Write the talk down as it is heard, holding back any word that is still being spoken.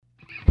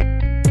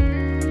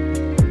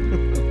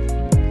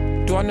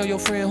I know your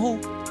friend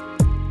who?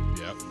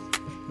 Yep.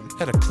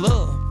 At a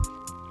club.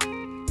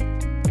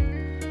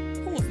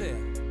 Who was there?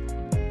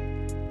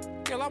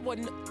 Girl, I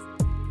wasn't.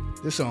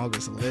 This song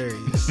is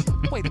hilarious.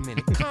 Wait a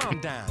minute, calm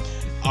down.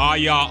 All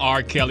y'all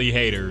R. Kelly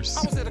haters.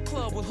 I was at a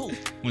club with who?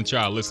 Want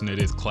y'all to listen to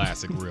this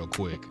classic real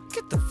quick.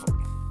 Get the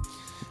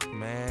fuck.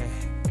 Man,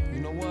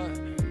 you know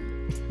what?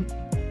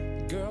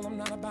 Girl, I'm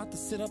not about to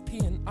sit up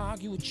here and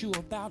argue with you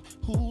about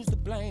who's to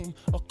blame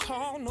or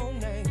call no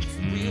names.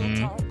 Real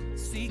talk.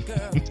 See,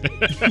 girl.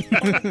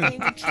 Only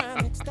thing I'm trying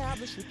to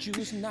establish with you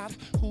is not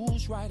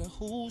who's right or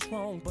who's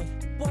wrong, but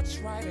what's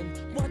right and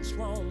what's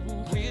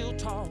wrong. Real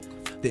talk.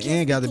 The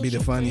end got to be the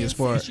funniest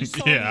part.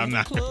 Yeah, I'm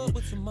not.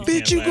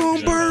 Bitch, you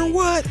gonna burn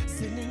what?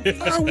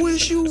 I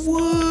wish you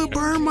would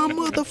burn my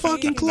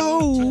motherfucking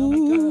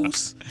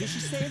clothes.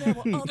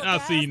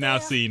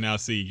 Now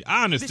see.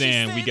 I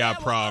understand we got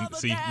problems.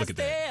 See, look at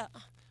that.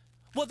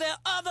 Well, there are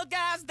other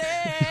guys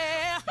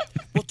there.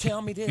 Well,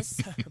 tell me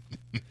this.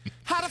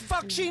 How the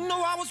fuck she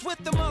know I was with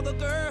them other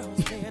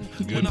girls then?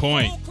 Good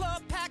point. Whole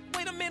club packed,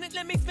 wait a minute,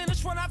 let me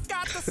finish what I've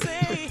got to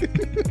say.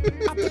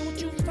 I've been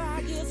with you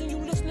 5 years and you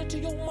listening to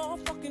your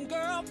motherfucking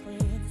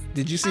girlfriends.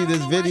 Did you see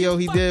this video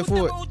he did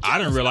for it? I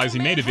didn't realize he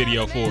made a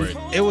video for it.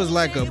 It was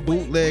like a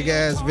bootleg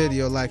ass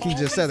video. Like he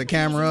just set the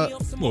camera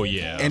up. Well,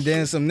 yeah. And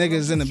then some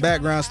niggas in the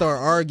background start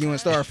arguing,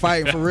 start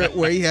fighting for it,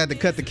 where he had to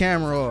cut the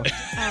camera off.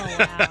 Oh,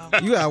 wow.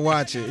 You gotta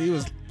watch it. He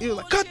was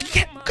like, cut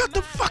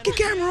the fucking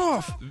camera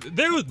off.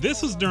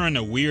 This was during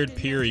a weird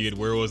period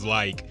where it was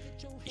like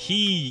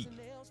he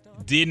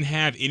didn't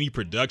have any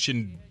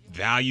production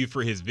value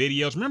for his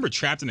videos. Remember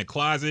Trapped in the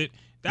Closet?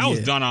 That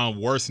was done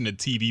on worse than the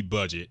TV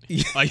budget.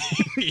 Like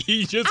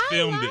he just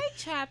filmed it.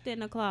 Trapped in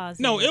the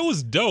Closet. No, it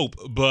was dope,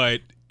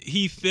 but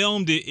he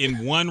filmed it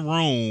in one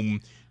room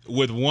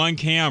with one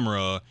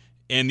camera,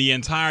 and the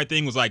entire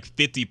thing was like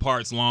 50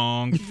 parts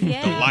long.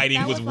 Yeah, the lighting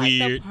that was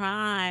weird.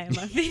 Like the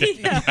prime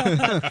video.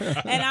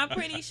 And I'm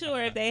pretty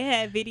sure if they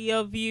had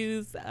video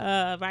views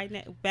right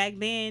now, back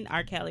then,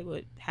 R. Kelly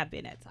would have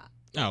been at top.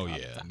 Oh,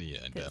 yeah,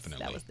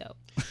 definitely. That was dope.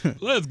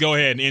 Let's go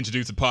ahead and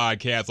introduce the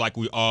podcast like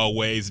we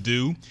always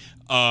do.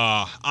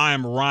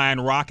 I'm Ryan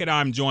Rocket.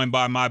 I'm joined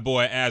by my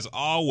boy, as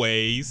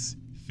always,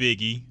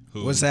 Figgy.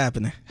 What's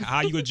happening?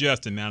 How you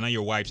adjusting, man? I know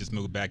your wife just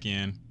moved back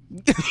in.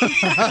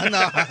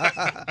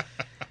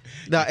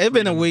 No, it's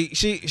been a week.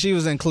 She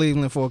was in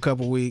Cleveland for a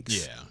couple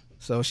weeks. Yeah.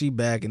 So she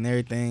back and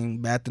everything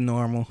back to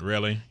normal.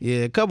 Really?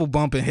 Yeah, a couple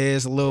bumping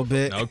heads a little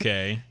bit.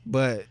 Okay.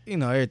 But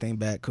everything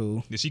back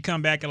cool. Did she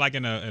come back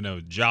in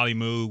a jolly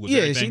mood? Was yeah,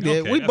 everything? she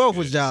did. Okay, We that's both good.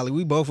 was jolly.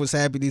 We both was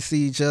happy to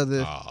see each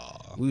other. Aw.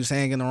 We was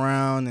hanging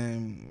around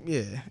and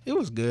yeah, it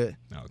was good.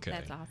 Okay.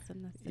 That's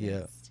awesome. That's the Yeah.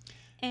 best.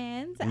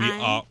 And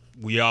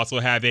We also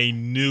have a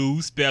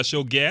new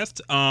special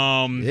guest.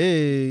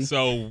 Hey.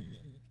 So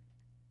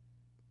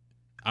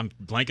I'm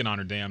blanking on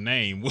her damn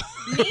name.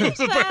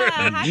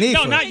 Nifa.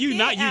 No, not you.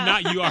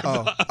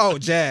 Oh,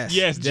 Jazz.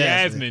 Yes,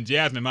 Jasmine.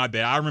 Jasmine, my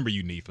bad. I remember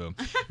you, Nifa.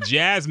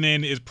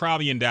 Jasmine is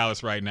probably in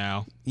Dallas right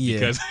now. Yeah.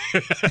 Because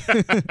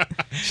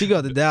she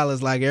go to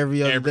Dallas like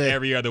every other day.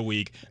 every other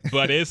week.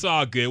 But it's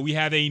all good. We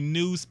have a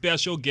new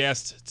special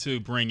guest to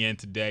bring in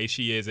today.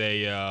 She is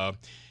a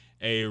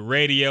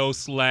radio /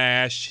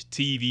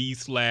 TV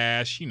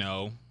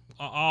 /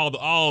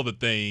 all the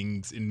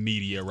things in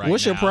media right now.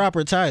 What's your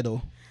proper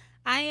title?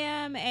 I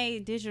am a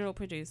digital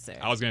producer.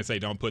 I was going to say,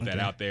 don't put that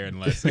out there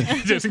unless,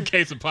 just in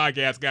case the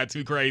podcast got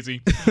too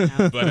crazy.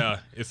 No.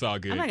 But it's all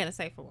good. I'm not going to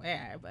say for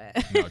where, but.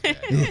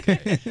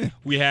 Okay.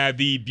 We have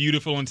the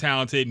beautiful and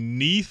talented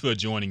Nifa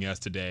joining us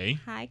today.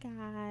 Hi,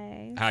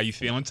 guys. How you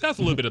feeling? Tell us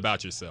a little bit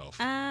about yourself.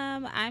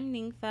 I'm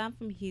Nifa. I'm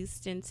from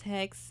Houston,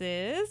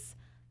 Texas.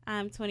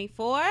 I'm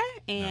 24,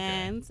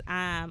 and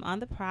I'm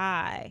on the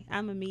Pry.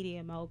 I'm a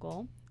media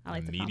mogul. I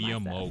like to call media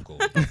myself. mogul.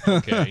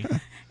 Okay.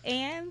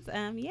 And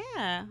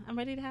yeah, I'm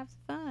ready to have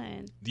some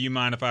fun. Do you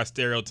mind if I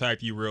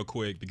stereotype you real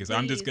quick? Because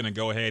I'm just Please. going to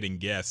go ahead and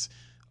guess,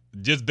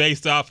 just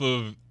based off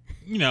of,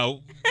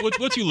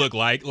 what you look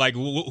like. Like,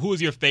 who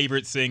is your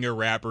favorite singer,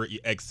 rapper,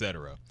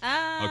 etc.?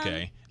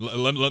 Okay.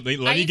 Let me guess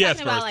first. Are you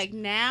talking about like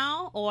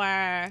now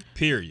or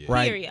Period.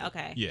 Right. period?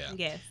 Okay. Yeah.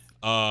 Yes.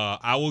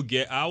 I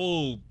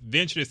will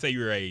venture to say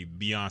you're a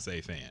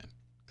Beyonce fan,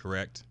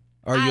 correct?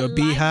 Are you a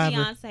beehive? I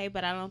like Beyonce,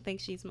 but I don't think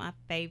she's my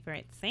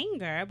favorite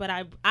singer. But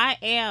I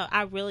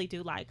really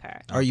do like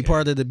her. Are you Okay.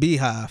 part of the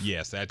beehive?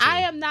 Yes, that's I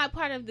am not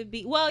part of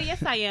the Well,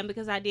 yes, I am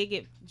because I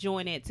did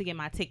join it to get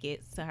my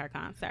tickets to her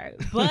concert.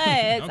 But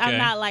I'm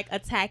not like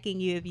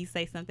attacking you if you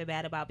say something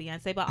bad about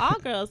Beyonce. But all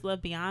girls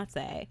love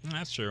Beyonce.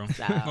 That's true.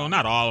 So. Well,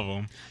 not all of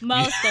them.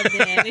 Most of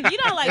them. If you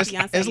don't like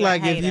Beyonce, It's you're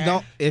like a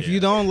hater. if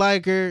you don't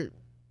like her,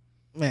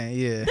 man,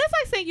 yeah. That's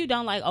like saying you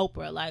don't like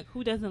Oprah. Like,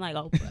 who doesn't like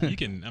Oprah? You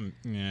can,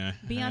 yeah.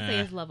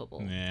 Beyonce is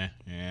lovable. Yeah.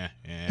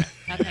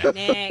 Okay,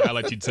 next. I'll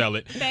let you tell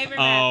it. Favorite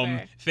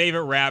rapper?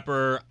 Favorite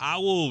rapper. I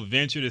will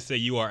venture to say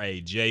you are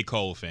a J.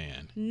 Cole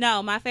fan.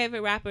 No, my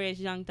favorite rapper is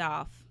Young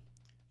Dolph.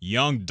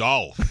 Young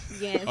Dolph.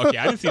 Yes. Okay,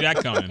 I didn't see that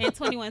coming. And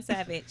 21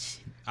 Savage.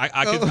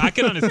 I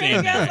can understand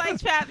Girls that. like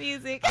trap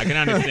music. I can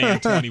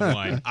understand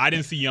 21. I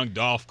didn't see Young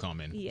Dolph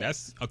coming. Yeah.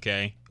 That's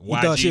okay. You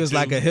thought she was YG2.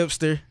 like a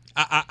hipster?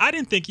 I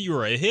didn't think you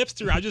were a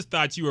hipster. I just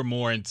thought you were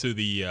more into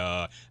the.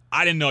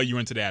 I didn't know you were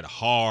into that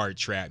hard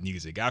trap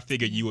music. I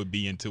figured you would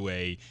be into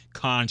a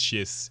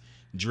conscious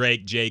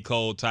Drake, J.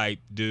 Cole type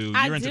dude.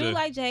 I You're into do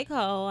like J.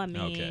 Cole. I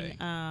mean, Okay.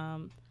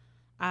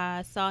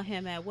 I saw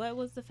him at what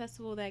was the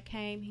festival that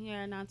came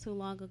here not too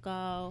long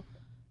ago?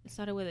 It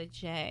started with a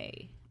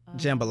J.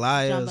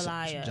 Jambalaya.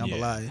 Jambalaya.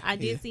 Jambalaya. I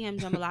did see him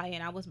Jambalaya,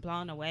 and I was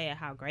blown away at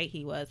how great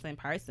he was in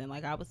person.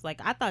 Like, I was like,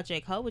 I thought J.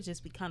 Cole would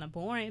just be kind of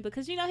boring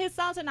because, you know, his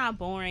songs are not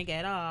boring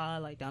at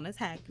all. Like, don't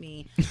attack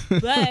me.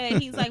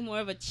 But he's like more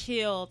of a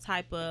chill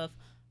type of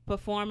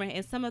performer.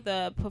 And some of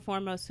the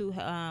performers who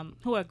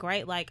are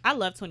great, like, I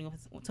love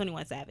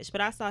 21 Savage,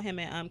 but I saw him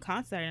at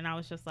concert, and I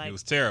was just like, It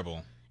was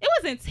terrible. it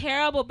wasn't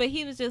terrible, but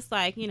he was just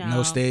like, you know,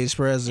 No stage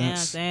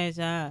presence. like,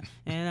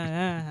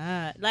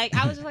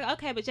 I was just like,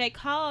 okay, but J.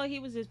 Cole, he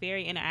was just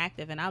very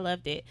interactive, and I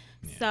loved it.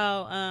 Yeah.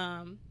 So,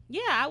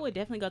 yeah, I would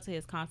definitely go to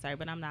his concert,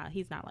 but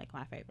he's not like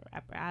my favorite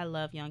rapper. I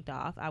love Young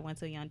Dolph. I went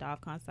to a Young Dolph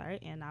concert,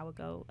 and I would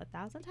go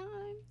 1,000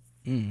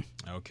 times.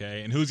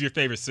 Okay. And who's your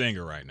favorite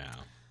singer right now?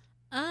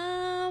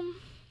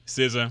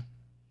 SZA.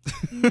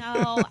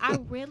 No, I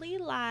really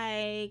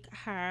like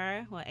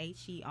her. Well,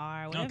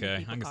 HER. Whatever Okay,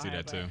 people I can call see her,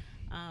 that too.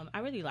 I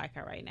really like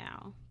her right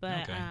now,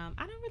 but Okay. I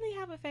don't really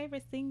have a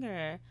favorite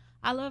singer.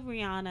 I love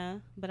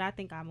Rihanna, but I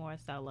think I more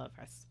so love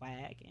her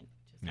swag and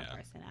just her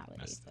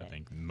personality. I but,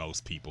 think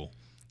most people.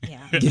 yeah,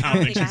 I don't think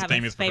I she's have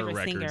famous a for her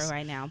favorite singer records.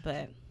 right now,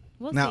 but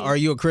we'll Now, see. are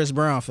you a Chris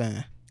Brown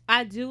fan?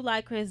 I do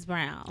like Chris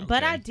Brown,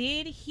 but Okay. I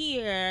did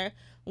hear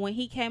when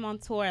he came on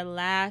tour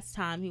last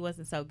time he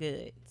wasn't so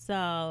good.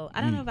 So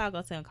I don't know if I'll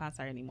go to a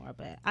concert anymore,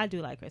 but I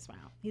do like Chris Brown.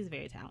 He's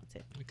very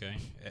talented. Okay.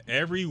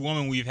 Every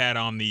woman we've had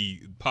on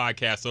the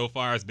podcast so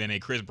far has been a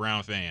Chris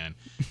Brown fan.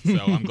 So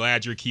I'm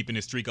glad you're keeping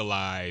the streak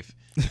alive.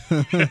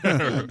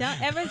 Don't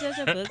ever judge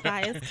a book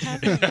by its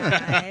cover,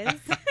 guys.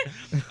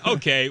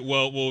 Okay,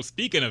 well,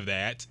 speaking of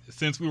that,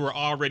 since we were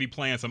already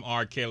playing some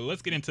R. Kelly,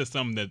 let's get into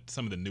some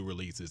of the new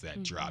releases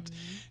that dropped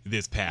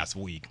this past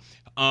week.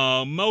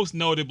 Most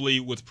notably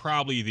was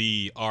probably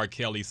the R.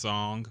 Kelly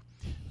song.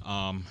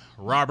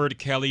 Robert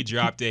Kelly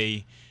dropped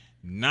a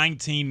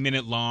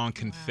 19-minute long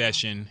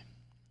confession,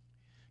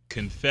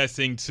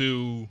 confessing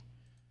to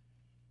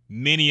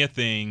many a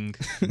thing,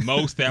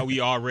 most that we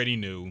already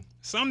knew,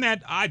 some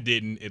that I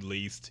didn't at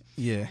least.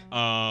 Yeah.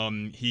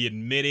 He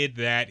admitted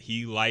that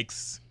he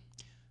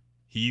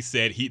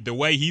said the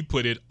way he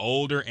put it,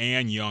 older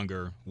and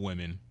younger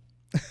women,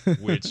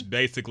 which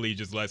basically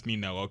just lets me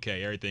know,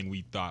 okay, everything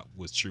we thought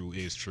was true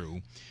is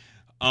true.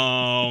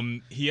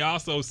 He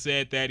also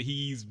said that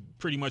he's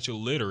pretty much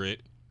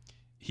illiterate.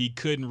 He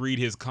couldn't read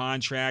his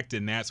contract,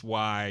 and that's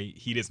why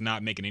he is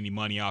not making any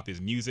money off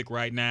his music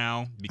right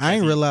now. I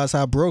didn't realize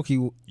how broke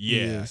he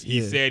Yeah, is.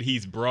 he said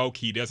he's broke.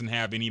 He doesn't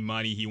have any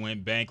money. He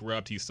went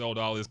bankrupt. He sold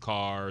all his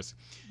cars,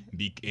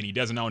 and he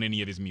doesn't own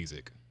any of his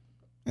music.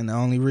 And the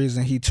only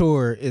reason he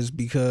toured is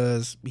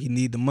because he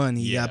need the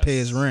money. He got to pay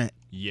his rent.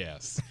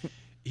 Yes.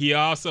 He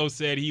also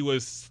said he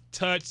was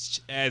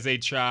touched as a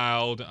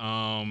child.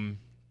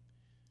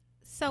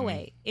 So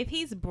wait, if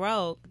he's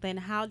broke, then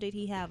how did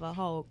he have a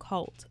whole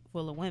cult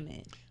full of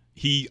women?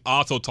 He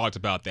also talked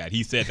about that.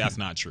 He said that's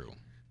not true.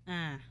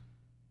 Uh,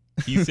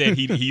 He said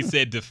he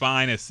said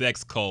define a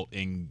sex cult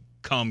and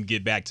come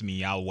get back to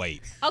me. I'll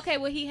wait. okay,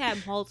 well, he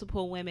had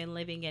multiple women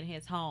living in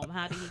his home.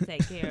 How did he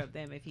take care of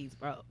them if he's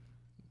broke?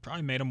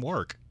 Probably made him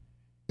work.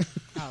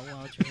 Oh,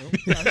 well, true.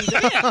 So he's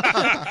a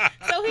pimp.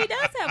 So he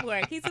does have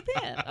work. He's a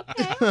pimp.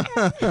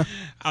 Okay.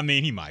 I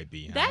mean, he might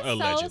be. That's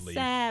allegedly. so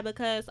sad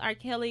because R.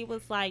 Kelly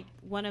was like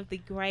one of the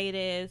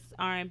greatest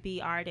R&B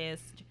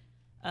artists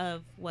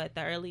of the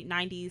early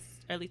 90s,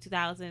 early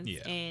 2000s.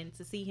 Yeah. And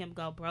to see him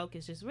go broke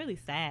is just really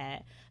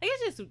sad. Like,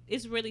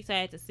 it's really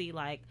sad to see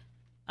like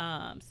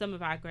some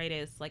of our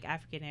greatest like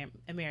African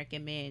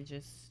American men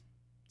just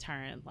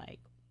turn like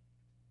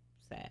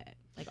sad.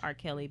 Like R.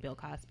 Kelly, Bill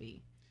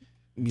Cosby.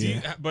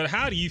 But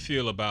how do you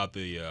feel about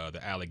the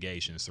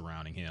allegations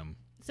surrounding him?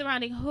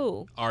 Surrounding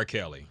who? R.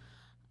 Kelly.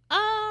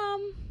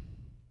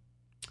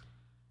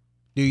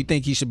 Do you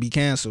think he should be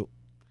canceled?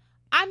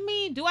 I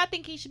mean, do I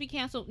think he should be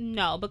canceled?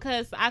 No,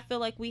 because I feel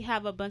like we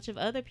have a bunch of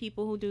other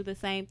people who do the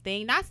same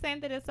thing. Not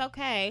saying that it's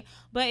okay,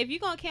 but if you're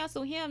going to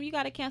cancel him, you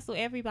got to cancel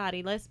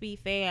everybody. Let's be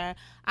fair.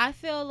 I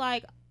feel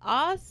like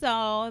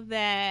also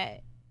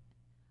that,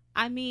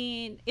 I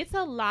mean, it's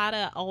a lot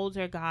of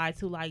older guys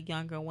who like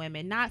younger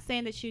women. Not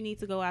saying that you need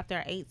to go after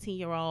an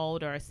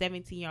 18-year-old or a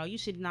 17-year-old. You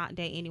should not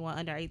date anyone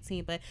under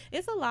 18, but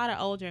it's a lot of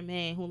older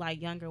men who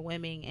like younger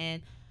women.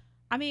 And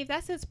I mean, if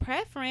that's his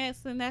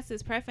preference, then that's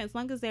his preference. As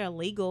long as they're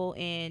legal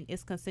and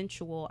it's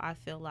consensual, I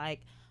feel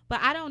like.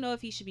 But I don't know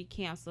if he should be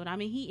canceled. I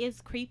mean, he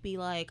is creepy.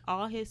 Like,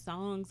 all his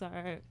songs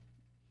are,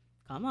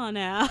 come on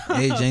now.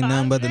 Age ain't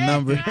nothing but the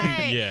number.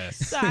 Right.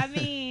 Yes. So, I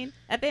mean,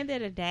 at the end of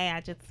the day,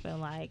 I just feel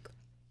like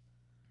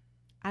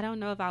I don't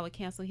know if I would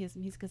cancel his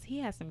music because he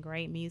has some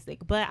great music,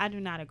 but I do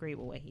not agree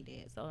with what he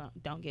did. So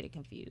don't get it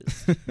confused.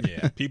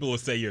 Yeah, people will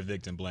say you're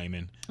victim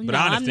blaming, but No,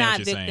 I I'm understand not what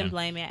you're victim saying.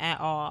 blaming at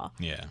all.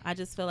 Yeah. I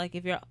just feel like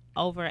if you're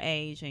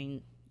overage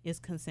and it's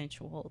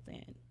consensual,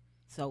 then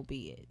so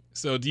be it.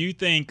 So, do you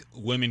think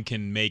women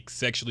can make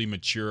sexually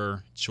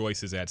mature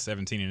choices at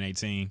 17 and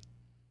 18?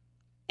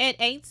 At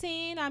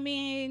 18, I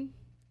mean,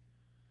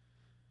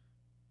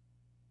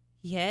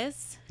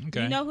 yes.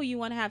 Okay. You know who you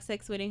want to have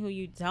sex with and who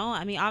you don't.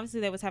 I mean, obviously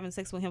they was having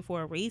sex with him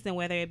for a reason,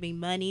 whether it be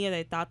money or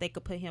they thought they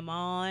could put him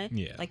on.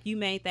 Yeah. Like, you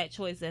made that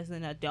choice as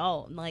an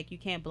adult. Like, you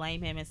can't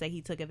blame him and say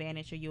he took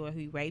advantage of you or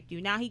he raped you.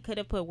 Now, he could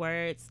have put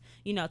words,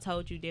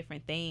 told you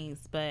different things.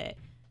 But,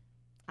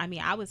 I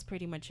mean, I was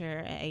pretty mature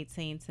at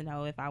 18 to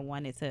know if I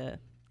wanted to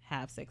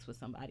have sex with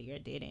somebody or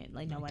didn't.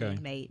 Like, no one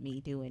Okay. made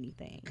me do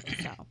anything.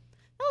 So,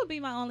 that would be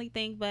my only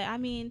thing. But, I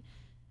mean,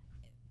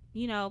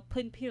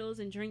 putting pills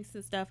and drinks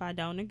and stuff, I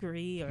don't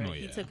agree. Or if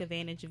he took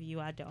advantage of you,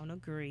 I don't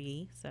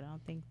agree. So I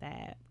don't think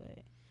that. But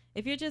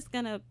if you're just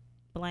going to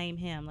blame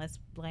him, let's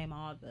blame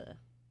all the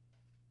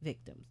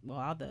victims. Well,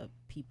 all the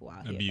people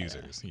out here.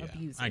 Abusers. Yeah.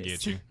 Abusers. I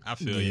get you. I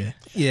feel you.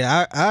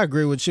 Yeah, I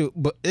agree with you.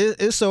 But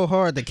it's so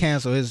hard to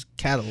cancel his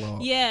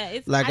catalog. Yeah.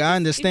 It's Like, I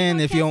understand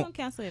if you don't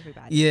cancel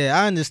everybody.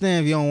 Yeah, I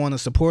understand if you don't want to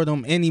support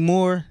him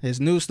anymore, his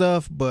new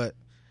stuff, but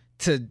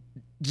to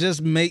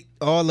just make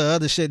all the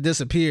other shit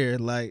disappear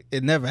like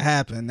it never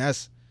happened,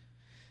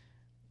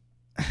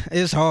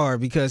 it's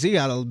hard because he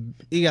got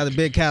a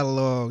big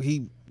catalog.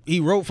 He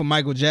wrote for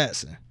Michael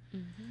Jackson.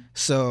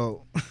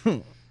 So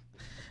I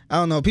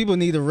don't know, people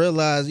need to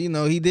realize,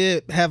 he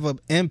did have an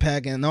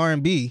impact in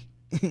R&B.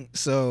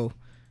 So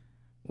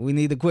we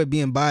need to quit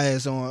being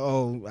biased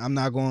on, I'm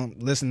not going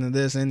to listen to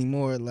this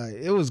anymore. Like,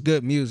 it was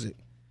good music.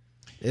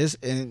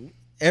 And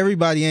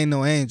everybody ain't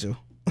no angel.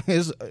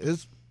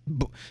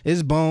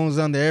 It's bones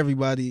under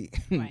everybody.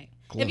 Right.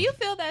 If you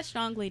feel that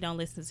strongly, don't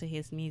listen to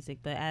his music.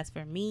 But as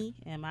for me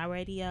and my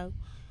radio,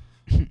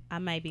 I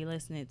might be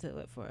listening to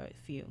it for a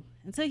few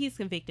until he's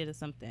convicted of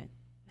something.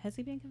 Has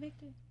he been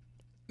convicted?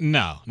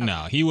 No.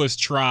 He was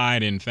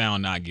tried and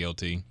found not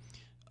guilty.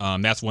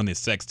 That's when the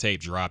sex tape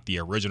dropped, the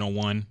original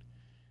one.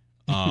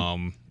 I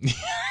mean,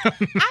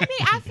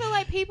 I feel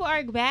like people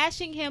are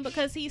bashing him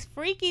because he's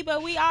freaky,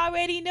 but we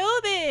already knew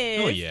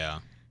this. Oh yeah.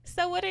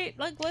 So what's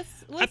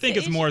I think the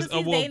it's more. issue? 'Cause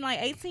he's dating like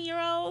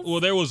 18-year-olds. Well,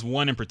 there was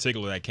one in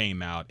particular that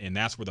came out, and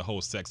that's where the whole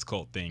sex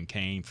cult thing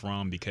came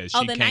from because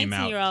she the came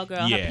out. 19-year-old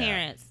girl, her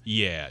parents.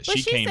 Yeah, But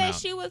she came said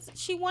out.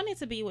 she wanted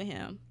to be with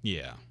him.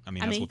 Yeah, I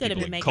mean, I that's mean, he what could have people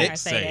been in making her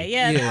cults say say. that.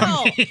 Yeah, Yeah. the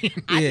cult. I Yeah, just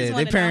their want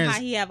to know parents-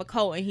 how he have a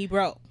cult and he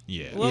broke.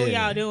 Yeah, What were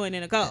Yeah. y'all doing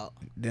in a cult?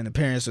 Then the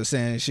parents were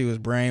saying she was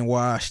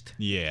brainwashed.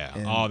 yeah,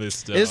 And all this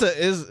stuff.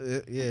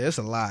 It's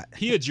a lot.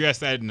 He addressed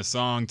that in the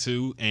song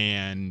too,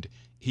 and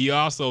he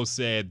also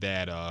said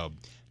that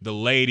the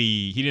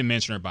lady, he didn't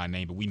mention her by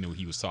name, but we knew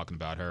he was talking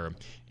about her,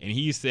 and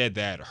he said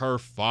that her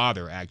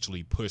father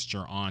actually pushed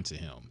her onto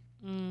him.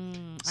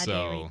 I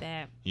didn't read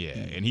that. Yeah,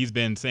 and he's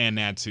been saying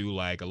that too,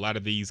 like a lot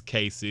of these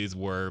cases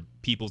where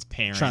people's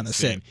parents Trying to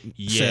set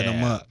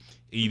them up.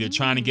 either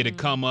trying to get a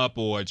come up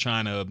or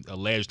trying to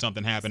allege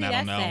something happened. See, I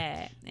don't that's know.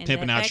 sad. And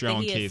Pimping the out fact your that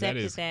own he kids, that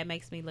accepted is. that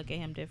makes me look at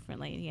him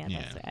differently. Yeah,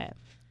 that's sad.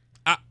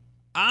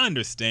 I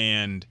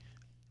understand.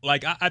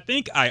 Like, I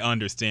think I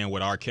understand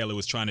what R. Kelly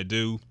was trying to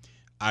do.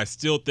 I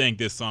still think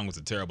this song was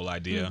a terrible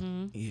idea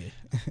Yeah.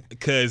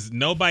 because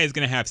nobody's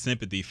going to have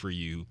sympathy for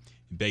you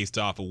based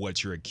off of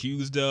what you're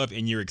accused of,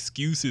 and your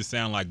excuses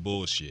sound like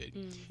bullshit.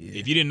 Yeah.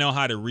 If you didn't know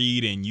how to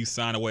read and you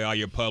signed away all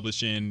your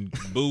publishing,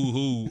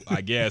 boo-hoo,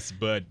 I guess,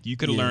 but you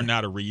could have learned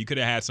how to read. You could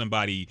have had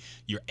somebody,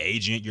 your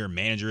agent, your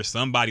manager,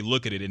 somebody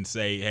look at it and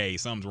say, hey,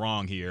 something's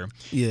wrong here.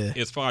 Yeah.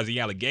 As far as the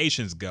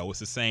allegations go, it's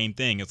the same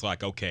thing. It's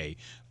like, okay,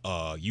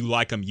 you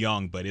like them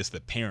young, but it's the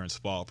parents'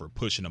 fault for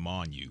pushing them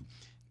on you.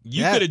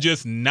 You That- could have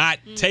just not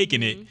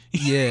taken it.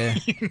 Yeah.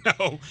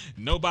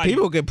 Nobody.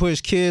 People can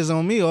push kids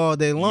on me all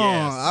day long.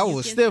 Yes. I You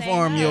will can stiff say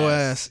arm no. your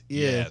ass.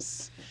 Yeah.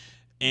 Yes.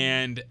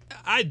 And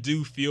I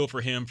do feel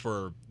for him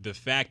for the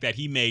fact that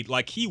he made,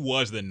 like, he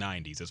was the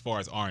 90s as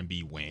far as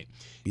R&B went.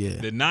 Yeah.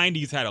 The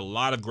 90s had a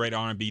lot of great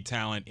R&B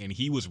talent, and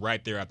he was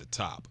right there at the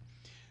top.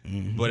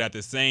 But at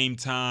the same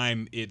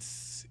time,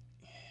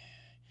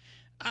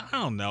 I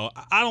don't know.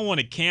 I don't want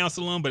to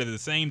cancel him, but at the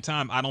same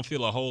time, I don't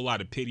feel a whole lot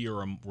of pity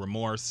or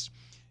remorse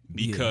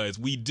because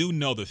we do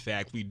know the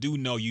fact. We do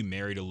know you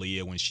married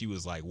Aaliyah when she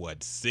was like,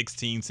 what,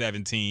 16,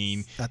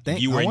 17? I think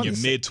you I were in wanna your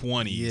say-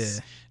 mid-20s.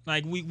 Yeah.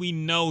 Like, we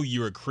know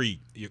you're a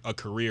creep, a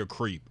career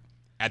creep,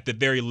 at the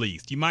very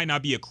least. You might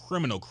not be a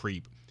criminal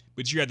creep,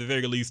 but you're at the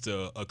very least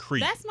a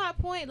creep. That's my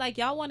point. Like,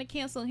 y'all want to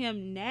cancel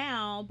him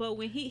now, but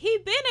when he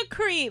been a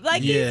creep.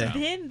 Like, Yeah.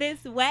 he's been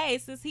this way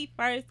since he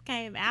first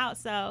came out.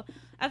 So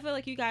I feel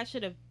like you guys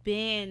should have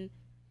been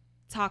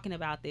talking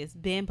about this,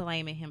 been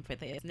blaming him for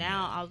this.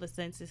 Now, all of a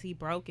sudden, since he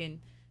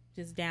broken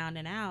just down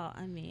and out,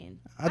 I mean,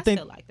 I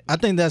still like the I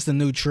think that's the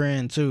new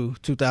trend too.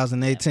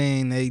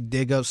 2018, they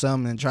dig up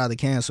something and try to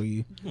cancel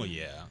you. Well,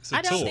 yeah. It's a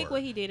I don't tour. think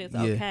what he did is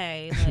Yeah.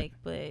 okay. Like,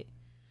 but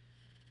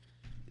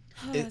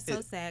It's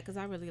so sad because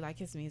I really like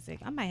his music.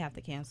 I might have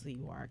to cancel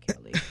you, R.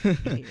 Kelly.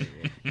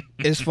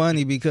 It's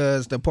funny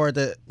because the part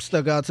that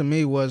stuck out to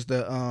me was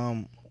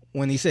the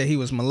when he said he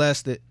was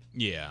molested.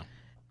 Yeah.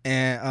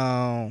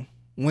 And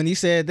when he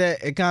said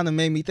that, it kind of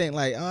made me think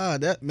like,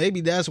 that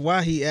maybe that's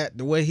why he act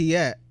the way he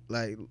act,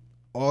 like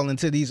all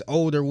into these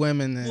older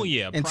women and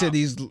into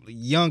these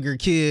younger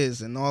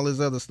kids and all this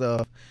other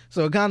stuff.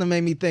 So it kind of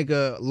made me think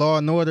of Law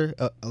and Order,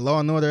 a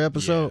Law and Order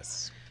episode.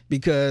 Yes.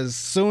 Because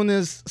soon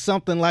as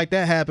something like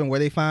that happened, where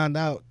they find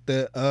out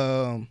the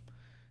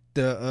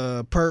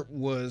perp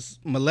was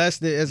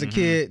molested as a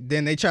kid,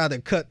 then they try to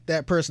cut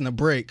that person a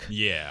break.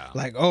 Yeah.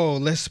 Like, oh,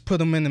 let's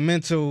put him in the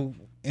mental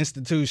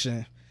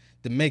institution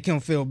to make him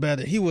feel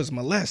better. He was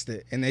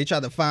molested, and they try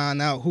to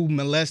find out who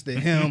molested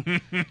him.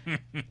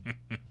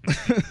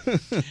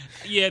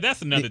 Yeah,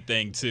 that's another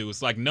thing too.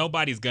 It's like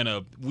nobody's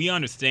gonna. We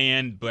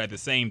understand, but at the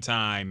same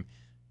time,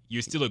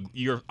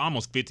 you're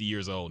almost 50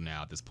 years old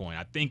now at this point.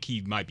 I think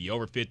he might be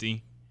over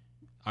 50.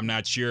 I'm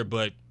not sure,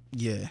 but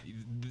yeah,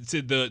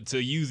 to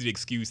use the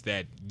excuse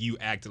that you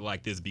acted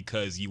like this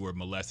because you were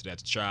molested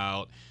as a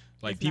child,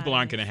 like people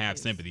aren't gonna have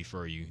sympathy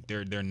for you.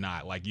 They're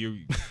not. Like your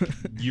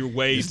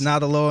ways. It's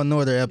not a Law and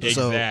Order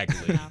episode.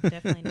 Exactly. No,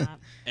 definitely not.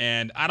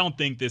 And I don't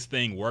think this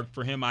thing worked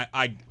for him.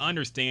 I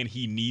understand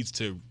he needs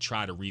to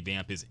try to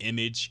revamp his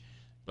image,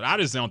 but I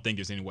just don't think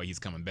there's any way he's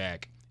coming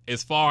back.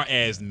 As far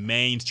as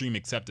mainstream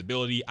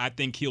acceptability, I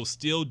think he'll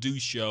still do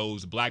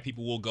shows. Black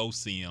people will go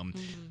see him.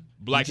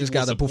 Black He just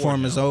people got to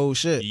perform his old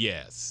shit.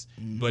 Yes.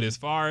 But as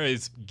far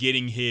as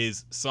getting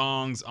his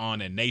songs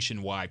on a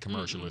nationwide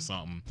commercial or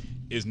something,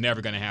 is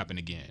never going to happen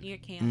again. You're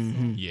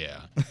canceled.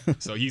 Yeah.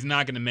 So he's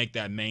not going to make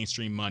that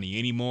mainstream money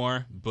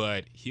anymore,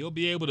 but he'll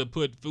be able to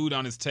put food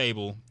on his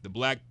table. The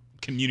black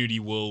community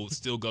will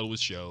still go to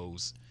his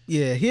shows.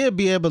 Yeah, he'll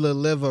be able to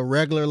live a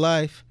regular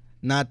life,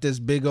 not this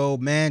big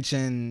old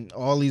mansion,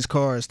 all these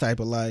cars type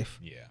of life.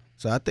 Yeah.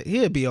 So I think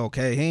he'll be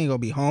okay. He ain't going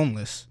to be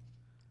homeless.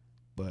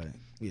 But,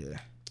 yeah.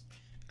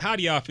 How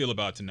do y'all feel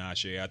about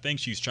Tinashe? I think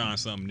she's trying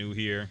something new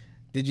here.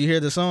 Did you hear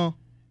the song?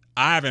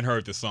 I haven't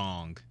heard the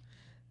song.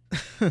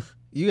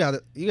 You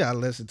gotta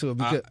listen to it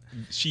because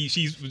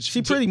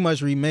she pretty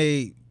much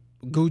remade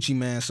Gucci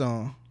Mane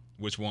song.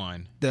 Which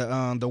one?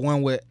 The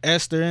one with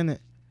Esther in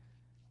it.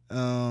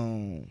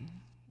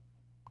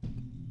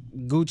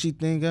 Gucci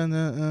think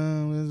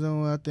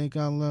I think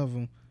I love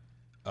him.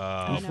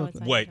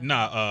 Wait,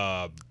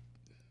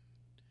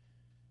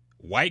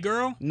 White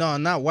Girl? No,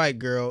 not White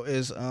Girl.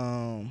 It's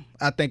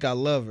I think I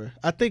love her.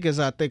 I think it's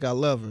I think I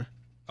love her.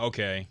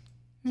 Okay.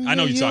 I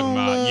know what you're talking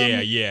about.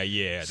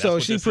 Yeah. That's so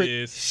what she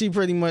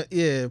pretty much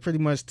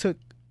redid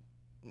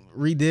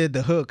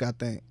the hook, I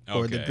think,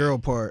 or the girl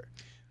part.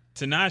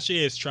 Tinashe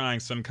is trying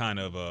some kind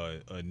of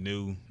a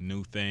new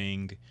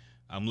thing.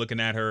 I'm looking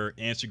at her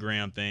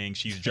Instagram thing.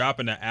 She's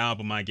dropping an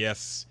album, I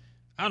guess.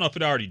 I don't know if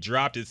it already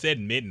dropped. It said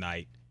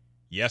midnight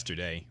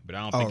yesterday, but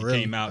I don't think it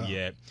came out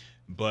yet.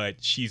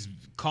 But she's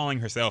calling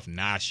herself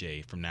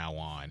Nashe from now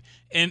on.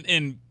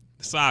 And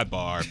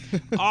sidebar,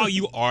 all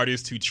you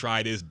artists who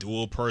try this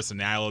dual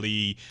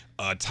personality,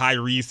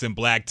 Tyrese and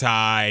Black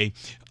Tie,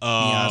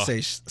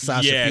 Beyonce,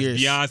 Sasha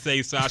Fierce.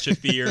 Beyonce, Sasha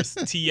Fierce,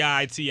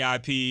 T.I.,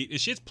 T.I.P.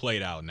 It's just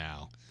played out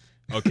now.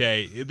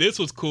 Okay, this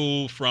was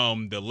cool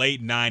from the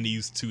late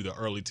 90s to the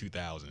early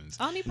 2000s.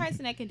 Only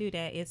person that can do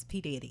that is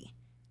P. Diddy.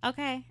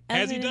 Okay.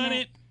 Has he done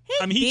it?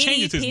 I mean, He he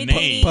changes his P.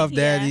 name. Puff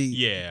Daddy,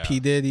 Yeah. P.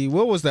 Diddy.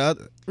 What was the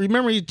other?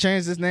 Remember he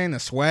changed his name to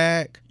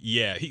Swag?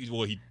 Yeah,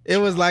 It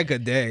was like a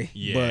day.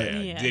 Yeah, But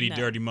Diddy,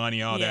 Dirty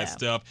Money, all that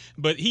stuff.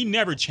 But he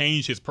never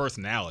changed his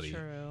personality.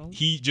 True.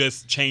 He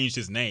just changed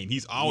his name.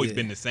 He's always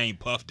been the same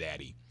Puff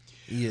Daddy.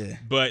 yeah.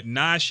 But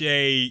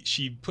Nashe,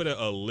 she put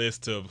a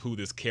list of who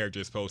this character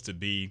is supposed to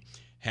be.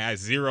 Has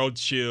zero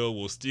chill,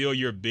 will steal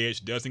your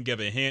bitch, doesn't give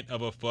a hint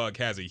of a fuck,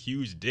 has a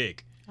huge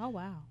dick. Oh,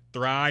 wow.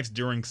 Thrives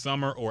during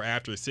summer or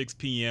after 6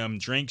 p.m.,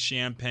 drinks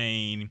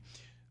champagne.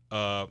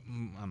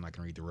 I'm not going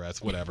to read the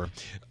rest, whatever.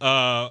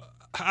 How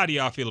do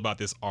y'all feel about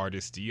this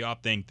artist? Do y'all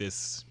think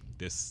this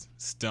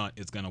stunt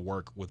is going to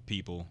work with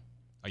people?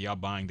 Are y'all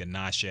buying the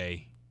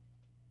Nashe?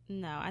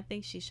 No, I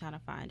think she's trying to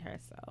find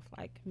herself,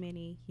 like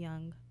many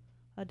young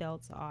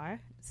adults are.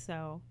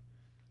 So,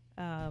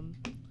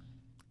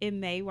 it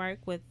may work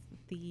with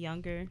the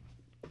younger,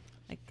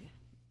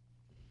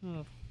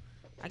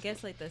 I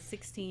guess like the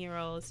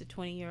 16-year-olds to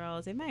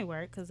 20-year-olds. It may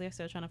work because they're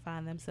still trying to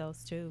find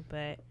themselves too.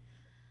 But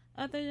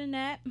other than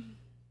that,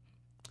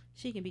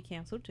 she can be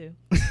canceled too.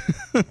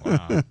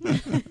 Wow.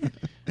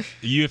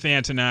 You a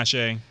fan,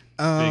 Tinashe?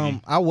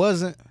 I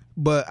wasn't,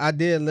 but I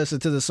did listen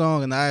to the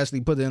song and I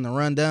actually put it in the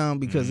rundown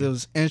because it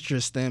was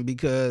interesting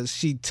because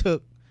she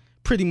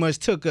pretty much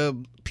took a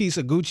piece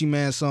of Gucci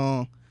Mane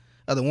song,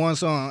 the one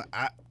song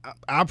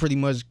I pretty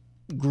much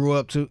grew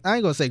up to. I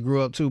ain't gonna say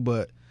grew up to,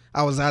 but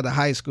I was out of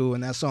high school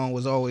and that song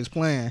was always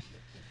playing.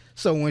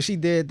 So when she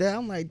did that,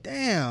 I'm like,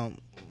 damn,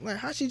 like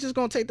how she just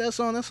gonna take that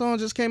song? That song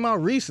just came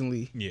out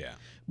recently. Yeah.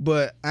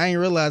 But I ain't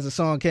realized the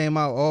song came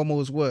out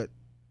almost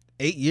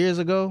 8 years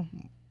ago,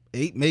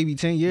 8, maybe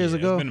 10 years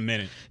ago. It's been a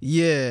minute.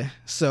 Yeah,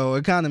 so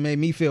it kind of made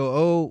me feel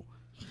old,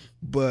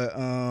 but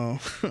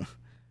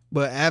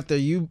but after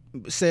you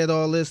said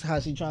all this, how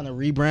she trying to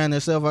rebrand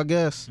herself, I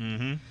guess.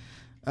 Mm-hmm.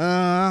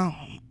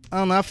 I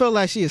don't know. I felt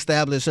like she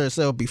established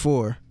herself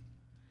before,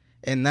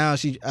 and now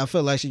I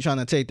feel like she's trying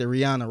to take the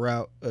Rihanna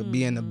route of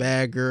being the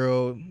bad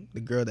girl,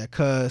 the girl that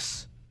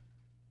cuss,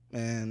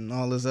 and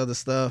all this other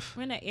stuff.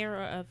 We're in an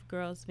era of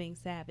girls being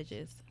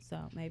savages, so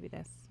maybe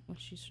that's what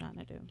she's trying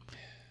to do.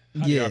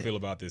 How do y'all feel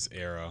about this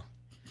era?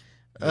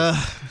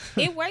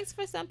 It works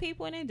for some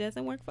people and it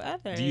doesn't work for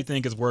others. Do you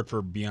think it's worked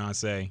for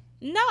Beyonce?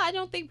 No, I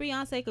don't think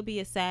Beyonce could be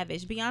a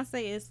savage.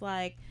 Beyonce is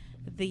like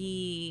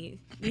she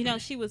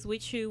was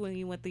with you when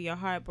you went through your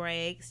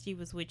heartbreaks. She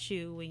was with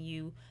you when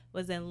you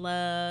was in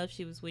love.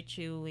 She was with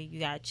you when you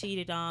got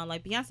cheated on.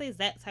 Like, Beyonce is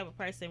that type of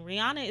person.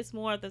 Rihanna is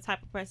more of the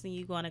type of person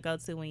you're going to go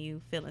to when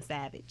you feeling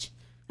savage.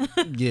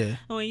 Yeah.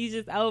 When you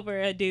just over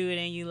a dude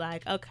and you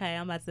like, okay,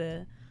 I'm about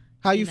to.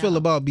 How you feel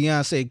about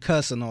Beyonce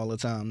cussing all the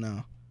time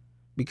now?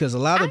 Because a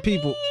lot of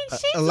people,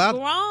 she's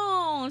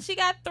grown. She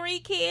got 3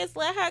 kids.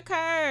 Let her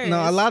curse.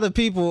 No, a lot of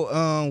people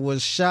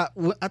was shocked.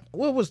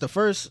 What was the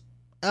first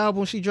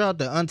album she dropped?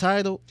 The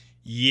Untitled.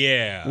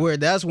 Yeah. Where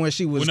that's when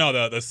she was. Well,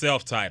 no, the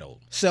self-titled.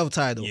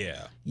 Self-titled.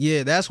 Yeah.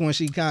 Yeah, that's when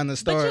she kind of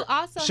started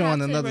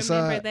showing another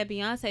side. But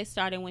you also have to remember that Beyonce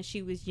started when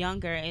she was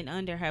younger and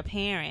under her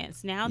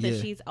parents. Now that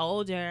she's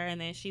older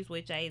and then she's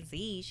with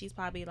Jay-Z, she's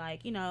probably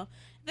like,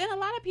 then a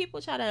lot of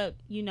people try to,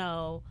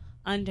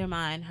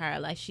 undermine her.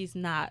 Like, she's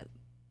not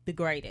the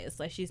greatest.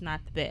 Like, she's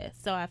not the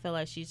best. So I feel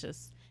like she's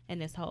just in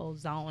this whole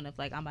zone of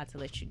like, I'm about to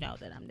let you know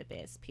that I'm the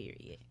best,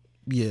 period.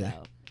 Yeah.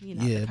 So,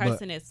 the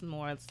person is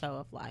more so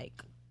of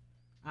like,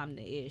 I'm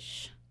the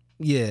ish.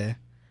 Yeah.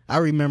 I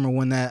remember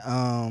when that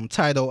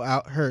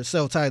her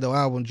self-titled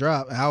album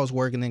dropped, and I was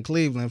working in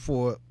Cleveland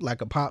for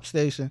like a pop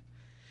station,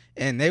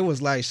 and they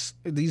was like,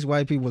 these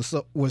white people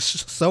was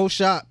so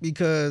shocked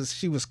because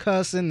she was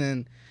cussing,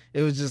 and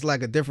it was just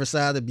like a different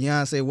side of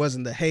Beyonce. It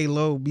wasn't the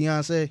halo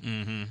Beyonce.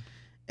 Mm-hmm.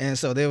 And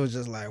so they was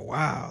just like,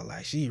 wow,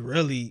 like she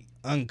really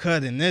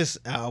uncut in this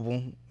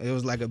album. It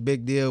was like a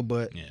big deal,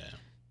 but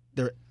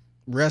the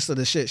rest of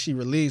the shit she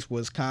released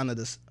was kind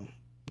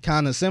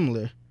of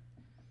similar.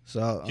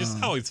 So it's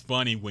always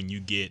funny when you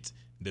get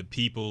the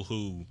people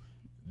who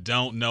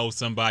don't know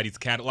somebody's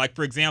catalog. Like,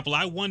 for example,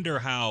 I wonder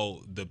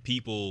how the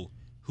people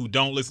who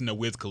don't listen to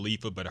Wiz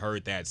Khalifa but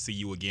heard that "See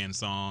You Again"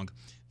 song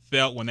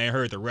felt when they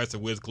heard the rest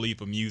of Wiz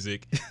Khalifa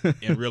music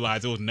and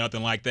realized it was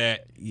nothing like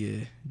that.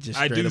 Yeah, just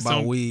straight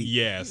about weed.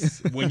 Yes,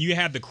 when you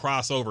have the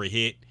crossover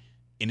hit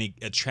and it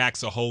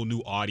attracts a whole new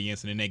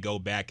audience, and then they go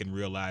back and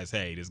realize,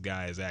 hey, this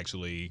guy is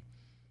actually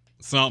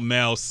something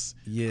else.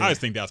 Yeah, I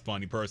just think that's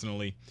funny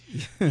personally.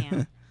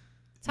 Yeah.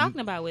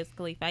 Talking about Wiz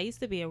Khalifa, I used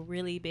to be a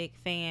really big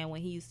fan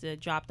when he used to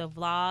drop the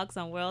vlogs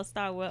on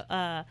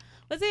WorldStar.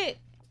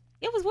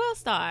 It was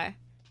WorldStar.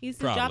 He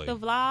used to drop the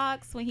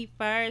vlogs when he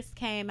first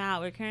came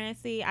out with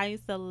Currency. I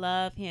used to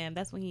love him.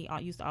 That's when he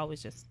used to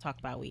always just talk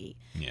about weed.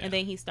 Yeah. And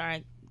then he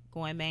started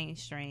going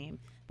mainstream.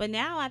 But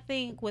now I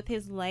think with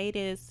his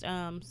latest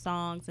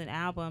songs and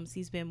albums,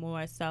 he's been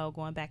more so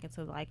going back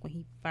into like when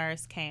he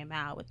first came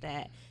out with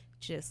that.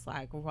 Just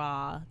like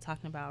raw,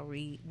 talking about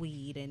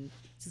weed and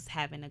just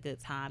having a good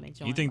time,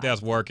 enjoying. You think that's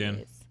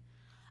working?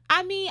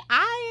 I mean,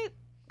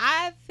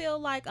 I feel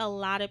like a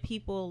lot of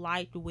people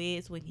liked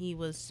Wiz when he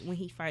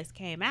first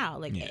came out.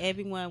 Like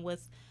everyone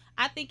was.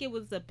 I think it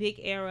was a big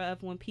era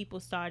of when people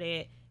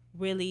started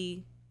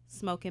really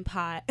smoking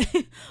pot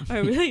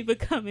or really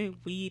becoming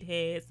weed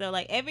heads. So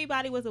like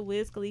everybody was a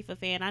Wiz Khalifa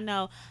fan. I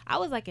know I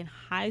was like in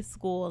high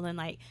school and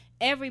like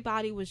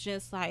everybody was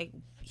just like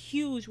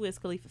huge Wiz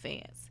Khalifa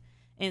fans.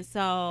 And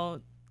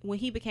so when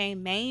he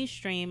became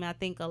mainstream, I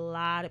think a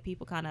lot of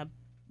people kind of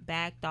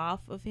backed off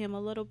of him a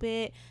little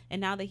bit.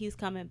 And now that he's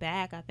coming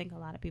back, I think a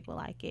lot of people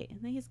like it.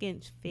 And then he's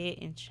getting fit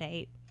and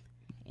shape.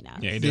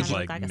 Yeah, he did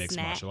like mixed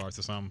martial arts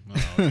or something.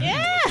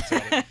 Yeah.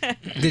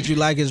 Did you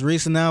like his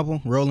recent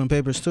album, Rolling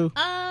Papers 2?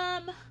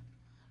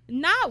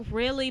 Not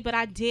really, but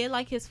I did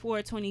like his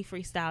 420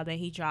 freestyle that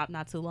he dropped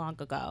not too long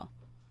ago.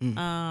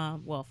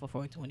 Well, for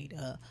 420,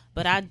 duh.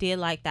 But I did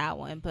like that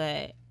one.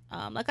 But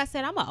like I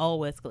said, I'm an old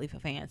Wiz Khalifa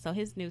fan, so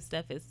his new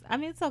stuff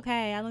it's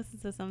okay. I listen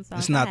to some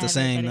songs. It's not the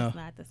same, though. It's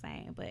not the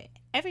same, but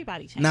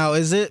everybody changes. Now,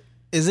 is it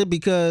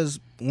because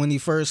when he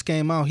first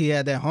came out, he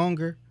had that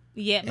hunger?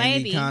 Yeah, and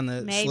maybe. he kind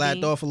of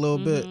slacked off a little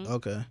bit?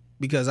 Okay.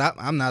 Because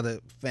I'm not a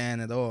fan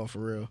at all, for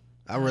real.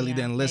 I really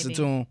didn't listen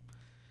to him.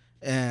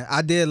 And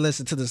I did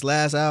listen to this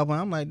last album.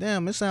 I'm like,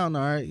 damn, it sounds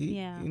all right.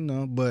 You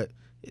know, but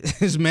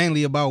it's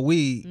mainly about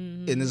weed,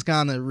 and it's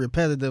kind of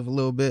repetitive a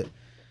little bit.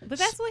 But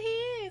that's what he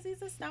is.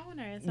 He's a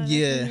stoner. So that's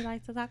what he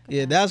likes to talk about.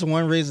 Yeah, that's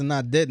one reason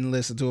I didn't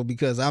listen to it,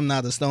 because I'm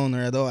not a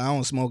stoner at all. I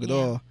don't smoke at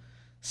all.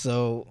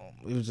 So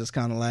it was just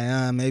kind of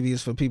like, maybe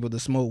it's for people to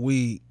smoke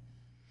weed.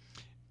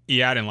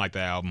 Yeah, I didn't like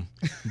the album,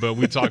 but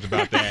we talked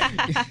about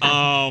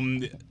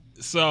that.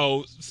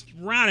 So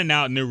rounding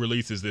out new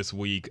releases this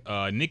week,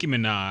 Nicki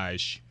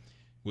Minaj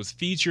was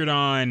featured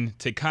on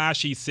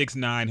Tekashi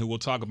 6ix9ine, who we'll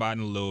talk about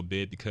in a little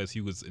bit because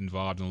he was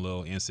involved in a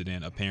little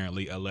incident,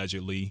 apparently,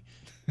 allegedly,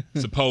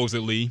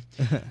 supposedly.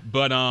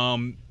 But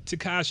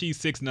Tekashi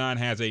 6ix9ine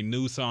has a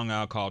new song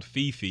out called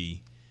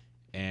Fifi,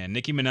 and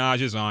Nicki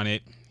Minaj is on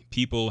it.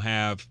 People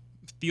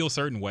feel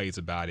certain ways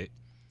about it.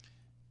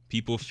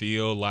 People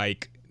feel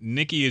like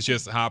Nicki is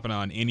just hopping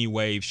on any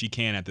wave she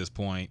can at this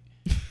point.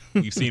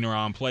 We've seen her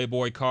on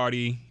Playboy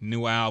Cardi,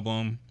 new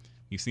album.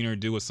 You've seen her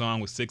do a song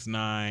with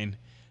 6ix9ine.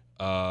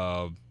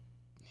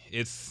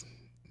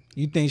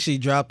 You think she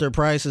dropped her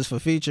prices for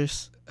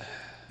features?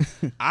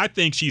 I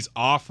think she's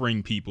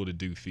offering people to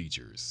do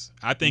features.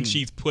 I think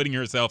she's putting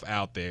herself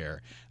out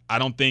there. I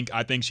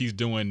think she's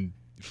doing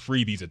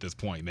freebies at this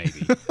point,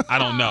 maybe. I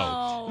don't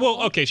know.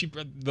 Well, okay, she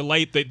had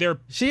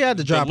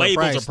to drop her price. The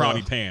labels are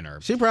probably paying her.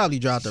 She probably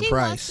dropped her price. She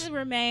wants to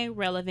remain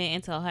relevant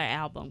until her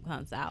album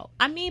comes out.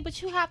 I mean,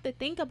 but you have to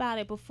think about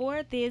it.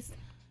 Before this,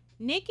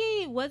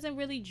 Nicki wasn't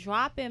really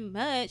dropping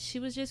much. She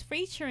was just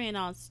featuring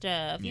on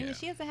stuff. You know,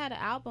 she hasn't had an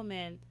album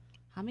in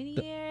how many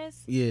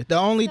years? Yeah, the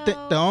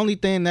only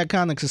thing that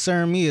kind of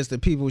concerned me is the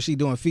people she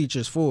doing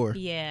features for.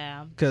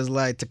 Yeah, because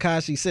like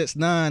Tekashi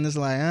 6ix9ine is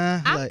like,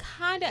 I'm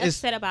kind of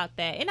upset about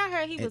that. And I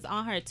heard he was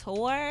on her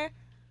tour.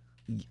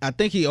 I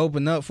think he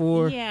opened up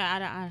for her.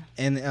 Yeah,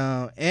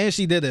 and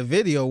she did a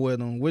video with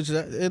him, which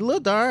it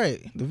looked all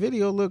right. The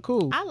video looked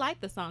cool. I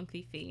like the song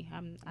Fifi.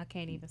 I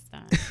can't even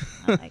stunt.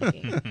 I like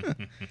it.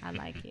 I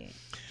like it.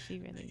 She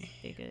really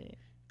did good.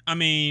 I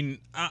mean,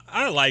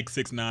 I like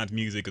 6ix9ine's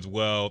music as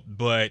well,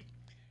 but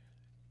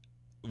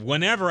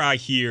whenever I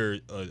hear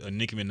a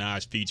Nicki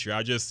Minaj feature,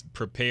 I just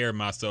prepare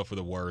myself for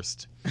the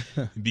worst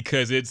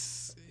because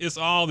it's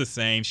all the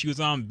same. She was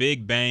on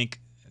Big Bank.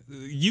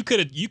 You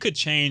could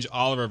change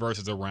all of her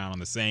verses around on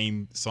the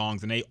same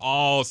songs, and they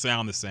all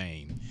sound the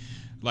same.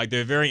 Like,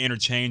 they're very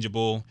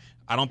interchangeable.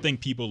 I don't think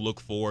people look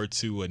forward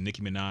to a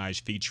Nicki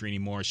Minaj feature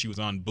anymore. She was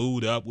on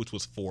Boo'd Up, which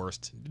was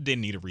forced.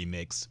 Didn't need a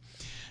remix.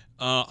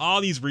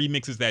 All these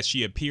remixes that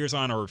she appears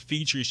on or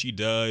features she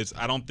does,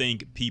 I don't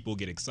think people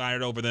get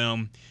excited over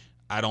them.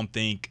 I don't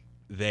think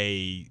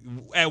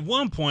at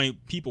one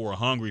point, people were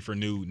hungry for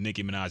new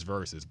Nicki Minaj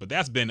verses, but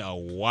that's been a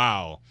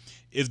while.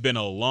 It's been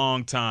a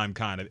long time,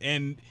 kind of.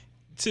 And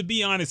to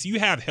be honest, you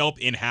have help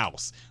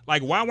in-house.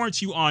 Like, why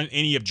weren't you on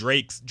any of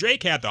Drake's?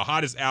 Drake had the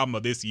hottest album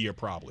of this year,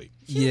 probably.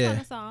 She was on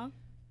a song.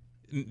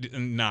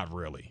 Not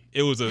really.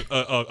 It was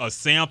a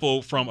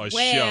sample from a show.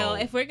 Well,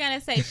 if we're going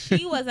to say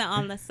she wasn't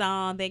on the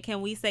song, then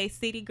can we say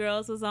City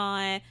Girls was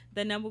on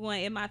the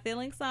 #1 In My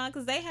Feelings song?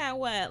 Because they had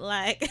what,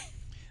 like...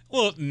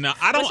 Well, no,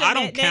 I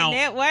don't count.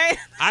 Network?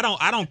 I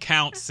don't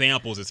count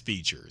samples as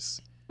features.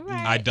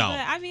 Right. I don't.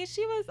 But, I mean,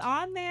 she was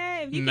on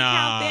there. If you can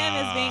count them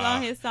as being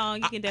on his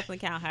song, you can definitely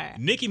count her.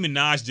 Nicki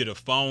Minaj did a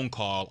phone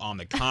call on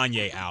the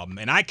Kanye album,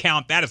 and I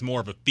count that as more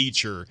of a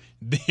feature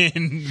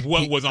than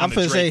what was on the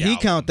Drake album. He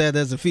count that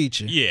as a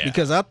feature. Yeah.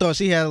 Because I thought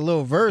she had a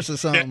little verse or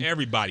something.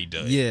 Everybody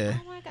does. Yeah.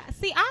 Oh my God.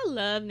 See, I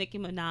love Nicki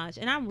Minaj,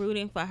 and I'm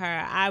rooting for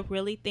her. I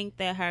really think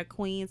that her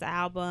Queen's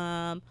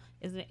album...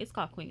 It's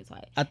called Queen's,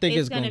 right? I think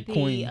it's going to be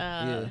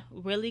Queen.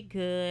 Really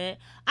good.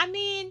 I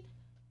mean,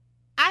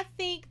 I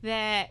think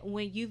that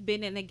when you've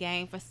been in the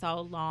game for so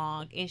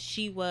long, and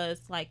she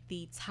was like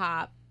the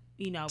top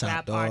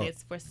rap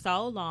artist for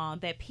so long,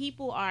 that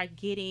people are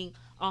getting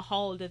a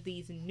hold of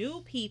these new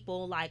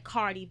people like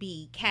Cardi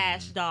B,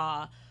 Cash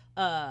Doll,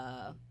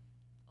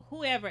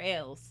 whoever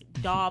else,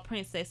 Doll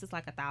Princess is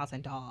like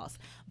 1,000 dolls,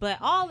 but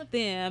all of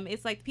them,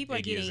 it's like people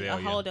are getting a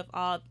hold of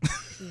all.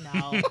 No,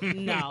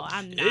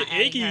 I'm not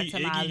adding her to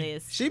my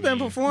list. She been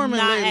performing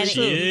not lately.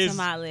 She is to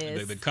my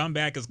list. The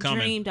comeback is coming.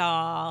 Dream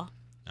Doll.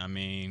 I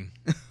mean,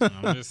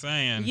 I'm just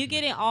saying. You're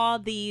getting all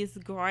these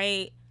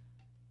great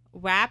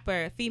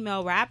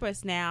female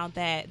rappers now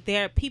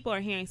that people are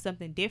hearing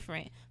something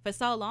different. For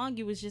so long,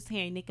 you was just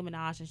hearing Nicki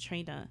Minaj and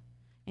Trina,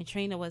 and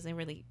Trina wasn't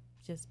really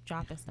just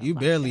dropping stuff. You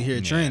like barely that.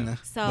 hear Trina.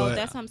 So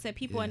that's what I'm saying.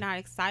 People are not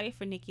excited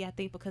for Nicki, I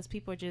think, because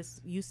people are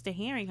just used to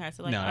hearing her.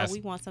 So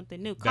we want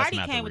something new. Cardi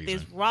came with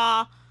this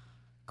raw,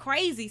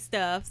 crazy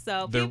stuff.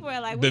 So people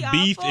are like, the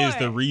beef is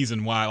the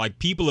reason why. Like,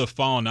 people have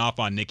fallen off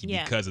on Nicki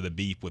because of the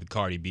beef with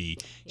Cardi B.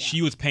 Yeah.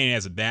 She was painted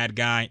as a bad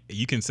guy.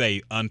 You can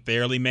say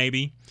unfairly,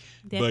 maybe.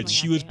 Definitely, but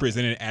she was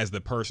presented as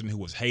the person who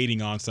was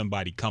hating on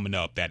somebody coming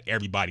up that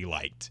everybody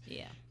liked.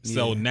 Yeah.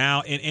 So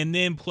now, and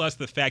then plus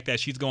the fact that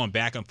she's going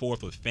back and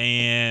forth with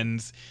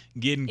fans,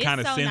 getting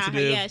kind of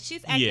sensitive. Yeah,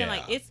 she's acting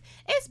like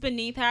it's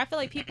beneath her. I feel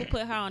like people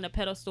put her on a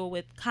pedestal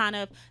with kind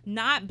of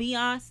not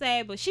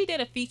Beyonce, but she did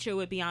a feature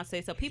with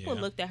Beyonce, so people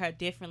looked at her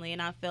differently.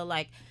 And I feel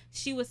like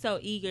she was so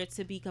eager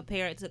to be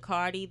compared to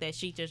Cardi that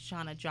she just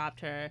trying to drop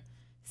her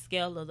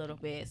scale a little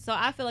bit. So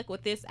I feel like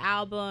with this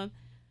album,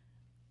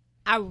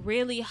 I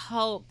really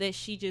hope that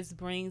she just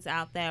brings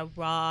out that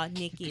raw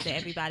Nicki that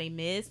everybody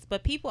missed.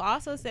 But people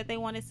also said they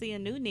want to see a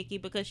new Nicki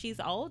because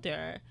she's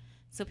older.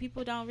 So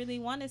people don't really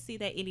want to see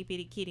that itty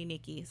bitty kitty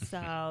Nicki.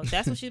 So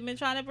that's what she's been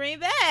trying to bring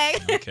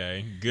back.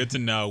 Okay, good to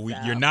know.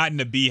 You're not in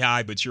the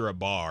Beehive, but you're a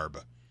Barb.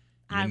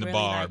 I in the really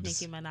like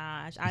barbs. Nicki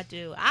Minaj. I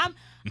do. I'm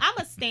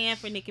a stan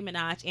for Nicki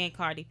Minaj and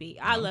Cardi B.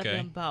 I love Okay.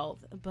 them both,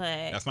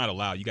 but That's not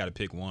allowed. You got to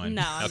pick one.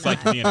 No, I'm that's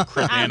not. like being a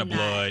Crip and a I'm not.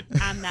 Blood.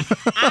 I'm not.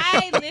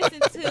 I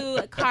listened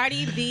to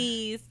Cardi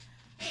B's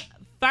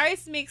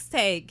first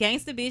mixtape,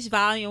 Gangsta Bitch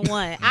Volume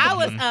 1.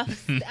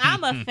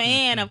 I'm a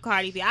fan of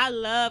Cardi B. I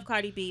love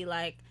Cardi B.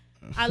 Like,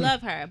 I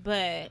love her,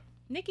 but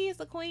Nicki is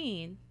a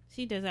queen.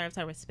 She deserves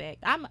her respect.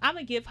 I'm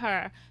gonna give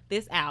her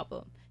this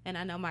album, and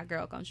I know my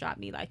girl gonna drop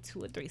me like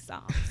 2 or 3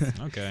 songs.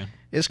 Okay.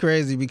 It's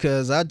crazy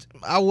because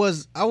I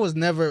was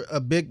never a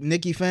big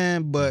Nicki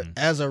fan, but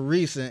as a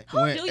recent, Who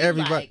when do you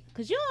everybody, like?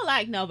 Because you don't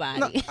like nobody.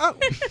 No,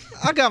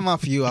 I got my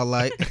few I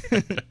like.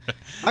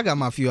 I got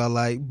my few I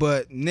like,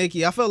 but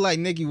Nicki, I felt like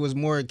Nicki was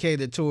more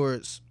catered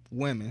towards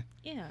women.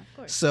 Yeah, of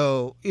course.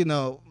 So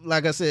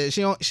like I said,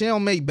 she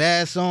don't make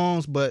bad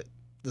songs, but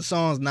the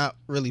song's not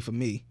really for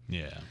me.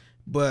 Yeah.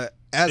 But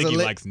as Nicki a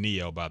likes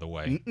Neo, by the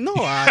way. no,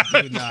 I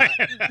do not.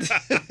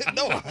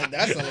 No,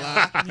 that's a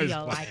lie. You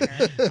don't like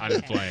her. I'm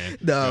just playing.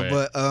 No, Go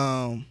ahead.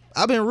 but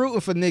I've been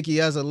rooting for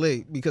Nicki as a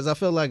late because I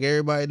feel like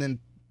everybody then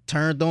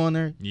turned on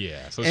her.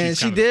 Yeah. So And she's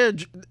she kinda-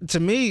 did to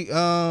me.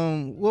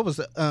 What was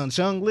it?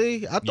 Chung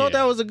Lee? I thought Yeah.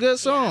 that was a good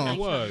song. Yeah, I It like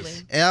was. Chung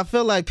Lee. And I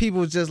feel like people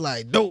was just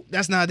like, nope,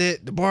 that's not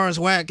it. The bar's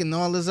whack and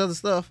all this other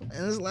stuff. And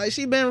it's like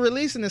she been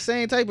releasing the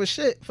same type of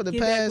shit for the Get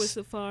back with past.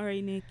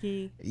 Safari,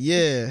 Nicki.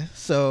 Yeah.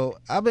 So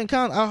I've been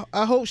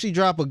I hope she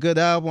drop a good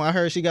album. I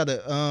heard she got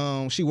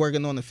she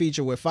working on the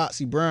feature with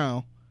Foxy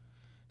Brown.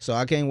 So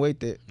I can't wait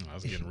to Oh,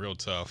 that's getting real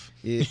tough.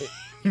 yeah.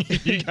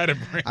 You gotta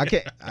bring.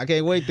 I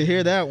can't wait to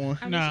hear that one.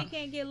 I mean, Nah. she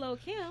can't get Lil'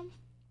 Kim.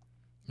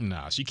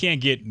 Nah, she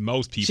can't get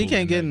most people. She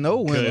can't in get there no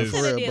women because for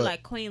Could real, have did but-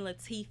 like Queen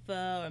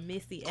Latifah or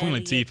Missy Queen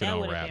Elliott. Latifah That don't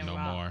would've rap been no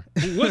raw. more.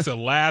 What's the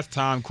last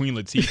time Queen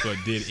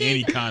Latifah did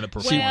any kind of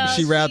performance?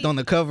 She rapped on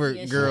the cover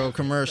Yeah, she girl rapped,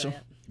 commercial.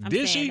 but I'm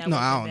Did saying she? that No,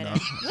 would've I been don't better.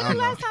 know. When I the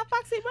don't last time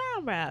Foxy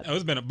Brown rapped? Oh,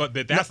 it's been, but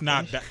that's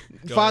not that.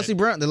 Go Foxy ahead.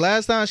 Brown. The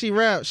last time she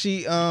rapped,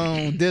 she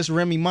dissed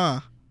Remy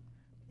Ma.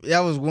 That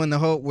was when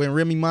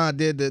Remy Ma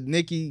did the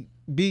Nicki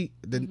beat,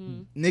 the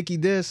Nicki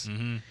diss,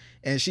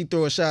 and she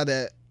threw a shot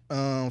at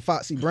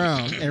Foxy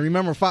Brown. And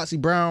remember, Foxy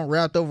Brown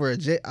rapped over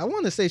I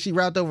want to say she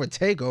rapped over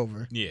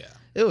Takeover. Yeah.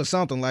 It was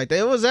something like that.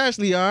 It was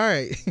actually all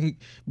right,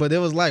 but it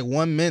was like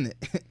 1 minute.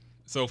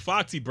 So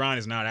Foxy Brown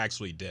is not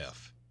actually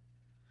deaf.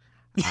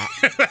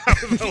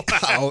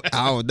 I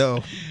don't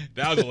know.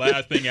 That was the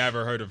last thing I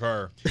ever heard of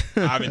her.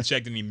 I haven't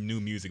checked any new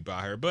music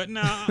by her, but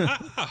no,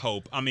 I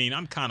hope. I mean,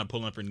 I'm kind of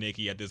pulling for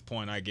Nicki at this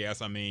point, I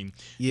guess. I mean,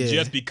 Yeah.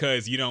 just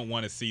because you don't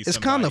want to see It's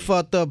somebody. kind of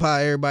fucked up how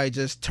everybody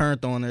just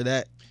turned on her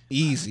that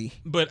easy.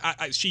 But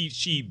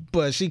she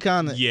But she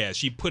kind of, yeah,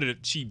 she put it.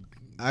 She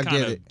I kind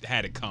get of it.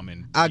 had it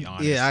coming. To be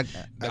honest. Yeah,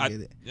 I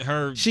get it.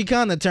 Her. She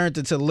kind of turned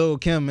it to Lil'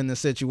 Kim in the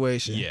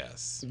situation.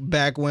 Yes.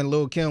 Back when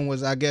Lil' Kim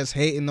was, I guess,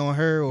 hating on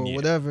her or Yeah.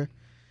 whatever.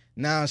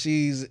 Now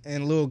she's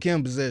in Lil'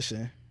 Kim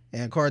position,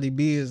 and Cardi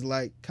B is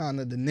like kind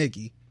of the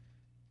Nicki.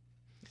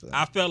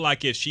 I felt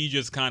like if she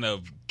just kind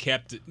of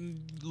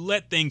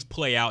let things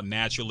play out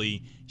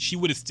naturally, she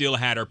would have still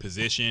had her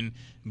position.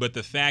 But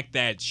the fact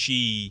that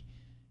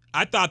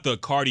I thought the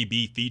Cardi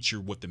B feature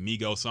with the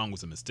Migos song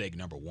was a mistake,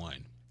 number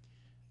one.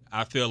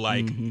 I feel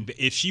like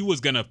if she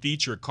was going to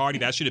feature Cardi,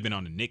 that should have been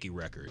on the Nicki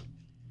record.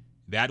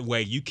 That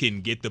way you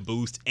can get the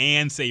boost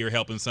and say you're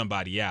helping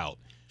somebody out.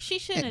 She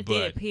shouldn't have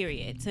did it,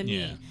 period, to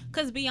me.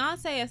 Because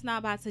Beyonce is not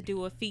about to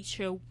do a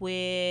feature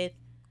with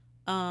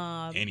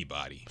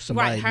Anybody.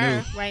 Somebody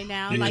her new. right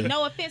now. Yeah. Like,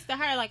 no offense to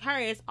her. Like, her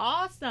is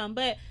awesome.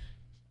 But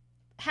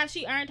has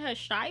she earned her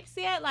stripes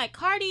yet? Like,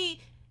 Cardi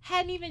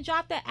hadn't even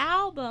dropped the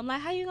album.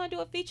 Like, how you gonna do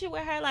a feature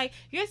with her? Like,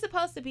 you're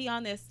supposed to be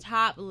on this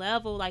top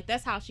level. Like,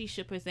 that's how she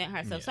should present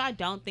herself. Yeah. So I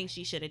don't think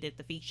she should have did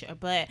the feature.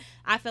 But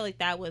I feel like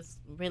that was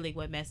really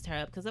what messed her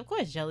up. Because of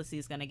course jealousy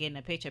is gonna get in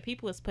the picture.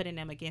 People was putting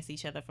them against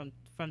each other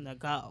from the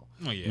go.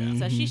 Oh, yeah.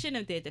 So she shouldn't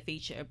have did the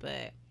feature,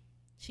 but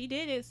she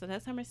did it, so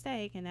that's her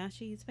mistake, and now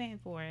she's paying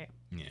for it.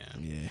 Yeah.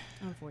 Yeah,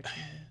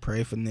 Unfortunately.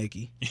 pray for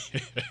Nicki.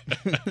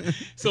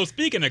 So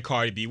speaking of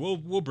Cardi B, we'll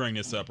bring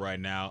this up right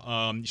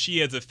now. She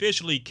has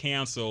officially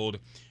canceled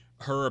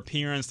her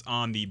appearance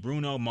on the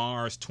Bruno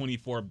Mars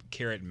 24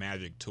 Karat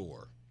Magic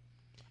Tour,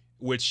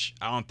 which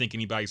I don't think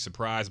anybody's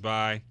surprised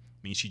by. I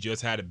mean, she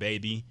just had a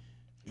baby.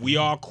 We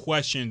all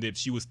questioned if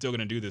she was still going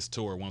to do this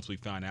tour once we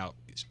found out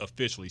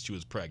officially she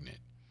was pregnant.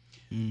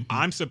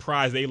 I'm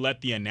surprised they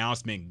let the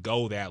announcement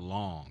go that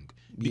long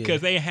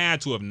because they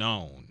had to have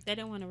known. They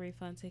didn't want to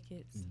refund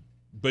tickets.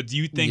 But do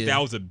you think Yeah. that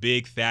was a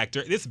big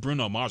factor? This is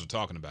Bruno Mars we're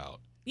talking about.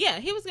 Yeah,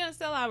 he was going to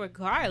sell out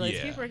regardless.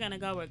 Yeah. People are going to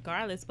go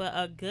regardless, but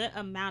a good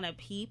amount of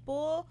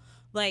people,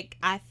 like,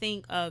 I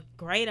think a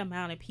great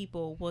amount of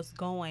people was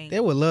going. They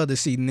would love to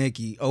see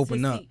Nicki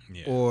open To up,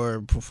 see-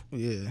 or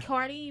yeah.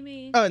 Cardi, you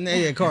mean? Oh,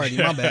 yeah, Cardi.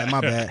 My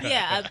bad.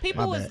 Yeah,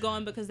 people My was bad.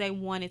 going because they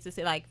wanted to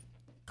see, like,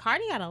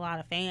 Cardi got a lot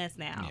of fans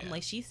now. Yeah.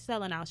 Like, she's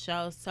selling out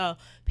shows. So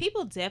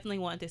people definitely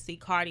wanted to see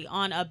Cardi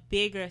on a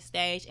bigger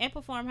stage and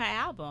perform her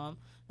album.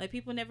 Like,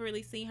 people never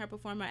really seen her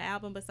perform her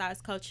album besides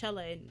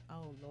Coachella. And,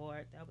 oh,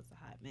 Lord, that was a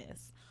hot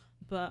mess.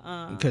 But,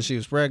 Because she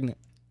was pregnant.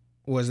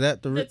 Was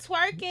that the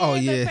twerking? Oh,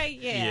 yeah.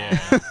 Yeah.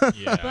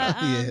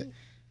 But Yeah.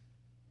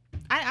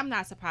 I'm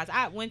not surprised.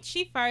 When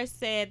she first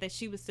said that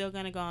she was still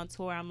gonna go on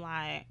tour, I'm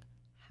like,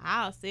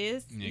 how,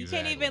 sis? You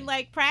can't even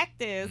like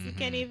practice. You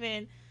can't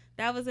even.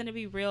 That was gonna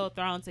be real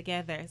thrown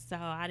together. So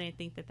I didn't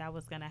think that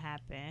was gonna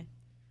happen.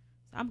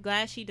 So I'm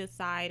glad she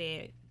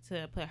decided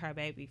to put her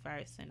baby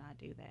first and not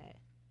do that,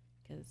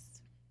 because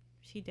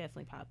she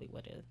definitely probably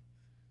would have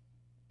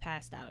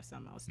passed out or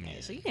something on stage.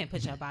 Yeah. So you can't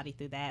put your body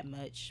through that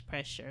much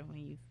pressure when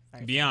you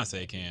first.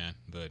 Beyonce can,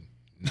 but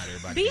not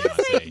everybody.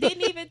 Beyonce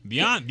didn't even.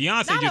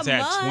 Beyonce not just a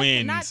had month,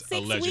 twins not 6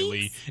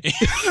 allegedly.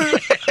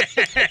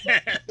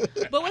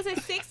 But was it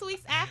 6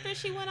 weeks after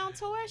she went on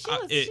tour?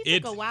 She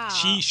took a while.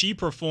 She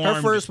performed.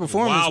 Her first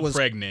performance while was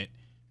pregnant.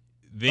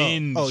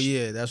 Then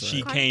yeah, that's right.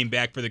 She came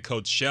back for the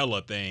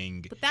Coachella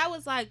thing. But that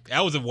was like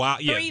that was a while.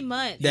 3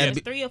 months. That it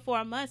was 3 or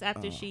 4 months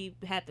after she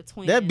had the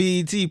twins. That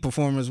BET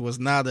performance was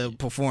not a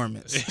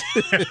performance.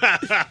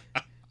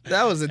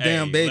 That was a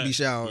damn baby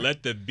shower.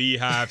 Let the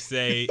Beehive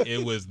say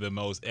it was the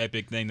most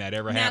epic thing that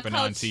ever happened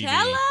on TV.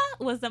 Coachella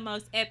was the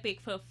most epic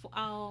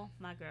oh,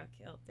 my girl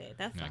killed it.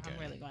 That's why I'm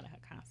really going to her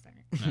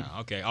concert.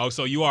 Oh, okay. Oh,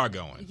 so you are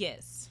going?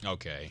 Yes.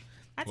 Okay.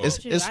 I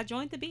told you, I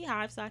joined the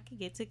Beehive so I could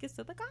get tickets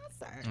to the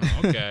concert.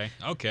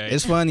 Oh, okay.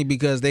 It's funny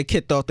because they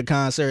kicked off the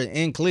concert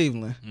in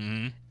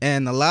Cleveland,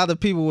 and a lot of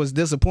people was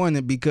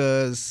disappointed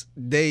because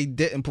they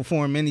didn't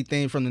perform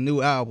anything from the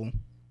new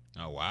album.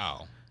 Oh,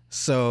 wow.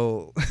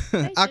 So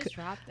they just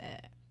dropped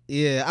that.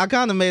 Yeah, I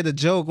kind of made a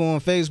joke on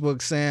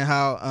Facebook saying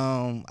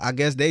how I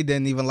guess they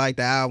didn't even like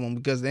the album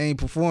because they ain't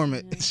perform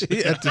it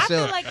at the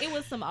show. I feel like it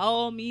was some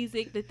old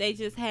music that they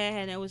just had,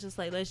 and it was just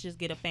like, let's just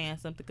get a fan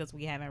something because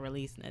we haven't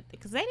released nothing.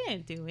 Because they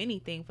didn't do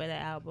anything for the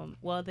album.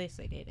 Well, they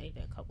say they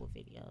did a couple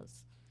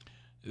videos.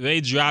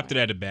 They dropped it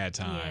at a bad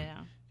time. Yeah.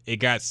 It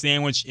got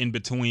sandwiched in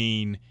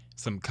between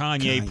some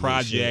Kanye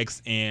projects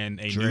shit. and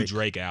a new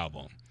Drake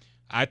album.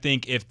 I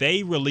think if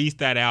they released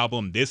that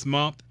album this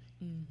month,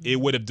 it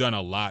would have done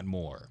a lot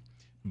more.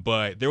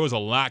 But there was a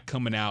lot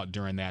coming out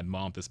during that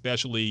month,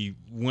 especially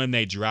when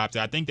they dropped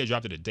it. I think they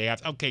dropped it a day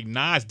after. Okay,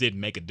 Nas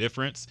didn't make a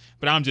difference,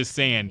 but I'm just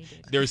saying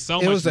there's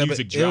so much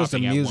music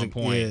dropping at one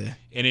point. Yeah.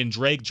 And then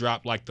Drake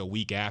dropped like the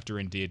week after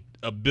and did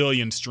 1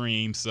 billion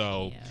streams.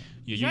 So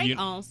Drake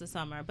owns the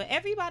summer, but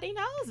everybody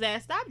knows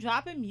that. Stop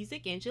dropping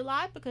music in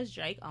July because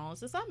Drake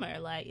owns the summer.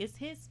 Like, it's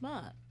his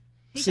month.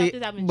 I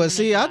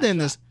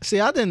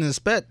didn't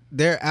expect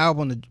their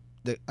album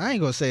to. I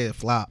ain't gonna say it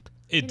flopped.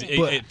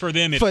 For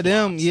them, for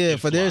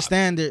their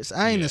standards,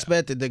 I ain't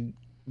expected to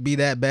be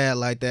that bad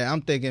like that.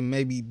 I'm thinking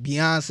maybe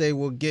Beyonce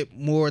will get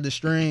more of the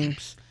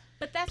streams.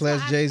 But that's plus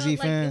why Jay-Z I felt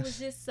fans. like it was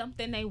just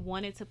something they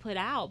wanted to put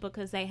out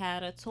because they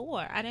had a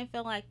tour. I didn't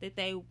feel like that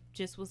they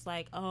just was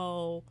like,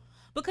 oh,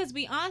 because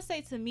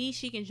Beyonce, to me,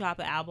 she can drop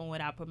an album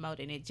without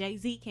promoting it.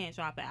 Jay-Z can't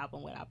drop an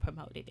album without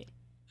promoting it.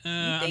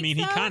 I mean,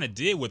 he kind of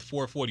did with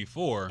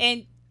 444.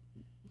 And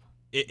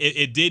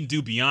it didn't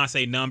do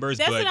Beyonce numbers,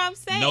 that's but what I'm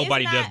saying.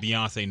 nobody does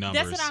Beyonce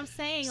numbers. That's what I'm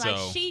saying. Like,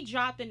 she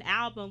dropped an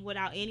album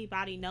without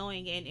anybody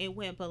knowing, and it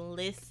went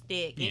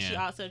ballistic. And she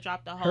also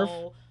dropped a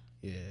whole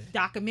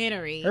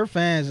documentary. Her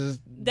fans is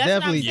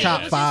definitely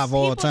top 5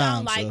 all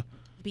time. Like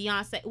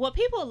Beyonce. Well,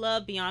 people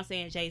love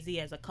Beyonce and Jay-Z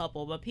as a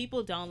couple, but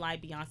people don't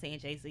like Beyonce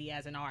and Jay-Z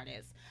as an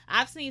artist.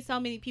 I've seen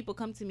so many people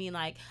come to me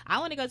like, I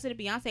want to go to the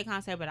Beyonce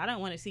concert, but I don't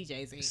want to see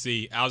Jay-Z.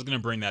 See, I was going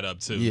to bring that up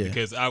too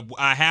because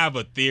I have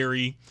a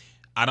theory.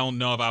 I don't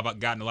know if I've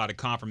gotten a lot of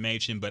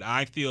confirmation, but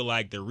I feel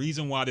like the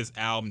reason why this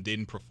album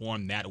didn't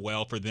perform that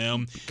well for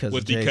them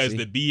was because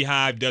the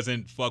Beehive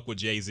doesn't fuck with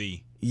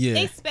Jay-Z. Yeah.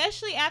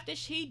 Especially after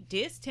she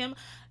dissed him.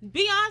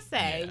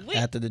 Beyonce. Yeah.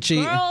 After the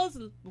cheating. Girls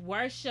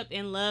worship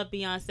and love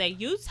Beyonce.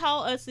 You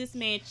told us this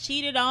man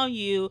cheated on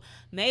you,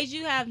 made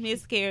you have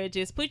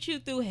miscarriages, put you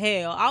through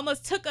hell,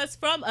 almost took you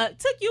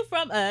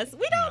from us.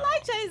 We don't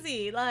like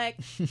Jay-Z. Like,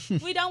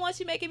 we don't want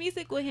you making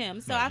music with him.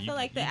 So I feel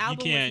like the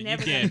album was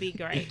never going to be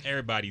great.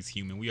 Everybody's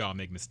human. We all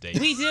make mistakes.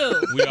 We do.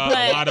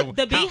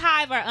 The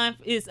Beehive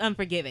is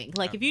unforgiving.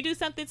 Like, if you do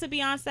something to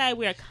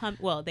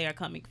Beyonce, they are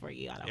coming for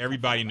you.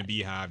 Everybody in the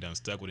Beehive done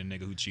stuck with a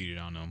nigga who cheated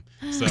on them.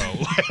 So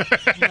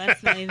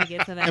let's not even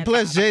get to that. And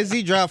plus,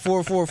 Jay-Z dropped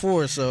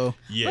 444, so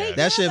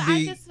that should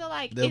be I just feel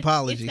like the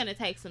apology. It's gonna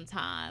take some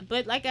time,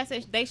 but like I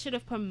said, they should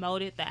have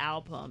promoted the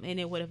album, and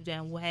it would have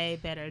done way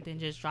better than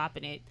just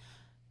dropping it.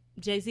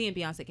 Jay-Z and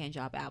Beyonce can't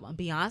drop an album.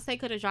 Beyonce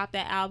could have dropped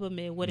that album,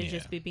 and it would have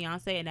just been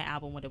Beyonce, and that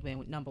album would have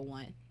been number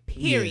 1.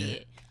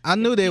 Period. Yeah. I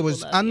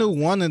knew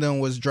one of them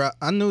was drop.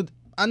 I knew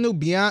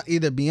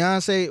either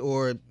Beyonce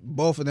or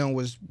both of them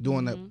was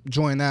doing a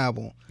joint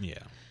album. Yeah.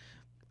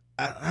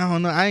 I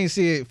don't know. I ain't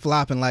see it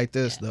flopping like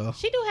this though.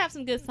 She do have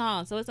some good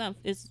songs, so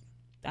it's.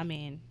 I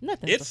mean,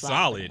 nothing. It's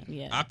solid.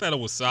 Yeah. I thought it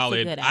was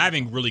solid. I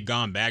haven't really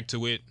gone back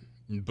to it,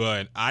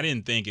 but I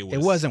didn't think it was.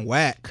 It wasn't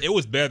whack. It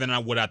was better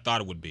than what I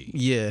thought it would be.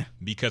 Yeah.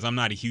 Because I'm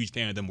not a huge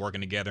fan of them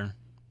working together,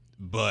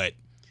 but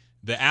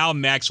the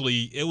album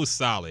it was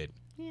solid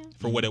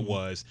for what it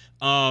was.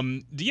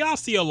 Do y'all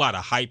see a lot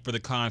of hype for the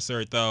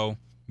concert though?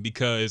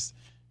 Because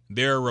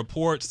there are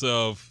reports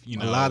of a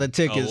lot of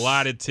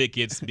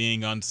tickets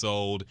being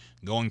unsold,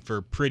 going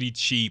for pretty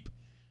cheap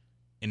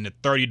in the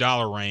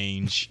 $30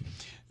 range.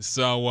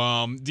 So,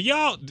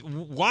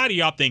 why do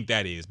y'all think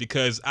that is?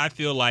 Because I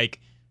feel like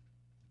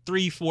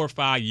 3, 4,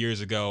 5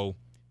 years ago,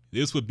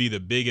 this would be the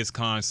biggest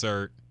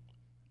concert,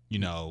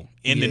 in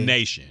the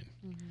nation.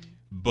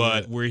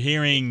 But we're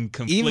hearing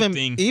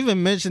conflicting.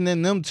 Even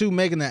mentioning them two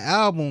making an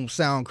album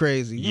sound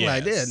crazy. You're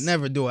like, they'd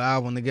never do an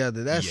album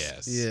together.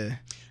 Yeah.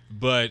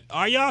 But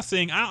are y'all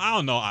saying, I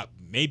don't know,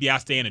 maybe I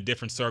stay in a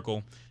different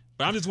circle,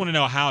 but I just want to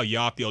know how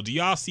y'all feel. Do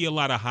y'all see a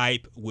lot of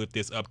hype with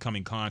this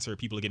upcoming concert?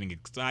 People are getting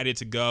excited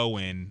to go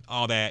and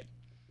all that?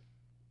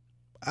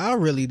 I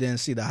really didn't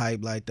see the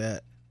hype like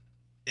that.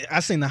 I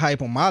seen the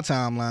hype on my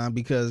timeline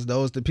because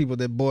those are the people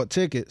that bought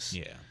tickets.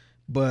 Yeah.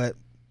 But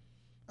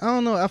I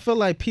don't know. I feel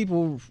like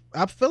people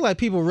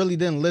really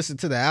didn't listen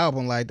to the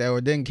album like that or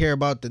didn't care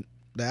about the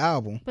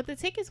album. But the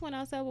tickets went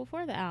on sale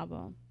before the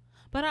album.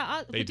 But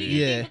do did.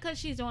 you think because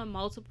she's doing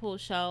multiple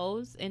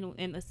shows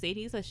in the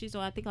city, so she's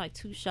doing I think like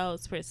 2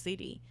 shows per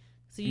city.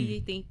 So you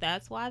think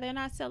that's why they're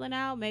not selling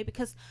out? Maybe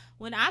because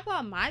when I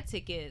bought my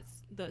tickets,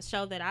 the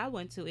show that I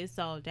went to is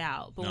sold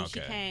out. But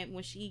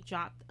when she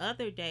dropped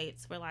other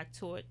dates for like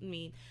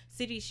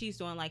cities she's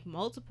doing like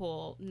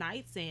multiple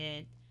nights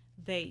in,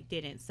 they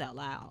didn't sell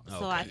out.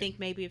 So I think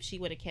maybe if she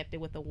would have kept it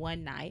with a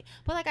one night.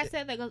 But like I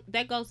said,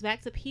 that goes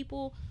back to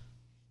people.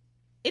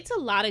 It's a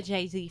lot of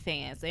Jay-Z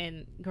fans,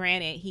 and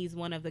granted, he's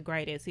one of the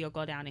greatest. He'll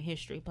go down in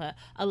history, but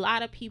a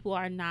lot of people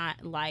are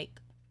not like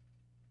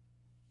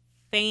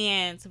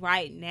fans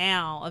right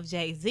now of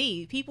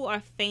Jay-Z. People are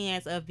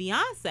fans of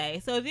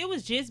Beyonce. So if it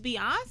was just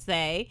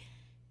Beyonce,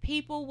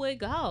 people would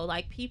go.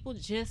 Like, people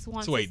just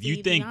want to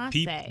see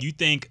Beyonce. You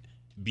think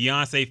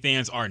Beyonce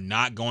fans are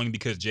not going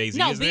because Jay-Z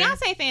is there? No,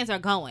 Beyonce fans are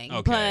going,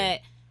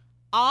 but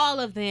all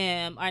of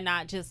them are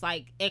not just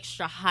like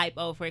extra hype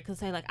over it because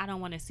they're like, I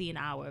don't want to see an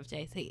hour of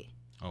Jay-Z.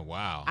 Oh,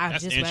 wow. I'd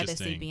That's just rather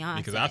interesting. see Beyonce.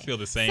 Because I feel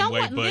the same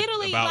way, but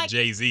about like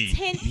Jay-Z.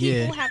 10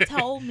 people have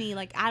told me,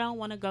 like, I don't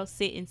want to go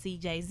sit and see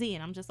Jay-Z.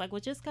 And I'm just like,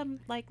 well, just come,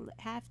 like,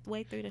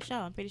 halfway through the show.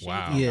 I'm pretty sure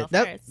you can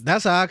go first.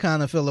 That's how I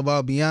kind of feel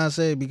about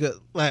Beyonce because,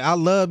 like, I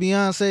love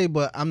Beyonce,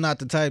 but I'm not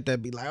the type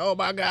that be like, oh,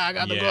 my God, I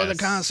got to go to the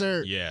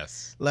concert.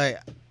 Yes. Like,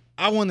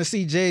 I want to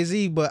see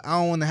Jay-Z, but I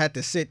don't want to have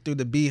to sit through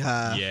the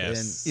Beehive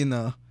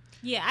and,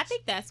 Yeah, I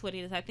think that's what it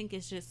is. I think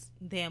it's just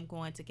them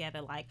going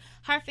together. Like,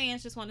 her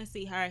fans just want to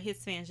see her. His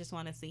fans just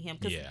want to see him.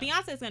 Because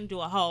Beyonce's going to do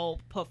a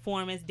whole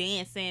performance,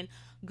 dancing.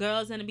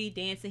 Girls going to be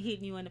dancing,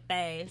 hitting you in the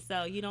face.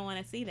 So, you don't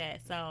want to see that.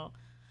 So,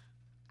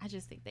 I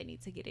just think they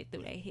need to get it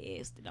through their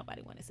heads that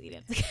nobody want to see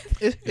them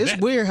together. It's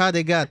weird how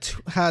they got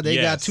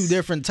two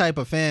different type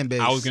of fan base.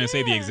 I was going to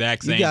say the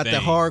exact same thing. You got the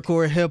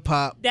hardcore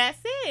hip-hop that's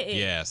it.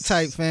 Yes.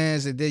 type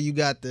fans, and then you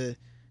got the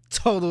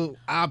total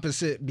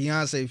opposite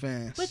Beyonce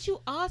fans. But you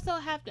also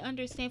have to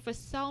understand, for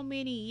so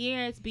many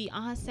years,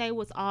 Beyonce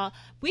was all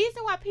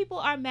reason why people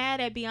are mad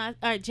at Beyonce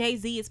or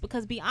Jay-Z is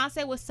because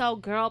Beyonce was so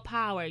girl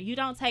power. You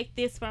don't take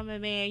this from a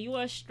man. You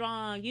are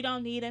strong. You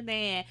don't need a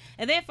man.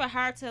 And then for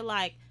her to,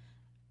 like,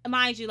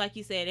 mind you, like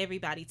you said,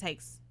 everybody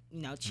takes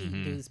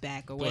cheating dudes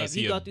back or whatever.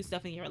 You go through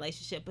stuff in your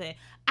relationship, but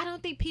I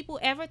don't think people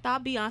ever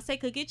thought Beyonce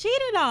could get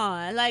cheated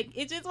on. Like,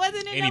 it just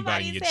wasn't in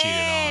nobody's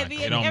head.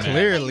 It don't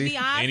clearly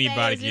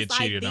anybody can get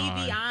cheated on.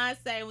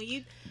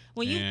 Beyonce.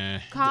 When you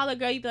call a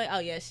girl, you be like, oh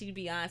yeah, she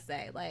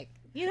Beyonce. Like,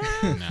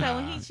 So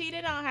when he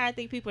cheated on her, I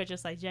think people are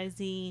just like,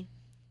 Jay-Z,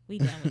 we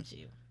done with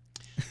you.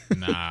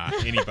 Nah,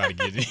 anybody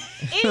can get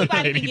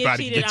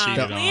cheated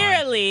on.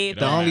 Clearly,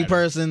 the only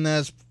person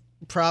that's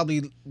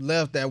probably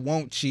left that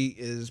won't cheat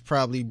is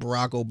probably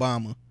Barack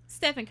Obama.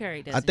 Stephen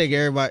Curry doesn't. I think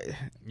everybody.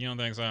 You don't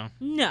think so?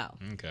 No.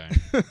 Okay.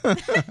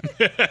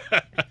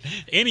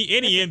 any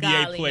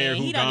NBA player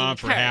who gone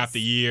for half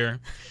the year.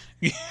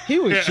 He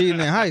was cheating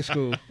in high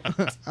school.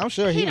 I'm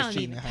sure he was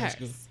cheating in high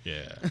school.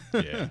 Yeah.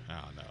 I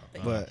don't know.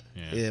 But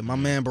my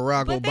man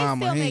Barack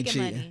Obama, he ain't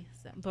cheating. Money,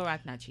 so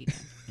Barack not cheating.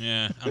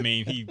 Yeah, I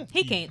mean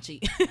he can't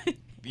cheat.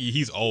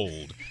 He's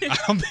old. I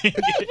don't think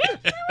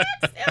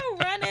Barack's still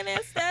running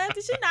and stuff.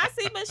 Did you not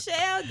see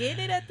Michelle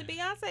getting it at the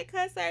Beyonce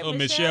concert? Well,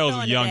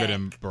 Michelle's younger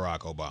than Barack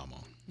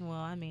Obama. Well,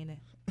 I mean,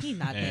 he's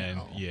not that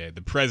old. Yeah,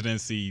 the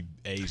presidency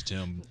aged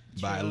him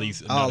by at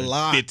least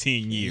another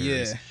 15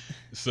 years. Yeah.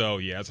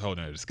 So, that's a whole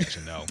nother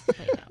discussion, though.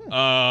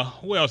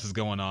 What else is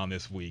going on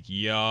this week,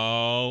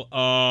 y'all?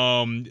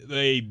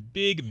 A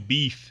big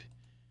beef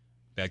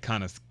that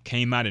kind of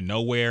came out of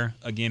nowhere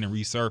again and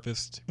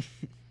resurfaced.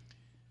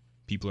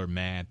 People are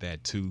mad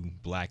that 2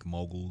 black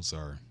moguls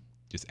are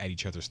just at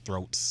each other's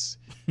throats.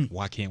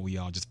 Why can't we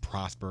all just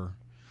prosper?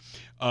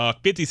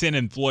 50 Cent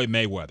and Floyd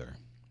Mayweather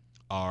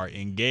are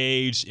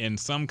engaged in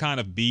some kind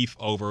of beef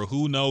over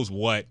who knows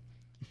what.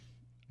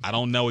 I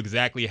don't know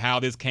exactly how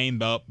this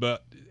came up,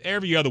 but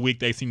every other week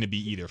they seem to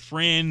be either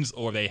friends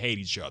or they hate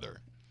each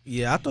other.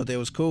 Yeah, I thought they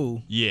was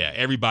cool. Yeah,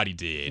 everybody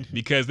did.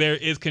 Because there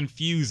is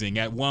confusing.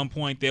 At one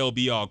point they'll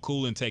be all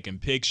cool and taking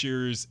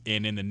pictures,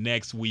 and then the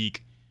next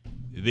week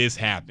this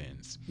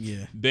happens.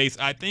 Yeah.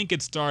 I think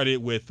it started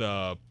with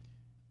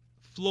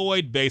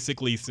Floyd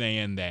basically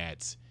saying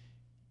that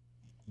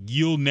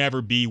you'll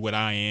never be what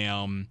I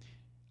am.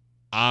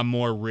 I'm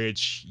more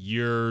rich.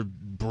 You're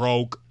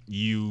broke.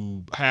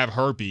 You have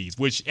herpes,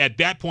 which at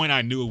that point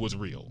I knew it was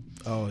real.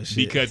 Oh, shit.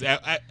 Because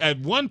at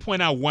one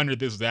point I wondered if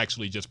this was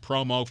actually just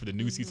promo for the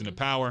new season of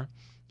Power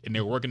and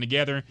they were working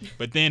together.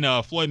 But then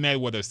Floyd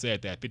Mayweather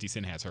said that 50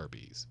 Cent has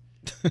herpes.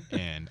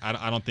 And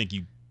I don't think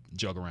you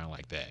joke around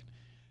like that.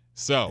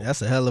 So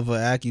That's a hell of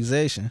an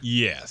accusation.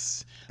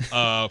 yes.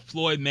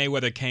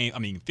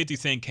 50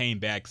 Cent came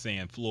back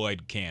saying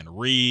Floyd can't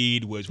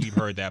read, which we've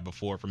heard that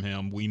before from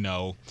him. We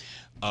know.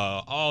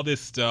 All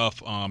this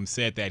stuff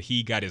said that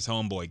he got his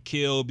homeboy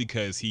killed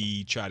because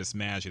he tried to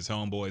smash his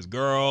homeboy's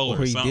girl or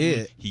he something.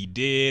 did. He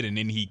did, and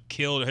then he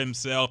killed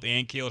himself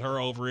and killed her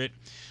over it.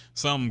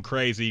 Something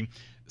crazy.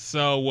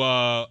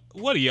 So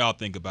what do y'all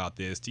think about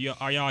this?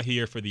 Are y'all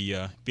here for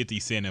the 50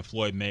 Cent and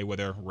Floyd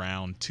Mayweather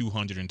round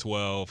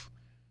 212?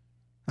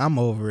 I'm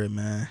over it,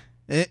 man.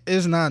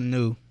 It's not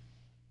new.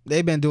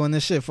 They've been doing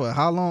this shit for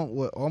how long?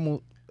 What,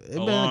 almost? It's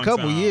been a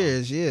couple time.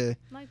 years, yeah.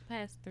 Like the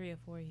past 3 or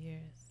 4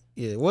 years.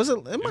 Yeah, was it?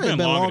 It might have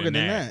been longer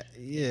than that.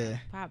 Yeah,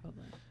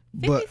 Probably.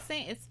 50 but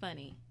Cent is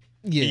funny.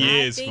 yeah, He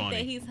I is think funny.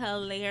 that he's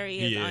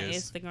hilarious He on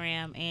is.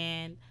 Instagram,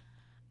 and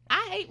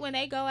I hate when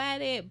they go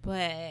at it,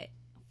 but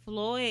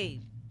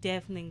Floyd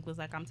definitely was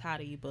like, I'm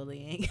tired of you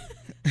bullying.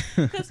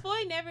 Because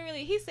Floyd never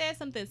really, he said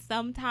something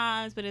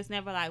sometimes, but it's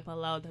never like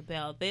below the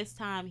belt. This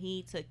time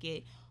he took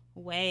it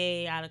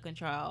way out of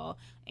control,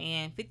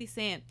 and 50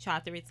 Cent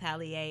tried to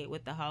retaliate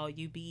with the whole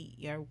you beat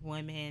your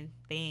woman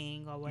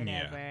thing or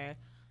whatever. Yeah.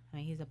 I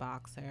mean, he's a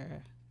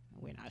boxer.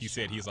 We're not You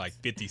said he's shocked.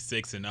 like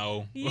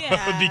 56-0.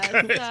 Yeah,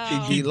 because so-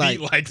 he beat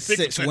like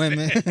six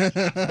women.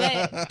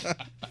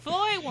 But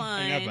Floyd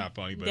won. That's not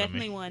funny, but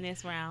Definitely won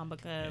this round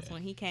because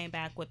when he came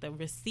back with the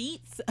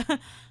receipts,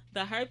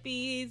 the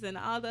herpes, and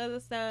all the other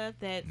stuff,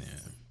 that's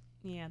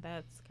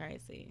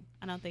crazy.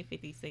 I don't think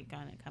 50 Cent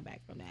gonna come back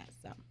from that.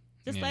 So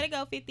just let it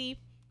go, 50.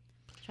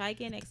 Try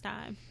again next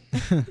time.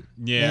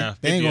 Yeah,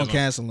 they ain't 50 gonna is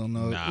cancel him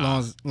though.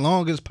 Nah.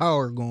 Long as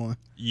Power going.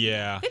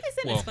 Yeah, 50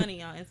 Cent well, is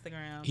funny on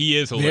Instagram. he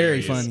is Very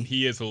hilarious. funny.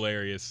 He is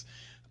hilarious.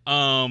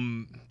 How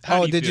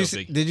do Did feel, you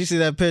Zeke? did you see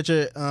that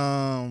picture?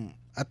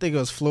 I think it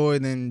was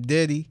Floyd and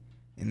Diddy,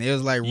 and they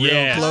was like real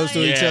Yes, close to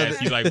each yes. other.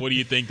 He's like, what do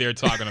you think they're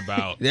talking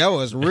about? That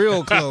was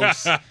real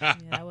close. Yeah,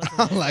 that was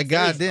I'm like,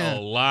 There's goddamn.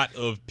 a lot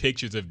of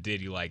pictures of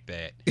Diddy like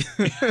that.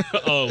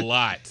 A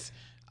lot.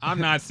 I'm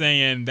not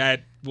saying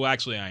that. Well,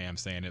 actually, I am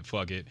saying it.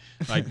 Fuck it.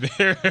 Like,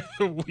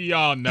 we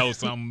all know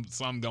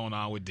something going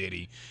on with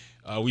Diddy.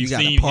 We've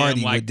gotta seen party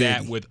him like with that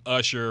Diddy. with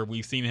Usher.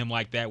 We've seen him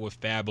like that with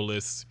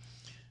Fabulous.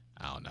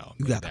 I don't know.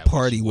 You Make gotta that what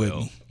party you with will.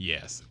 me.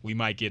 Yes, we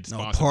might get No,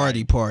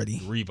 sponsored party.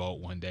 by Revolt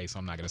one day, so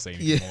I'm not gonna say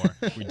anything more.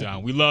 We're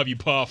done. We love you,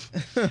 Puff.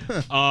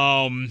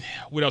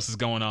 What else is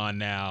going on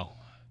now?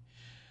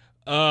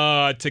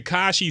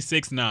 Tekashi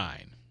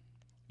 6ix9ine.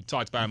 We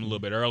talked about him a little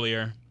bit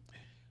earlier.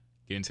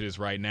 Get into this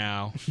right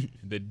now.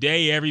 The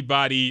day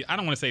everybody, I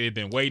don't want to say they've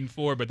been waiting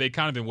for, but they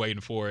kind of been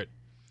waiting for it,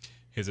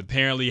 has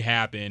apparently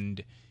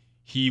happened.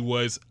 He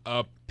was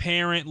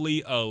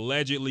allegedly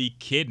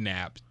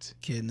kidnapped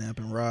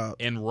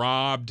and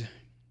robbed.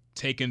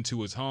 taken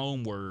to his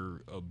home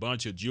where a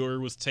bunch of jewelry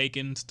was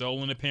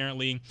stolen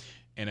apparently,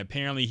 and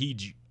apparently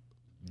he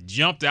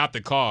jumped out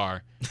the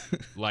car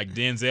like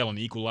Denzel in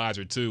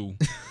Equalizer 2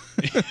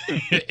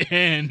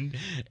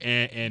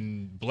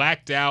 and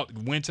blacked out,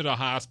 went to the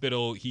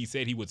hospital. He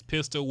said he was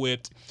pistol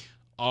whipped,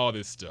 all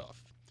this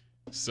stuff.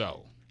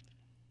 So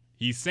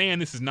he's saying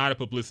this is not a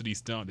publicity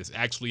stunt. This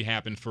actually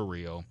happened for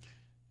real.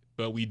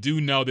 But we do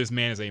know this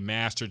man is a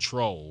master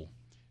troll.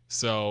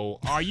 So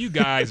are you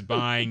guys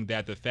buying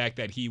that the fact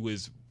that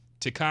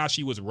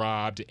Tekashi was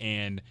robbed,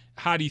 and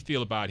how do you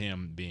feel about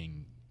him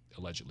being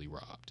allegedly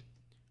robbed?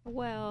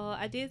 Well,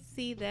 I did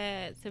see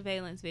that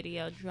surveillance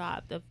video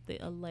dropped of the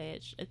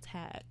alleged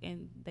attack,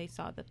 and they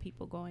saw the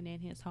people going in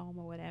his home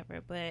or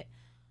whatever. But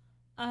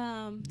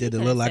Did it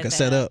look like a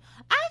setup?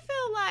 I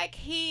feel like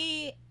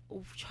he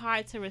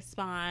tried to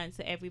respond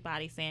to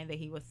everybody saying that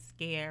he was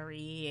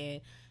scary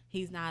and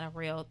he's not a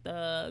real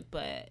thug.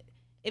 But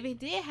if it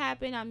did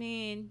happen, I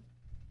mean,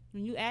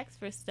 when you ask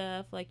for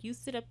stuff, like, you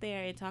sit up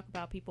there and talk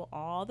about people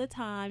all the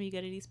time. You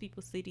go to these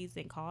people's cities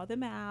and call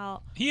them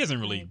out. He doesn't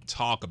really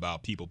talk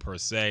about people per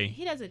se.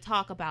 He doesn't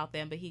talk about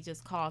them, but he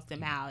just calls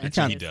them out. That's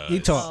what he just, does. He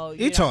talk. "Oh, He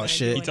you're not talk gonna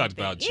shit. do He talked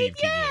about anything." Chief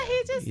Keef, Yeah, yeah.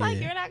 he's just like,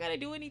 Yeah. you're not gonna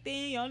do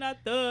anything. You're not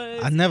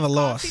thugs. I He never just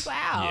calls lost. people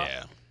out.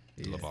 Yeah.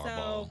 LeVar So,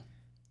 Ball.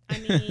 I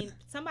mean,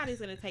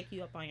 somebody's gonna take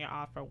you up on your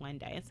offer one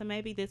day, and so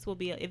maybe this will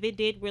be. If it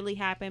did really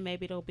happen,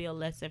 maybe it'll be a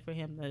lesson for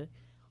him to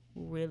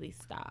really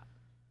stop.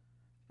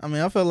 I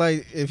mean, I feel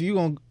like if you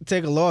gonna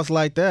take a loss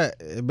like that,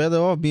 it better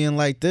off being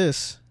like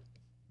this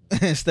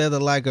instead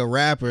of like a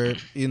rapper,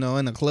 in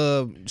the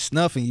club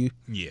snuffing you.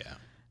 Yeah.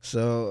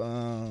 So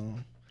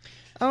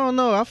I don't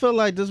know. I feel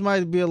like this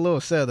might be a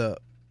little setup.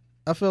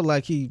 I feel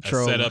like he A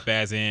trolled. setup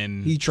as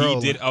in He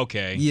trolling. did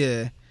okay.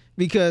 Yeah,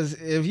 Because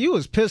if you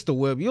was pistol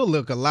whipped, you'll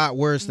look a lot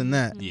worse than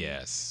that.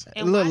 Yes.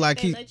 And It looked why like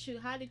did he. they let you?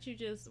 How did you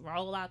just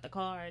roll out the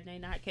car and they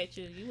not catch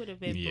you? You would have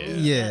been Yeah. bruised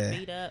Yeah. up,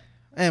 beat up.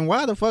 And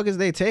why the fuck is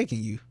they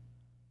taking you?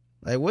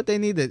 Like, what they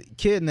need to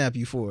kidnap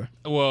you for?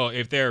 Well,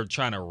 if they're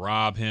trying to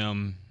rob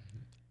him,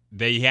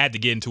 they had to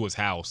get into his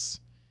house.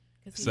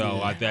 'Cause he So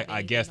didn't I have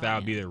I guess anything that on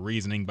would be him. the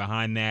reasoning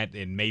behind that,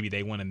 and maybe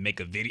they want to make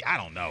a video. I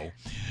don't know.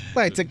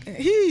 Like,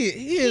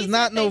 he is said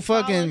not no they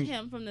followed fucking.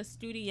 him from the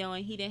studio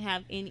and he didn't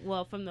have any.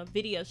 Well, from the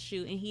video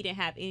shoot and he didn't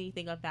have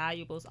anything of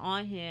valuables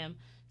on him.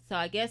 So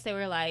I guess they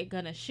were like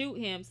gonna shoot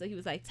him. So he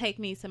was like, "Take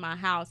me to my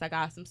house. I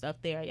got some stuff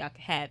there. Y'all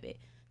can have it."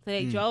 So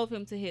they drove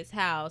him to his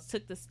house,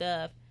 took the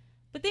stuff.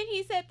 But then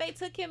he said they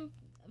took him.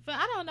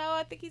 I don't know.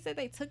 I think he said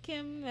they took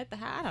him at the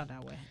house. I don't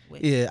know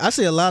what. Yeah, I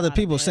see a lot of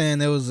people mess. saying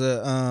there was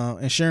a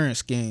insurance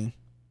scheme.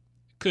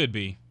 Could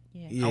be.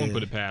 Yeah. Yeah. I wouldn't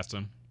put it past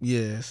him.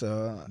 Yeah,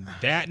 so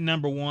That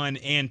number one,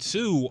 and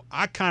two,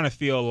 I kind of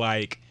feel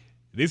like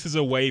this is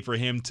a way for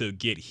him to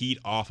get heat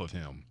off of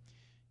him,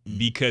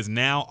 because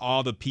now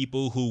all the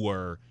people who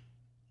were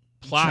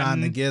plotting,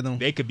 trying to get him.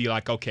 they could be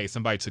like, okay,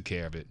 somebody took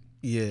care of it.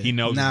 Yeah, He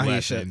knows now his he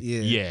lesson.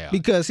 yeah,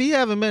 because he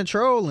haven't been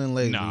trolling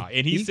lately. Nah,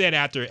 and he said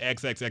after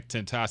XXX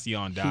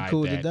Tentacion died,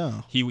 cooled that it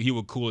down. he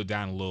would cool it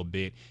down a little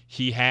bit.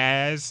 He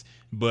has,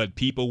 but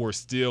people were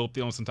still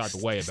feeling some type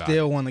of way about it.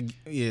 still want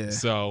to. Yeah,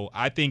 So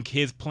I think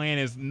his plan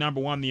is,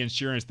 number one, the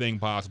insurance thing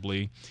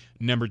possibly.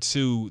 Number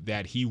two,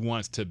 that he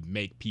wants to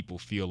make people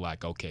feel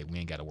like, okay, we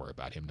ain't got to worry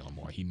about him no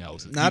more. He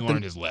knows it. He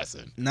learned his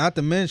lesson. not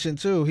to mention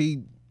too,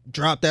 he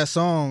dropped that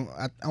song.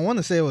 I want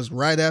to say it was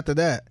right after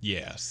that.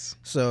 Yes.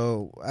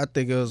 So I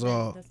think it was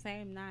all. The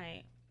same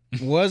night.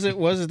 Was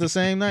it the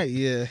same night?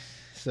 Yeah.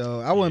 So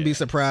I wouldn't be Yeah.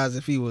 surprised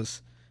if it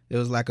was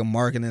like a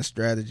marketing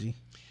strategy.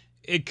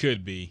 It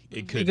could be.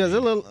 It could Because be.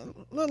 it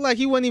looked like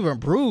he wasn't even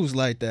bruised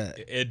like that.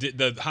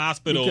 The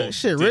hospital. Because,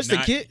 shit, did Rich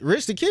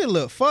not- the kid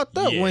looked fucked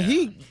up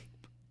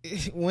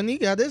when he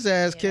got his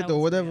ass Yeah, kicked that or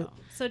was whatever. real.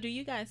 So do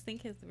you guys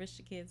think his Rich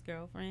the Kid's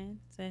girlfriend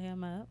set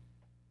him up?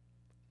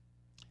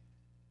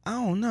 I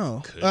don't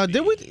know. Could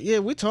Did we? be. Yeah,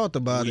 we talked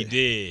about We it.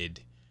 did.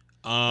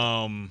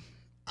 I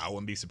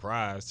wouldn't be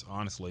surprised,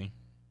 honestly.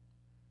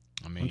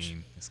 I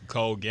mean, it's a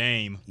cold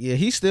game. Yeah,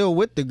 he's still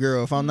with the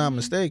girl, if I'm not Mhm.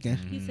 mistaken.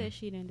 Mm-hmm. He said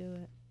she didn't do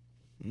it.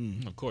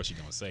 Of course you're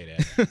gonna say that.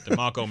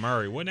 DeMarco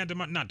Murray, wasn't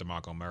that not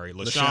DeMarco Murray?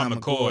 LaShawn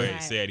McCoy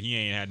Right. said he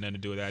ain't had nothing to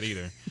do with that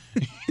either.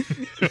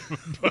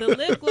 The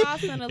lip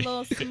gloss and a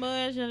little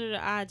smudge under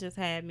the eye just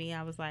had me.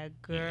 I was like,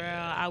 girl,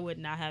 I would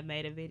not have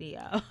made a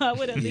video. I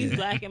would at least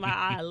blacken my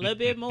eye a little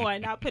bit more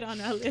and not put on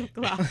that lip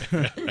gloss.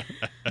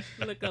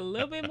 Look a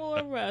little bit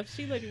more rough.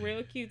 She looked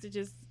real cute to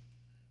just.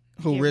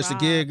 Who, get Rich the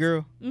kid robbed.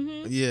 girl?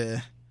 Mm-hmm.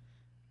 Yeah.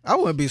 I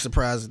wouldn't be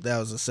surprised if that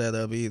was a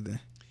setup either.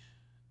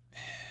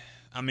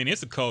 I mean,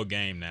 it's a cold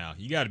game now.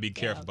 You got to be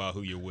careful about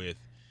who you're with.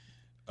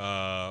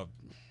 I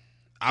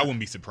wouldn't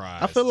be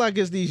surprised. I feel like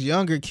it's these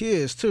younger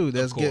kids too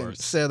that's getting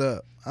course. set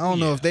up. I don't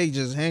know Yeah. if they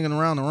just hanging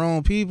around the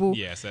wrong people.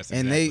 Yes, that's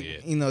and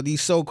exactly they, it.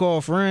 these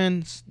so-called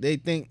friends, they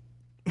think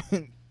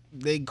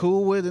they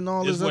cool with and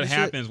all This this is what other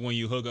happens when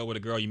you hook up with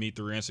a girl you meet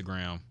through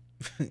Instagram.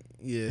 shit.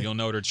 Yeah. You don't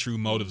know what her true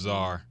motives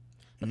are.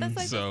 But that's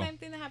like So- the same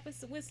thing that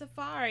happens with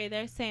Safari.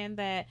 They're saying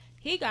that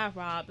he got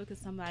robbed because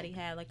somebody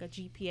had like a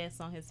GPS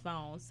on his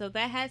phone. So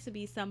that had to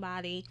be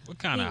somebody What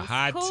kind he of was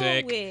high cool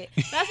tech? with.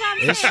 That's what I'm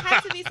saying. It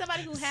had to be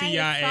somebody who had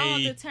CIA. his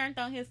phone to turn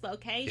on his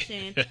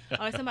location,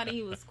 or somebody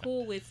he was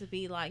cool with to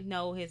be like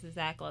know his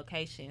exact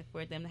location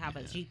for them to have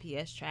a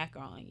GPS tracker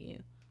on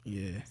you.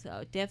 Yeah.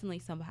 So definitely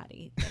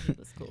somebody that he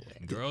was cool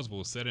with. Girls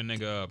will set a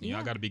nigga up. Y'all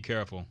Yeah. got to be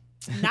careful.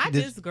 Not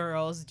This- just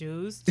girls,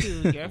 dudes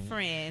too. Your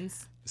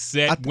friends.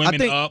 Set I women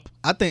think- up.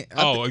 I think.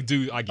 Oh,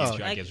 dude, I get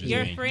you. I Like get what your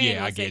you mean. friend Yeah,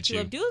 will I set get you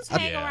you. up. Dudes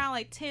hang Yeah. around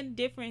like 10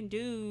 different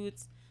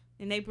dudes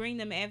and they bring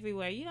them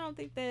everywhere. You don't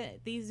think that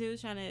these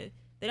dudes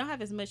they don't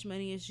have as much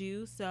money as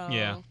you, so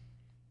Yeah.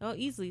 they'll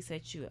easily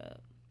set you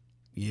up.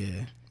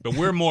 Yeah. But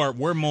we're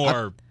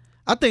more.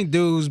 I think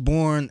dudes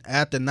born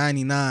after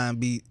 99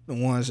 be the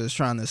ones that's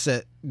trying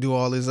to do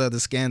all this other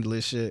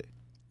scandalous shit.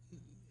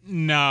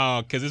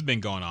 No, because it's been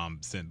going on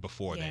since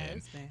before Yeah, then.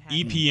 it's been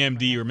happening EPMD,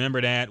 forever.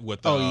 remember that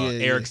with Oh, yeah,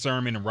 Eric yeah.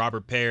 Sermon and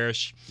Robert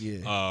Parrish?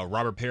 Yeah.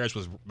 Robert Parrish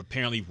was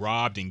apparently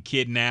robbed and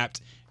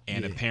kidnapped,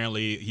 and Yeah.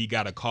 apparently he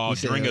got a call He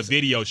said during it a was-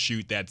 video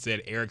shoot that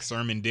said Eric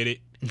Sermon did it.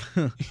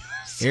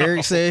 So-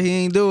 Eric said he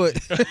ain't do it.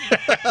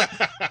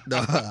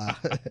 Nah.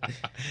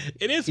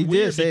 It is He did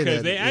weird say because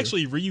that, they yeah.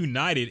 actually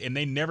reunited and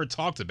they never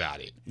talked about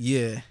it.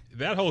 Yeah.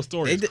 That whole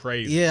story is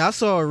crazy. Yeah, I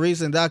saw a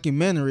recent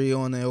documentary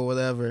on it or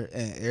whatever,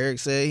 and Eric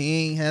said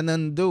he ain't had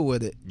nothing to do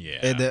with it. Yeah.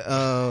 And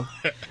the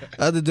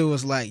other dude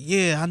was like,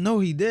 "Yeah, I know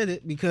he did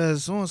it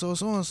because so and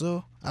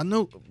so. I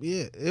know,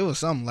 yeah, it was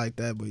something like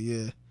that, but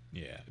yeah,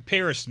 Yeah.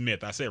 Parrish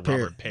Smith. I said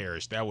Robert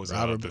Parrish. That was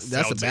Robert, the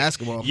that's a Celtics.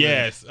 basketball player.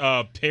 Yes,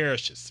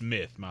 Parrish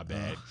Smith. My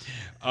bad.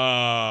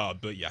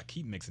 But yeah, I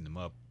keep mixing them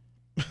up.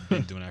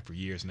 Been doing that for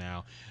years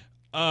now.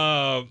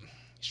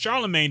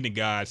 Charlemagne the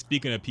God.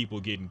 Speaking of people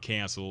getting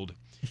canceled,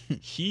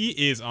 he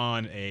is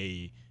on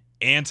a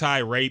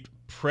anti-rape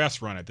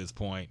press run at this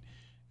point.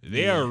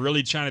 They are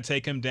really trying to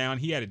take him down.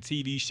 He had a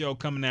TV show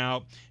coming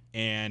out,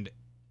 and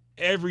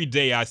every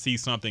day I see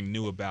something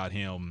new about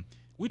him.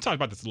 We talked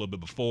about this a little bit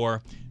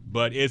before,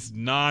 but it's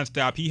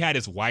nonstop. He had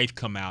his wife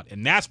come out,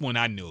 and that's when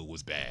I knew it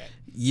was bad.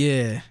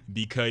 Yeah.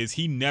 Because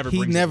he never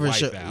brings his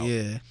wife out.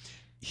 Yeah.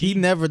 He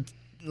never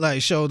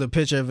like showed a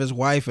picture of his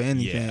wife or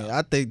anything. Yeah.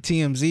 I think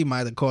TMZ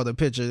might have caught a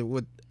picture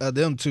with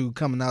them two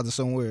coming out of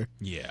somewhere.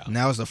 Yeah. And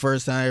that was the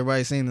first time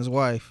everybody seen his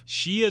wife.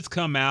 She has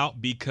come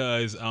out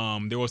because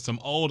there was some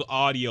old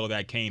audio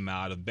that came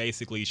out of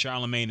basically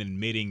Charlamagne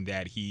admitting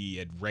that he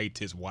had raped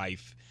his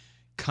wife.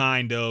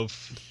 Kind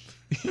of.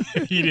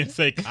 He didn't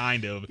say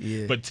kind of.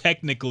 Yeah. But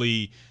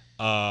technically,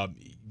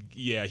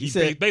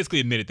 he basically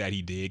admitted that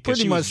he did.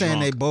 Pretty much saying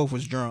drunk. they both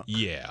was drunk.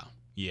 Yeah.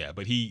 Yeah,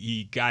 but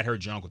he got her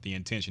drunk with the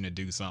intention to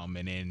do something,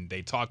 and then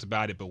they talked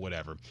about it, but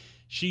whatever.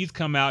 She's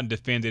come out and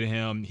defended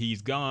him.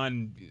 He's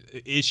gone,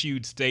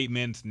 issued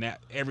statements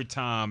every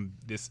time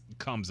this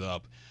comes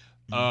up.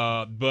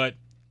 But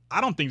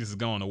I don't think this is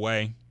going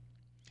away.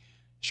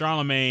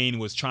 Charlamagne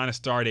was trying to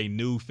start a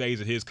new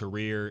phase of his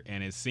career,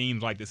 and it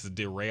seems like this is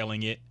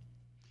derailing it.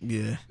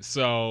 Yeah.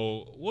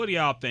 So what do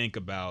y'all think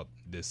about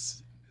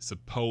this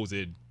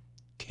supposed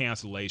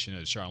cancellation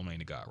of Charlamagne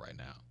the God right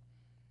now?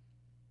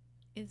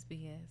 It's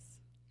BS.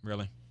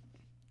 Really?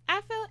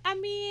 I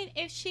mean,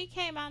 if she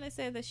came out and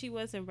said that she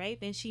wasn't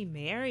raped and she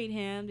married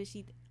him, did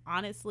she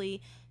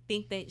honestly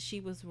think that she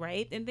was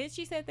raped? And then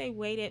she said they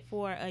waited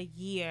for a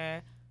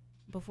year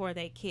before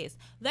they kissed.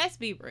 Let's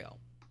be real.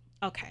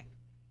 Okay.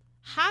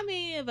 How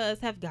many of us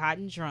have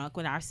gotten drunk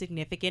when our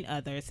significant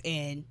others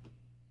and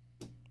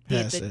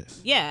had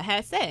sex? Yeah,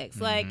 had sex.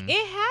 Mm-hmm. Like,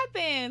 it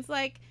happens.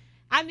 Like,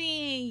 I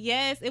mean,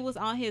 yes, it was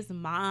on his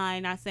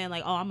mind. Not saying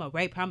like, oh, I'm gonna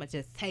rape her, I'm gonna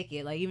just take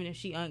it. Like, even if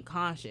she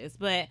unconscious,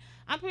 but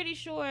I'm pretty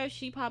sure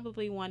she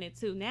probably wanted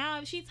to. Now,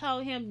 if she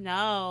told him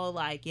no,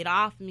 like, get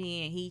off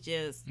me, and he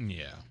just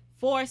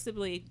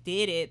forcibly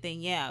did it,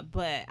 then yeah.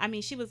 But I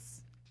mean, she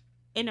was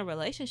in a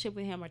relationship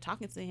with him or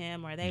talking to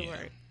him, or they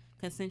were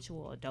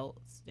consensual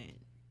adults. Then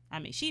I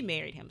mean, she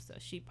married him, so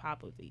she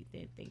probably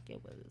didn't think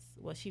it was.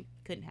 Well, she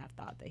couldn't have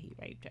thought that he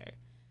raped her.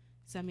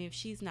 So, I mean, if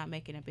she's not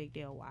making a big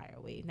deal, why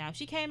are we? Now, if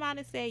she came out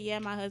and said, yeah,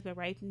 my husband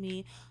raped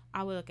me,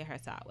 I would look at her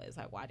sideways.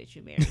 Like, why did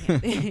you marry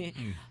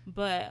him?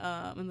 But,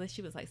 unless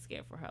she was, like,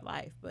 scared for her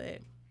life. But,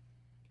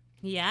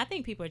 yeah, I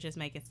think people are just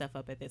making stuff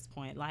up at this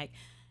point. Like,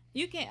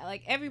 you can't,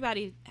 like,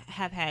 everybody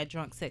have had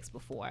drunk sex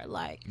before.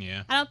 Like,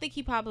 I don't think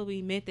he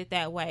probably meant it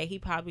that way. He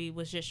probably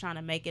was just trying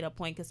to make it a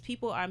point. Because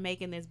people are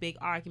making this big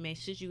argument,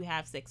 should you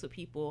have sex with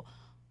people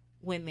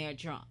when they're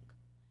drunk?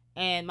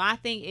 And my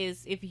thing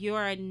is, if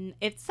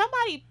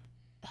somebody's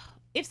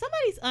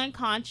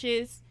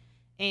unconscious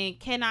and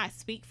cannot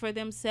speak for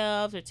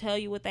themselves or tell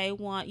you what they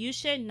want, you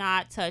should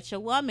not touch a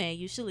woman.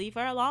 You should leave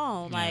her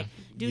alone. Like,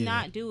 do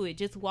not do it.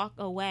 Just walk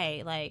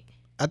away. Like,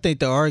 I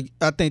think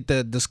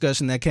the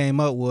discussion that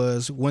came up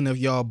was when if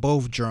y'all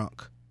both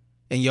drunk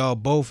and y'all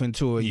both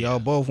into it, y'all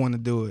both want to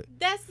do it.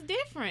 That's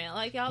different.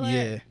 Like, y'all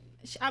are,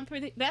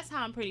 that's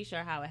how I'm pretty sure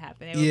how it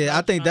happened. Yeah,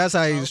 I think that's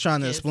how he was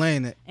trying to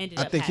explain it.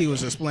 I think he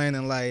was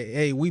explaining like,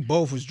 hey, we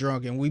both was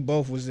drunk and we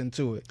both was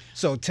into it.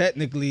 So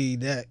technically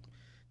that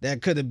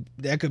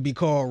could be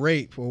called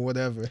rape or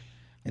whatever.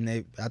 And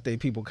I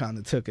think people kind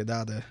of took it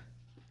out of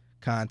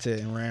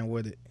content and ran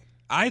with it.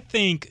 I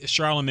think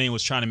Charlamagne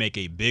was trying to make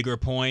a bigger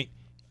point,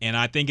 and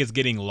I think it's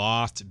getting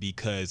lost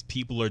because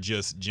people are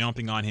just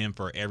jumping on him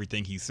for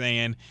everything he's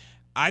saying.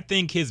 I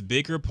think his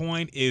bigger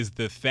point is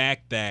the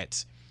fact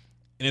that,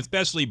 and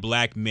especially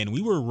black men,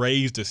 we were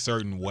raised a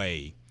certain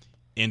way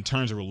in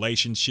terms of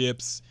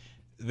relationships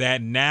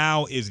that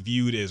now is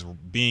viewed as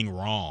being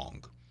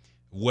wrong.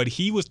 What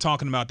he was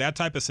talking about, that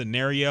type of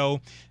scenario,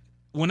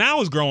 when I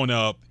was growing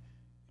up,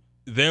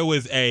 there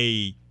was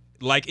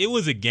it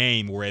was a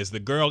game, whereas the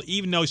girl,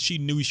 even though she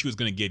knew she was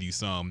going to give you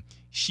some,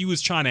 she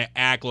was trying to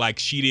act like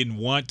she didn't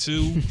want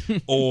to,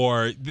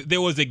 or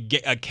there was a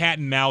cat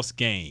and mouse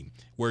game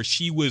where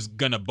she was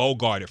going to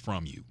bogart it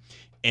from you.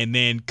 And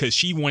then, because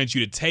she wanted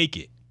you to take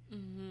it.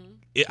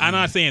 I'm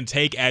not saying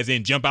take as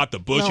in jump out the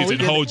bushes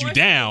and hold you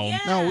down.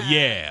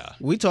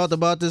 We talked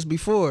about this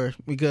before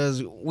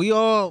because we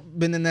all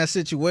been in that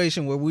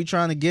situation where we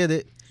trying to get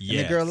it. And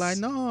the girl like,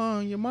 no,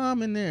 your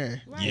mom in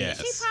there. Right.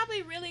 Yes. She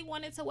probably really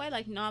wanted to wait.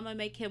 Like, no, I'm going to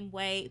make him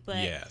wait. But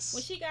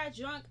when she got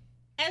drunk,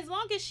 as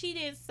long as she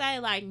didn't say,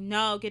 like,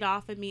 no, get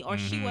off of me, or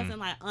she wasn't,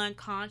 like,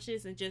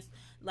 unconscious and just,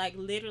 like,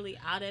 literally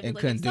out of it.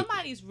 Like, if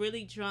somebody's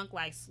really drunk,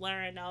 like,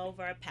 slurring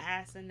over,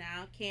 passing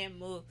out, can't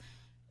move,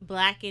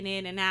 blacking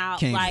in and out,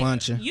 can't like,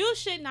 function, you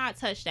should not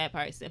touch that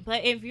person.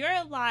 But if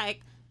you're,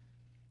 like,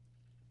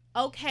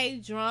 okay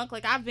drunk,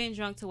 like, I've been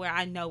drunk to where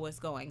I know what's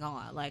going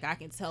on. Like, I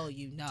can tell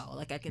you no.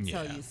 Like, I can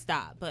tell you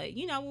stop. But,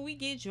 you know, when we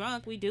get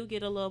drunk, we do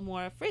get a little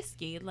more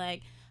frisky.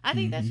 Like, I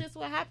think that's just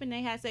what happened.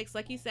 They had sex.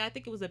 Like you said, I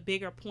think it was a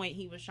bigger point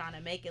he was trying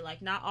to make it.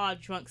 Like, not all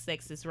drunk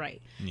sex is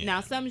rape.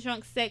 Now, some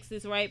drunk sex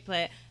is rape,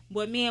 but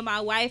what me and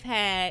my wife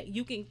had,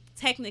 you can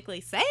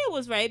technically say it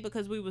was rape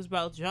because we was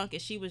both drunk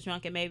and she was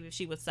drunk, and maybe if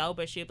she was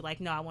sober, she'd be like,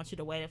 no, I want you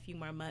to wait a few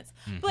more months.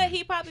 But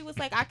he probably was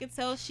like, I could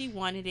tell she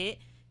wanted it.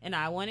 and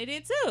I wanted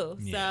it too.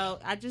 Yeah. So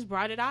I just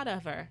brought it out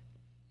of her.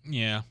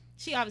 Yeah.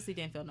 She obviously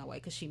didn't feel no way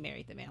because she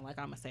married the man. Like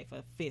I'm gonna say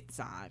for the 5th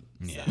time.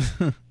 Yeah.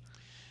 So.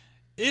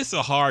 It's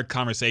a hard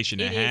conversation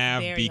to It is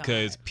have very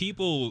because hard.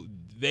 people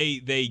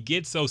they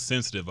get so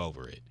sensitive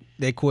over it.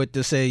 They quit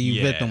to say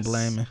you victim Yes.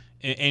 blaming.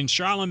 And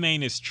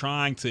Charlemagne is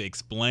trying to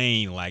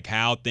explain like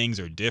how things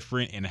are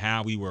different and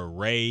how we were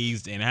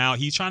raised and how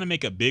he's trying to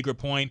make a bigger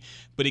point,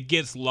 but it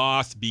gets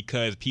lost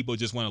because people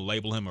just want to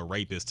label him a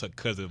rapist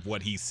because of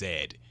what he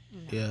said.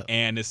 Yeah.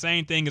 And the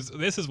same thing is,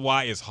 this is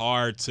why it's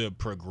hard to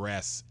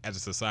progress as a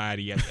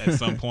society at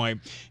some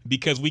point,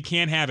 because we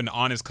can't have an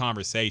honest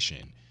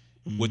conversation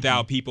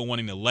without people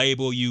wanting to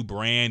label you,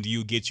 brand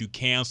you, get you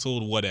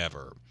canceled,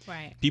 whatever.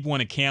 Right. People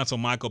want to cancel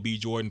Michael B.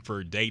 Jordan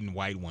for dating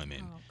white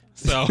women. Oh,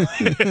 So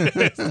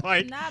it's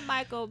like, not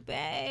Michael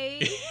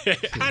Bay.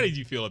 how did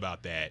you feel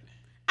about that?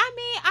 I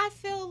mean, I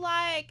feel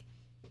like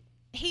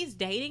he's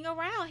dating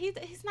around.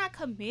 He's not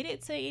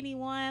committed to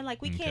anyone.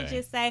 Like, we can't Okay.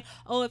 just say,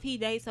 oh, if he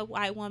dates a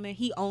white woman,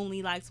 he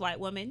only likes white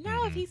women.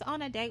 No, if Mhm. he's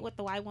on a date with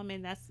the white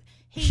woman,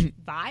 he's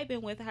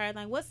vibing with her.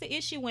 Like, what's the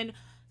issue when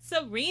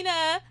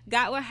Serena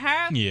got with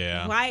her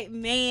Yeah. white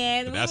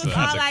man? But We that's was a-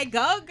 that's all a- like,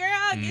 go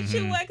girl, get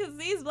you Mhm. one, because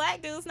these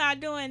black dudes not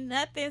doing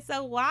nothing.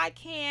 So why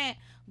can't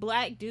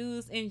black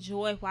dudes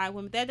enjoy white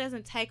women? That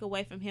doesn't take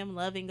away from him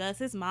loving us.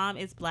 His mom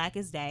is black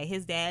as day.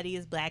 His daddy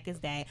is black as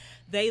day.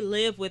 They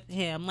live with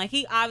him. Like,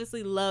 he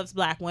obviously loves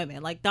black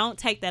women. Like, don't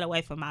take that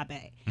away from my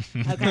bae.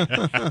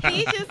 Okay?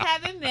 He just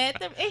haven't met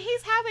them. And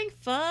he's having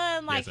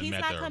fun. Like, hasn't he's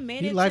met not them.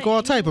 committed He to like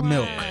all type of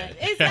milk. Yeah.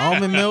 Exactly.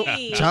 Almond milk,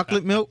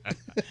 chocolate milk.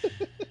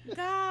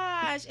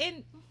 Gosh.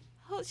 And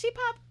she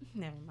popped.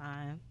 Never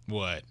mind.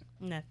 What?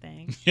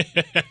 Nothing.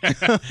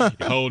 You're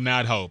holding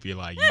out hope. You're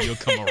like, you'll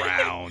come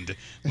around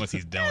once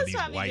he's done with That's these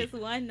probably white. just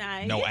one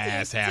night. no He ass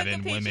just took having a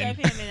picture women. of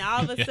him, and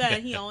all of a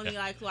sudden he only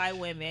likes white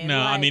women. No,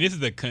 I Like, mean, this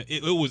is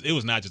it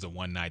was not just a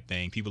one night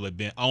thing. People have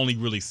been only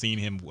really seen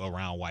him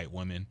around white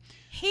women.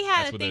 he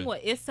had that's a what thing the-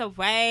 with Issa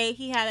Rae.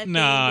 He had a thing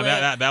No,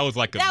 with that was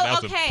like that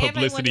was okay. a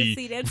Everyone wanted to publicity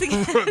see them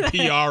together.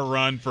 PR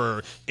run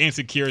for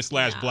Insecure /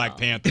 Black No.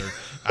 Panther.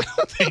 I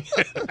don't think.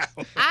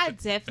 I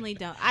definitely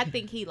don't. I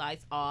think he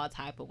likes all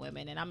type of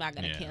women, and I'm not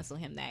gonna Yeah. cancel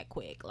him that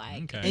quick.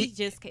 Like, Okay. he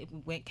just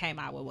came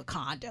out with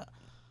Wakanda,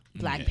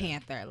 Black Yeah.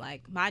 Panther.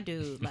 Like, my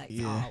dude likes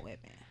Yeah. all women.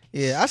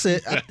 Yeah,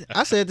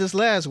 I said this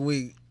last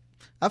week.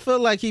 I feel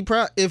like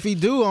if he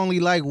do only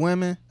like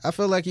women, I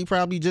feel like he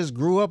probably just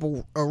grew up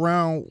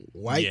around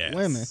white Yes.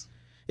 women.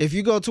 If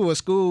you go to a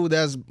school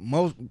that's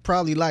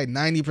probably like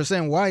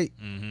 90% white,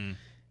 Mhm.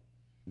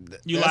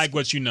 You that's- like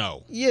what you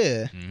know.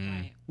 yeah, Mhm.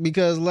 Right.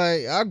 because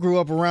like I grew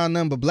up around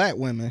nothing but black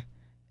women,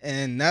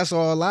 and that's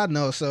all I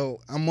know. So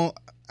I'm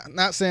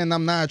not saying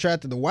I'm not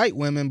attracted to white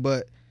women,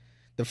 but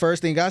the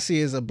first thing I see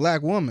is a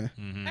black woman.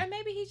 Mhm. Or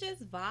maybe he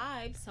just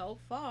vibes so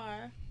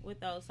far with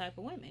those type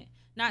of women.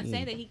 Not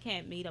saying that he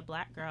can't meet a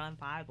black girl and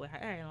vibe with her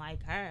and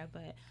like her,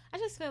 but I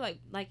just feel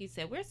like you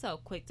said, we're so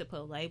quick to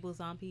put labels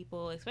on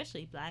people,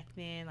 especially black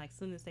men. Like, as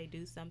soon as they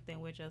do something,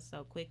 we're just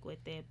so quick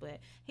with it. But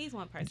he's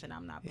one person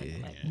I'm not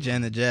putting labels on.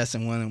 Janet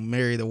Jackson wanted to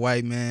marry the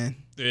white man.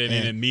 And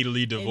then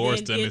immediately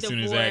divorced And him then as get soon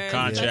as that divorced.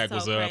 contract That's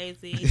was so up.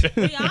 crazy.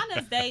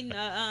 Rihanna's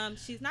dating.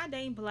 She's not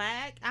dating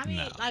black. I mean,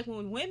 No. like,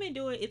 when women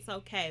do it, it's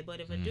okay. But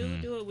if a Mhm.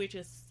 dude do it, we're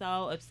just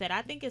so upset.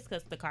 I think it's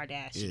because the Yeah,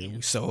 Kardashians.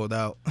 we sold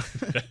out.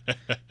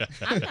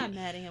 I'm not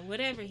mad at him.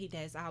 Whatever he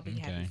does, I'll be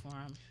Okay. happy for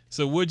him.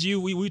 So would you?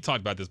 We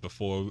talked about this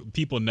before.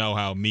 People know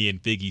how me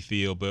and Figgy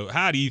feel, but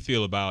how do you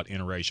feel about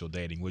interracial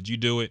dating? Would you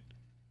do it?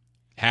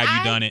 Have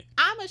you done it?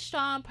 I'm a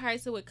strong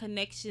person with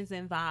connections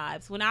and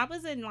vibes. When I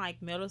was in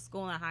like middle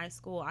school and high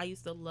school, I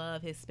used to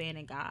love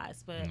Hispanic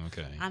guys, but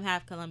Okay. I'm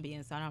half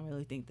Colombian, so I don't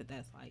really think that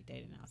that's like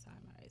dating outside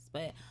my race.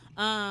 But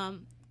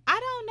I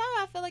don't know.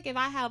 I feel like if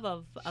I have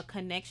a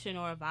connection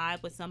or a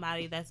vibe with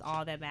somebody, that's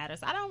all that matters.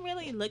 I don't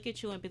really look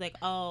at you and be like,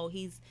 oh,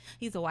 he's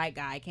a white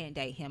guy, I can't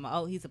date him. Or,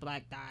 oh, he's a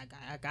black guy,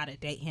 I gotta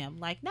date him.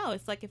 Like, no,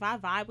 it's like if I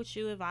vibe with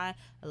you, if I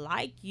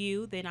like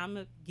you, then I'm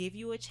gonna give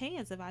you a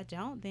chance. If I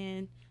don't,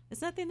 then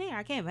there's nothing there.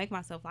 I can't make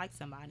myself like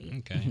somebody.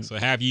 Okay. So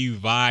have you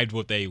vibed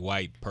with a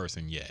white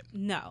person yet?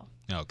 No,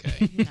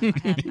 Okay. no,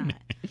 I have not.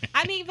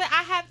 I mean, but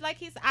I have, like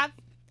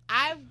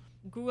I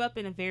grew up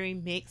in a very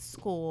mixed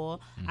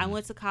school. I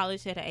went to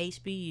college at a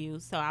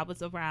HBU, so I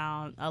was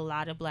around a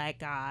lot of black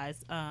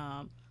guys,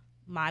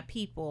 my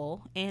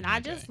people, and I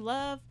just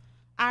love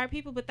our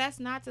people. But that's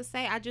not to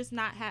say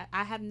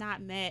I have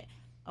not met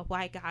a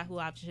white guy who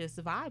I've just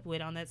vibed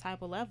with on that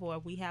type of level, or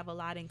we have a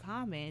lot in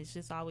common. It's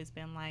just always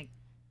been like,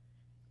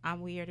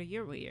 I'm weird or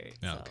you're weird.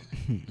 So,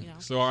 Okay. you know,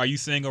 So are you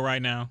single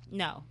right now?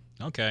 no.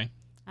 Okay.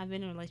 I've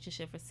been in a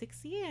relationship for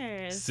 6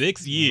 years.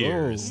 6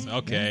 years. Whoa.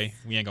 Okay.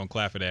 We ain't gonna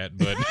clap for that,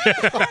 but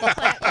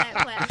clap,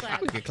 clap,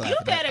 clap. can clap You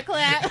for that. better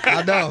clap.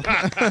 I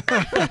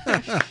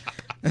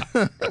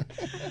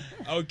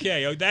know.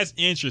 okay. That's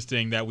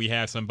interesting that we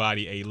have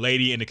somebody, a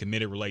lady in a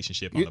committed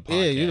relationship on the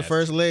podcast. Yeah, you're the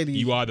first lady.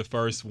 You are the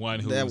first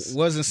one that who's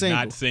wasn't single.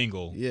 not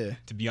single Yeah.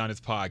 to be on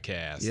this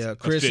podcast. Yeah,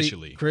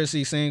 officially.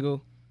 Chrissy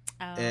single.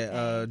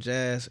 at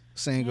Jazz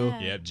single. Yeah.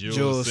 Yep, Jules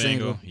Jules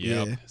single. single.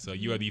 Yep. Yeah. So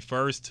you are the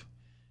first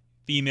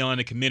female in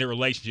a committed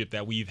relationship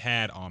that we've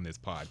had on this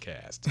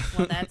podcast.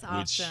 Well, that's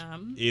Which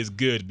awesome. is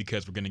good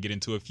because we're going to get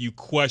into a few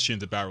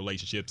questions about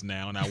relationships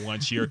now, and I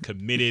want your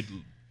committed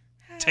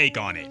take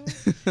on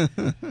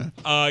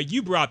it.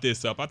 You brought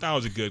this up. I thought it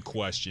was a good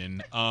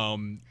question.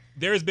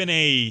 There's been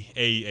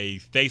a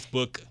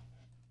Facebook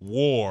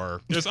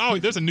war. There's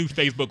a new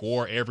Facebook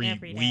war every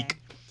Every week,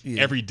 day.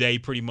 Yeah. day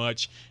pretty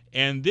much.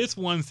 And this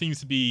one seems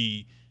to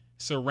be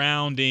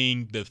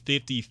surrounding the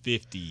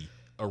 50-50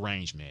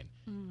 arrangement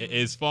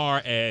as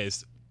far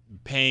as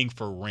paying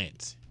for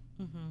rent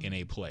in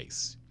a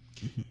place.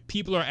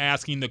 People are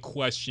asking the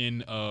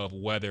question of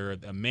whether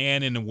a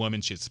man and a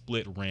woman should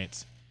split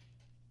rent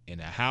in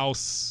a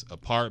house,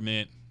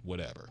 apartment,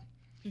 whatever.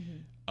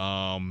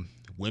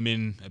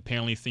 Women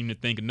apparently seem to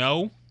think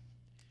no.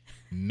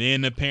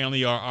 Men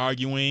apparently are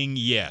arguing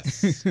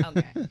yes.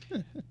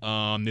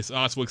 Okay. This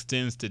also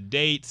extends to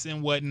dates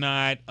and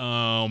whatnot.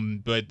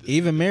 But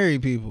Even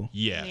married people.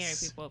 yes. Married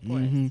people, of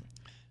course. Mhm.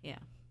 Yeah.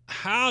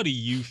 How do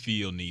you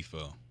feel,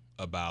 Nifa,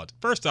 about,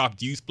 first off,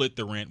 do you split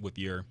the rent with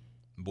your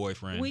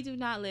boyfriend? We do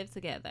not live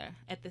together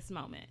at this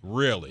moment.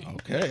 Really?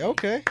 Okay.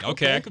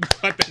 Okay, I can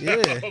cut that Yeah.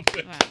 off.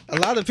 Right. A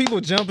lot of people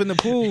jump in the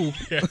pool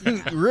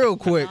real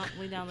quick.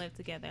 We don't live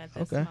together at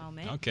this Okay.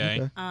 moment.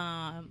 Okay.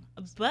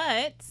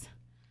 But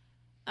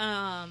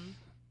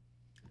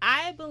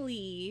I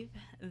believe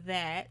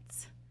that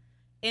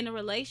in a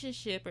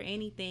relationship or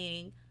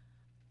anything,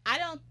 I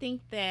don't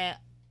think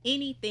that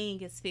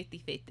anything is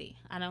 50-50.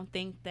 I don't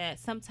think that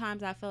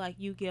sometimes I feel like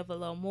you give a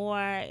little more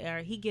or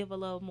he give a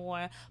little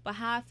more. But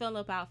how I feel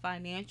about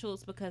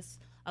financials, because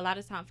a lot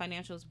of times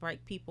financials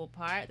break people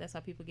apart. That's why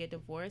people get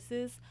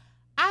divorces.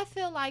 I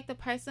feel like the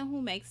person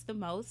who makes the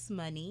most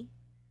money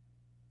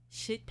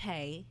should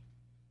pay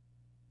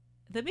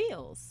the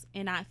bills.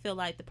 And I feel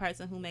like the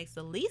person who makes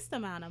the least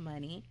amount of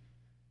money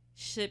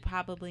should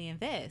probably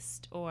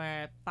invest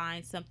or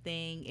find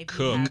something. If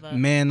you have a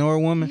Man or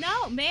woman?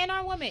 no, man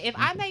or woman. If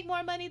I make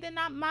more money than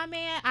my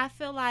man, I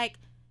feel like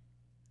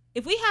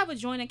if we have a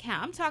joint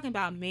account, I'm talking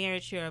about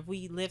marriage here. If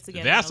we live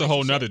together, That's in a whole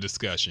relationship. nother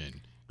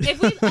discussion. If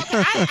we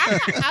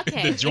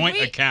okay, The joint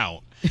if we,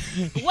 account.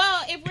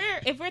 well,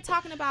 if we're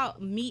talking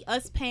about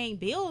us paying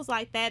bills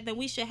like that, then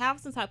we should have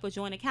some type of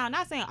joint account.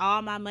 Not saying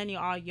all my money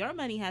or all your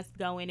money has to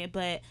go in it,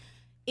 but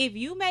if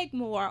you make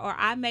more or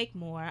I make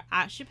more,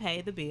 I should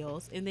pay the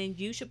bills, and then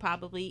you should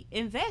probably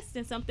invest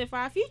in something for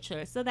our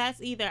future. So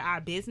that's either our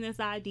business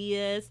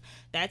ideas,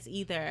 that's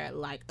either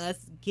like us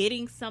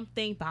getting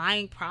something,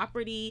 buying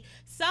property,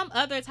 some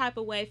other type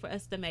of way for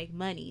us to make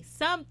money,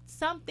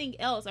 something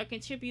else, or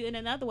contribute in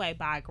another way,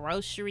 buy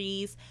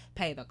groceries,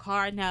 pay the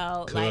car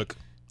note, Cook,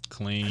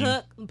 clean.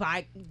 cook,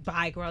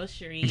 buy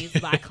groceries,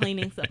 buy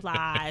cleaning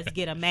supplies,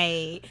 get a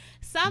maid.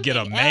 Something Get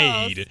a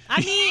maid. else.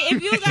 I mean,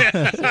 if you got,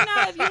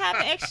 if you have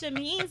the extra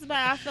means, but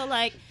I feel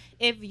like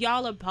if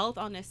y'all are both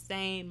on the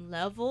same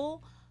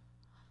level,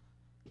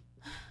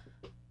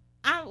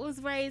 I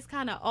was raised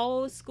kind of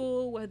old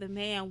school where the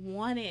man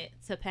wanted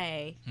to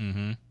pay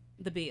Mm-hmm.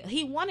 the bill.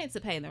 He wanted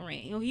to pay the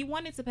rent. He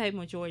wanted to pay the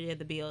majority of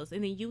the bills,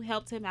 and then you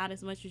helped him out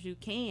as much as you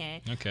can.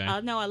 Okay.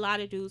 I know a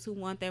lot of dudes who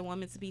want their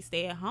women to be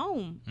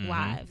stay-at-home Mhm.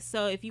 wives.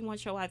 So if you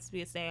want your wife to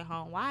be a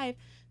stay-at-home wife,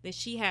 then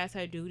she has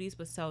her duties,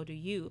 but so do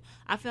you.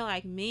 I feel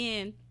like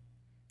men,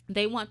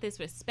 they want this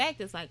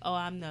respect. It's like, oh,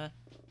 I'm the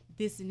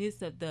this and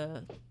this of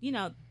the,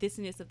 this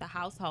and this of the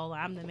household. Or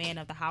I'm the man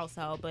of the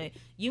household. But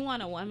you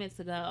want a woman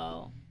to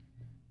go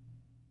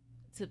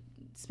to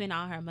spend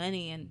all her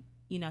money and,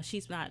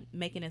 she's not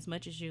making as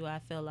much as you. I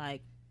feel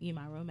like you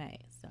my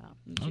roommate. So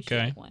you should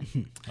Okay. have one.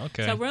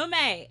 Okay. So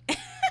roommate.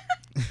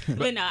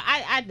 But no,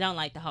 I don't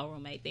like the whole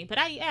roommate thing. But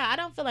I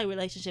don't feel like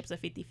relationships are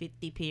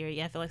 50-50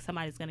 period. I feel like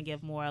somebody's gonna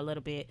give more a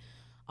little bit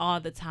all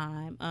the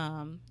time.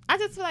 I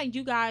just feel like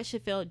you guys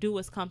should do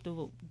what's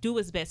comfortable, do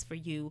what's best for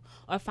you,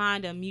 or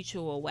find a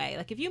mutual way.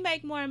 Like if you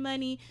make more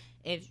money,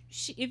 if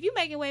you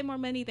making way more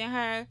money than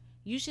her,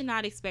 you should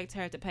not expect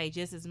her to pay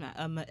just as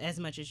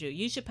much as you.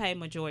 You should pay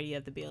majority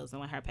of the bills and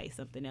let her pay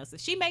something else.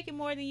 If she making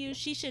more than you,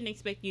 she shouldn't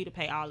expect you to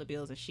pay all the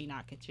bills and she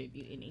not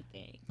contribute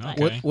anything.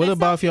 Like, Okay. What that's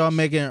about if y'all selfish.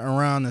 making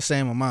around the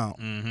same amount?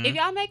 Mm-hmm. If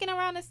y'all making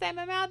around the same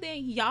amount,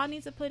 then y'all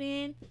need to put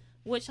in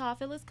what y'all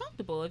feel is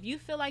comfortable. If you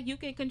feel like you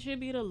can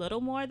contribute a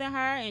little more than her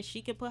and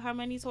she can put her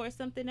money towards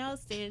something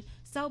else, then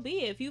so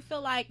be it. If you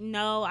feel like,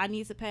 no, I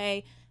need to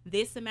pay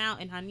this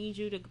amount and I need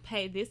you to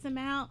pay this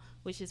amount,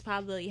 which is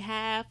probably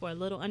half or a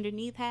little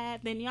underneath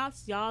half, then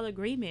y'all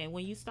agreement.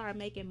 When you start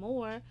making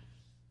more,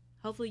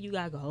 hopefully you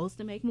got goals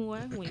to make more.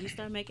 When you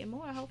start making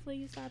more, hopefully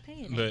you start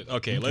paying it. But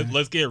okay,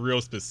 let's get real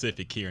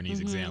specific here in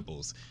these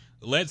examples.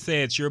 Let's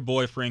say it's your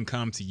boyfriend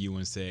comes to you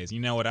and says,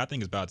 you know what, I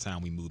think it's about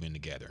time we move in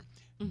together,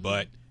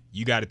 but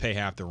you got to pay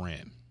half the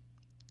rent.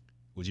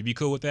 Would you be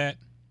cool with that?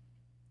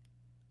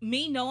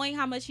 Me knowing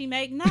how much he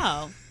make,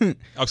 no.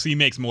 Oh, so he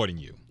makes more than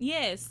you.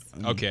 Yes.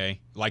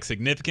 Okay, like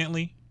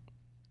significantly?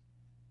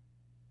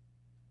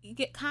 You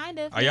get kind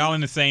of. Are y'all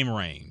in the same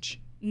range?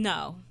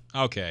 No.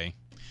 Okay.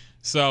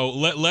 So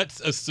let's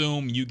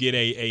assume you get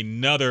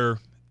another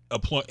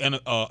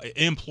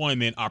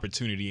employment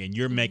opportunity, and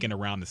you're making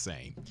around the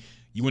same.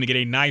 You want to get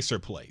a nicer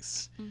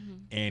place,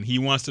 and he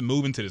wants to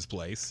move into this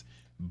place,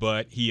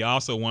 but he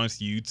also wants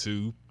you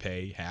to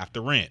pay half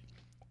the rent.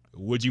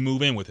 Would you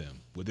move in with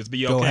him? Would this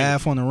be okay? Go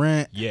half on the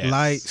rent, Yes.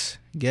 lights,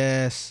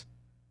 gas.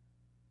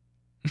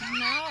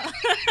 No.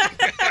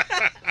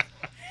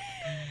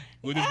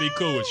 Would this be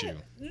cool with you?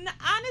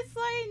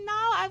 Honestly, no.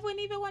 I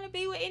wouldn't even want to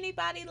be with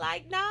anybody.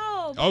 Like,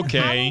 no. Okay.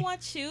 I don't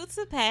want you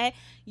to pay.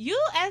 You,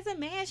 as a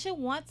man, should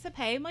want to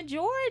pay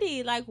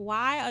majority. Like,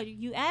 why are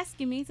you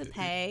asking me to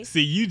pay?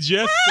 See, you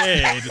just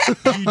said.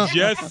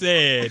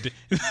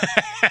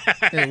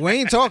 Hey, we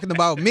ain't talking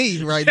about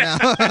me right now.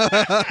 Why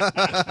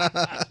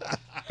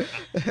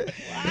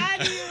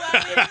do you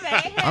want me to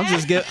pay?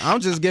 I'm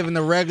just giving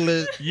the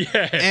regular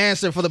Yeah.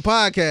 answer for the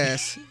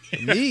podcast.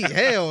 Me,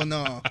 hell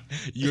no.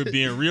 You're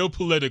being real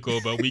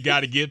political, but we got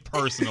to get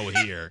personal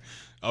here.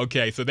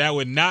 Okay, so that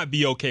would not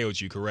be okay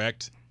with you,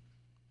 correct?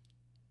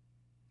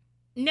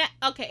 No,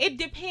 okay, it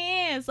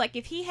depends. Like,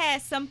 if he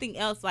has something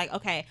else, like,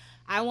 okay,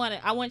 I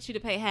want you to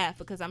pay half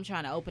because I'm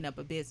trying to open up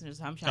a business.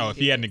 I'm trying. If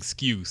he had an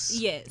excuse.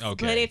 Yes.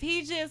 Okay. But if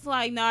he just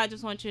like, no, I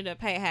just want you to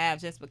pay half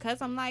just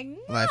because, I'm like, no,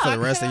 Like, for the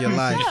rest of your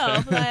life.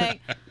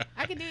 Like,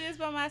 I can do this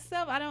by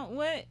myself. I don't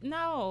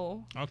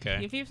no.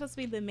 Okay. If you're supposed to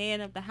be the man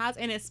of the house,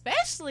 and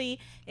especially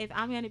if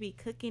I'm going to be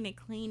cooking and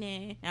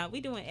cleaning. Now, we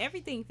doing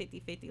everything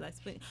 50-50. Like,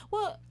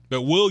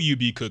 But will you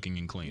be cooking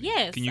and cleaning?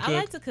 yes, Can you cook? I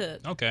like to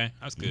cook. Okay,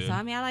 that's good. So,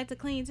 I mean, I like to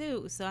clean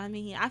too. So, I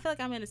mean, I feel like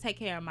I'm going to take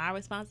care of my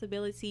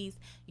responsibilities.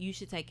 You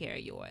should take care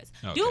of yours.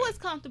 Okay. Do what's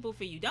comfortable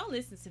for you. Don't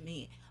listen to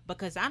me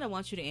because I don't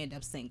want you to end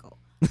up single.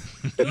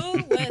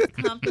 Do what's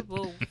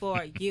comfortable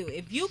for you.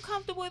 If you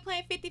comfortable with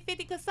playing 50-50,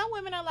 because some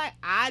women are like,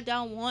 I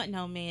don't want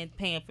no man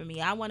paying for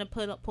me. I want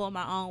to pull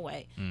my own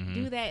way.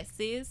 Do that,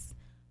 sis.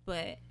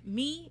 But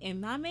me and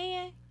my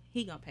man,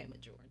 he going to pay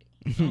majority.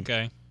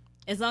 Okay.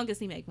 As long as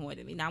he make more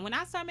than me. Now, when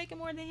I start making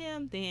more than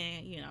him,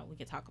 then, we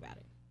can talk about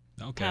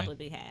it. Okay. Probably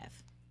be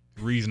half.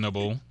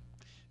 Reasonable.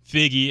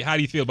 Figgy, how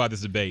do you feel about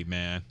this debate,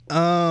 man?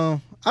 I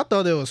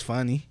thought it was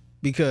funny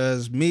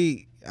because my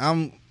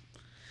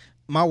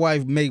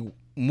wife make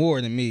more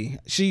than me.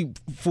 She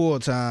a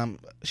full-time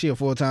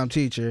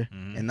teacher,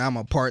 and I'm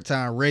a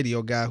part-time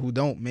radio guy who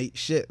don't make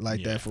shit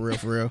like that for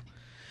real.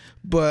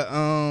 But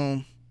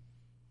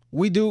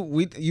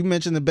you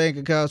mentioned the bank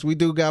accounts. We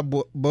do got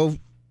both.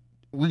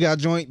 We got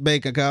joint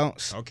bank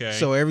accounts. Okay.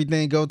 So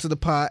everything go to the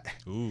pot.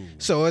 Ooh.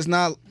 So it's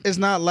not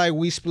like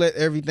we split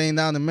everything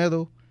down the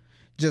middle.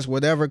 Just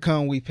whatever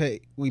come we pay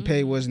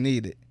what's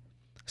needed.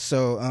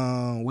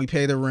 So we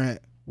pay the rent,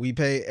 we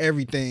pay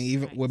everything,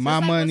 even with So my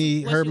it's like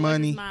money, what's her yours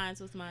money. Is mine,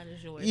 what's mine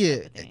is yours. Yeah,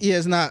 everything.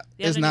 it's not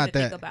They don't it's not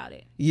even think that. about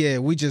it. Yeah,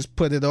 we just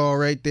put it all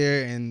right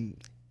there and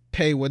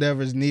pay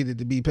whatever's needed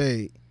to be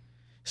paid.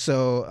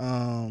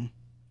 So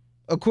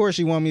of course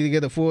she want me to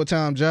get a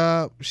full-time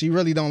job. She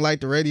really don't like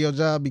the radio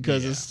job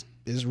because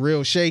it's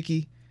real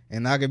shaky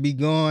and I could be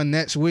gone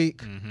next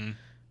week.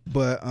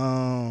 But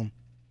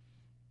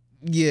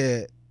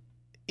yeah.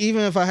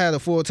 Even if I had a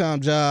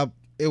full-time job,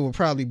 it would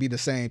probably be the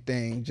same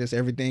thing. Just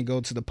everything go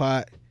to the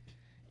pot,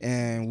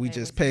 and we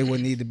just pay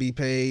what need to be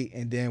paid.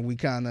 And then we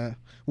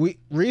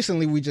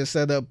recently just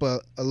set up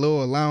a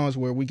little allowance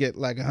where we get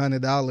like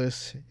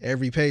 $100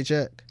 every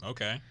paycheck.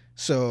 Okay.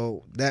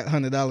 So that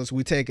 $100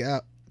 we take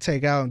out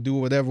and do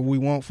whatever we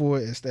want for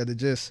it instead of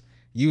just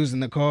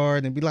using the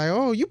card and be like,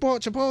 oh, you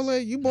bought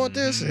Chipotle, you bought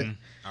this.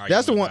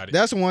 That's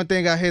the one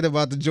thing I hate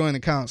about the joint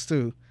accounts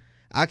too.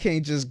 I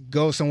can't just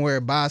go somewhere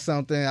and buy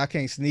something. I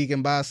can't sneak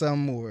and buy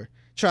something or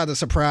try to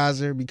surprise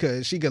her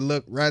because she could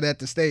look right at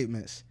the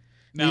statements.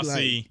 Now Be like,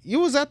 see, you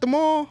was at the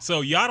mall?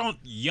 so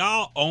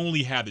y'all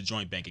only have the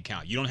joint bank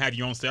account. You don't have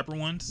your own separate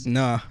ones?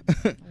 Nah.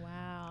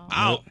 Wow.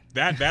 Oh,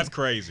 that's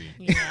crazy.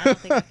 Yeah, I don't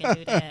think I can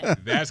do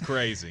that. That's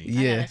crazy. I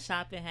Yeah. got a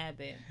shopping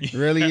habit.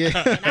 Really? Yeah.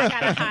 And I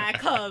gotta hide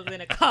clothes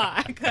in a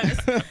car because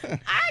I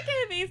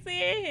can't be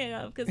seeing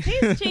him because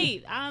he's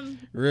cheap. I'm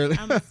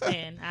a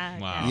spend.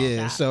 Wow.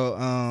 Yeah.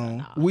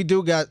 So we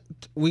got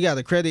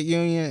a credit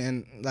union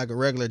and like a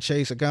regular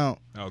Chase account.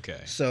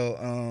 Okay.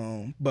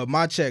 So but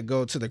my check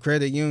go to the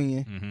credit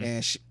union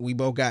and we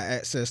both got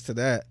access to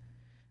that.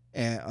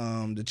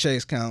 And the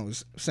Chase account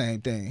was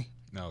same thing.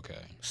 Okay.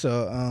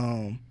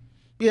 So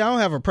yeah, I don't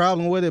have a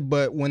problem with it,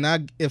 but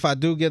if I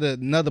do get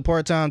another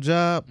part-time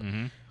job,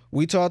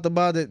 we talked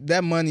about it.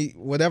 That money,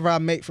 whatever I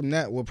make from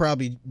that, will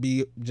probably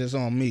be just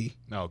on me.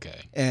 Okay.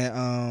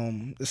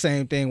 And the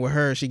same thing with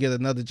her. She get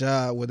another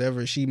job,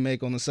 whatever she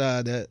make on the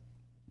side, that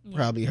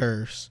probably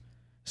hers.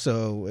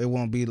 So it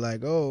won't be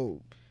like,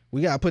 oh,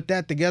 we gotta put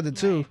that together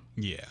too.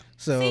 Yeah.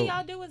 So see,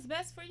 y'all do what's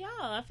best for y'all.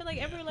 I feel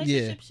like every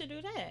relationship should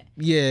do that.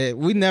 yeah,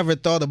 we never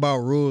thought about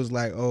rules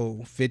like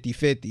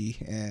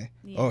 50-50 and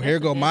here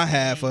go my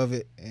half of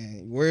it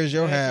and where's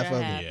your half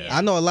of it. Yeah.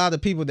 I know a lot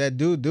of people that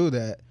do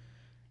that,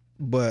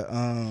 but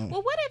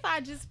well, what if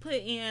I just put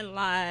in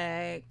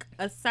like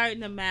a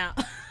certain amount,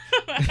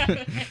 a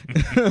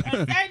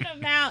certain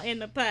amount in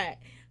the pot,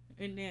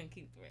 and then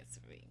keep the rest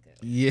for me?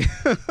 Yeah.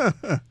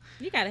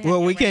 You gotta have Well, your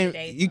we rainy can't.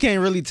 days You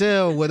can't really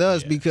tell with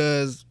us Yeah.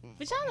 because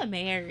But y'all are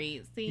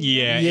married. See?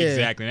 Yeah, Yeah.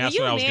 exactly. When That's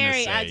you what I was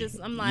married, gonna say.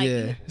 I'm like,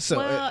 Yeah. So,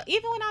 well,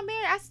 even when I'm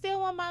married, I still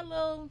want my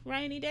little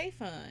rainy day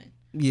fund.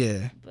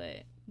 yeah,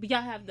 But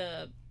y'all have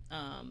the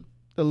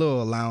the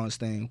little allowance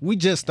thing. We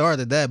just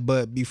started that,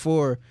 but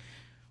before,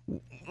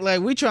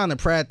 like, we trying to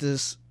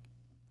practice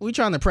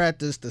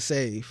to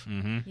save.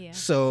 Mm-hmm. yeah.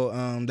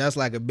 So that's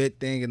like a big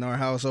thing in our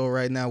household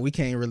right now. We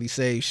can't really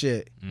save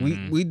shit.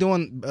 We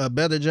doing a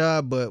better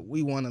job, but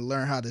we want to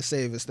learn how to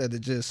save instead of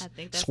I just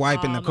think that's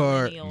swiping all the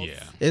card. millennials.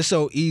 Yeah. It's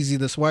so easy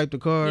to swipe the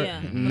card. Yeah.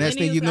 And next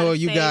thing you Millennials know, gotta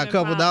you save got a and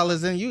couple pile.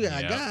 dollars and you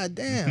got Yep.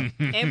 goddamn.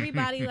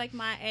 Everybody like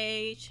my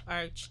age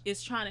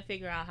is trying to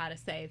figure out how to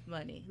save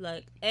money.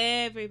 Like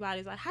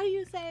everybody's like, how do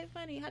you save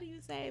money? How do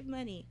you save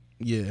money?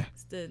 Yeah.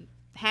 It's the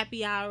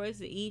happy hours,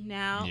 the eating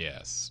out,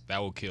 Yes, that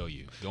will kill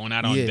you. Going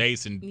out on Yeah.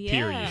 dates and Yeah.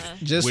 period,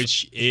 Just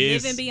which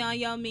is living beyond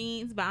your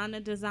means, buying a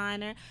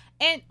designer,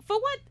 and for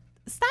what?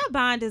 Stop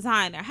buying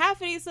designer.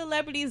 Half of these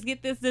celebrities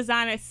get this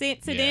designer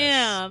sent to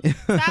Yes. them.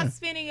 Stop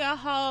spending your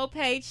whole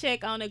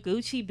paycheck on a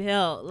Gucci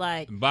belt.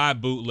 Like, buy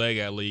bootleg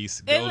at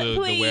least. Go to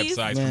please,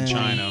 the websites Man. from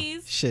China.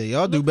 please. shit,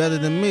 y'all do better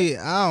than me.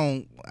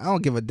 I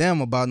don't give a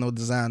damn about no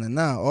designer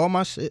now. All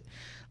my shit,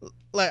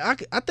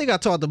 like I think I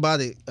talked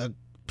about it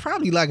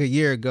probably like a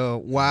year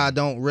ago. Why I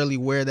don't really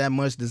wear that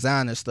much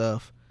designer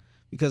stuff,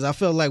 because I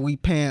feel like we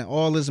paying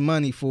all this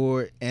money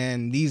for it,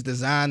 and these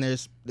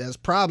designers that's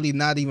probably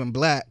not even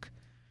black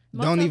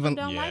Most don't of even.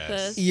 them don't like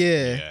Yes. us.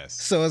 Yeah. Yes.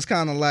 So it's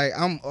kind of like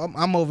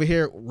I'm over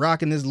here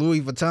rocking this Louis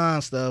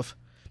Vuitton stuff,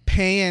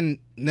 paying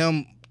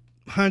them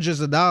hundreds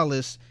of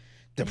dollars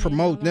to They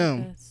promote don't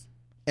like them. us.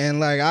 And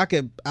like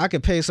I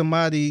could pay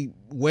somebody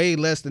way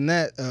less than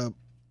that, a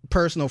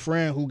personal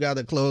friend who got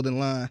a clothing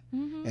line,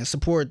 Mhm. and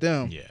support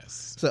them.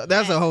 Yes. So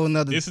that's a whole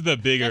nother. This is the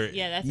bigger.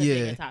 That's a Yeah.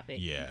 bigger topic.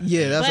 Yeah.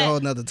 Yeah, that's a But whole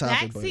nother topic.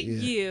 Back But to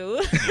yeah.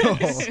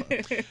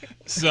 you.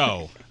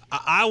 So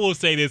I will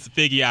say this,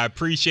 Figgy. I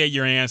appreciate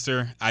your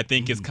answer. I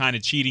think it's kind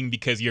of cheating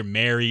because you're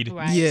married.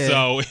 Right. Yeah.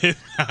 So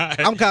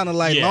I'm kind of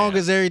like, Yeah. long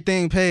as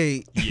everything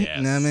paid. Yes.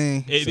 You know what I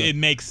mean? It, So, it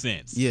makes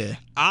sense. yeah.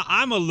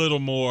 I'm a little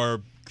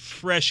more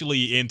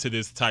freshly into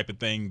this type of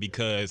thing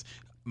because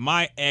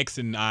my ex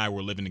and I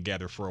were living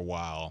together for a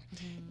while,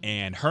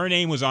 and her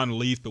name was on the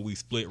lease, but we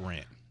split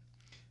rent.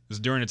 It was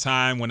during a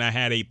time when I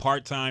had a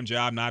part-time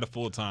job, not a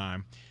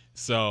full-time.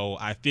 So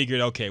I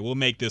figured, okay, we'll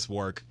make this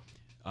work.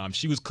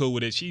 She was cool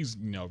with it. She's,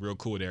 real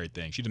cool with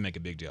everything. She didn't make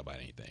a big deal about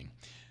anything.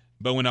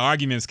 But when the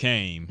arguments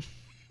came,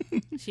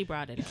 She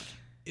brought it up.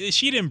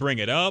 she didn't bring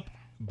it up,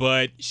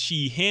 but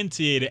she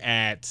hinted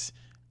at,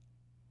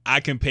 I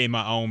can pay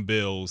my own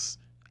bills.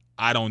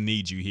 I don't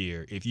need you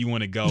here. If you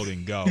want to go,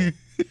 then go.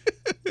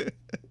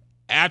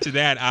 After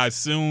that, I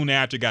soon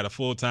after got a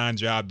full-time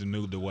job and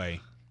moved away.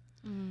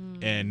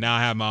 And now I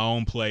have my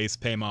own place,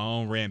 pay my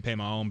own rent, pay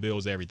my own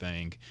bills,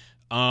 everything.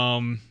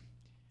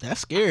 That's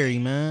scary,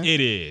 man. It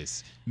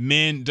is.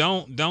 Men,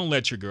 don't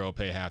let your girl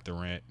pay half the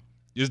rent.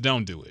 Just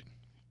don't do it.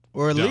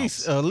 Or at Don't.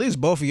 least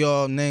both of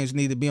y'all names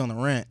need to be on the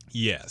rent,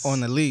 Yes. on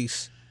the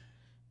lease,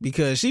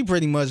 because she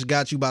pretty much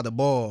got you by the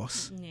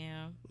balls.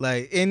 Yeah.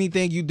 Like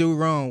anything you do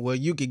wrong, well,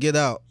 you could get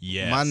out.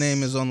 Yes. My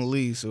name is on the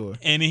lease, or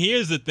And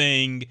here's the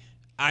thing.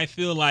 I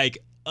feel like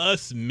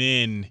us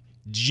men,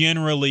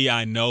 generally,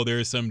 I know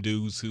there's some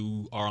dudes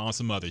who are on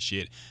some other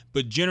shit,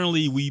 but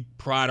generally we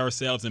pride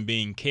ourselves in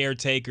being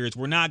caretakers.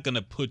 We're not going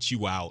to put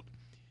you out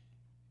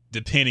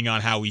depending on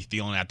how we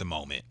feeling at the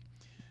moment.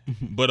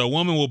 But a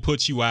woman will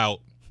put you out.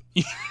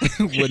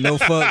 with no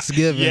fucks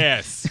given.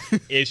 Yes.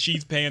 If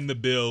she's paying the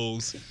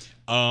bills.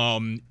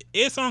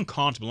 It's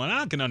uncomfortable, and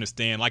I can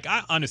understand. Like,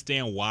 I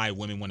understand why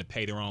women want to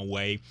pay their own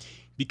way,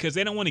 because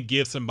they don't want to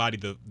give somebody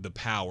the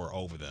power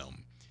over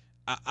them.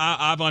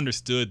 I've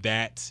understood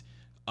that,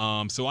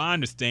 so I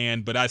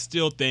understand, but I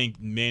still think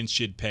men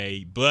should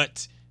pay.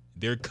 But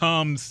there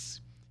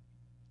comes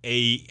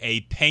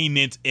a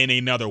payment in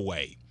another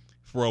way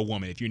for a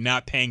woman if you're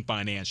not paying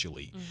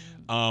financially.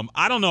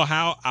 I don't know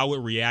how I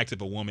would react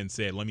if a woman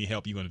said, "Let me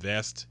help you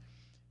invest."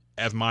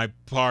 As my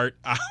part,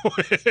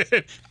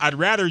 I'd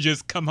rather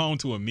just come home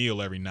to a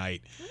meal every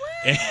night.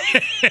 You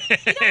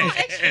don't want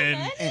extra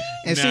money?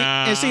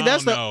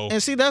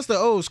 And see that's the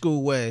old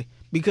school way,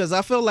 because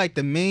I feel like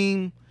the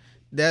meme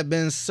that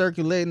been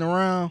circulating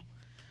around,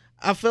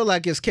 I feel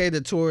like it's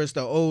catered towards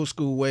the old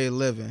school way of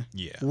living.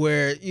 Yeah.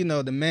 Where,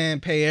 the man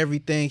pay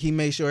everything, he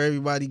make sure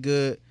everybody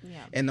good, Yeah.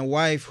 and the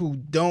wife who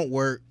don't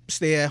work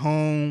stay at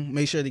home,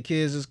 make sure the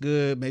kids is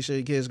good, make sure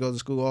the kids go to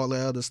school, all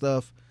that other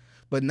stuff.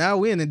 But now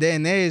we're in a day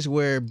and age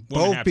where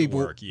both have to people,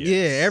 work, yes.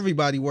 yeah,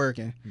 everybody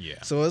working.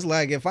 Yeah. So it's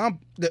like if I'm,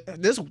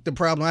 this is the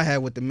problem I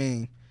have with the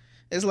meme.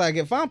 It's like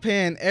if I'm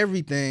paying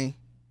everything,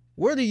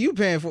 what are you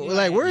paying for?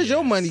 Like, where's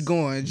your Yes. money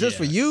going? Just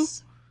for you?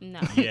 Yes.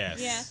 No.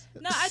 Yes. Yeah.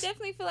 No, I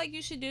definitely feel like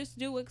you should just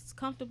do what's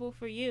comfortable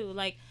for you.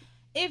 Like,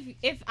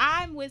 if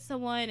I'm with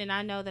someone and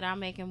I know that I'm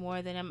making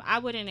more than them, I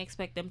wouldn't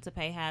expect them to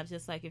pay half.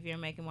 Just like if you're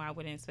making more, I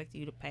wouldn't expect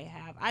you to pay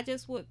half. I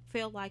just would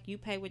feel like you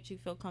pay what you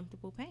feel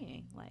comfortable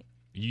paying. Like,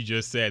 You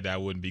just said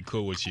that wouldn't be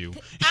cool with you.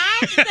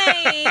 I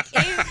think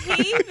if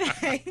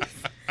he makes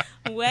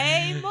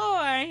way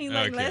more, he's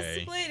like, let's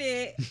Okay. split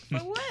it. For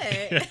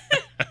what?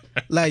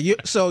 Like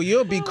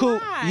you'll be For cool.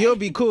 why? You'll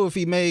be cool if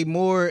he made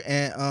more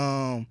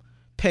and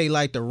pay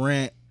like the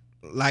rent,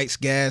 lights,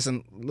 gas,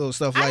 and little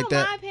stuff I like don't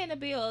that. mind paying the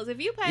bills. If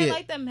you pay Yeah.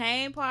 like the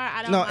main part,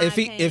 I don't No, mind if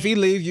he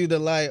paying leaves you the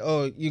like,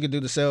 oh, you could do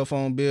the cell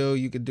phone bill,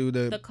 you could do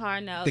the the car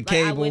note. the Like,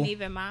 I cable. wouldn't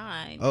even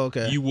mind.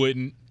 okay. You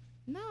wouldn't.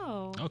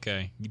 No.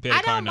 Okay. You pay the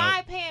I car don't note.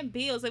 mind paying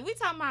bills. If we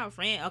talking about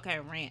rent, okay,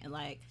 rent.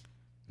 Like,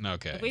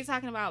 Okay. if we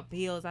talking about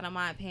bills, I don't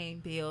mind paying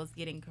bills,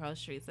 getting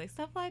groceries, like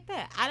stuff like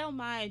that. I don't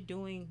mind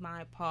doing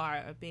my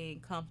part or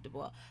being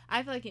comfortable.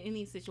 I feel like in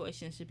any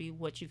situation it should be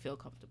what you feel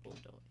comfortable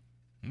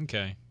doing.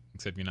 Okay.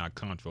 Except you're not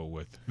comfortable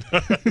with.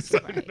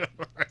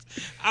 Right.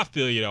 I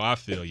feel you though. I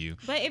feel you.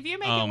 But if you're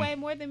making way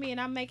more than me and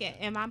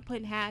I'm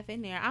putting half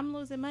in there, I'm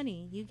losing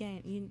money.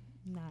 You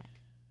not.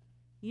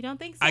 You don't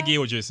think so? I get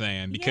what you're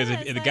saying because Yeah,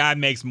 if it's the like- guy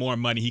makes more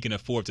money, he can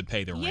afford to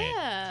pay the rent.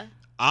 Yeah.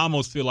 I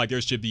almost feel like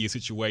there should be a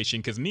situation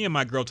because me and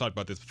my girl talked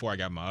about this before I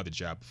got my other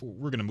job. Before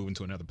we're gonna move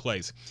into another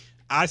place,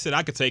 I said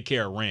I could take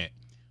care of rent,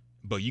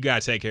 but you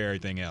gotta take care of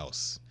everything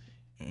else.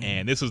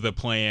 And this was the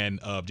plan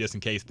of just in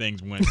case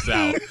things went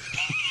south.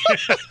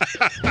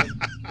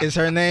 Is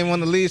her name on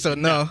the lease or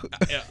no?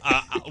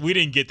 We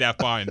didn't get that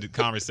far in the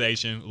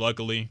conversation,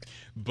 luckily.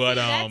 But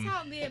That's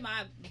how me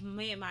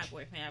and my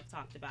boyfriend have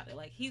talked about it.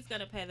 Like he's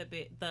gonna pay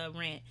the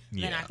rent,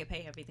 then Yeah. I can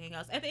pay everything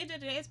else. At the end of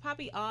the day, it's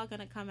probably all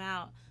gonna come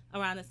out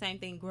around the same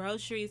thing.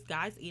 Groceries,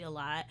 guys eat a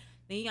lot.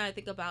 Then you gotta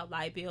think about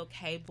light bill,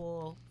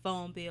 cable,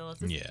 phone bills.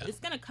 It's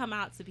gonna come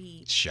out to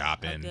be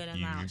shopping, a good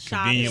you amount.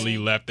 conveniently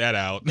Shopping. left that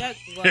out.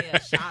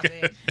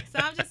 Shopping. So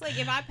I'm just like,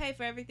 if I pay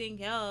for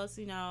everything else,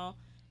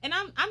 and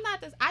I'm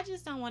not this. I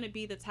just don't want to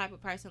be the type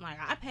of person like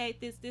I paid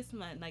this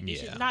month. Like you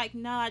Yeah. should, like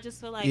no. I just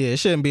feel like Yeah, it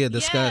shouldn't be a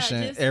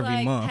discussion just every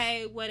like, month.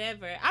 Pay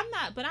whatever.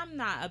 I'm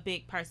not a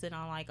big person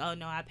on like, oh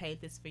no, I paid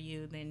this for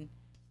you, then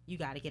you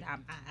got to get out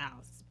of my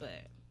house. But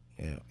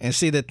Yeah. And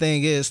see, the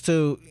thing is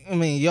too, I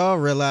mean, y'all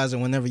realize it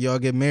whenever y'all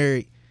get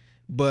married,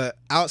 but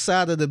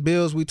outside of the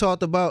bills we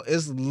talked about,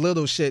 it's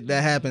little shit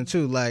that happen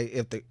too. Like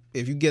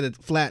if you get a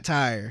flat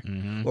tire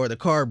or the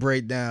car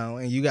break down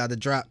and you got to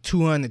drop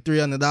 $200,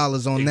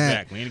 $300 on Exactly.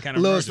 that, Any kind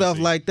of little stuff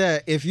emergency. like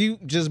that. If you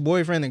just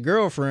boyfriend and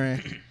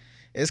girlfriend,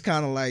 it's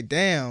kind of like,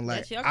 damn, like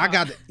That's your I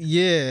got car.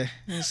 yeah.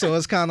 So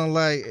it's kind of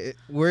like,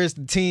 where's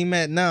the team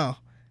at now?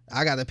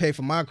 I got to pay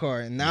for my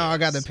car, and now I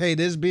got to Yes. pay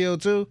this bill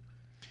too.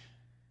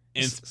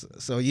 And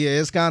So yeah,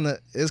 it's kind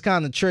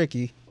of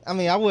tricky. I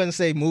mean, I wouldn't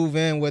say move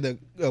in with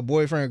a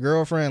boyfriend or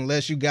girlfriend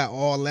unless you got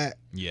all that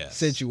yes.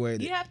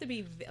 situated. you have to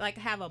be like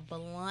have a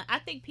blunt. I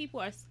think people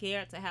are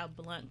scared to have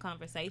blunt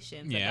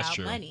conversations Yeah, that's about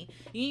true. money.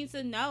 You need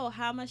to know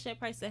how much that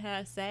person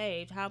has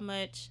saved. How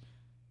much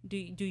do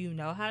you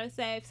know how to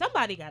save?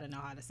 Somebody got to know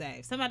how to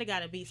save. Somebody got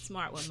to be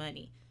smart with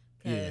money.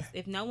 Because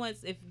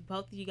if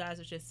both of you guys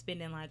are just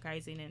spending like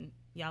crazy, then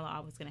y'all are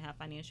always gonna have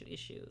financial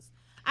issues.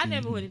 I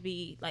never Mm-hmm. would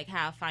be like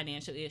have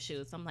financial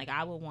issues. I'm like,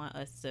 I would want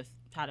us to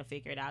try to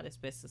figure it out as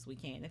best as we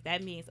can. If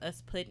that means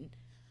us putting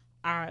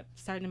our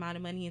certain amount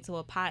of money into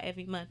a pot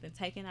every month and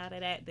taking out of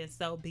that, then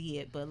so be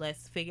it. But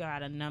let's figure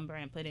out a number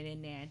and put it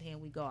in there, and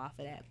then we go off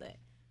of that. But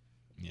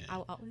Yeah.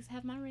 I'll always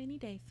have my rainy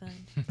day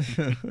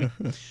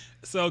fund.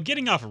 So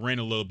getting off of rent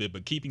a little bit,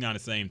 but keeping on the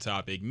same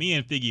topic, me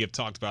and Figgy have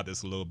talked about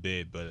this a little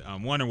bit, but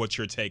I'm wondering what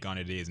your take on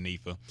it is,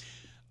 Nifa.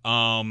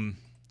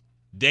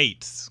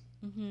 Dates.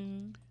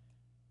 Mm-hmm.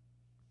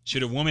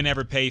 Should a woman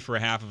ever pay for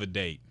half of a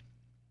date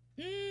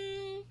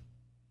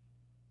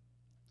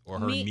or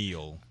her Me-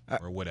 meal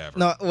or whatever?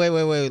 No,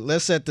 wait.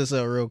 Let's set this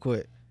up real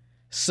quick.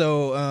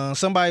 So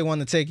somebody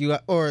want to take you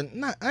out, or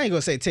not? I ain't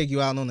gonna say take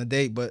you out on a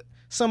date, but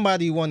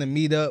somebody want to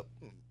meet up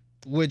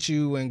with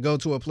you and go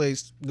to a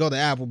place, go to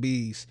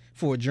Applebee's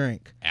for a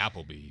drink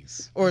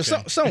Applebee's. or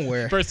Okay.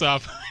 somewhere. First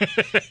off,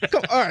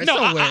 All right, no,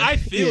 somewhere. I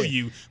feel Yeah.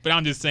 you, but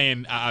I'm just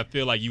saying I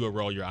feel like you would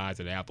roll your eyes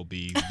at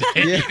Applebee's.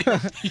 Yeah.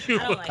 You I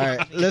don't would. like All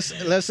right,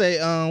 let's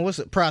say what's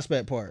it?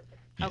 Prospect Park.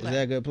 Is Okay.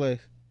 that a good place?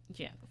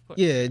 Yeah, of course.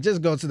 Yeah,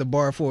 just go to the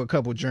bar for a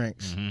couple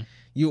drinks. Mhm.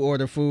 You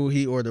order food,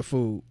 he order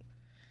food.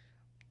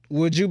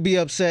 Would you be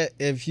upset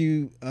if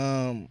he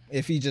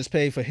just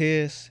paid for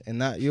his and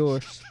not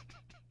yours?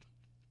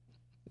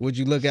 Would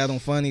you look at him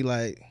funny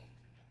like,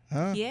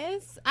 huh?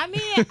 Yes. I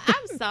mean,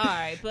 I'm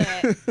sorry,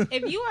 but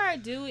if you are a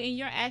dude and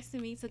you're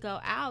asking me to go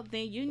out,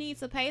 then you need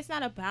to pay. It's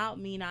not about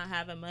me not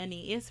having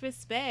money. It's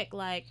respect.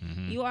 Like,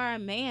 you are a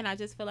man. I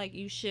just feel like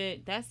you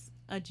should. That's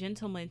a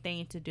gentleman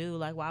thing to do.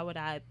 Like, why would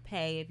I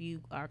pay if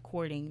you are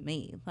courting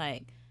me?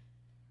 Like,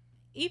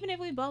 even if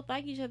we both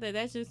like each other,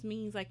 that just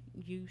means, like,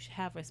 you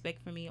have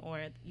respect for me or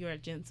you're a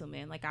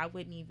gentleman. Like, I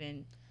would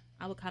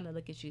kind of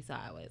look at you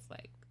sideways,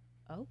 like,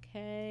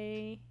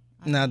 okay.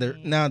 Now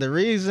the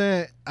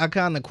reason I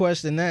kind of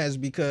question that is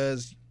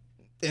because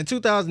in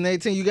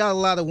 2018 you got a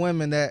lot of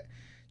women that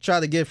try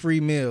to get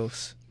free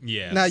meals.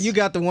 Yes. Now you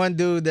got the one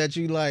dude that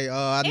you like, oh,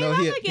 I know if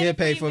I'm he'll gonna get a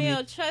pay free for meal,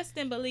 me. trust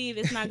and believe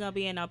it's not gonna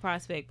be in no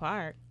Prospect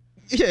Park.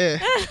 Yeah.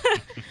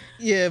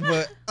 Yeah,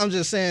 but I'm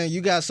just saying,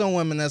 you got some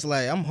women that's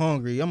like, I'm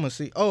hungry. I'm gonna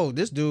see. Oh,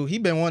 this dude, he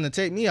been wanting to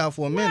take me out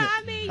for a minute.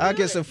 I mean, I'll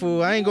get some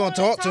food. I ain't gonna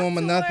talk to him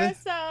or nothing. Her,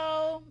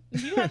 so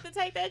you have to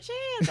take that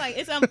chance. Like,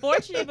 it's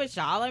unfortunate, but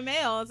y'all are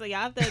males, so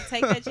y'all have to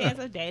take that chance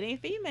of dating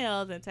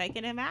females and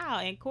taking them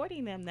out and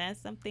courting them. That's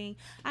something.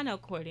 I know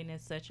courting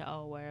is such an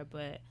old word,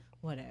 but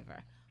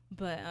whatever.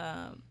 But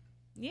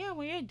yeah,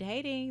 when you're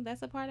dating,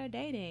 that's a part of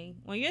dating.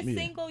 When you're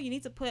single, you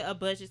need to put a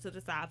budget to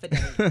the side for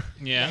dating.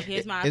 Yeah. Like,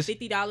 here's my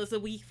 $50 a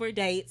week for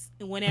dates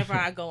whenever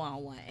I go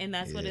on one. And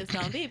that's what it's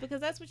going to be,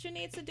 because that's what you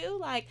need to do.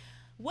 Like,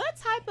 what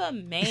type of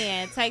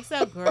man takes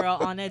a girl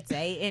on a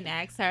date and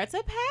asks her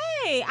to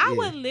pay? I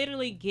would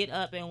literally get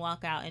up and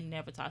walk out and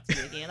never talk to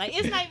you again. Like,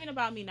 it's not even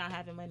about me not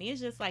having money. It's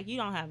just like, you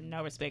don't have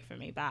no respect for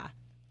me. Bye.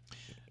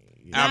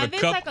 Now, if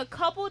it's like a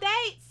couple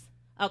dates,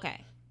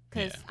 okay.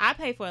 Because I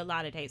pay for a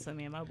lot of dates with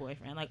me and my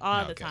boyfriend, like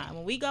all the time.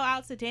 When we go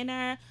out to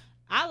dinner,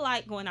 I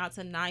like going out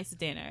to nice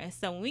dinner.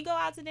 So when we go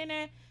out to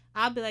dinner,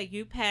 I'll be like,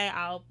 you pay,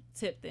 I'll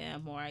tip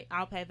them, or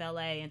I'll pay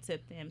valet and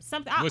tip them.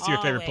 Something. What's your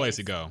favorite place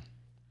to go?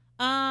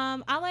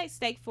 I like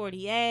Steak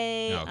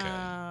 48.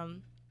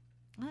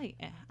 Okay.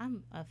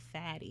 I'm a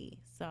fatty,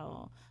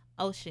 so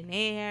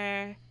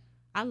Oceanair.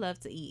 I love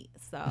to eat,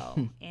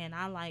 so and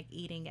I like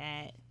eating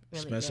at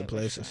really expensive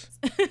places.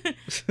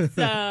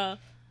 So.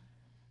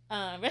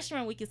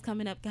 Restaurant week is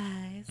coming up,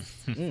 guys.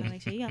 So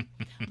make sure you go.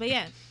 But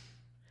yeah.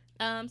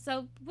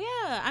 So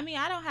yeah, I mean,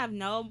 I don't have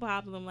no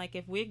problem. Like,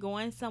 if we're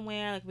going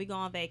somewhere, like we go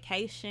on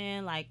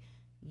vacation, like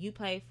you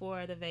pay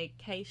for the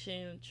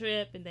vacation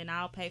trip and then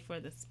I'll pay for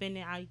the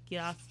spending. I'll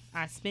get off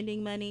our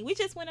spending money. We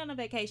just went on a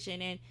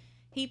vacation and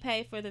he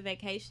paid for the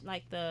vacation,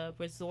 like the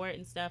resort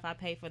and stuff. I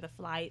pay for the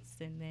flights,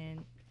 and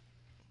then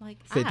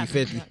like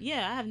 50-50.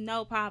 Yeah, I have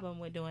no problem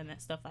with doing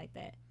that stuff like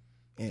that.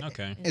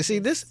 Okay. And see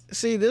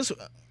this.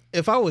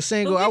 If I was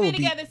single, I would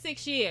be together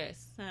 6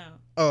 years. So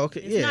oh,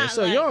 okay, yeah.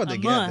 So like y'all a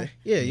together, month,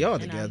 yeah, y'all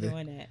and together.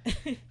 I'm doing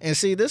that. And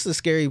see, this is the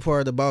scary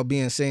part about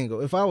being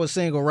single. If I was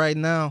single right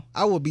now,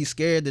 I would be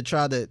scared to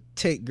try to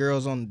take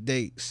girls on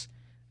dates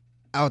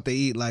out to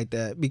eat like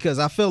that, because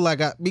I feel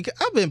like I've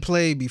been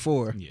played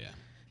before. Yeah.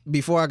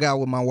 Before I got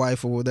with my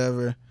wife or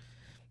whatever,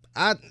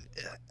 I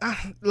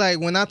like,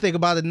 when I think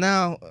about it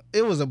now,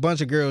 it was a bunch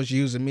of girls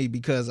using me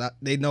because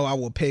they know I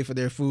will pay for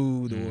their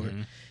food or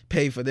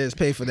pay for this,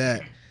 pay for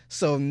that.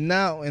 So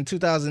now in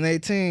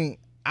 2018,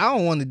 I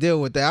don't want to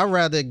deal with that. I'd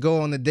rather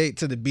go on a date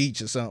to the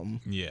beach or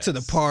something, to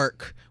the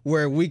park,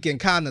 where we can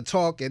kind of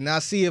talk and I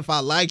see if I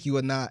like you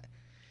or not.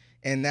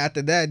 And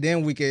after that,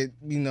 then we could,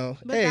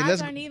 but hey,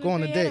 let's go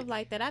on a date.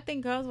 Like that. I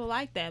think girls will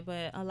like that,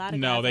 but a lot of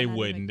no, guys they are not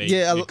wouldn't.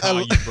 even... They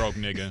call you broke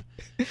nigga.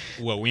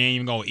 Well, we ain't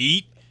even gonna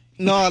eat.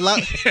 No, a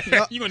lot.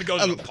 No, you gonna go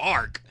to the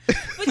park?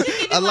 But you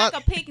can do like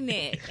a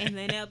picnic, and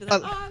then they'll be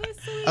like, "Oh,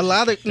 that's sweet."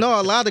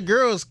 A lot of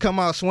girls come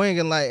out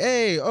swinging like,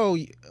 "Hey, oh,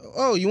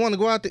 you want to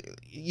go out?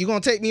 You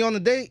gonna take me on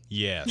a date?"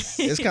 Yes.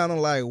 It's kind of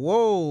like,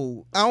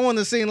 whoa. I don't want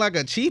to seem like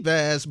a cheap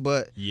ass,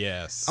 but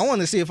yes, I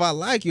want to see if I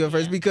like you at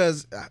first,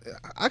 because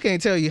I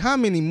can't tell you how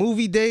many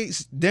movie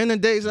dates, dinner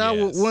dates I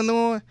went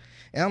on,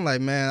 and I'm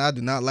like, man, I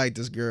do not like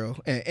this girl,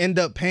 and end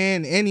up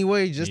paying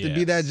anyway just to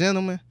be that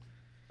gentleman.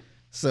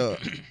 So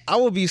I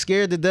would be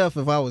scared to death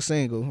if I was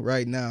single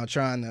right now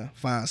trying to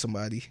find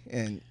somebody,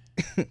 and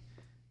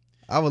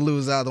I would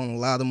lose out on a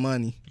lot of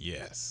money.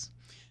 Yes.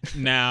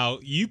 Now,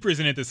 you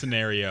presented the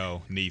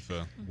scenario,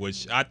 Nifa,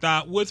 which I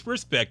thought was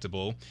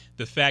respectable.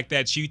 The fact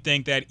that you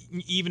think that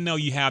even though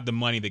you have the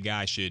money, the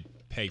guy should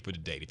pay for the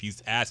date if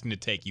he's asking to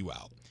take you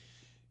out,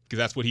 because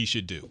that's what he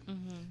should do.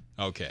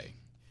 Mm-hmm. Okay.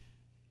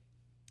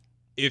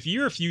 If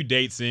you're a few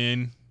dates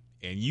in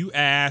and you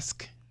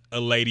ask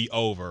a lady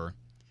over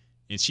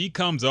and she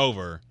comes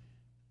over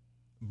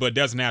but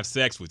doesn't have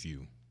sex with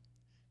you,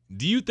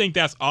 do you think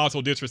that's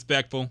also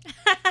disrespectful?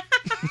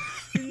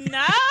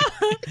 No.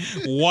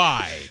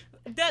 Why?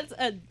 Does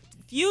a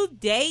few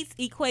dates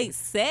equate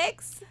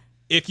sex?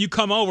 If you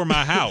come over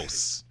my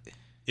house,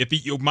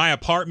 my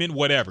apartment,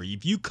 whatever,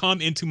 if you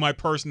come into my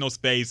personal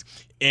space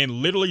and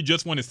literally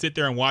just want to sit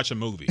there and watch a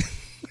movie,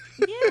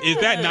 is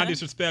that not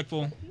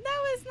disrespectful? No,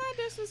 it's not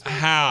disrespectful.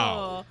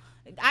 How?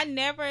 I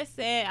never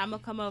said I'm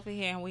gonna come over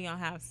here and we gonna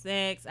have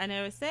sex. I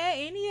never said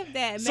any of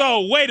that.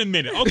 So wait a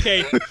minute.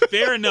 Okay,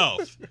 fair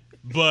enough.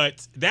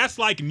 But that's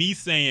like me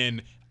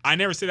saying I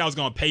never said I was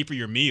gonna pay for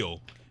your meal.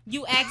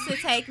 You asked to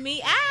take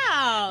me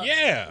out.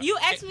 Yeah. You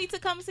asked me to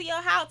come to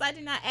your house. I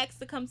did not ask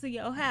to come to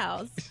your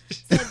house.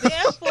 So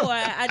therefore,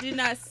 I did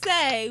not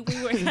say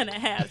we were gonna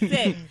have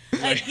sex.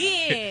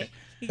 Again,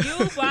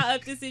 you brought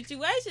up the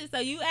situation. So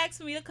you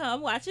asked me to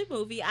come watch a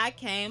movie. I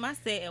came, I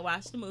sat and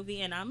watched the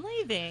movie, and I'm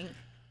leaving.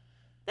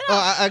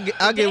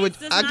 I get what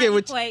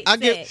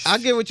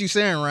you're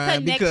saying,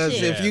 Ryan. Because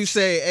if you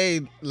say,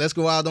 "Hey, let's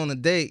go out on a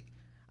date,"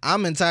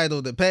 I'm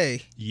entitled to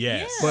pay.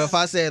 Yes. Yeah. But if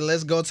I said,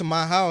 "Let's go to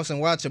my house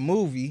and watch a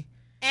movie,"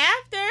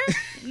 after,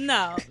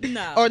 no,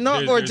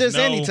 or just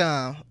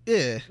anytime,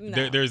 yeah.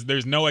 No.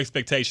 There's no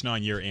expectation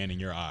on your end in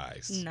your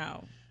eyes.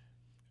 No.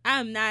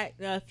 I'm not.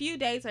 A few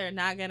dates are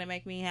not gonna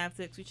make me have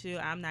sex with you.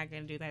 I'm not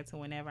gonna do that till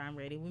whenever I'm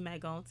ready. We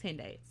might go on 10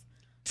 dates.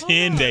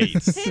 10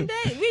 dates. 10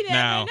 dates. We never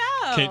Now,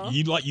 know.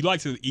 you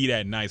like to eat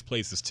at nice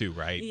places too,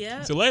 right?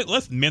 Yeah. So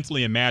let's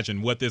mentally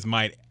imagine what this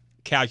might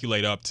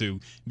calculate up to,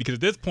 because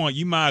at this point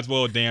you might as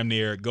well damn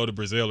near go to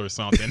Brazil or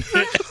something.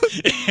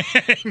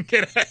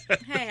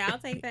 Hey, I'll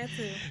take that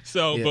too.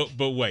 So, Yeah.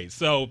 but wait.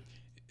 So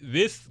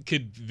this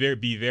could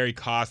be very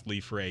costly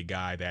for a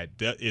guy that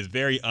is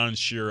very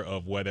unsure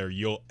of whether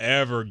you'll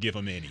ever give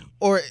him any.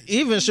 Or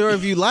even sure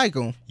if you like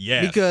them.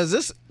 Yes. Because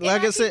this,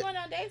 like if I said, keep going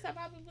on dates, I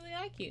probably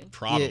like you.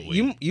 Probably.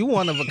 yeah, you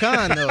one of a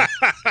kind though.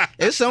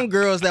 It's some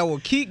girls that will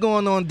keep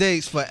going on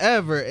dates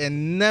forever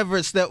and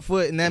never step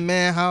foot in that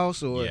man's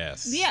house or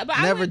Yes. Yeah, but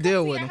I Never wouldn't deal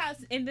come to with your him.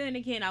 house. And then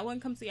again, I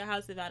wouldn't come to your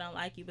house if I don't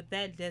like you. But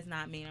that does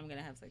not mean I'm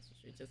gonna have sex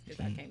with you just because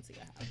I came to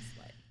your house.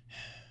 Like,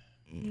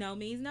 no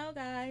means no,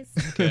 guys.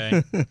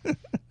 Okay.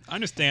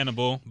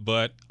 Understandable,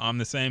 but on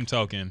the same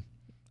token,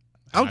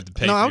 I have to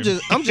pay for I'm your-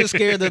 just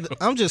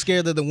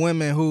scared of the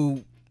women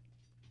who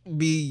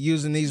be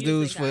using these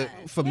dudes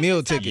for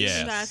meal tickets.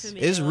 Yes.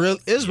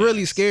 It's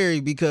really scary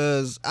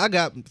because I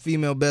got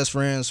female best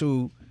friends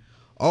who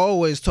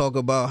always talk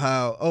about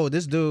how,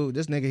 this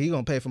nigga, he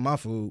gonna pay for my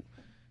food.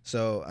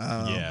 So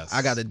Yes.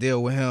 I got to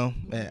deal with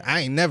him. Man,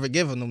 I ain't never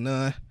giving him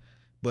none,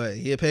 but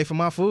he'll pay for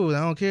my food.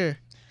 I don't care.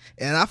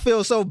 And I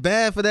feel so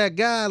bad for that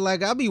guy.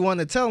 Like, I be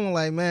wanting to tell him,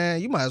 like,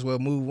 man, you might as well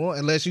move on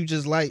unless you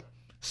just like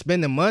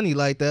spending money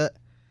like that.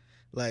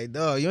 Like,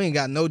 dog, you ain't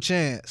got no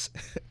chance.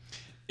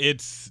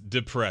 It's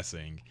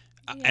depressing.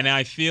 And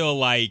I feel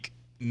like,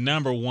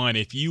 number one,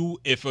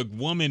 if a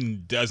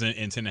woman doesn't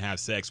intend to have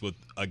sex with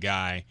a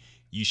guy,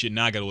 you should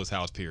not go to his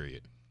house,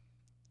 period.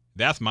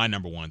 That's my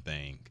number one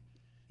thing.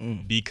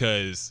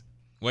 Because,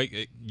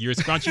 wait, you're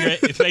scrunching your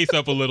face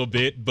up a little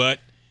bit, but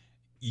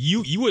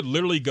you would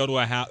literally go to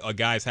a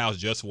guy's house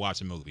just to watch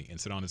a movie and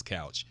sit on his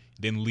couch,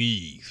 then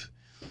leave.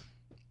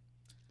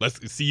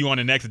 Let's see you on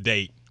the next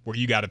date where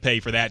you got to pay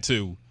for that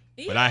too.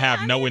 But I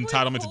have no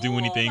entitlement to do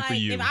anything for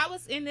you. If I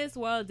was in this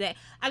world that,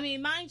 I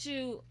mean, mind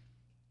you,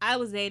 I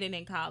was dating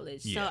in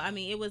college. Yeah. So, I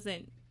mean, it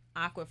wasn't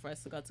awkward for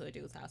us to go to a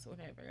dude's house or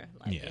whatever.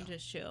 Like, and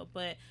just chill.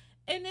 But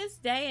in this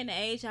day and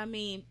age, I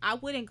mean, I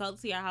wouldn't go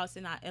to your house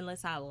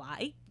unless I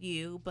like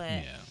you. But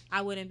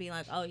I wouldn't be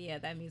like, oh, yeah,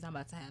 that means I'm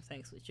about to have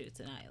sex with you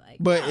tonight. Like,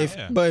 But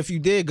no. if you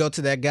did go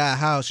to that guy's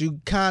house, you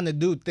kind of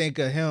do think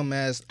of him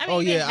as, I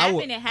mean, it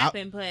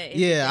happened, but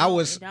if I it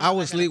was don't, I'm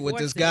not sleep gonna with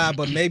this force guy, it.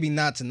 but maybe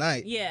not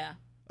tonight. Yeah.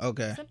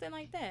 Okay. Something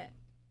like that.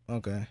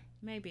 Okay.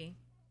 Maybe.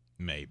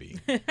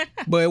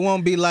 But it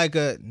won't be like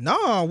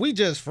no, we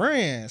just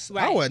friends.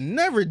 I Right. would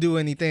never do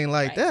anything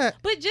like Right. that.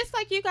 But just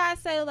like you guys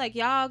say, like,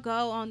 y'all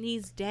go on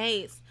these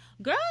dates,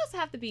 girls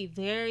have to be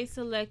very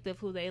selective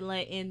who they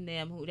let in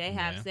them, who they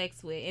have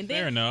sex with. And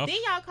Fair then, enough. then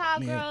y'all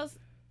call girls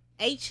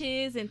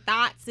H's and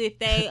thoughts if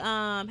they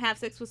have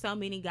sex with so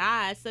many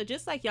guys. So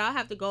just like y'all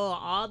have to go on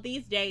all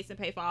these dates and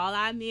pay for all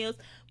our meals,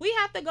 we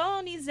have to go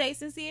on these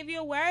dates and see if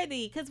you're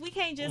worthy. Because we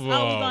can't just, we go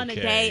on a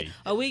date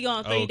or we go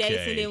on 3 dates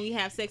and then we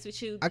have sex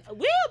with you. We'll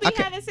be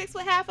having sex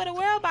with half of the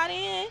world by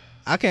then.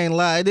 I can't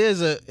lie. It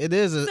is a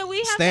So we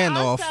have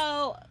standoff. to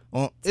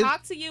also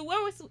talk to you.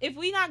 If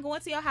we not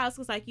going to your house,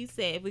 because like you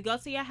said, if we go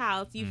to your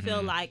house, you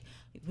feel like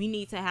we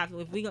need to have.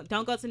 If we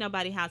don't go to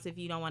nobody's house if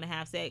you don't want to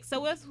have sex. So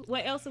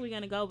what else are we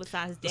gonna go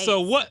besides dates?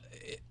 So what?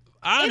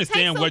 I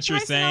understand what you're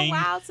saying, It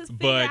takes a while to figure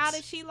but out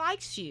if she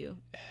likes you.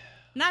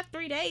 Not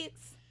 3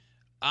 dates.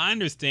 I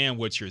understand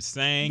what you're Then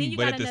saying, you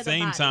but got at the another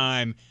same body.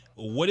 time,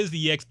 what is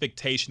the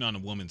expectation on a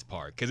woman's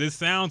part? Because it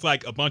sounds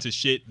like a bunch of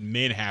shit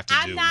men have to do.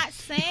 I'm not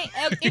saying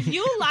if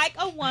you like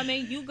a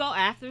woman, you go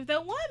after the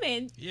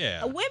woman.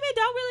 Yeah. Women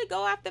don't really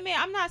go after men.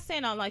 I'm not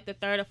saying on like the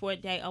 3rd or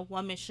 4th date a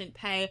woman shouldn't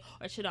pay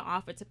or shouldn't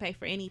offer to pay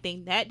for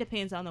anything. That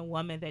depends on the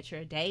woman that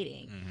you're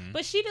dating.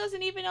 But she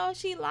doesn't even know if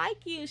she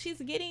like you.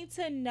 She's getting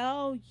to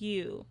know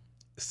you.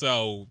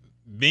 So,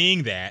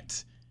 being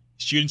that,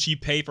 shouldn't she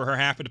pay for her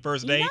half of the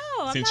first date?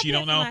 No, I'm since not she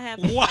don't paying know. for my half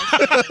of the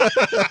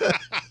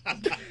What?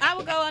 I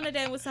would go on a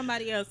date with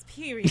somebody else,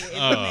 period.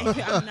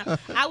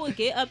 I would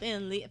get up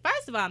and leave.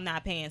 First of all, I'm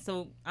not paying,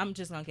 so I'm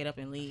just going to get up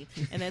and leave.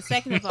 And then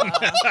second of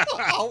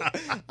all,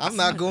 I'm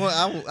not going.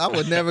 I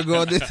would never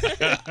go on this.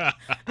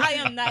 I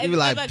am not. You If, be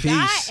like, if a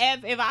guy, peace.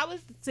 if I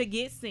was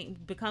to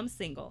become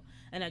single,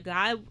 and a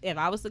guy, if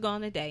I was to go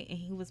on a date and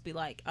he was be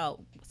like, oh,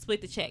 split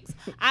the checks,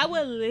 I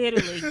would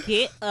literally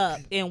get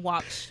up and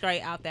walk straight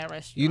out that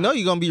restaurant. You know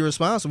you're gonna be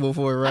responsible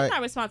for it, I'm right?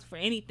 not responsible for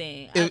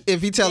anything.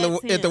 If you tell her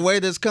That's if the him.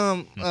 waiters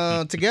come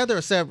together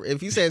or separate.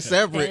 If you said They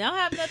separate, don't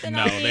have nothing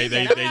No, on me.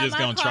 they don't just have my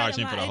gonna card charge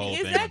in him for the my- whole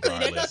thing Exactly, they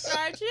gonna regardless.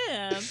 charge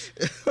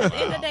him. At the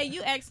end of the day,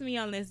 you asked me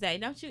on this day.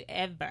 Don't you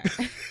ever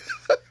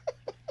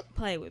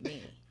play with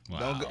me.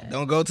 Wow.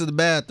 don't go to the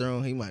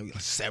bathroom. He might be like,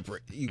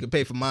 separate. You can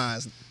pay for my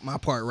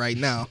part right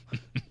now.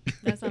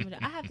 That's something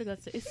I have to go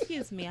to.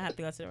 Excuse me, I have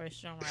to go to the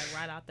restaurant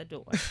right out the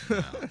door.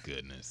 Oh,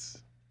 goodness.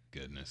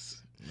 It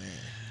is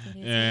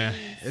Yeah. what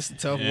it is. It's a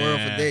tough world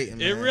for dating.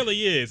 Man. It really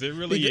is. It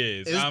really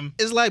is.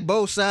 It's like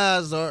both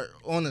sides are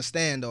on a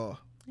standoff.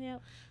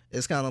 Yep.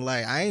 it's kind of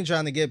like I ain't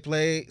trying to get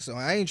played, so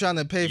I ain't trying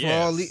to pay for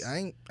all these. I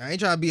ain't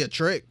trying to be a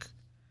trick.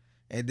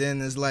 And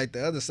then it's like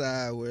the other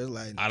side where it's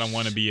like I don't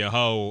want to be a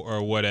hoe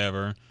or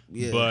whatever.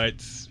 Yeah.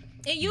 But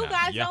and you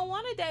guys don't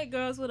want to date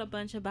girls with a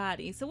bunch of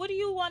bodies. So what do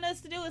you want us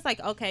to do? It's like,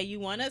 okay, you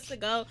want us to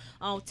go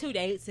on 2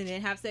 dates and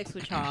then have sex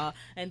with y'all,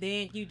 and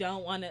then you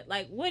don't want to,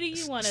 like, what do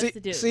you want us to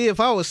do? See, if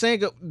I was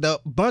single, the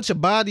bunch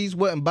of bodies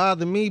wouldn't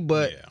bother me,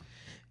 but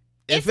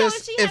if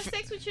she has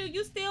sex with you,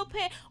 you still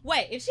pay.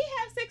 Wait, if she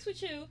has sex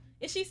with you,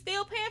 is she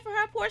still paying for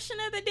her portion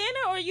of the dinner,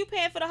 or are you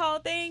paying for the whole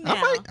thing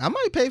now? I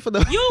might pay for the.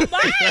 You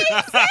might.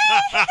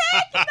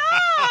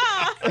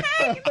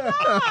 Heck no.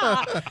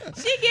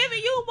 She giving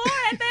you more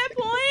at that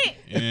point.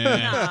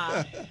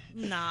 Yeah.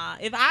 Nah.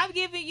 If I'm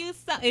giving you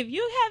if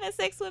you having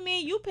sex with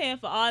me, you paying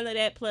for all of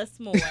that plus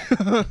more.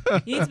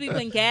 You need to be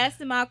putting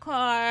gas in my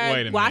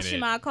car, washing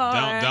my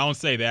car. Don't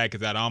say that because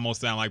that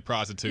almost sounds like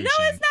prostitution. No,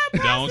 it's not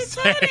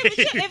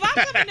prostitution. If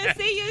I'm coming to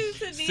see you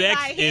to be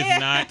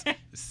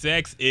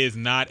sex is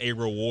not a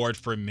reward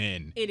for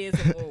men. It is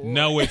a reward.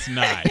 No, it's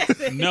not.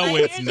 No,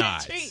 like, it's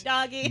not. Treat,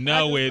 doggy.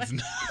 No, it's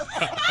not.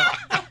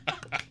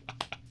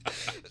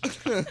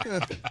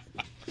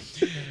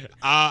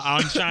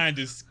 I'm trying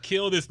to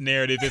kill this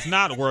narrative. It's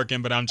not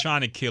working, but I'm trying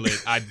to kill it.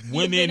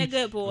 You've been a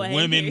good boy.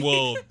 Women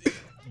will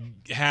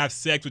have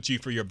sex with you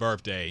for your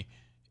birthday,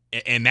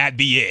 and that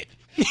be it.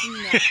 No.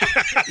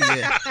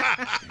 Yeah,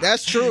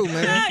 that's true,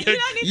 man. You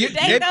don't need to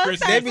date those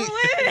types of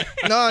women.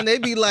 No, and they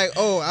be like,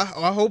 "Oh,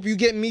 I hope you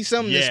get me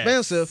something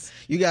expensive.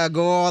 You gotta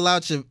go all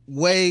out your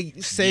way,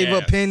 save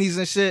up pennies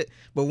and shit."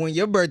 But when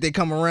your birthday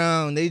come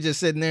around, they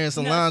just sitting there in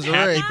some lingerie.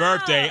 Happy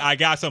birthday! I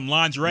got some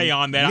lingerie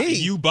on that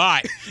you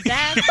bought.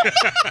 No.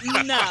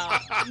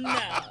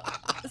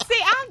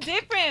 See, I'm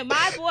different.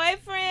 My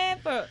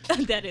boyfriend,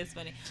 that is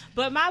funny.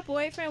 But my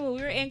boyfriend, when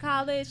we were in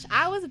college,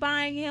 I was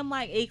buying him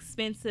like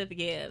expensive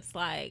gifts,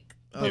 like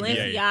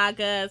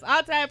Balenciagas,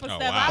 all type of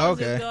stuff. Wow. I was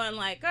just going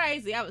like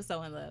crazy. I was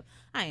so in love.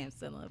 I am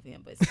still in love with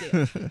him, but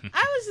still,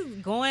 I was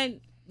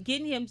just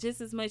getting him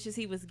just as much as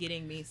he was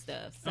getting me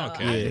stuff. So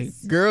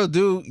girls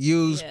do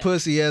use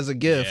pussy as a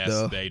gift,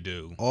 though. Yes, they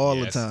do. All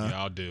the time.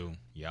 Y'all do.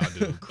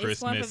 Christmas.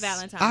 It's one for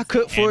Valentine's. I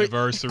cook for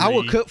anniversary. I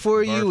would cook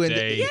for you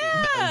birthday.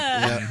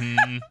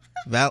 and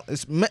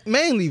it's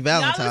mainly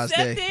Valentine's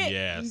Day.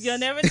 Yes. You'll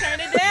never turn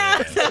it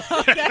down.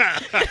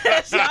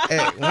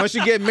 Hey, once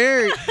you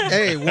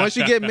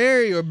get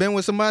married or been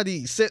with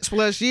somebody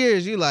 6+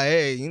 years, you like,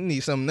 hey, you need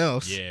something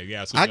else.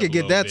 Yeah, I could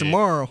get that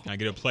tomorrow. I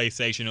get a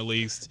PlayStation at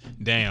least.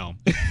 Damn.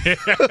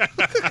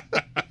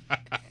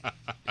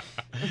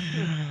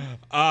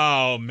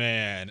 Oh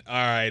man! All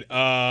right.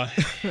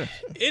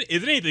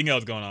 Is there anything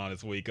else going on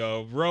this week?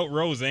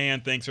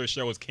 Roseanne thinks her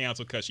show was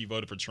canceled because she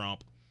voted for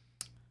Trump.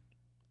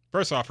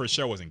 First off, her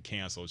show wasn't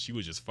canceled; she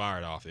was just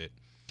fired off it.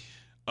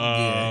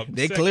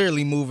 They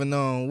clearly moving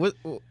on.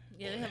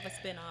 Yeah, they have a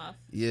spinoff.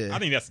 Yeah, I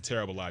think that's a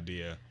terrible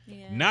idea.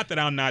 Yeah. Not that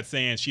I'm not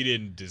saying she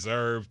didn't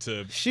deserve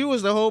to. She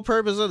was the whole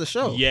purpose of the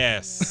show.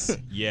 Yes,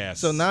 yes.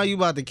 So now you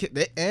about to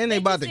they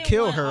about to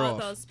kill her off.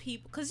 Those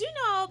people, because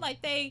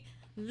like they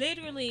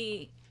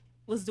literally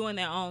was doing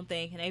their own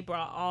thing, and they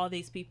brought all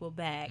these people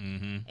back,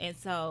 and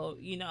so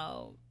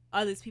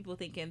all these people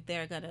thinking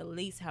they're gonna at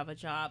least have a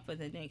job for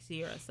the next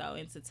year or so,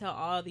 and to tell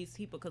all these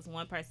people because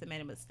one person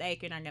made a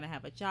mistake, you're not gonna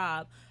have a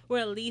job. We're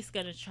at least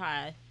gonna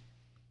try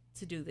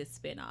to do this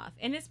spinoff,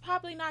 and it's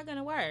probably not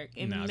gonna work.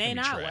 It may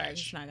not work.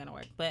 It's not gonna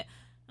work, but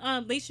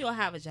at least you'll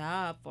have a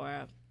job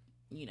for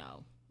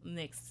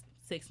next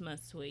 6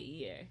 months to a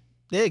year.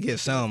 They get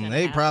something.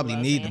 They probably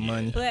need the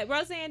money. But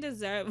Roseanne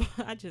deserves.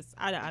 I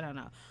don't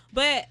know.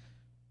 But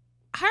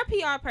her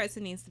PR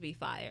person needs to be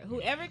fired.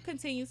 Whoever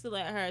continues to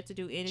let her to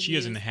do interviews. She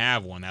doesn't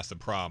have one. That's the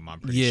problem. I'm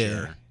pretty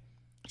sure.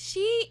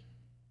 She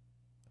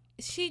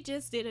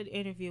just did an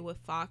interview with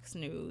Fox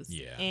News.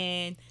 Yeah.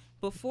 And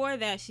before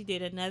that, she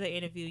did another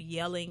interview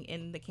yelling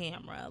in the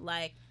camera.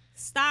 Like,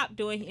 stop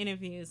doing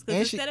interviews.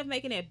 Because instead of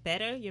making it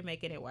better, you're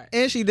making it worse.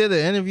 And she did an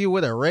interview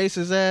with a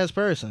racist ass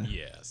person.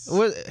 Yes.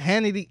 Was it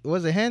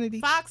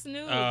Hannity? Fox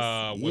News.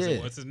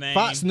 What's his name?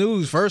 Fox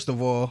News, first of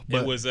all.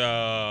 But it was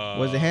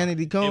was it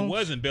Hannity Combs? It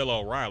wasn't Bill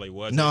O'Reilly,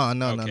 was it? No.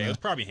 It was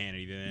probably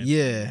Hannity then.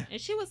 Yeah. And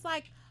she was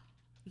like,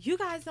 "You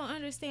guys don't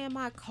understand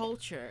my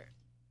culture,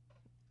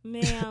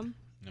 ma'am."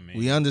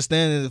 We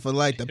understand it for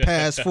like the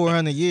past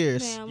 400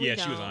 years. Man,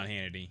 she was on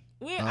Hannity.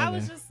 I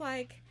was just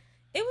like,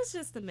 it was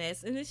just a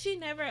mess. And then she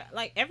never,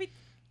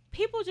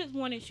 people just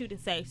wanted you to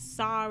say,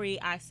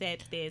 sorry, I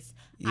said this.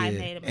 I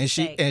made a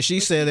mistake. And she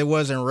said it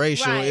wasn't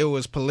racial, it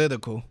was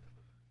political.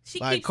 She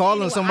like keeps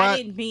calling saying, somebody, I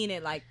didn't mean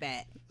it like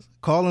that.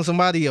 Calling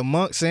somebody a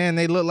monk, saying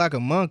they look like a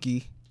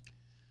monkey.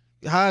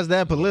 How is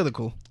that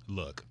political?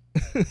 Look.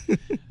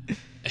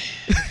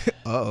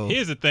 Uh-oh.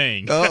 Here's the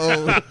thing.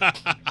 Uh-oh.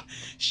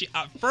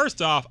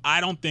 First off,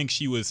 I don't think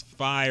she was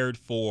fired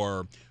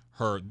for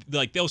her.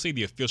 Like, they'll say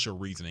the official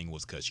reasoning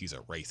was because she's a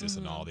racist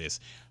and all this.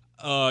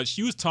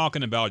 She was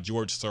talking about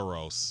George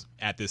Soros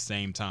at the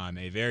same time,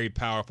 a very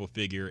powerful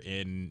figure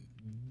in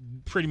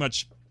pretty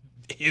much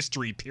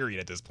history period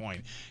at this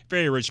point.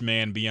 Very rich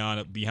man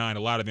behind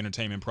a lot of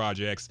entertainment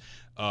projects.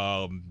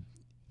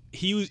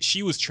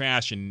 She was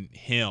trashing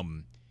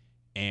him,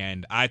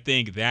 and I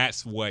think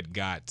that's what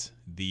got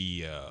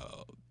the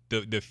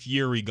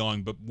fury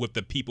going, but with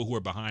the people who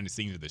are behind the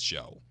scenes of the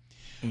show.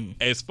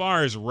 As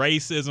far as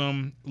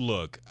racism,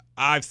 look,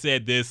 I've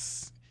said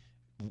this: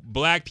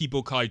 black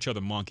people call each other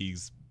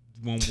monkeys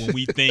when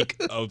we think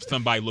of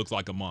somebody looks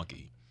like a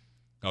monkey.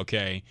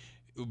 Okay,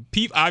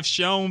 people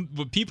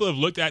have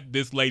looked at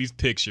this lady's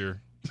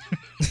picture.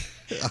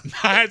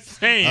 Not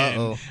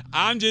saying.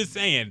 I'm just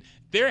saying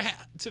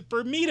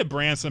for me to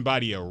brand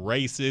somebody a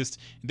racist,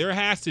 there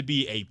has to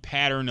be a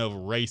pattern of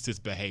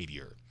racist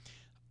behavior.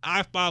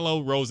 I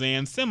follow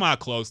Roseanne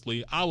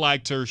semi-closely. I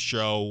liked her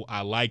show. I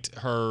liked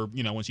her,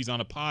 when she's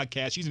on a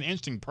podcast. She's an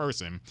interesting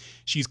person.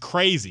 She's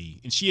crazy,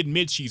 and she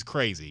admits she's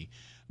crazy.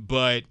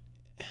 But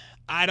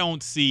I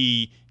don't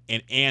see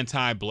an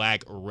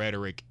anti-black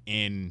rhetoric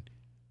in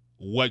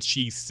what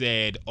she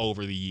said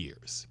over the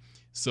years.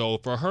 So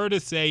for her to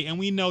say, and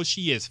we know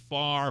she is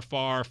far,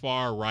 far,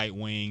 far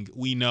right-wing.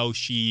 We know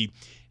she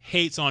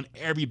hates on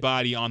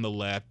everybody on the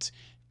left.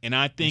 And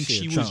I think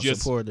she was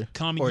just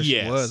coming. Or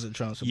she was a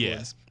Trump supporter.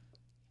 Yes.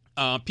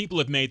 People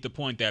have made the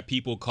point that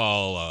people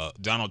call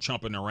Donald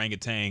Trump an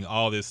orangutan,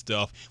 all this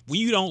stuff. When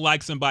you don't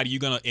like somebody, you're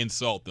going to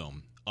insult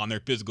them on their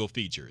physical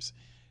features.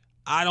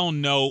 I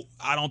don't know.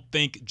 I don't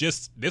think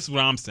this is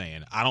what I'm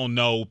saying. I don't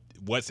know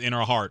what's in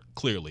her heart,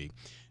 clearly.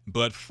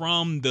 But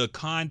from the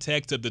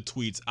context of the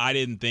tweets, I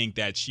didn't think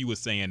that she was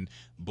saying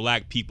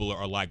black people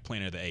are like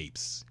Planet of the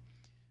Apes.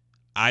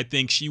 I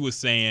think she was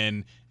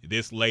saying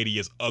this lady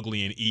is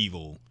ugly and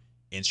evil,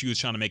 and she was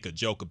trying to make a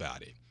joke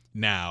about it.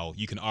 Now,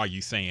 you can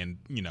argue saying,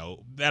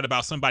 that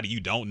about somebody you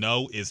don't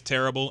know is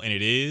terrible, and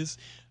it is.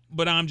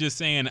 But I'm just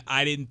saying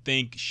I didn't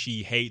think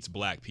she hates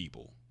black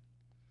people.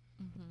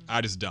 Mm-hmm.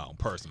 I just don't,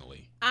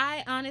 personally.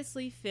 I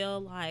honestly feel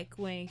like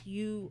when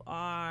you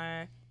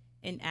are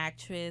an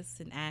actress,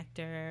 an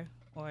actor,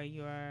 or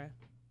you're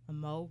a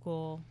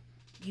mogul,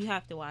 you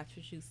have to watch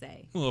what you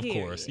say. Well, of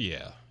course,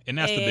 yeah. And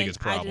that's the biggest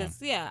problem.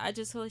 I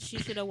just feel like she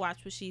should have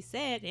watched what she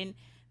said. And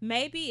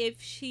maybe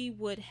if she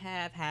would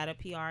have had a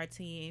PR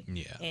team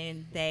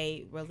and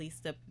they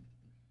released the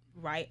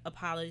right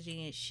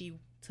apology and she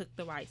took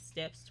the right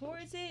steps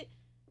towards it,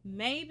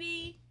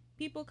 maybe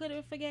people could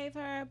have forgave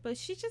her. But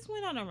she just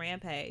went on a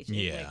rampage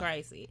and went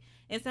crazy.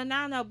 And so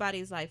now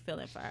nobody's like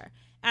feeling for her.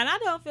 And I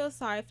don't feel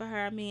sorry for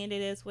her. I mean,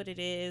 it is what it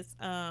is.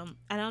 I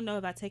don't know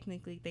if I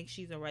technically think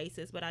she's a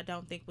racist, but I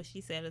don't think what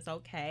she said is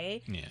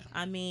okay. Yeah.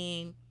 I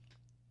mean,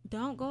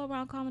 don't go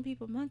around calling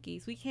people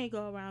monkeys. We can't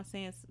go around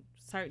saying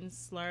certain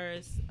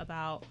slurs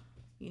about,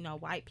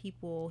 white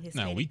people,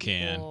 Hispanic No, we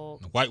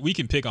people. can. We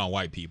can pick on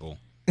white people.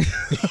 We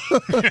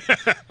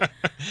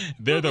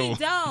don't,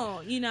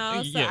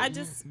 So I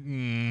just,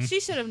 she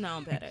should have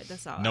known better.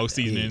 That's all. No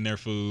seasoning in their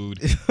food.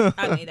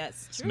 I mean,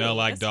 that's true. Smell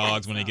like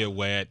dogs when they get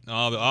wet.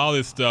 All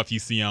this stuff you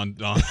see on.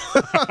 And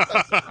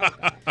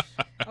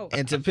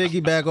to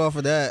piggyback off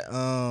of that,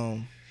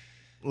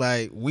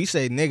 we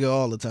say nigga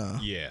all the time.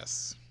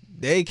 Yes.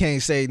 They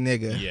can't say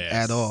nigga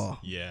at all.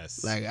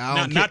 Yes. Like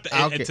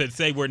to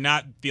say we're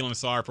not feeling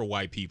sorry for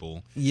white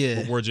people.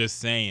 Yeah. But we're just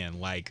saying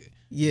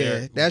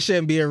that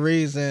shouldn't be a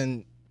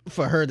reason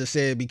for her to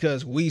say it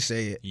because we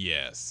say it.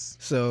 Yes.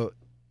 So,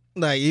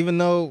 even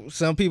though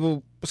some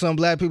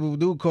black people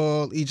do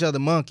call each other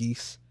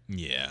monkeys.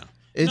 Yeah.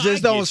 It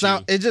just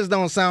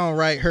don't sound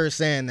right her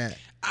saying that.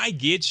 I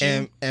get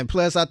you. And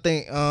plus I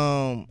think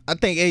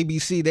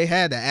ABC they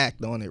had to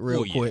act on it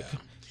real quick.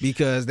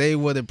 Because they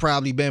would have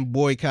probably been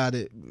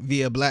boycotted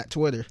via Black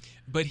Twitter.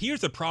 But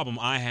here's the problem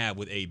I have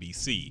with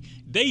ABC.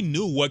 They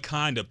knew what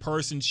kind of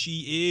person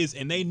she is,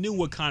 and they knew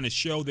what kind of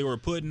show they were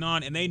putting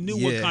on, and they knew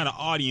what kind of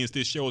audience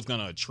this show was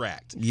going to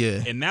attract.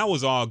 Yeah. And that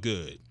was all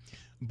good.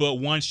 But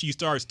once she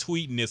starts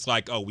tweeting, it's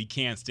like, oh, we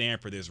can't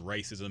stand for this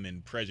racism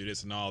and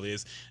prejudice and all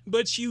this.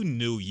 But you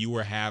knew you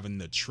were having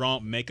the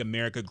Trump Make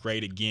America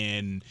Great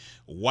Again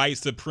white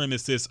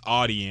supremacist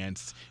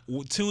audience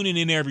tuning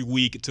in every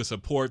week to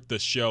support the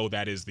show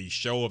that is the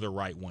show of the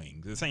right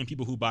wing. The same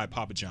people who buy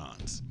Papa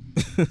John's.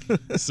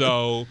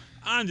 So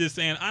I'm just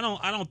saying, I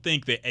don't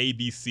think that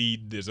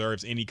ABC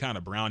deserves any kind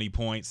of brownie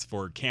points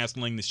for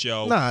canceling the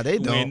show. Nah, they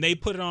don't. When they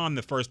put it on in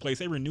the first place,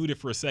 they renewed it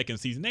for a second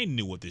season. They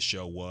knew what this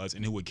show was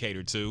and who it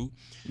catered to.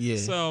 Yeah.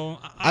 So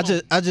I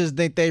just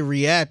think they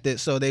reacted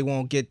so they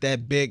won't get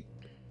that big,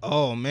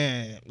 oh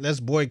man, let's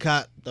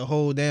boycott the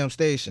whole damn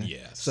station.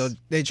 Yes. So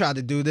they tried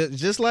to do this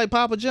just like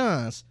Papa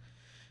John's.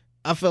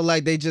 I feel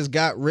like they just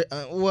got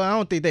I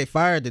don't think they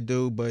fired the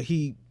dude, but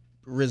he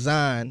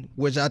resigned,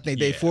 which I think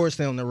they forced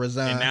him to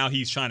resign. And now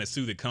he's trying to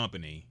sue the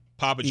company.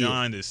 Papa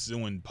John is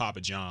suing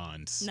Papa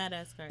John's. No,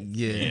 that's correct.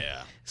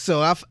 Yeah.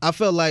 So I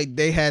felt like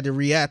they had to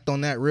react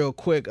on that real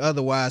quick.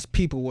 Otherwise,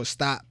 people would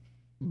stop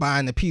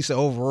buying the pizza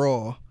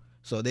overall.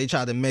 So they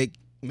tried to make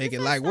make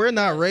It's it like like we're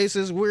not something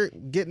racist. We're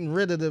getting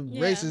rid of the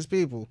racist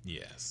people.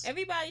 Yes.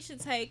 Everybody should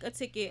take a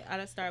ticket out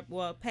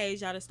of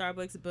page out of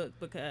Starbucks book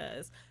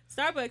because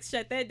Starbucks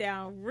shut that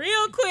down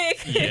real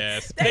quick.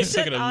 Yes, they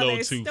took it a all little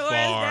their too stores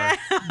far.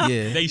 down.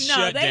 Yeah. They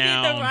shut they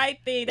down. did the right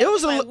thing. It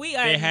was like, we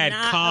are They had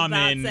not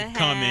Common about to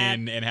come have,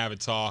 in and have a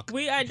talk.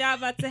 We are not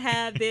about to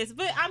have this.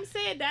 But I'm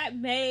saying that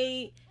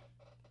made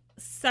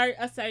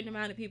a certain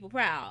amount of people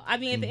proud. I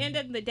mean, at the end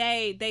of the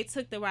day, they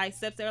took the right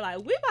steps. They're like,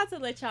 we're about to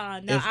let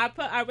y'all know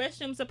our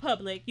restrooms are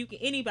public.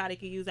 Anybody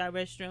can use our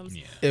restrooms.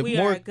 Yeah. We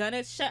are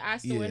gonna shut our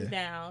stores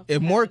down.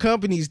 If more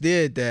companies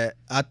did that,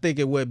 I think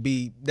it would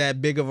be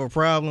that big of a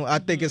problem. I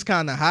think it's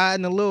kind of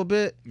hiding a little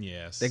bit.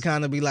 Yes. They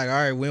kind of be like, all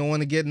right, we don't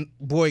want to get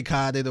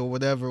boycotted or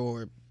whatever,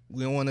 or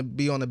we don't want to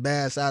be on the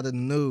bad side of the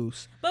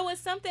news. But when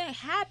something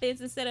happens,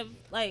 instead of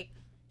like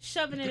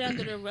shoving it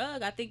under the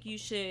rug, I think you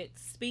should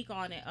speak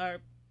on it or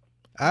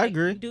I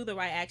agree. do the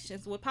right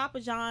actions. With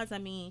Papa John's, I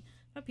mean,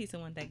 my pizza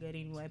wasn't that good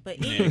anyway. But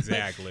Yeah,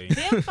 exactly.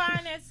 them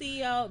firing that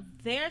CEO,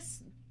 their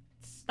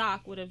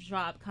stock would have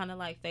dropped, kind of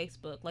like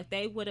Facebook. Like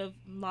they would have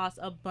lost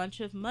a bunch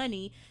of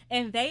money,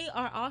 and they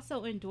are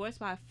also endorsed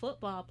by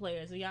football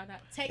players. Y'all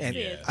not Texas?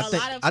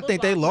 Yes. I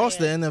think they lost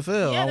the players.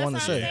 NFL. Yeah, I that's want to what I'm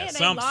say. saying. Yeah, They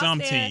some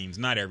lost teams,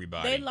 not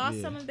everybody. They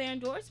lost some of their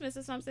endorsements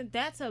or something.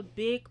 That's a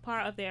big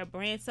part of their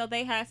brand. So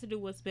they have to do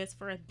what's best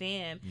for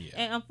them. Yeah.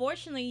 And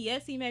unfortunately,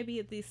 yes, he may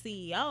be the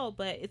CEO,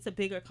 but it's a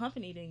bigger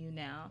company than you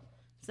now.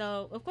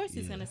 So of course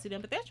he's gonna sue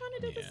them. But they're trying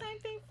to do the same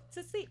thing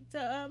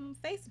to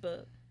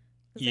Facebook.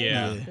 'Cause they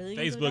Yeah, lost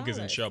billions of Facebook is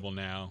in dollars. trouble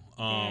now.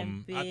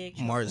 Big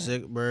Mark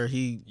trouble.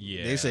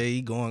 Zuckerberg, they say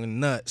he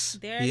going nuts.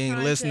 They're he ain't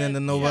trying listening to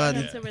tell nobody.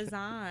 him to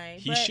resign.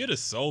 He But- should have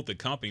sold the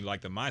company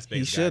like the He MySpace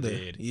guy should have.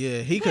 did.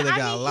 Yeah, he But, could have I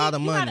got mean, a lot of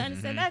you money. gotta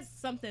understand that's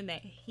something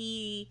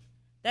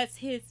that's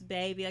his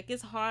baby. Like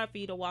it's hard for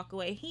you to walk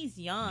away. He's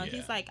young. Yeah.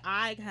 He's like,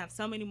 I have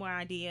so many more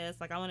ideas.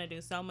 Like I want to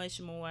do so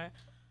much more.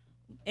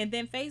 And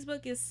then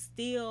Facebook is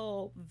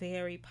still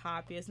very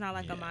popular. It's not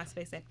like a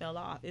MySpace that fell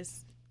off.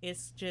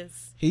 It's just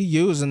He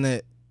using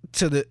it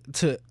to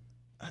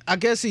I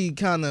guess he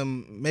kind of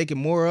making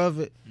more of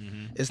it.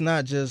 It's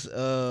not just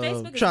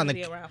Facebook is trying gonna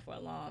to be around for a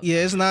long yeah,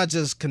 time. it's not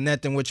just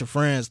connecting with your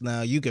friends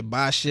now. You can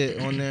buy shit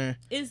on there.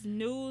 It's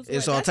news.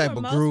 It's that's all type where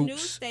of most groups.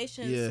 News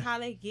stations Yeah. how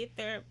they get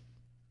their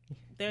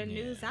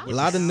news out. A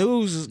lot of now.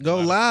 news go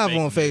A lot of live fake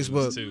on news,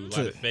 Facebook. too. A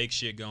lot of fake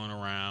shit going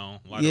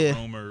around. A lot Yeah. of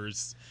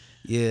rumors.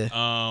 Yeah.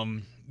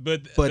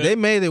 But But they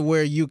made it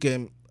where you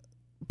can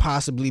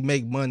possibly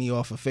make money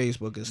off of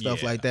Facebook and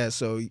stuff Yeah. like that.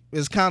 So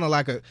it's kind of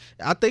like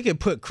I think it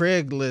put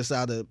Craigslist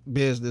out of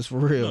business for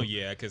real. Oh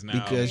yeah, because now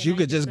Because Yeah, you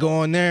could now you just can go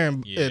on there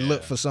and Yeah.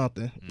 look for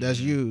something that's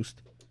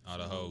used. all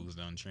the hoes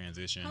done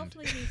transitioned.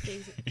 Hopefully he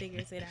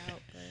figures it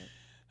out.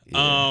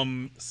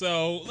 But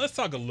So let's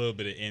talk a little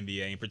bit of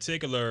NBA, in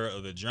particular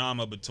of the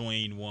drama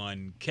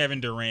between Kevin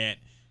Durant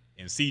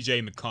and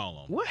CJ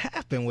McCollum. What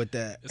happened with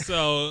that?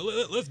 So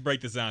let's break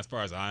this down as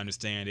far as I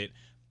understand it.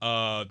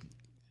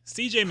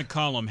 CJ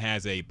McCollum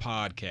has a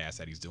podcast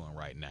that he's doing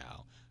right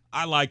now.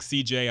 I like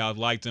CJ. I've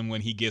liked him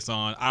when he gets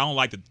on. I don't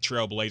like the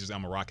Trailblazers.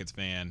 I'm a Rockets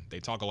fan. They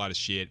talk a lot of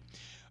shit.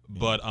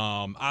 But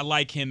I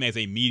like him as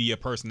a media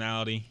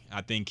personality.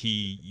 I think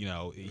he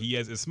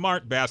is a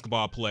smart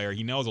basketball player.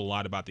 He knows a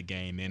lot about the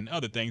game and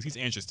other things. He's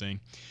interesting.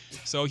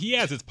 So he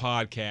has his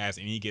podcast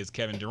and he gets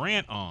Kevin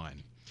Durant on.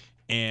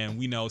 And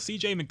we know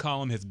CJ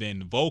McCollum has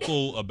been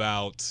vocal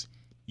about,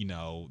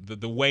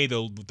 the way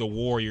the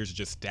Warriors are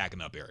just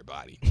stacking up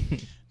everybody.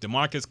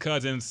 DeMarcus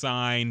Cousins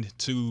signed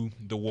to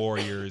the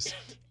Warriors,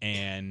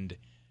 and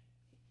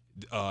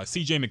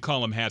CJ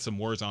McCollum had some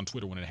words on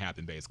Twitter when it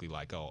happened, basically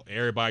like, oh,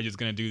 everybody's just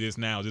going to do this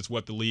now. Is this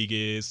what the league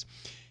is?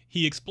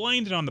 He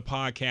explained it on the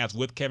podcast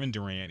with Kevin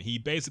Durant. He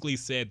basically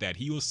said that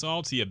he was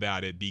salty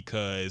about it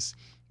because,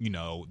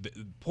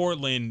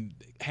 Portland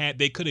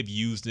they could have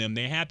used him.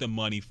 They had the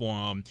money for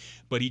him,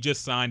 but he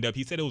just signed up.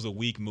 He said it was a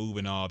weak move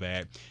and all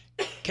that.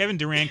 Kevin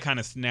Durant kind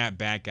of snapped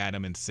back at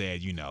him and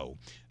said,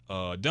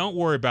 don't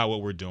worry about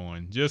what we're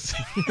doing. Just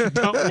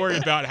don't worry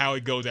about how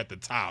it goes at the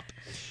top.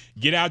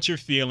 Get out your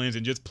feelings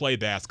and just play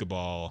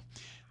basketball.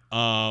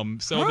 Then,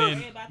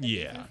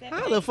 yeah.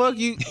 How the fuck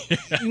you're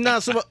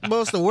not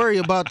supposed to worry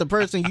about the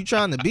person you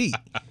trying to beat?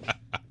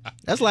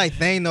 That's like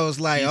Thanos,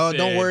 like,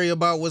 don't worry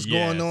about what's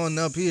going on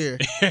up here.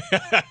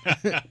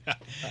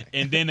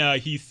 And then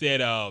he said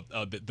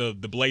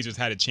the Blazers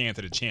had a chance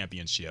at a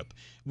championship,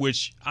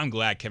 which I'm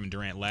glad Kevin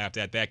Durant laughed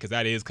at that because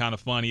that is kind of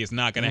funny. It's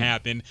not going to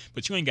happen,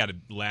 but you ain't got to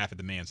laugh at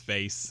the man's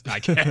face, I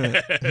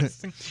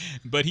guess.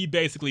 But he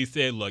basically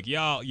said, look,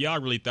 y'all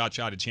really thought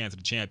y'all had a chance at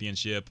a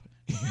championship.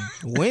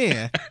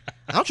 When?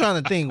 I'm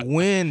trying to think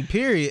when,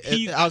 period.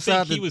 I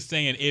think he was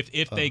saying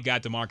if they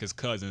got DeMarcus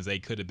Cousins, they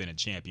could have been a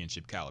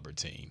championship caliber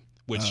team.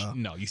 Which,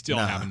 no, you still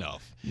don't have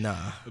enough. Nah.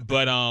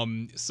 But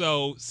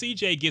so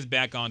CJ gets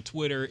back on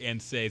Twitter and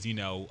says,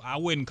 I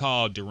wouldn't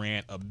call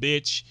Durant a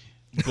bitch,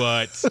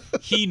 but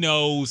he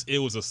knows it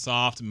was a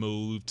soft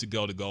move to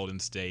go to Golden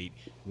State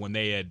when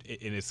they had,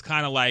 and it's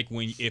kind of like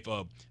if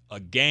a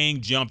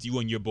gang jumped you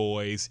and your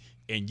boys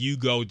and you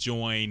go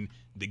join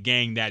the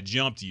gang that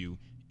jumped you.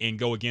 and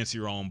go against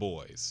your own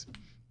boys.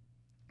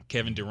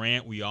 Kevin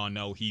Durant, we all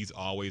know he's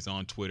always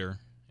on Twitter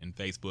and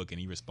Facebook, and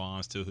he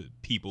responds to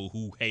people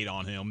who hate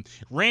on him,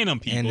 random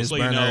people. And his so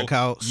burner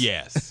accounts.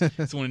 Yes.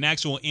 So when an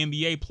actual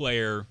NBA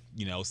player,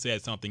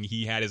 said something,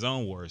 he had his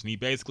own words, and he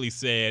basically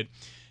said,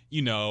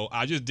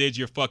 I just did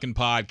your fucking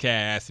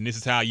podcast, and this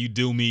is how you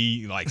do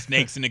me, like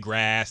snakes in the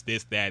grass,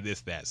 this,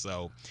 that.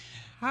 So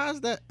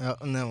how's that?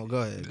 No, go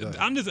ahead.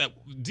 I'm just.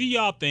 Do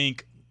y'all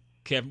think,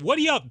 Kevin?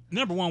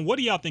 Number one, what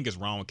do y'all think is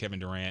wrong with Kevin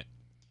Durant?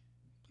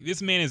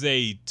 This man is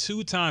a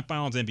 2-time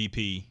Finals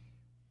MVP.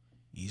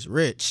 He's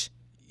rich.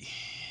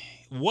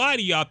 Why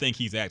do y'all think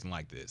he's acting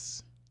like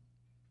this?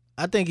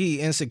 I think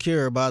he's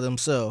insecure about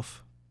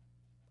himself.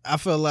 I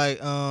feel like,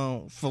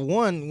 for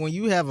one, when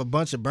you have a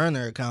bunch of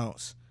burner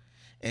accounts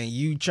and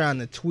you trying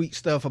to tweet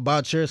stuff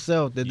about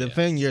yourself to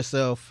defend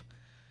yourself,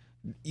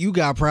 you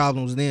got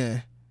problems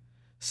then.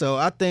 So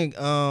I think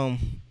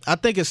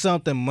it's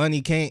something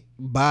money can't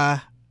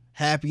buy,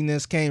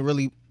 happiness can't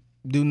really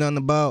do nothing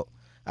about.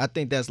 I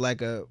think that's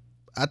like a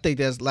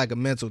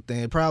mental thing.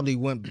 It probably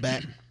went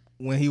back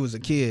when he was a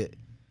kid.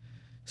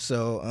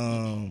 So,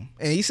 and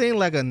he seemed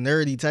like a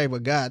nerdy type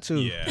of guy too.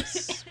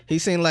 Yes. He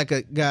seemed like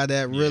a guy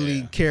that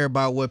really care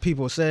about what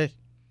people say.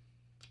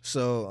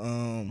 So,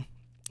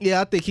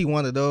 I think he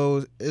one of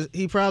those.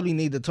 He probably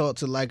need to talk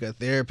to like a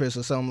therapist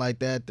or something like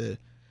that to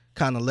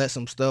kind of let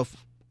some stuff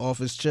off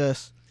his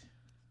chest.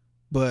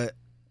 But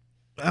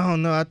I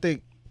don't know. I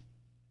think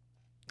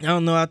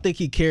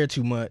he cared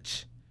too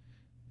much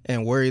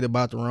and worried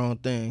about the wrong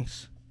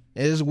things.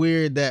 It's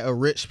weird that a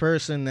rich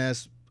person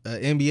that's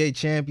an NBA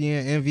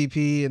champion,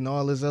 MVP, and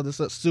all this other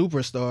stuff,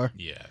 superstar,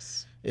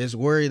 is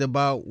worried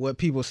about what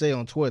people say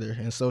on Twitter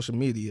and social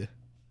media.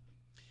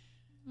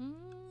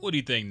 What do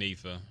you think,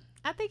 Nifa?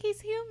 I think he's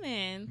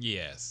human.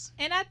 Yes.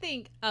 And I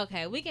think,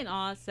 we can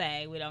all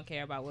say we don't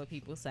care about what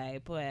people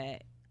say,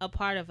 but a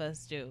part of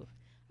us do.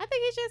 I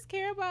think he's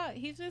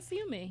just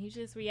human. He's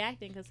just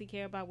reacting because he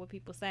cares about what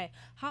people say.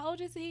 How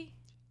old is he?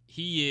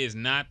 He is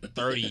not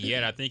 30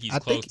 yet. I think he's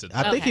close to 30.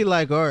 I think he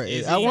like our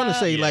age. I want to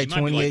say like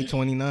 28,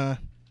 29.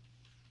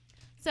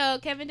 So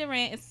Kevin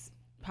Durant is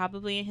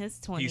probably in his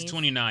 20s. He's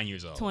 29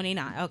 years old.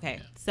 29,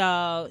 okay. Yeah.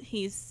 So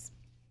he's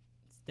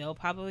still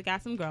probably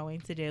got some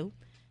growing to do.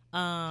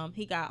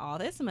 He got all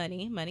this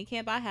money. Money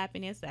can't buy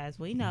happiness, as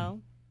we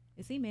know.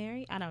 Is he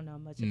married? I don't know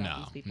much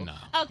about these people. No.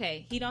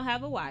 Okay, he don't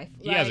have a wife.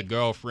 He has a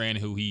girlfriend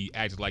who he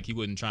acted like he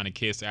wasn't trying to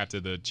kiss after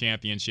the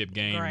championship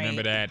game. Great.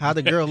 Remember that? How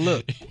the girl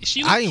look?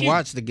 I ain't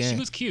watched the game. She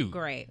was cute.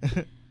 Great.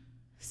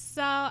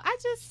 So I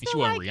just feel she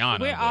like wasn't Rihanna,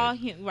 we're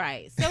all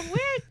right. So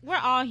we're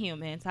all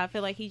humans. I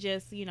feel like he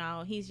just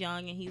he's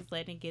young and he's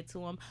letting it get to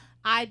him.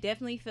 I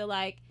definitely feel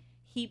like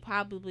he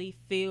probably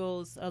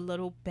feels a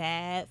little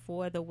bad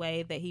for the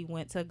way that he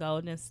went to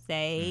Golden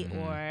State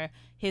or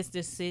his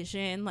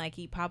decision. Like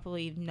he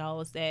probably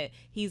knows that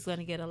he's going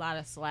to get a lot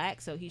of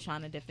slack, so he's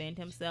trying to defend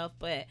himself.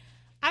 But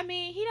I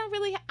mean,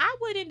 I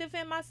wouldn't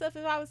defend myself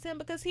if I was him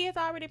because he has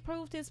already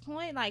proved his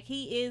point. Like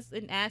he is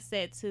an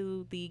asset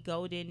to the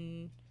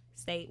Golden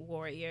State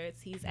Warriors.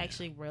 He's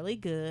actually really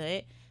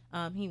good.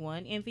 He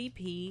won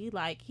MVP.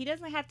 Like he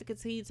doesn't have to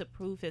continue to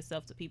prove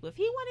himself to people. If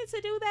he wanted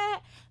to do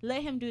that,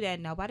 let him do that.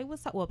 Nobody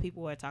was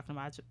people were talking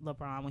about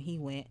LeBron when he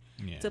went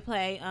to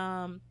play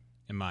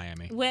in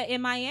Miami. Well,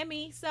 in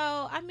Miami. So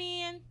I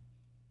mean,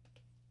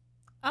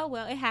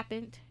 it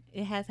happened.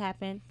 It has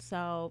happened.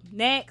 So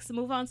next,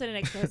 move on to the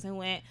next person who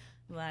went.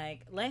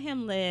 Like let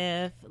him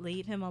live.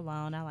 Leave him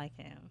alone. I like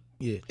him.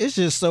 Yeah, it's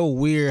just so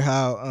weird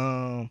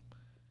how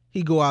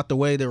he go out the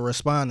way to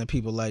respond to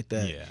people like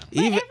that.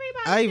 Yeah.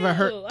 I even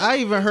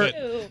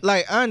heard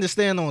like I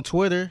understand on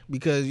Twitter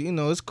because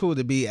it's cool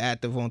to be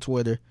active on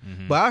Twitter.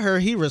 But I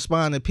heard he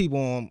responded to people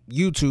on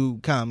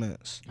YouTube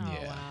comments. Oh,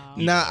 wow.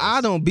 Now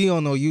I don't be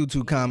on no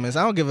YouTube comments.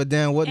 I don't give a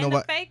damn what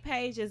nobody. The fake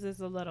pages is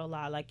a little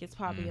lot. Like it's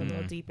probably a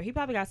little deeper. He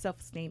probably got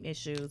self-esteem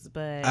issues,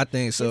 but I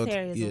think so. His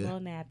hair is a little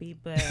nappy,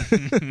 but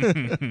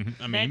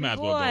I mean, you might as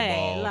well go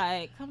bald.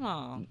 Like, come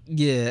on.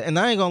 Yeah, and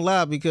I ain't gonna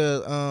lie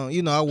because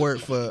I work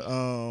for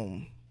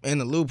In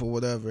the Loop or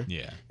whatever.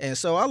 Yeah. And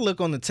so I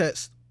look on the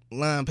text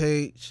line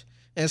page,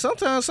 and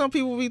sometimes some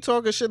people be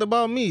talking shit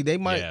about me. They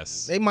might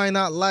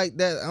not like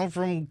that I'm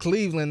from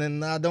Cleveland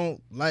and I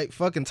don't like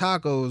fucking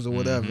tacos or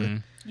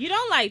whatever. You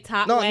don't like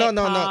tacos? No.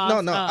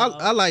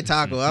 I like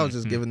tacos. I was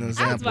just giving an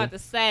example. I was about to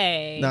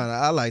say. No,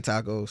 I like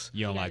tacos.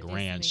 You don't like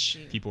ranch.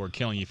 People are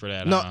killing you for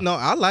that. No,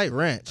 I like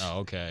ranch.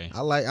 Oh, okay.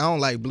 I don't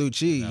like blue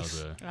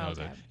cheese.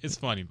 It's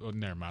funny. Oh,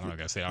 never mind. I'm not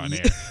gonna say it on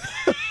air.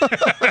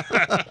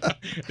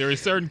 There are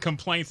certain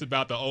complaints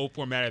about the old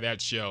format of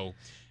that show.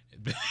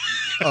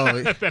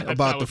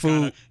 About the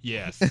food.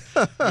 Yes.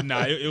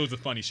 It was a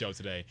funny show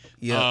today.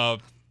 Yeah.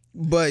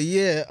 But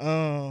yeah,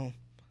 I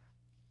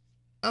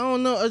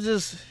don't know.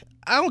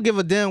 I don't give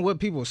a damn what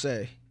people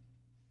say.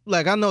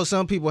 Like I know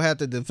some people have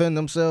to defend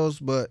themselves,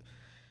 but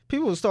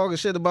people was talking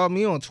shit about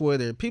me on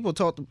Twitter. People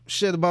talk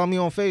shit about me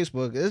on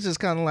Facebook. It's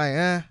just kind of like,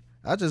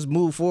 I just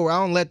move forward.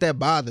 I don't let that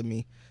bother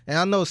me. And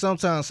I know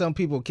sometimes some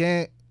people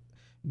can't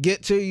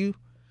get to you,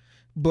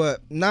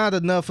 but not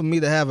enough for me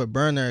to have a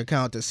burner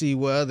account to see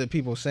what other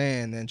people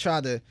saying and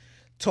try to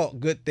talk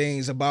good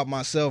things about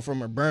myself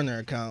from a burner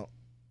account.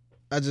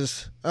 I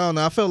don't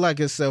know. I feel like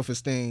it's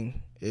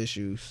self-esteem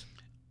issues.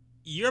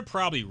 You're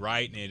probably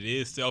right, and it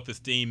is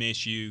self-esteem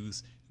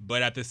issues.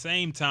 But at the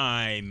same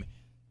time,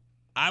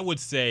 I would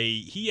say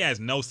he has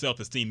no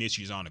self-esteem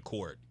issues on the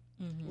court.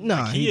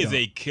 Nah, he is don't.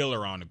 a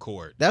killer on the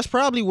court. That's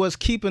probably what's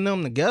keeping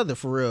them together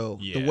for real.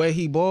 Yeah. The way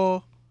he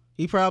ball,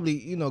 he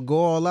probably, go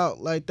all out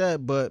like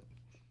that. But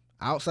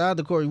outside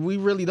the court, we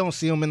really don't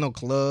see him in no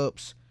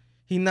clubs.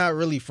 He not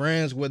really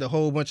friends with a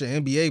whole bunch of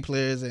NBA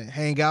players and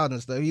hang out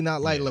and stuff. He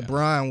not like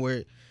LeBron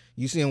where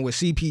you see him with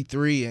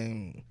CP3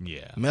 and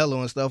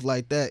Melo and stuff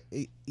like that.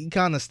 He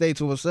kind of stay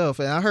to himself.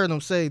 And I heard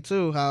him say,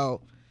 too,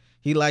 how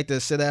he like to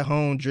sit at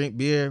home, drink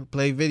beer,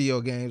 play video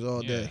games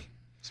all day.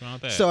 What's wrong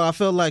with that? So I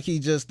feel like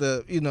he's just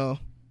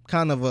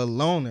kind of a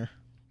loner,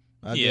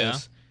 I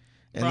guess.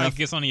 And Probably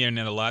gets on the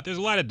internet a lot. There's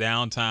a lot of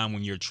downtime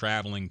when you're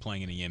traveling,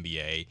 playing in the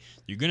NBA.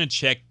 You're going to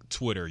check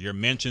Twitter. Your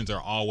mentions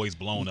are always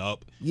blown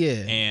up.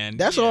 Yeah. And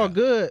that's all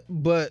good,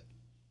 but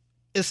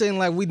it seems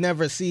like we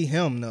never see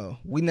him, though.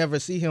 We never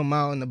see him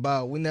out and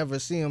about. We never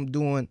see him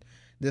doing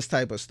this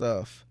type of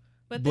stuff.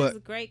 But this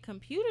great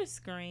computer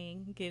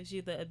screen gives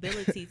you the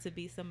ability to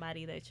be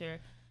somebody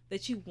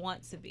that you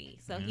want to be.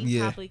 So he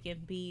probably can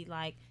be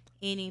like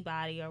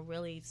anybody, or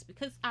really,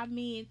 because I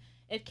mean,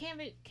 if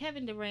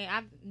Kevin Durant,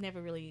 I've never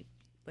really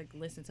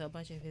listened to a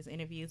bunch of his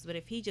interviews, but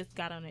if he just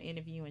got on an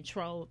interview and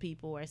trolled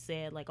people or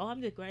said like, oh,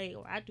 I'm just great,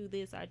 or I do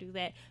this, I do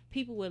that,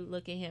 people would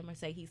look at him and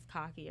say he's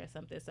cocky or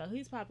something. So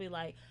he's probably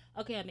like,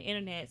 okay, on the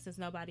internet, since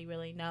nobody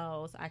really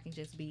knows, I can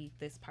just be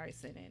this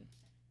person and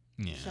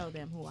show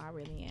them who I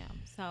really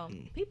am. So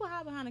people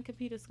hide behind a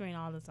computer screen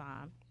all the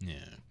time. Yeah.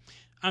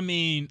 I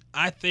mean,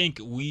 I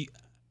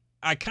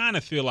kind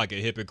of feel like a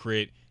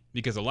hypocrite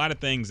because a lot of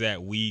things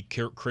that we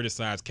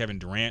criticize Kevin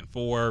Durant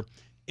for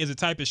is the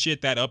type of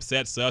shit that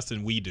upsets us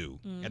and we do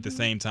at the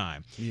same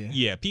time.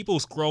 Yeah,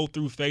 people scroll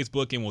through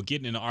Facebook and will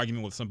get in an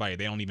argument with somebody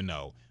they don't even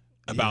know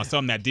about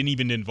something that didn't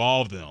even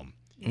involve them,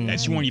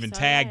 that you weren't even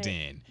tagged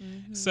in.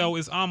 So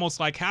it's almost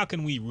like, how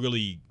can we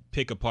really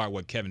pick apart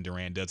what Kevin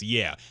Durant does?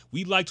 Yeah,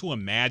 we'd like to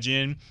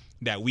imagine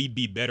that we'd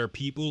be better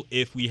people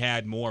if we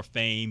had more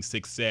fame,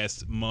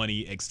 success,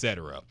 money,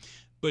 etc.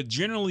 But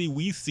generally,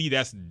 we see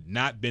that's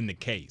not been the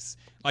case.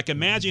 Like,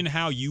 imagine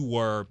how you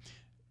were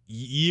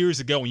years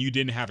ago when you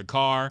didn't have a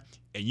car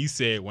and you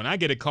said, when I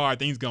get a car,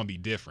 things going to be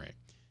different.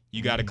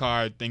 You got a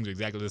car, things are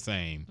exactly the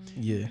same.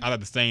 Yeah. I thought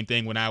the same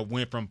thing when I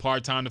went from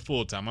part-time to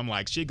full-time. I'm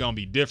like, shit going to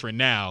be different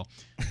now.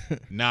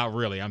 Not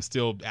really. I'm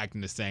still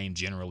acting the same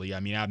generally. I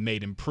mean, I've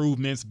made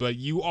improvements, but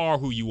you are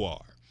who you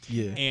are.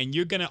 Yeah. And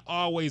you're going to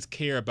always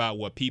care about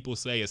what people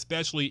say,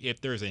 especially if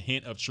there's a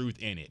hint of truth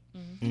in it.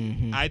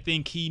 I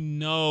think he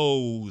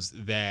knows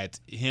that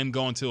him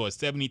going to a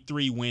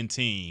 73-win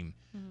team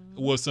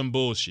was some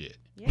bullshit.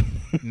 Yeah.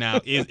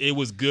 Now, it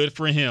was good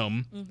for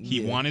him.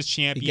 He won his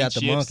championships.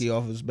 He got the monkey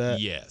off his back.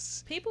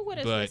 Yes. People would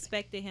have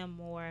respected him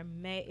more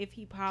if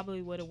he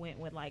probably would have went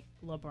with, like,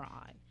 LeBron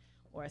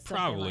or something.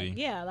 Probably.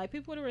 Like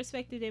people would have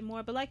respected it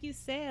more. But like you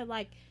said,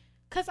 like,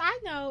 because I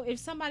know if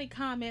somebody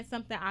comments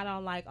something I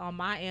don't like on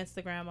my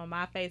Instagram or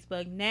my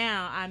Facebook,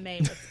 now I may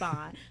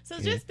respond. So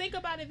just think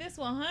about it. If it's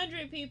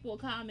 100 people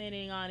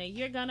commenting on it,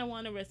 you're going to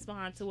want to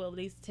respond to at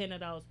least 10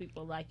 of those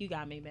people like, you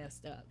got me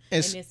messed up.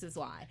 And this is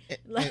why.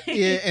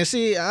 And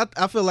see,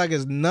 I feel like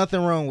there's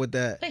nothing wrong with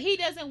that. But he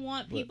doesn't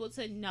want people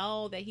to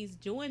know that he's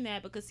doing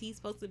that because he's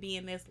supposed to be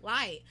in this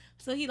light.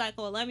 So he like,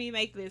 well, let me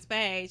make this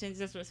page and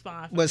just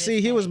respond. But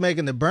see, he was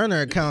making the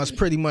burner accounts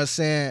pretty much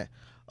saying,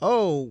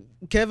 oh,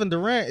 Kevin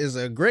Durant is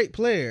a great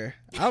player.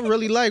 I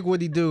really like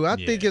what he do. I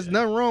think there's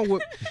nothing wrong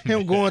with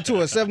him going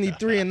to a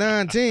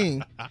 73-9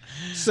 team.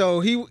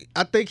 So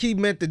I think he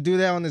meant to do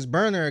that on his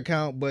burner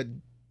account, but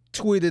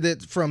tweeted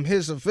it from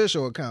his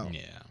official account.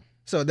 Yeah.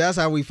 So that's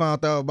how we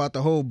found out about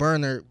the whole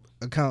burner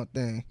account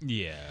thing.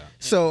 Yeah.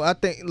 So I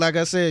think, like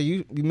I said,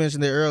 you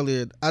mentioned it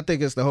earlier, I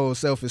think it's the whole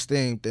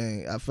self-esteem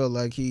thing. I feel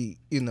like he,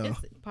 It's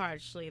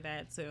partially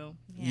that too.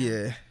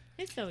 Yeah.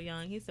 He's so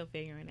young. He's still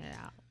figuring it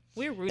out.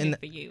 We're rooting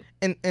for you.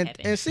 And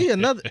see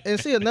another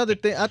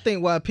thing. I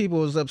think why people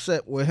was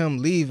upset with him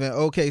leaving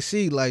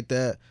OKC like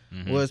that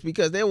was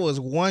because there was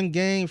one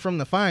game from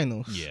the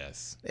finals.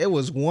 Yes. It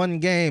was one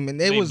game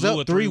and they was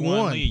up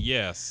 3-1.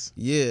 Yes.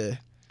 Yeah.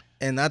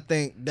 And I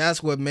think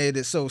that's what made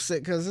it so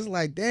sick because it's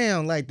like,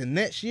 damn, like the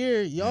next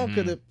year y'all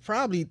could have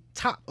probably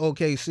topped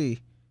OKC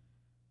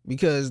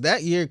because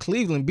that year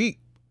Cleveland beat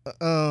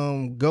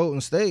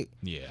Golden State.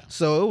 Yeah.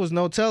 So it was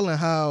no telling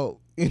how,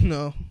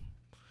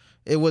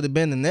 it would have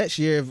been the next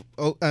year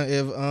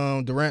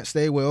if Durant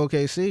stayed with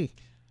OKC.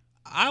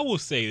 I will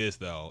say this,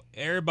 though.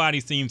 Everybody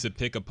seems to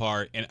pick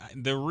apart, and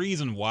the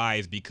reason why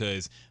is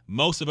because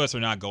most of us are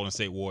not Golden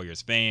State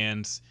Warriors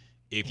fans.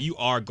 If you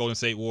are a Golden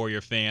State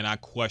Warrior fan, I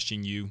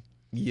question you.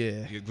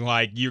 Yeah.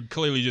 Like, you're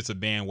clearly just a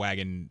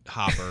bandwagon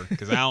hopper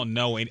because I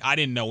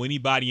didn't know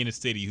anybody in the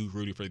city who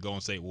rooted for the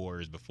Golden State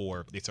Warriors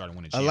before they started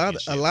winning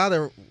championships. A lot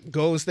of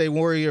Golden State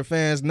Warrior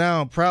fans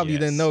now probably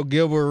didn't know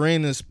Gilbert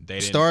Arenas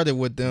started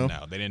with them.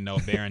 No, they didn't know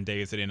Baron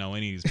Davis. They didn't know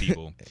any of these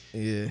people.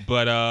 Yeah.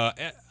 But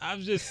I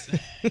was just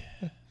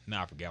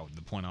now I forgot what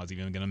the point I was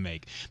even gonna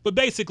make. But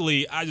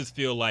basically, I just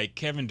feel like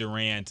Kevin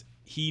Durant,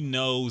 he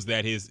knows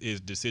that his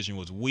decision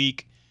was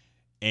weak.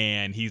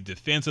 And he's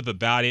defensive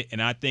about it, and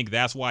I think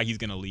that's why he's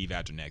going to leave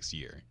after next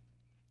year.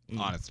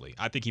 Honestly,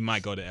 I think he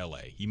might go to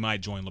L.A. He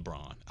might join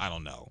LeBron. I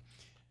don't know.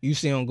 You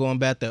see him going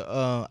back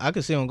to? I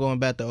could see him going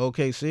back to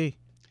OKC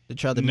to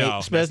try to make,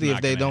 especially if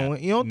they don't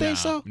win. You don't think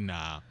so?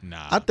 Nah.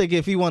 I think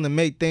if he want to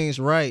make things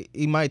right,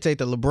 he might take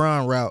the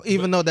LeBron route,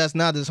 even though that's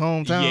not his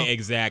hometown. Yeah,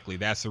 exactly.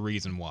 That's the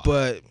reason why.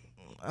 But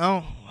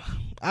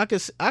I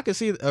could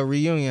see a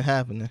reunion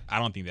happening. I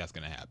don't think that's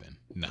going to happen.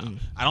 No,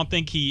 I don't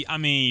think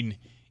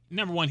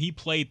number one, he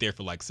played there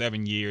for like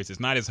 7 years. It's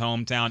not his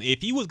hometown.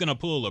 If he was going to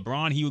pull a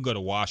LeBron, he would go to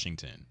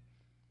Washington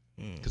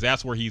because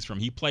that's where he's from.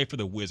 He played for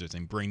the Wizards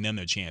and bring them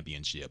their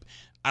championship.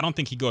 I don't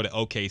think he'd go to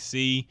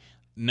OKC.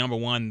 Number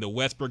one, the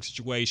Westbrook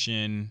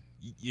situation,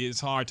 it's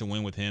hard to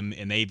win with him,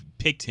 and they've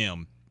picked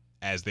him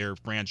as their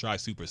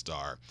franchise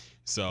superstar.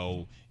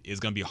 So it's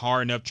going to be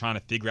hard enough trying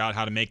to figure out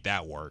how to make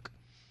that work.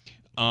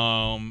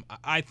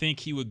 I think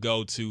he would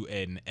go to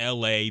an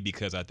LA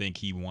because I think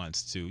he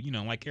wants to,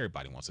 like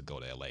everybody wants to go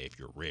to LA if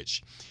you're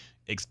rich,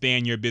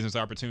 expand your business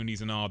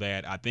opportunities and all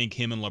that. I think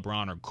him and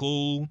LeBron are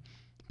cool.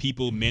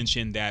 People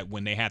mentioned that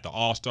when they had the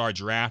All-Star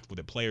draft where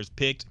the players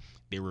picked,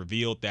 they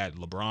revealed that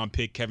LeBron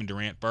picked Kevin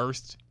Durant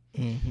first.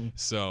 Mm-hmm.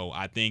 So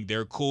I think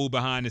they're cool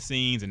behind the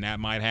scenes and that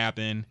might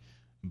happen.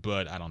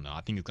 But I don't know. I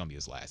think it's going to be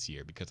his last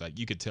year because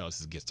you could tell this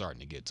is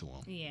starting to get to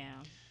him. Yeah,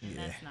 and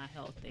that's not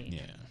healthy.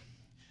 Yeah.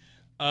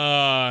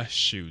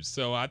 Shoot.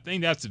 So I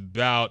think that's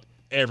about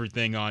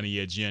everything on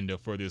the agenda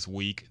for this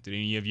week. Did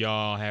any of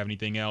y'all have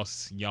anything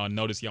else y'all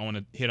notice y'all want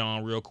to hit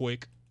on real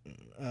quick?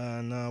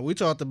 No, we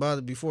talked about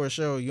it before the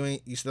show. You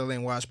still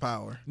ain't watched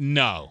Power.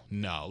 No.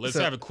 Let's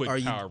have a quick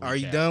Power recap. Are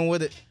you done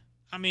with it?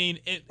 I mean,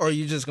 or are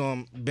you just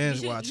gonna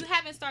binge watch it? You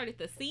haven't started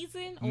the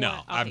season? Or?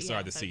 No, I haven't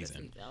started the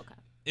season.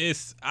 Okay.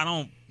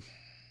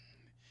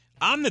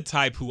 I'm the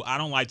type who I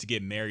don't like to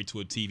get married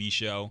to a TV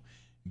show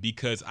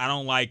because I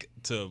don't like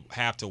to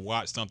have to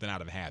watch something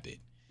out of habit.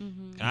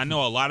 Mm-hmm. And I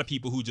know a lot of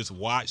people who just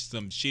watch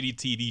some shitty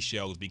TV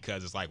shows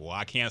because it's like, well,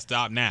 I can't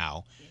stop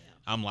now. Yeah.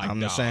 I'm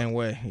the same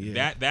way.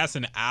 Yeah. That's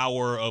an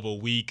hour of a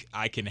week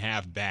I can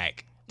have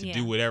back to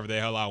do whatever the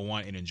hell I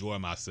want and enjoy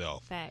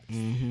myself. Facts.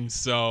 Mm-hmm.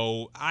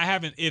 So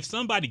if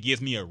somebody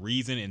gives me a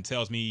reason and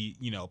tells me,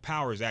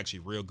 Power is actually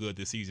real good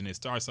this season, it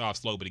starts off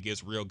slow, but it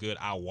gets real good,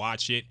 I'll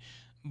watch it.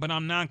 But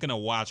I'm not going to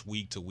watch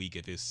week to week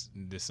if it's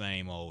the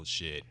same old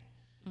shit.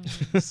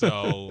 Mm-hmm.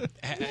 So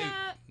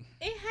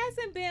it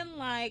hasn't been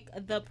like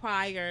the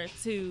prior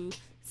two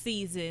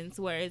seasons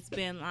where it's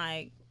been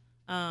like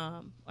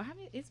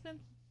it's been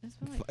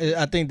like,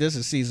 I think this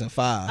is season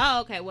 5.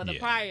 Oh, okay. Well, the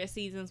prior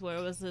seasons where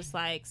it was just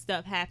like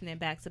stuff happening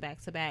back to back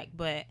to back.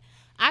 But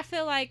I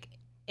feel like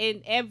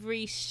in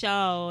every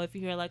show, if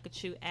you're like a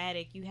true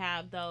addict, you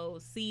have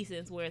those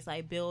seasons where it's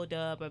like build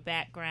up or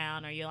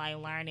background or you're like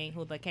learning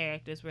who the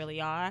characters really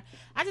are.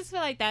 I just feel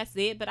like that's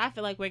it. But I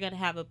feel like we're going to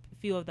have a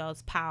few of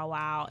those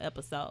powwow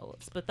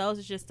episodes. But those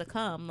are just to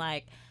come.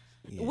 Like,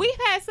 we've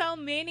had so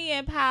many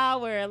in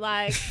Power.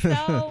 Like,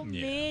 so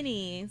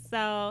many.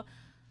 So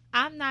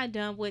I'm not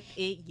done with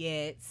it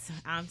yet.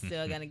 I'm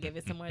still going to give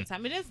it some more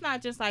time. And it's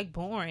not just like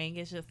boring.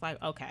 It's just like,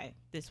 okay,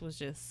 this was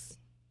just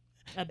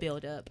a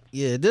build up.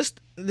 Yeah, this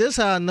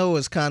how I know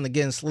it's kind of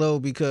getting slow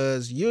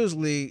because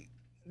usually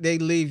they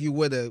leave you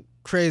with a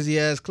crazy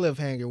ass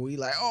cliffhanger where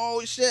you're like,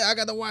 oh shit, I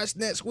got to watch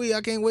next week.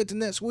 I can't wait till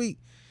next week.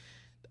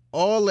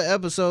 All the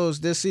episodes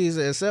this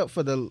season, except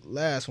for the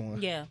last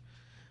one. Yeah.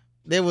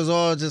 They was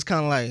all just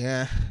kind of like,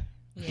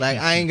 like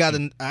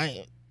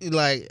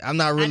I'm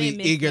not really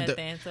eager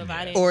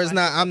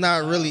I'm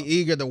not really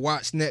eager to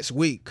watch next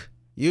week.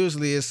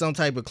 Usually it's some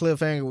type of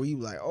cliffhanger where you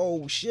like,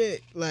 oh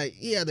shit, like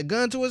he had the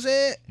gun to his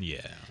head.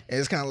 Yeah. And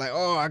it's kind of like,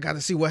 oh, I got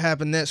to see what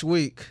happened next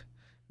week.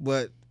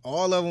 But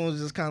all of them was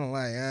just kind of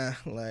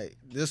like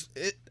this.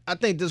 I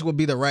think this would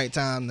be the right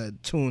time to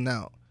tune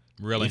out.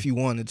 Really? If you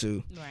wanted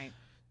to. Right.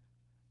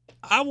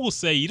 I will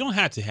say you don't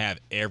have to have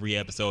every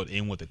episode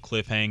in with a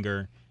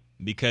cliffhanger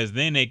because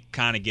then it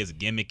kind of gets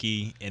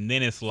gimmicky. And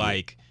then it's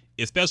like,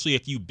 especially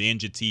if you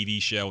binge a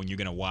TV show and you're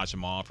going to watch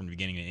them all from the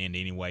beginning to end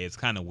anyway, it's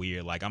kind of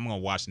weird. Like, I'm going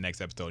to watch the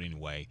next episode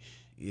anyway.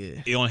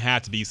 Yeah. It don't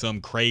have to be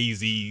some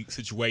crazy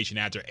situation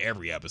after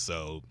every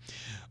episode.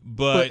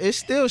 But it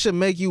still should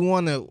make you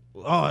want to,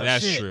 oh,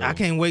 that's shit, true. I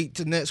can't wait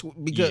to next week.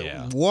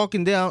 Because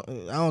Walking Down,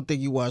 I don't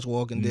think you watch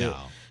Walking Dead. No.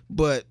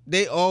 But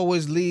they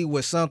always lead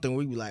with something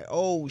where you be like,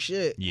 oh,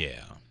 shit.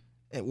 Yeah.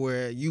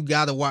 Where you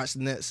got to watch the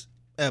next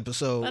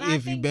episode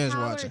if you binge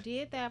watching. Power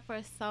did that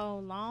for so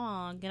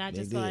long, and I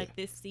just feel like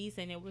this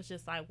season it was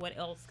just like, what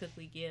else could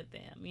we give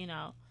them,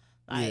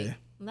 Like, Yeah.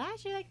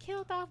 last year they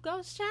killed off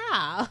Ghost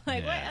Child.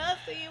 Like, what Yeah. else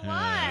do you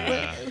want?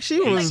 Well, she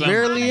was Like,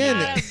 barely kinda in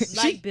gotta, it.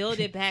 like, build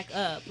it back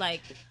up.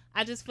 Like,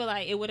 I just feel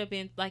like it would have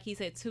been, like he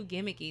said, too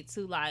gimmicky,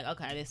 too like,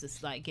 okay, this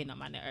is like getting on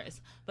my nerves.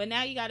 But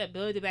now you got to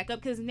build it back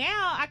up because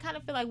now I kind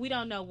of feel like we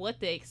don't know what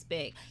to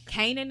expect.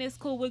 Kanan is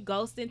cool with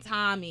Ghost and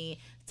Tommy.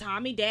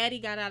 Tommy daddy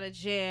got out of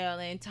jail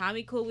and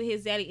Tommy cool with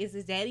his daddy. Is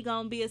his daddy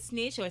going to be a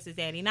snitch or is his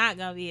daddy not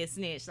going to be a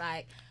snitch?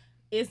 Like,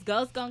 is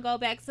Ghost gonna go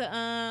back to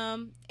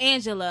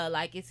Angela?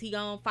 Like, is he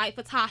gonna fight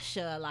for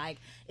Tasha? Like,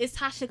 is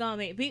Tasha gonna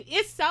make?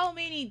 It's so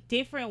many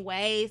different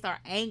ways or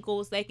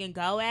angles they can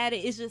go at it.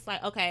 It's just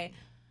like, okay,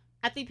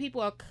 I think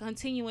people are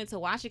continuing to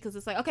watch it because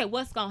it's like, okay,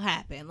 what's gonna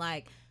happen?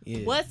 Like,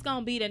 what's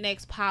gonna be the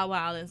next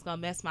powwow that's gonna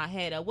mess my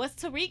head up?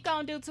 What's Tariq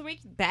gonna do?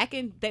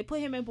 Tariq they put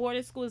him in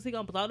boarding school. Is he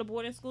gonna blow the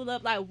boarding school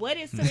up? Like, what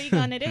is Tariq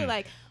gonna do?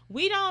 Like,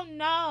 we don't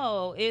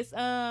know. Is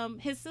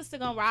his sister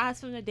gonna rise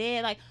from the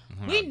dead? Like,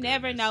 we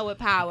never know with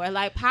Power.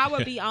 Like,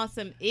 Power be on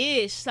some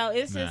ish. So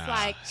it's just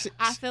like,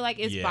 I feel like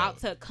it's about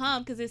to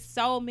come because it's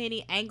so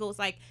many angles.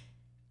 Like,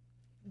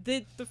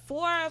 the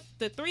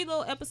 3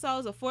 little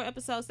episodes or 4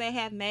 episodes they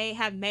have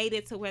made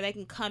it to where they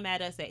can come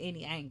at us at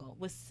any angle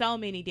with so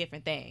many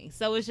different things.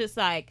 So it's just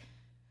like,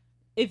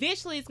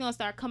 eventually it's gonna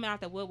start coming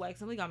out the woodworks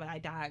and we're gonna be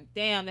like, dog,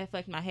 damn, that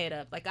fucked my head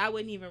up. Like, I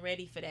wasn't even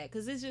ready for that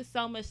because there's just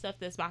so much stuff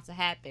that's about to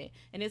happen,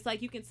 and it's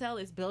like you can tell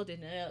it's building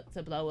up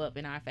to blow up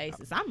in our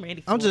faces. I'm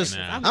ready for it.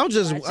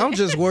 I'm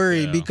just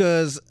worried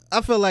because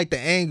I feel like the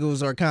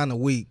angles are kind of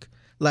weak.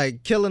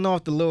 Like killing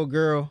off the little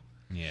girl.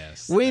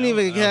 Yes. We ain't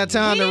even had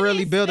time to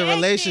really build a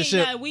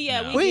relationship. We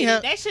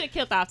did. They should have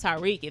killed off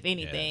Tariq, if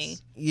anything.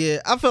 Yes. Yeah,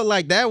 I felt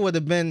like that would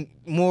have been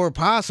more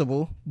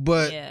possible,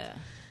 but Yeah.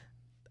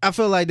 I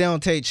feel like they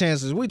don't take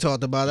chances. We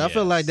talked about it. I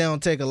feel like they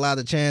don't take a lot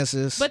of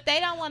chances. But they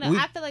don't want to.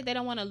 I feel like they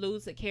don't want to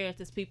lose the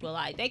characters people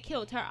like. They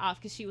killed her off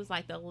because she was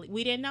like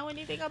we didn't know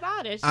anything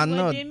about her. I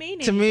know. Didn't mean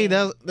to me,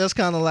 anything. that's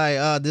kind of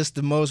like, this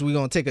the most we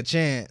gonna take a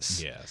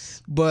chance.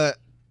 Yes. But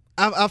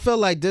I feel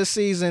like this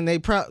season they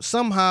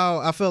somehow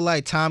I feel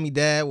like Tommy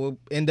dad will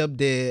end up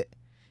dead.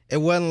 It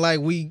wasn't like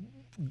we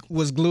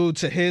was glued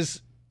to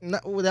his.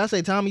 Did I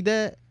say Tommy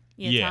dad?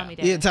 Yeah. Tommy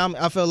dad. Yeah, Tommy.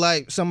 I feel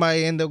like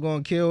somebody ended up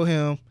gonna kill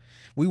him.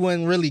 We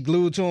wasn't really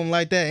glued to him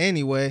like that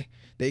anyway.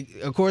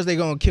 Of course they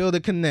gonna kill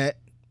the Connect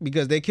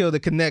because they kill the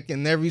Connect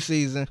in every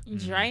season.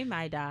 Dre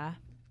might die.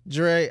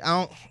 Dre,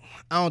 I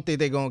don't think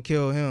they gonna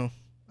kill him.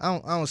 I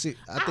don't see.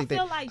 I think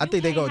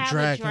they gonna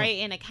drag a Dre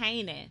him. and a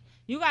Kanan.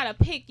 You gotta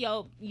pick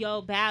your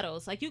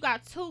battles. Like, you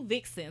got 2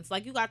 vixens.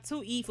 Like, you got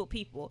 2 evil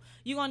people.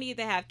 You gonna need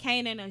to have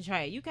Kanan and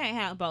Dre. You can't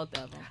have both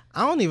of them.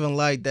 I don't even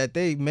like that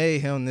they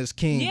made him this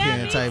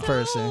kingpin type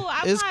person.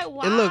 I'm like,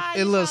 why?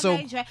 It looks so.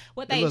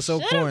 What they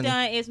should have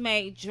done is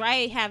make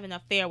Dre have an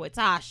affair with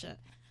Tasha.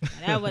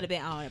 And that would have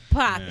been on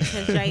popping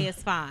because Dre is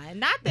fine.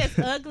 Not this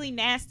ugly,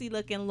 nasty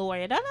looking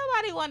lawyer. Don't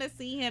nobody want to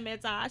see him and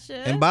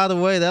Tasha. And by the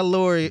way, that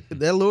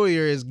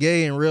lawyer is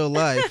gay in real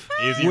life,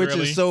 Is he which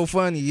really? is so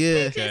funny.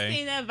 Yeah. Just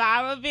seen that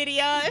viral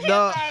video.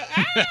 No,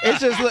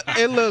 it's just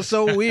it looks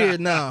so weird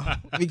now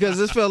because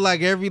this felt like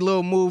every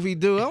little move he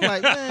do. I'm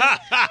like, man,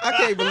 I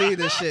can't believe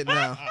this shit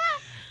now.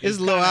 His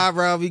little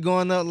eyebrow be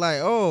going up like,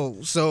 oh,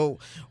 so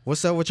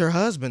what's up with your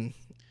husband?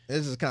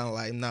 It's just kind of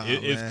like, nah,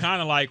 It's man.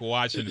 kind of like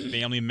watching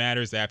Family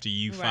Matters after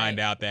you find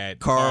out that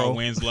Carl Carl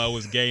Winslow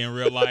was gay in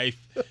real life.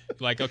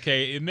 Like,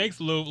 okay, it makes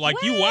a little like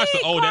you watch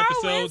the old Carl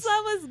episodes. Winslow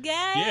was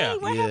gay. Yeah.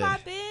 Where have I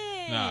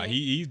been? Nah,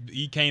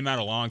 he came out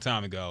a long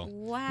time ago.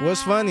 Wow.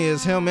 What's funny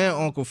is him and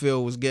Uncle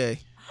Phil was gay.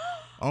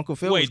 Uncle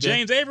Phil was Wait, gay.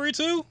 James Avery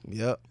too?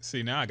 Yep.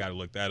 See, now I got to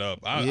look that up.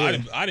 I Yeah.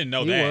 didn't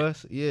know He that.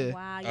 was, yeah.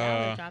 Wow, y'all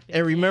are dropping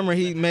And remember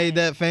gems he tonight. made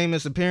that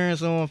famous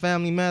appearance on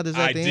Family Matters at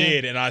I the did,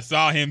 end? and I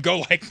saw him go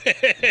like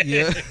that.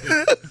 Yeah.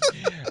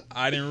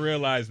 I didn't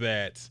realize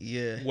that.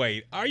 Yeah.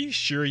 Wait, are you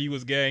sure he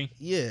was gay?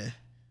 Yeah.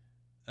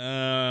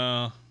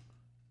 Uh,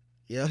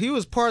 Yeah, he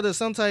was part of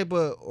some type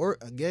of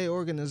a gay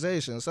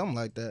organization, something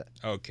like that.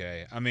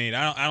 okay. I mean,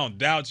 I don't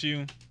doubt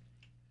you,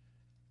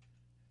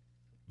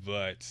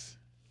 but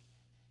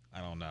I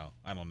don't know.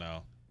 I don't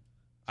know.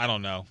 I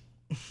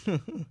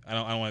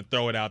don't want to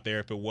throw it out there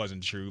if it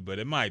wasn't true, but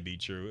it might be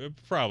true. It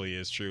probably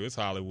is true. It's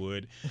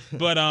Hollywood.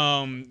 But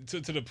to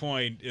the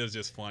point, it was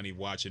just funny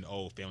watching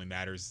old Family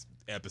Matters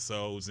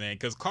episodes, and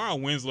because Carl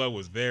Winslow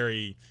was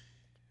very,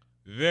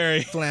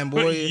 very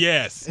Flamboyant.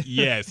 yes.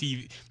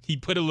 He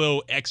put a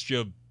little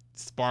extra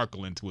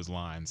sparkle into his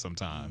lines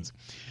sometimes.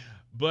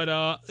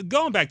 But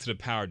going back to the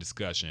power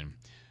discussion,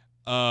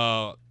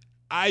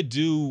 I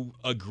do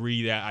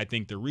agree that I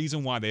think the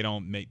reason why they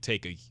don't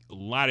take a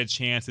lot of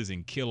chances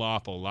and kill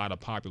off a lot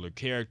of popular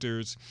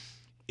characters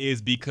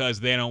is because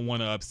they don't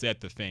want to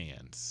upset the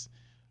fans.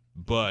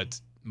 But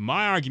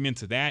my argument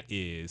to that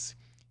is,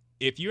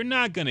 if you're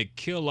not going to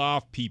kill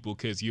off people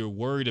because you're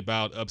worried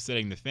about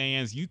upsetting the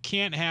fans, you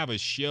can't have a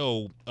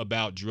show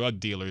about drug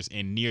dealers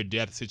in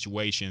near-death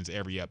situations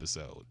every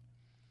episode.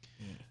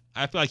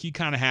 I feel like you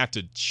kind of have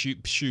to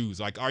choose.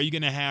 Like, are you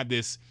going to have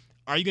this?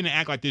 Are you going to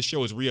act like this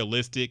show is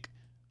realistic?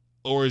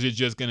 Or is it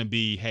just going to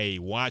be, hey,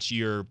 watch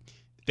your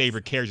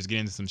favorite characters get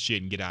into some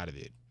shit and get out of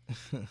it?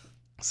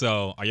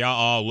 So, are y'all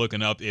all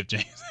looking up if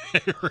James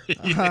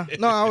Henry?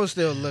 No, I was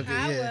still looking.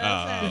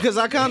 Because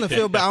I kind of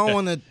feel bad. I don't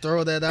want to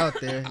throw that out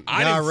there.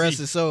 God rest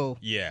his soul.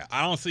 Yeah,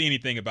 I don't see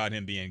anything about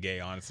him being gay,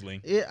 honestly.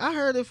 Yeah, I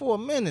heard it for a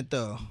minute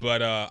though.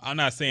 But I'm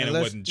not saying it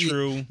wasn't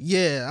true.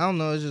 Yeah, I don't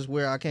know. It's just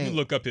where I can't. You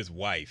look up his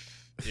wife.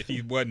 If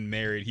he wasn't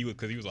married,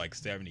 because he was like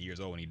 70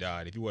 years old when he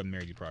died. If he wasn't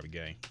married, he's probably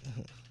gay.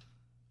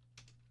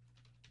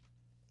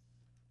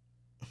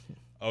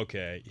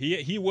 Okay,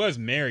 he was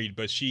married,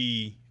 but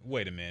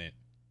wait a minute.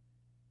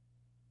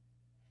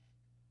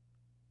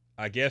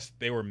 I guess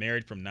they were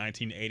married from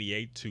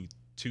 1988 to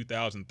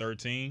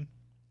 2013.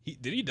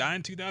 Did he die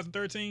in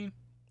 2013?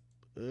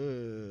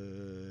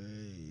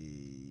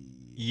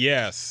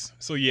 Yes.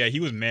 So yeah, he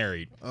was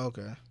married.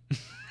 Okay.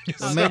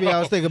 So maybe I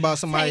was thinking about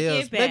somebody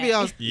else. Maybe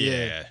I was.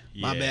 Yeah.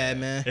 My bad,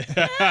 man.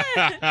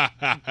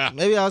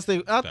 Maybe I was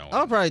thinking. I'll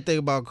probably think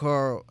about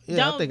Carl.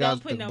 Yeah,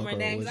 don't put no more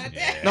names out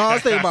there. No, I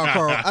was thinking about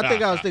Carl. I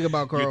think I was thinking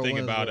about Carl. You think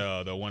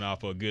about the one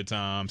off of Good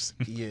Times?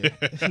 Yeah.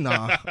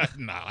 Nah.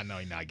 Nah, I know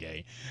he's not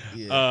gay.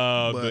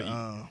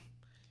 Yeah.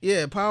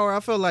 Yeah, Power. I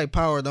feel like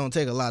Power don't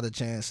take a lot of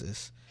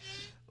chances.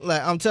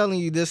 Like I'm telling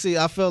you,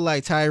 I feel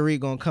like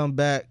Tyreek gonna come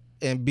back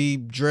and be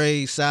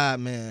Dre's side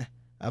man.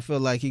 I feel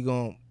like he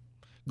gonna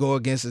go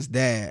against his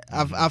dad.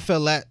 I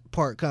felt that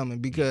part coming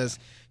because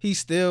he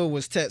still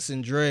was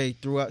texting Dre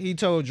throughout. He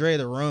told Dre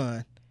to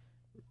run.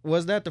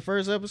 Was that the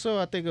first episode?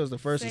 I think it was the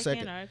first or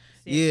second.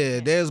 Yeah,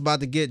 they was about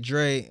to get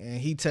Dre,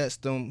 and he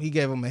texted him. He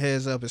gave him a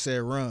heads up and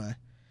said run.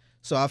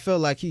 So I feel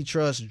like he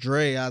trusts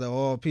Dre out of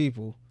all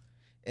people,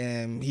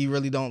 and he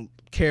really don't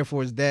care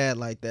for his dad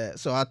like that.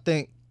 So I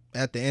think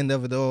at the end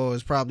of it all,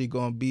 it's probably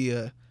going to be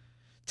a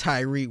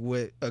Tyreek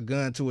with a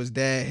gun to his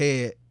dad's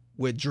head,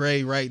 with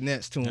Dre right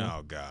next to him.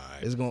 Oh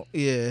God, it's going.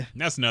 Yeah,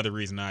 that's another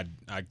reason I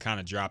kind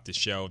of dropped the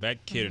show.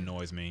 That kid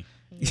annoys me.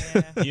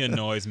 Yeah. He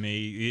annoys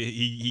me.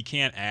 He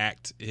can't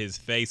act. His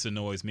face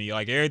annoys me.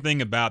 Like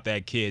everything about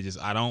that kid,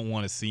 I don't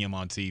want to see him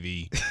on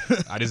TV.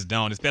 I just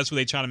don't. Especially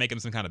when they try to make him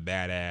some kind of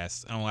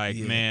badass. I'm like,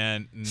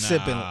 man, nah.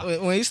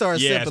 Sipping when he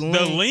started sipping.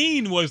 The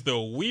lean was the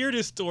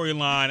weirdest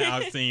storyline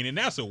I've seen, and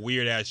that's a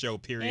weird ass show.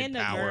 Period. And the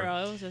Power.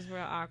 girl, it was just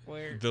real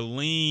awkward. The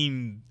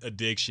lean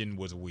addiction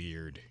was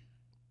weird.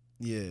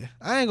 Yeah,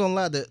 I ain't gonna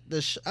lie.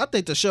 I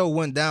think the show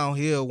went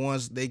downhill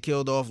once they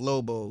killed off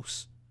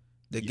Lobos,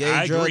 the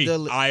gay drug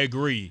dealer. I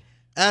agree.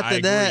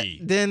 After that,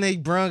 then they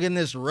brung in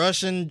this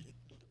Russian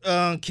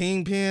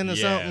kingpin or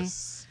something.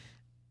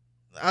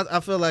 I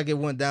feel like it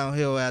went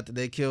downhill after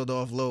they killed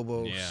off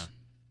Lobos. Yeah,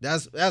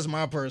 that's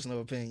my personal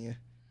opinion.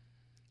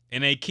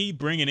 And they keep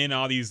bringing in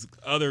all these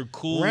other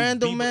cool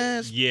random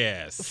ass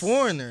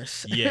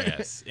foreigners.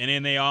 Yes, and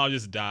then they all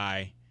just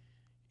die.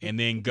 And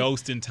then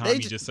Ghost and Tommy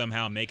just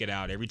somehow make it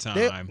out every time.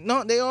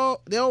 They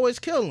always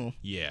kill him.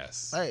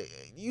 Yes. Like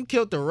you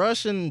killed the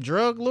Russian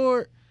drug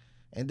lord,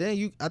 and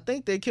then I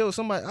think they killed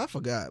somebody. I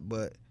forgot,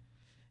 but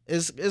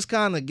it's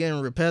kind of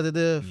getting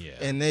repetitive. Yeah.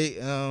 And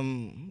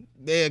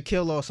they'll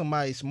kill off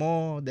somebody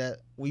small that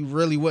we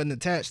really wasn't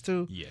attached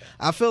to. Yeah.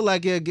 I feel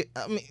like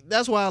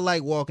that's why I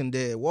like Walking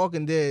Dead.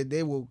 Walking Dead,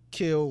 they will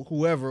kill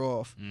whoever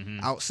off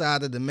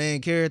outside of the main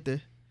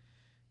character.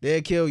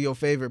 They'll kill your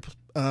favorite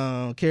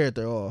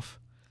character off.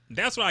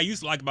 That's what I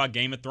used to like about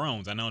Game of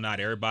Thrones. I know not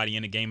everybody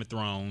into Game of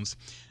Thrones,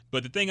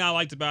 but the thing I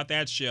liked about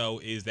that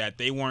show is that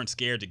they weren't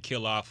scared to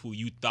kill off who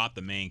you thought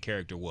the main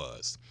character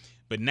was.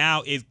 But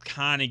now it's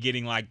kind of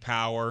getting like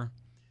Power.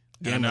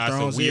 Game of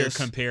Thrones, it's a weird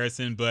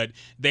comparison, but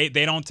they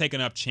don't take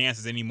enough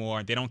chances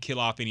anymore. They don't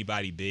kill off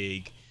anybody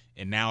big.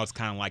 And now it's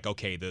kind of like,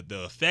 okay, the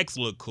effects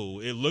look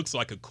cool. It looks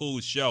like a cool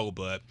show,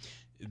 but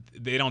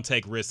they don't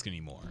take risks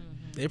anymore.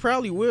 They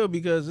probably will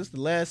because it's the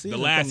last season.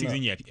 The last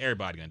season, yeah,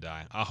 everybody's going to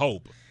die.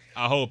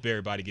 I hope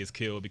everybody gets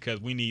killed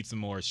because we need some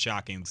more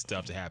shocking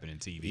stuff to happen in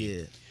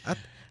TV. Yeah,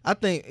 I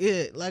think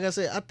like I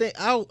said, I think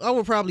I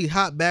would probably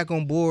hop back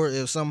on board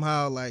if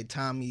somehow like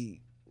Tommy.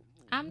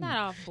 I'm not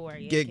off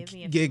board yet.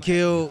 Get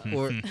killed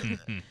or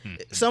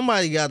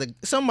somebody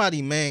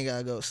man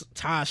gotta go,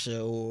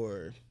 Tasha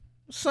or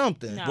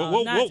something.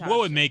 No, what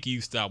would make you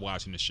stop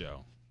watching the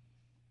show?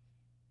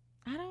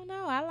 I don't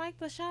know. I like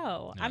the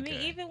show. Okay. I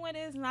mean, even when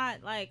it's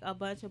not like a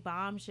bunch of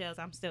bombshells,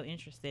 I'm still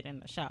interested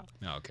in the show.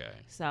 Okay.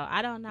 So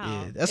I don't know.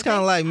 Yeah, that's kind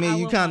of like me.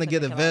 You kind of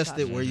get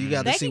invested where you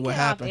got to see what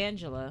happens.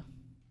 Angela,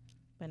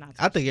 but not.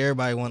 I think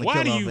everybody want to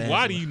kill off Angela.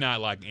 Why do you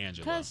not like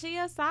Angela? Because she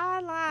a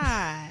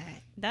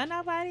sideline. Don't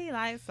nobody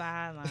like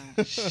sideline.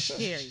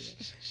 Period.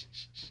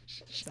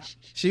 So.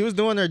 She was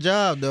doing her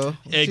job though.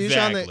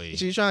 Exactly.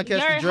 She was trying to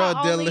catch the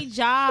drug dealer. Her only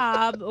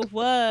job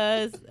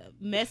was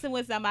messing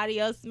with somebody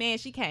else. Man,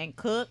 she can't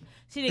cook.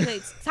 She didn't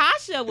cook.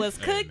 Tasha was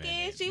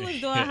cooking. She was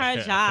doing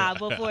her job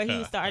before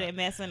he started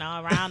messing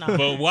around on her.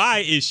 But why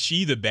is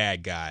she the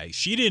bad guy?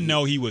 She didn't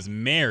know he was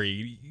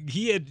married.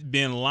 He had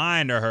been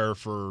lying to her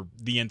for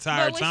the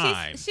entire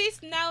time.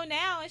 She's know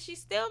now, and she's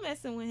still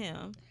messing with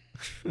him.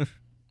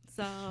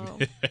 So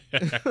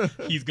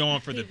he's going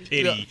for the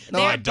pity.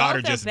 My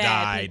daughter just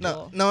died.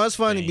 No, it's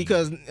funny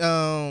because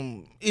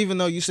even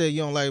though you said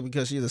you don't like her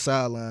because she's a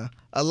sideline,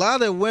 a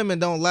lot of women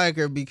don't like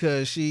her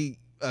because she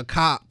a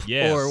cop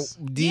Yes. or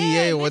DEA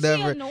Yeah, or and then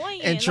she whatever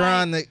annoying. and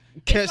trying to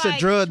catch It's a like,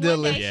 drug one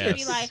dealer. day she'll be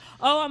Yes. like,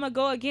 "Oh, I'm gonna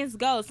go against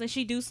Ghost," and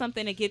she do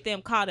something to get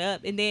them caught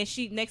up, and then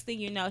she next thing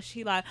you know,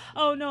 she like,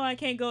 "Oh no, I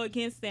can't go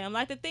against them."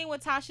 Like the thing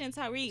with Tasha and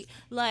Tariq,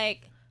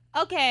 like,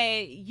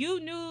 okay,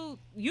 you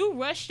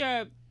rushed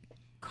your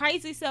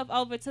crazy self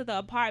over to the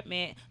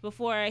apartment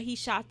before he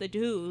shot the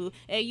dude,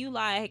 and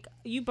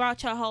you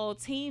brought your whole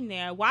team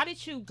there. Why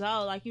did you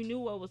go? Like, you knew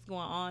what was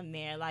going on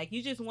there. Like,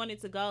 you just wanted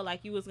to go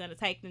like you was gonna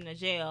take them to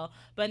jail,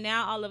 but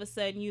now all of a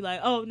sudden you like,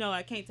 oh no,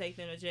 I can't take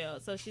them to jail.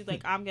 So she's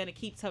like, I'm gonna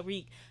keep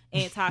Tariq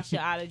and Tasha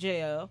out of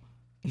jail,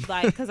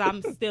 like, because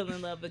I'm still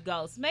in love with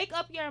Ghost. Make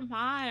up your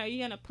mind. Are you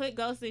gonna put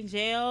Ghost in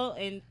jail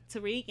and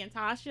Tariq and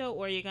Tasha,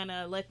 or you're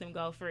gonna let them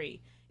go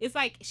free? It's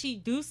like she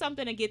do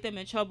something to get them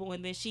in trouble,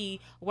 and then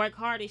she work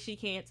hard as she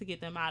can to get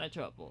them out of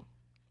trouble.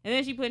 And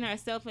then she putting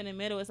herself in the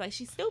middle. It's like,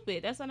 she's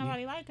stupid. That's why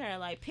nobody like her.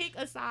 Like, pick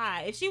a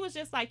side. If she was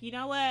just like, you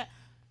know what?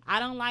 I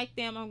don't like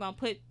them. I'm going to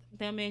put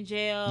them in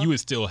jail. You would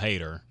still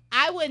hate her.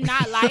 I would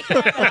not like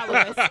her, but I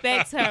would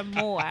respect her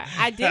more.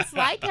 I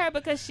dislike her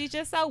because she's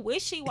just so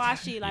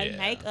wishy-washy. Like, Yeah.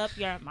 make up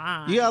your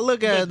mind. You gotta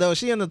look at it though.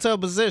 She in a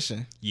tough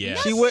position. Yeah. No,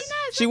 She she's with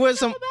not. she Say with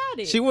something some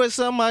about it. she with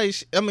somebody.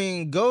 I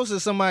mean, Ghost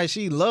is somebody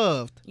she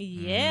loved,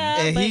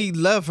 Yeah, and but he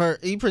left her.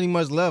 He pretty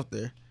much left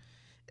her,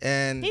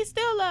 and he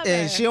still loves her.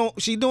 and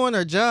she doing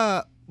her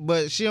job,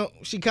 but she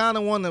kind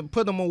of want to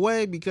put him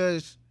away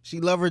because she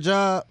love her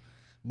job,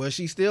 but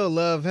she still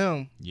love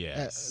him.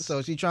 Yes.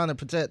 So she trying to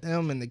protect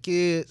him and the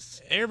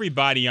kids.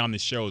 Everybody on the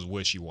show is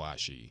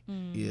wishy-washy.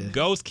 Yeah.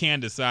 Ghost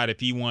can't decide if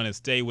he want to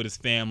stay with his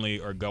family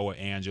or go with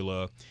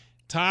Angela.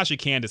 Tasha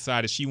can't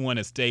decide if she want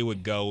to stay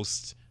with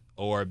Ghost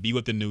or be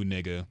with the new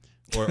nigga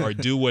or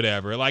do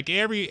whatever. Like,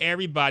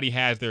 everybody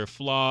has their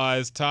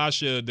flaws.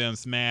 Tasha them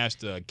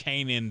smashed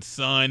Kanan's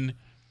son.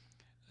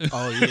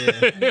 Oh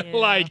yeah. Yeah,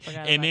 Like, I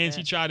forgot and about then that.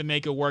 she tried to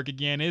make it work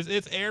again.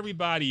 It's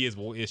everybody is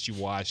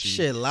wishy-washy.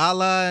 Shit,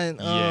 Lala and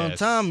Yes.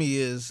 Tommy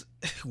is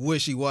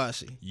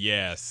wishy-washy.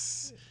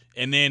 Yes.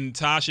 And then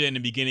Tasha in the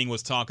beginning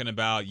was talking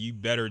about you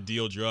better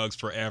deal drugs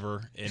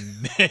forever.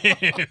 And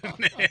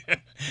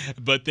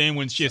but then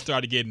when shit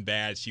started getting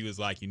bad, she was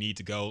like, you need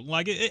to go.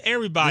 Like,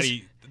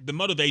 everybody, the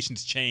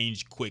motivations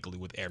change quickly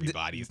with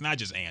everybody. It's not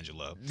just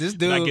Angela. This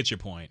But I dude, get your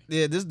point.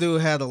 yeah, this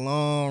dude had a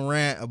long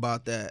rant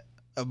about that,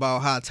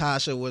 about how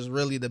Tasha was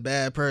really the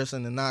bad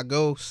person and not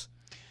Ghost.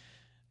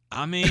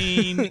 I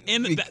mean,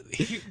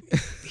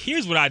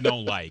 here's what I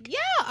don't like.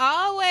 Y'all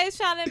always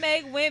trying to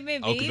make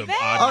women Oh, be 'cause of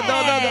bad.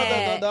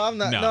 Oh no! I'm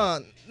not. No.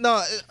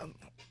 No.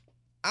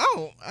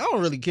 I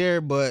don't really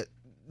care. But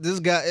this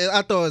guy,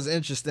 I thought it was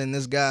interesting.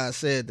 This guy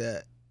said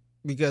that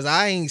because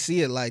I ain't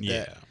see it like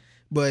Yeah. that.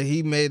 But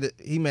he made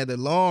a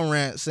long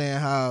rant saying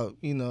how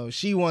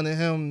she wanted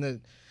him to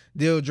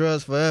deal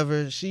drugs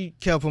forever. She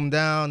kept him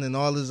down and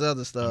all this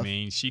other stuff. I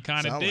mean, she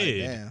kind So of I'm like,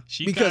 did. damn.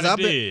 She Because kind of I've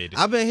been- did.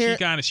 I've been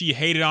hearing- She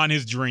hated on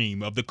his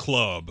dream of the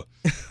club.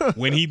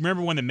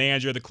 Remember when the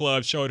manager of the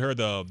club showed her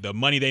the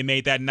money they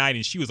made that night,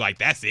 and she was like,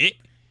 "That's it."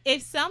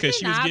 If something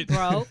she was not getting-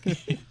 broke,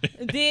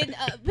 then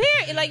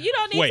period. Like, you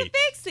don't need to Wait.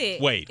 fix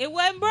it. Wait. It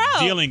wasn't broke.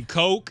 Dealing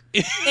coke.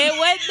 It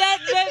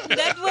wasn't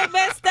that's what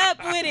messed up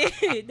with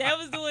it. That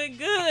was doing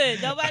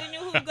good. Nobody knew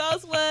who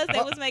Ghost was. They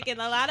was making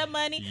a lot of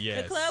money.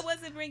 Yes. The club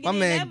wasn't bringing My in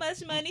man- that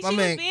much money. my She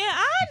man- was being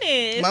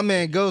honest. My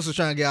man Ghost was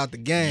trying to get out the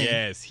game.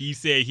 Yes, he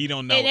said he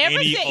don't know and ever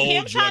any since old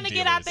him trying drug to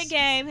get out the dealers.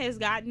 game has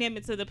gotten them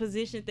into the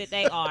position that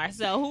they are.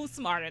 So who's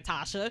smarter,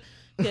 Tasha?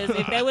 Because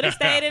if they would have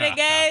stayed in the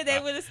game, they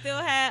would have still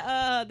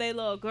had their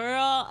little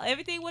girl.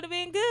 Everything would have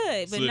been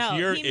good. But So if no,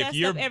 you're- he if messed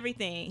you're- up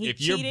everything. He If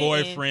your cheated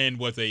boyfriend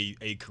was a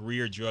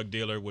career drug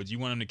dealer, would you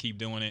want him to keep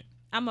doing it?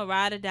 I'm a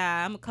ride or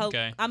die. I'm a coke.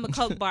 Okay. I'm a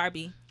coke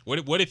Barbie.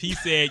 What if he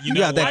said, you You know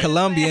got that what?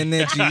 Colombian in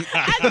you.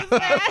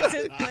 I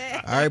just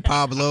playing. All right,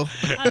 Pablo.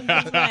 I'm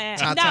just playing.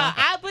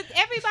 Ta-ta. But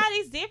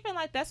everybody's different.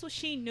 Like, that's what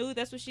she knew.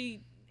 That's what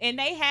and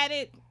they had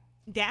it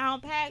down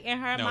packed in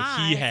her No,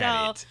 mind. he had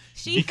so it.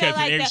 she Because felt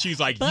like then that, she's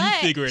like, you but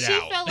figure it she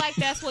out. felt like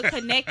that's what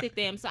connected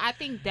them. So I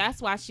think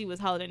that's why she was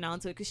holding on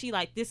to it, because she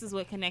like, this is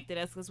what connected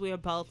us, because we were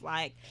both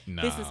like,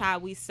 this is No. how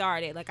we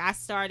started. Like, I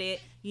started,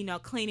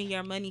 cleaning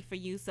your money for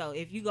you. So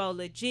if you go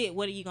legit,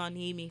 what are you gonna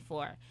need me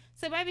for?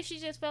 So maybe she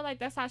just felt like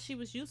that's how she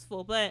was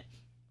useful. But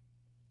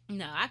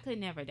no, I could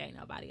never date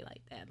nobody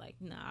like that. Like,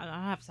 no, I don't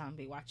have time to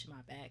be watching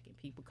my back and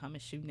people coming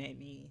shooting at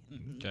me.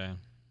 Mm-mm. Okay.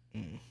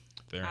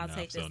 Fair I'll enough.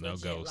 take So this no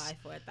legit ghosts. life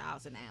for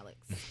 1,000 Alex.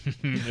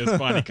 It's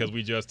funny because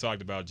we just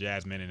talked about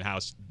Jasmine and how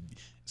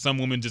some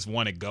women just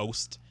want a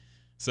ghost,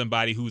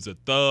 somebody who's a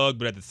thug,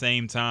 but at the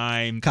same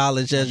time,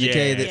 College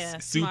educated. yes, Yeah,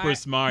 super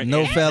smart,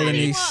 No and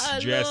felonies.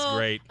 dressed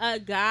great. A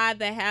guy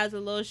that has a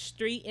little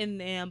street in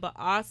them, but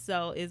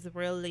also is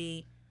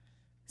really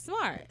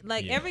smart.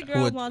 Like, Yeah. every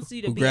girl Who- wants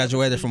you to who be able to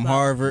graduated be from both.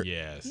 Harvard.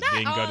 Yes, Not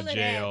didn't all go of to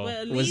jail. that,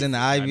 but at Was least, in the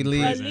Ivy in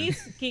League. at prison.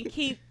 least can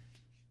keep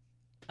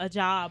a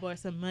job or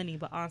some money,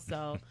 but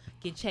also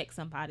can check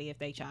somebody if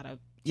they try to.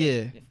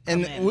 Yeah, come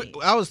and at me.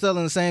 I was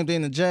telling the same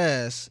thing to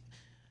Jazz.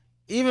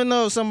 Even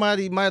though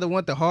somebody might have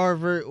went to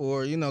Harvard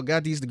or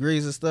got these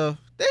degrees and stuff,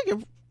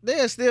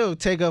 they'll still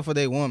take up for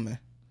their woman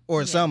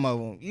or some of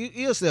them.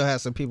 You'll still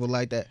have some people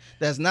like that.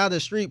 That's not a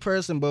street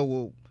person, but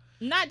will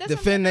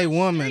defend their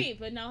woman. Street,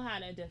 but know how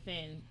to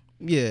defend.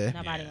 Yeah.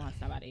 Nobody wants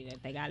somebody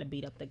that they got to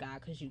beat up the guy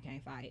because you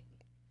can't fight.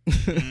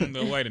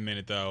 But wait a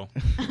minute, though.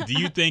 Do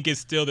you think it's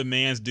still the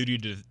man's duty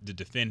to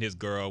defend his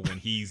girl when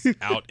he's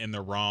out in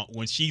the wrong,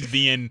 when she's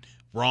being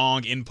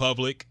wrong in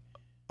public?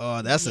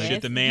 Oh, that's yes.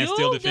 Should the man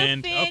still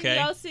defend? Okay.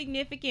 Your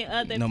significant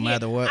other. No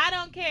matter what. I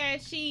don't care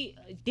if she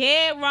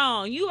dead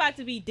wrong. You have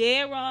to be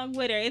dead wrong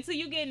with her until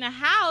you get in the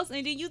house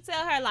and then you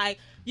tell her like,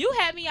 you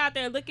had me out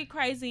there looking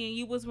crazy and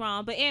you was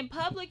wrong. But in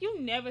public, you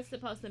never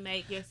supposed to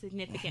make your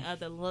significant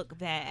other look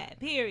bad.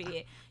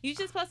 Period. You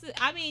just supposed to.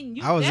 I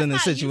mean, I was in a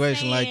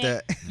situation like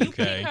that. You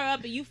pick her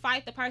up and you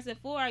fight the person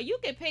for her. You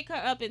can pick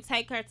her up and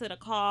take her to the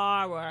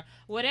car or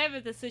whatever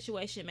the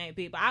situation may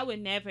be. But I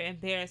would never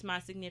embarrass my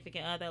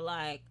significant other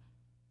like.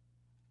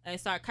 And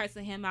start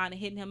cursing him out and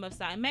hitting him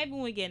upside. Maybe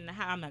when we get in the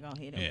house, I'm not gonna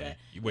hit him.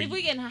 But if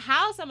we get in the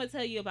house, I'm gonna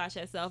tell you about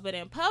yourself. But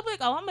in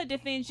public, I'm gonna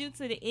defend you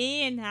to the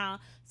end.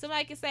 Now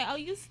somebody can say, "Oh,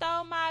 you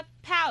stole my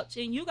pouch,"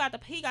 and he got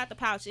the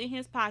pouch in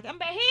his pocket. I'm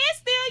like, he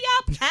steal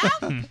your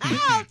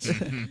pouch,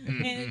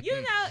 and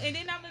and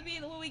then I'm gonna be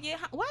when we get.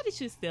 Why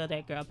did you steal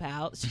that girl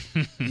pouch?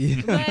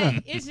 Yeah.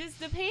 But it just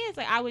depends.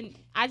 Like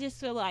I just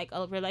feel like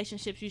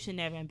relationships, you should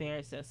never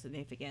embarrass your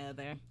significant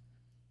other.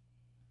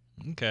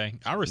 Okay,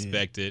 I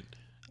respect it.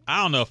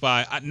 I don't know if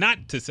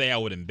not to say I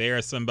would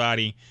embarrass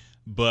somebody,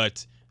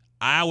 but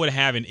I would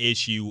have an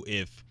issue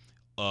if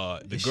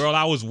the girl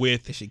I was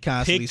with she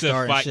constantly picked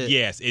a fight. Shit.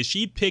 Yes, if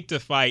she picked a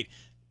fight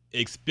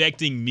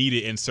expecting me to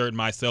insert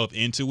myself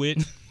into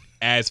it,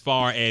 as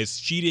far as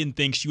she didn't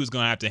think she was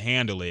going to have to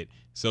handle it,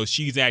 so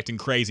she's acting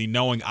crazy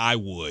knowing I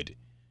would.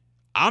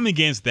 I'm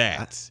against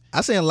that.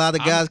 I seen a lot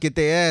of guys get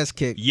their ass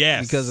kicked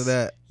because of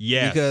that.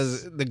 Yes.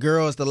 Because the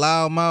girl is the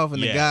loud mouth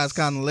and the guy's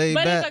kind of laid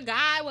back. But if a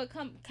guy would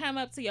come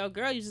up to your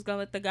girl, you just gonna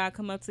let the guy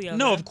come up to your girl?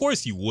 No, of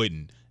course you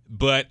wouldn't.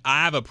 But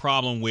I have a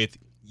problem with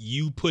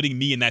you putting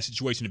me in that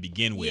situation to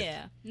begin with.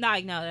 Yeah. No,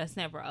 that's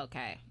never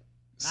okay.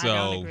 I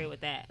don't agree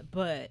with that.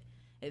 But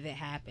if it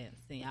happens,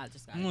 then y'all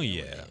just gotta deal with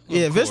it.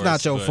 Yeah, if it's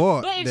not your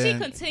fault. But if she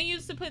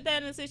continues to put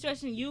that in a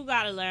situation, you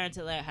gotta learn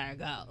to let her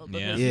go.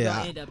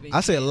 Yeah.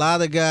 I say a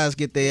lot of guys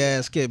get their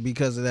ass kicked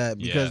because of that.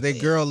 Because their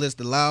girl is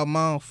the loud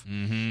mouth.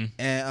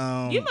 Mm-hmm.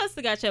 And you must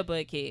have got your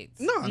butt kicked.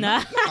 No.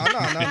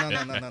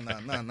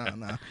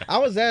 I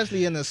was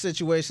actually in a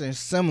situation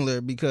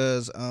similar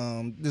because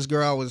this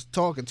girl I was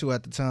talking to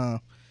at the time,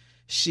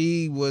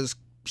 she wasn't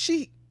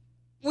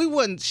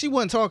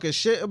talking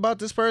shit about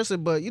this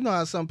person, but you know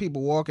how some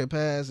people walking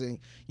past and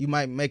you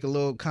might make a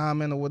little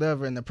comment or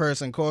whatever and the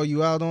person call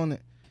you out on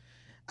it.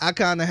 I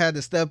kind of had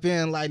to step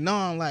in like, no,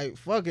 I'm like,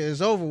 fuck it,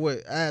 it's over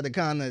with. I had to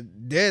kind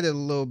of dead it a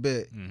little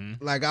bit.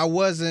 Mm-hmm. Like I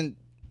wasn't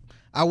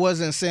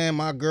saying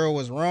my girl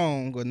was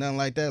wrong or nothing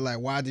like that. Like,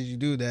 why did you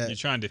do that? You're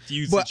trying to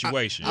diffuse the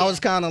situation. I was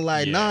kind of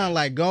like, nah,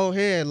 like, go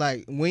ahead.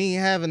 Like, we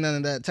ain't having none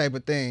of that type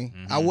of thing.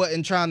 Mm-hmm. I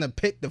wasn't trying to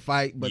pick the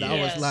fight, but I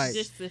was like,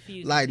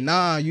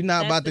 nah, you're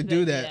not about to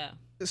do that. Yeah.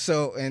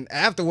 So, and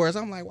afterwards,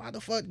 I'm like, why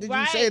the fuck did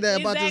you say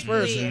that about this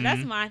person?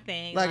 That's my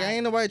thing. Like,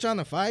 ain't nobody trying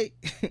to fight.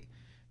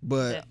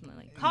 But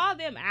definitely call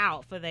them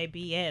out for their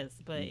BS.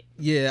 But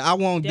yeah, I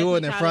won't do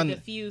it in front of.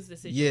 Diffuse the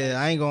situation. Yeah,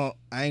 I ain't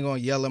gonna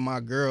yell at my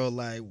girl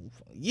like,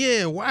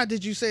 yeah, why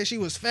did you say she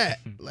was fat?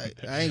 Like,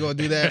 I ain't gonna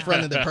do that in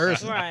front of the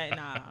person. Right,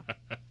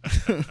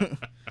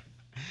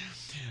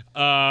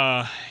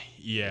 nah.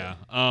 Yeah.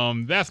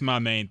 That's my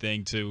main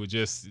thing too.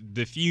 Just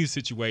diffuse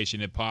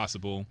situation if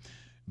possible.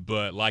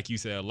 But like you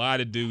said, a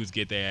lot of dudes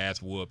get their ass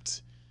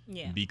whooped.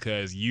 Yeah.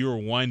 Because you're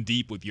one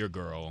deep with your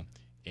girl,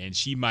 and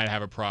she might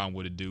have a problem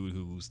with a dude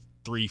who's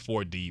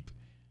 3-4 deep.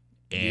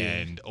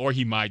 Or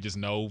he might just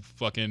know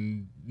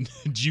fucking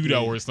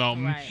judo or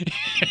something. Right.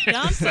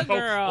 Dump a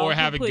girl or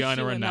have a gun gun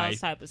or a in knife. Those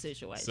type of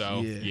situations.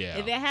 So yeah.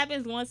 If it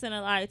happens once in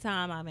a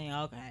lifetime, I mean,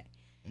 okay.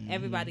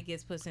 Everybody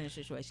gets put in a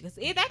situation.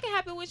 Because that can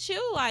happen with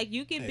you. Like,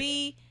 you could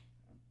be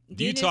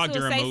say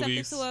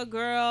something to a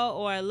girl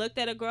or looked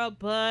at a girl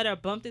butt or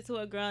bumped into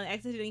a girl and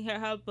accidentally hurt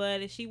her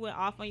butt and she went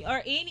off on you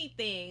or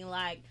anything.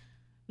 Like,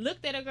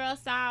 looked at a girl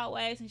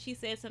sideways and she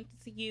said something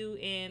to you,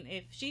 and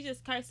if she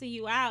just cursing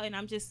you out and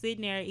I'm just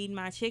sitting there eating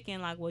my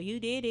chicken, like, well,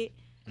 you did it,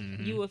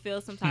 you would feel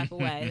some type of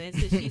way. And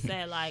so she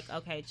said, like,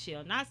 okay,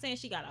 chill. Not saying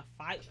she gotta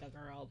fight the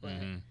girl, but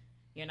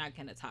you're not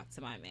gonna talk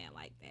to my man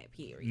like that,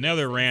 period.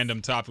 Another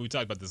random topic. We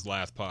talked about this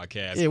last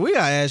podcast. Yeah, we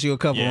gotta ask you a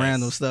couple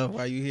random stuff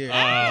while you here.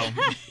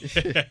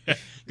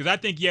 Because I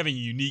think you have a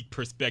unique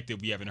perspective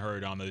we haven't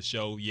heard on the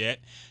show yet.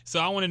 So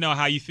I want to know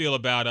how you feel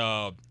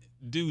about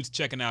dudes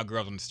checking out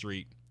girls on the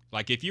street.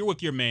 Like, if you're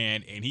with your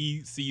man and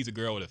he sees a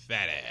girl with a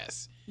fat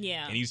ass,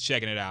 and he's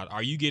checking it out,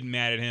 are you getting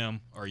mad at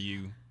him? Or are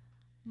you?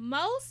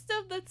 Most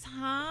of the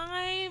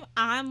time,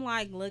 I'm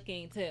like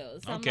looking too.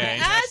 So okay, I'm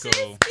like, that's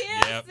cool.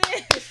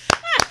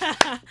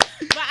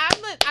 But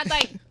I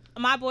like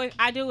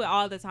I do it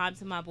all the time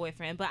to my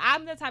boyfriend, but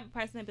I'm the type of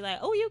person to be like,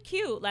 oh, you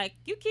cute. Like,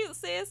 you cute,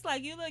 sis.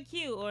 Like, you look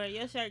cute. Or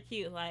your shirt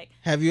cute. Like,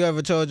 have you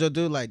ever told your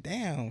dude, like,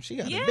 damn, she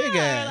got a big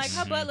ass? Like,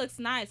 her butt looks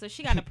nice. Or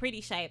she got a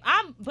pretty shape.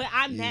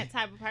 I'm that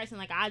type of person.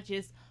 Like, I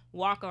just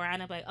walk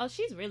around and be like, oh,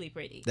 she's really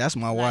pretty. That's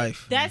my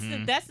wife. That's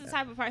the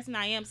type of person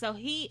I am. So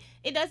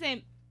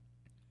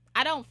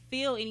I don't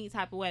feel any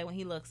type of way when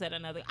he looks at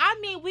another. I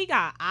mean, we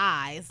got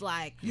eyes.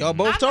 Like, y'all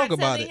both talk about it. I'm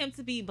not telling him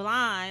to be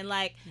blind.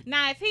 Like,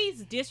 now if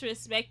he's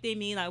disrespecting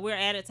me, like we're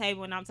at a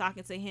table and I'm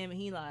talking to him and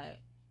he like,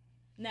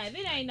 now if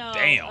it ain't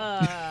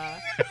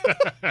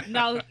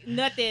no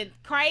nothing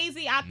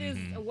crazy out this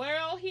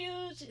world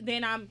huge,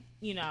 then I'm,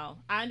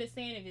 I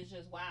understand if it's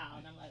just wow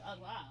and I'm like,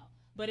 oh wow.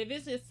 But if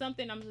it's just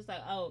something, I'm just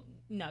like, oh,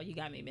 no, you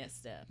got me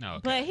messed up. Okay.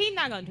 But he's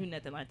not going to do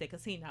nothing like that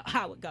because he know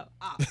I would go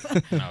off.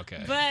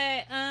 Okay.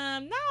 But,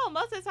 no,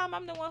 most of the time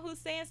I'm the one who's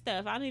saying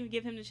stuff. I don't even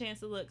give him the chance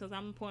to look because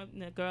I'm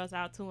pointing the girls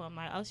out to him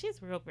like, oh, she's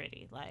real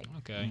pretty. Like,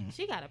 okay.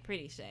 She got a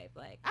pretty shape.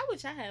 Like, I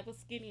wish I had a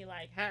skinny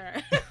like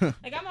her.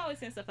 Like, I'm always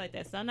saying stuff like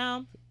that. So,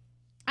 no,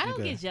 I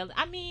don't get jealous.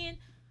 I mean,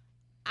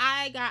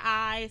 I got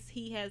eyes.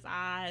 He has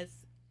eyes.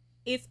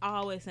 It's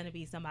always going to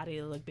be somebody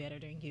that look better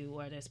than you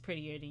or that's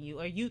prettier than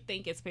you or you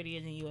think it's prettier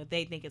than you or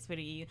they think it's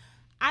prettier than you.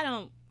 I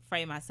don't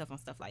frame myself on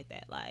stuff like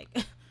that. Like,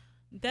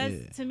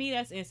 to me,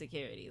 that's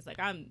insecurities. Like,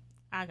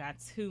 I got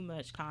too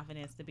much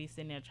confidence to be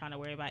sitting there trying to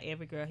worry about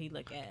every girl he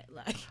look at.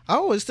 Like, I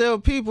always tell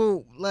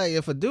people, like,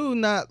 if a dude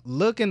not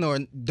looking or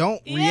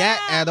don't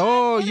react at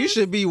all, you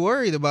should be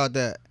worried about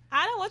that.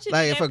 I don't want you to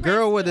like, if a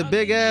girl with a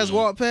big ass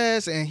walk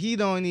past and he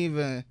don't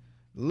even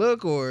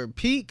look or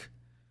peek,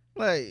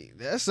 like,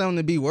 that's something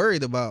to be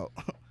worried about.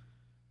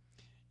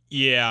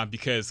 Yeah,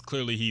 because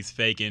clearly he's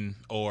faking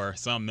or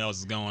something else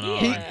is going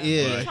on.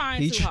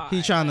 He's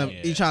trying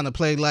to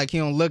play like he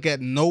don't look at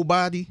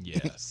nobody.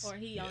 Yes. Or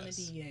he on the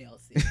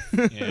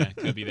DLC. Yeah,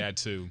 could be that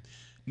too.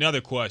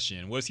 Another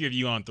question. What's your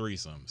view on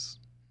threesomes?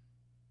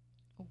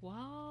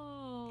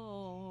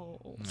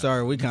 Whoa.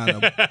 Sorry, we kind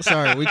of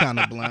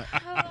blunt.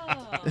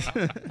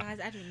 Guys,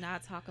 I do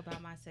not talk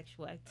about my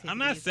sexual activity. I'm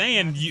not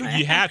saying you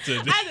have to.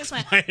 I'm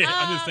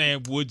just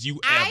saying, would you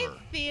ever? I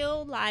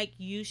feel like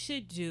you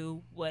should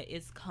do what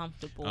is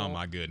comfortable. Oh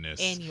my goodness.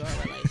 In your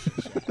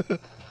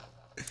relationship.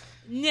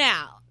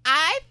 Now,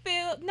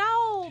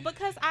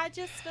 because I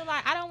just feel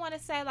like I don't want to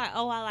say like,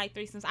 oh, I like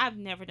threesomes. I've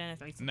never done a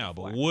threesome. No,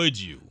 before. But would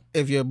you?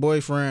 If your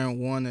boyfriend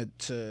wanted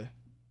to.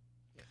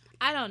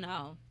 I don't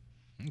know.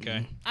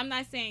 Okay. I'm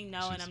not saying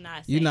no, and I'm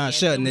not saying you're not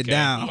shutting it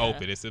down.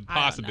 Open. It's a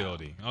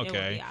possibility.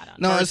 Okay.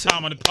 First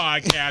time on the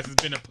podcast has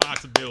been a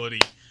possibility.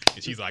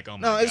 And she's like, oh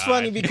my God. No,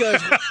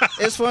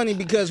 it's funny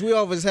because we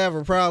always have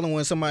a problem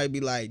when somebody be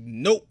like,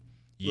 nope.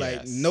 Yes.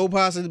 Like, no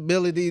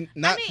possibility,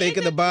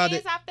 thinking about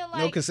it, I feel like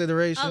no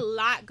consideration. A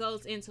lot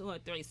goes into a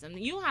threesome.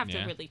 You have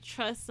to really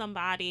trust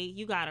somebody.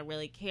 You got to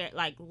really care,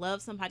 like,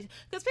 love somebody.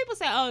 Because people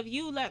say, oh, if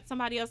you let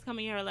somebody else come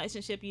in your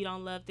relationship, you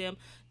don't love them.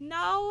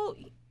 No,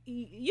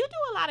 you do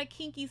a lot of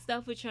kinky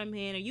stuff with your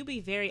man, or you be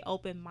very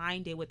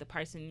open-minded with the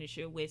person that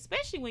you're with,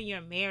 especially when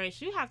you're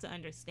married. You have to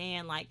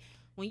understand, like,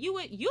 when you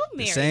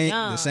marry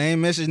young, the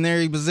same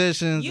missionary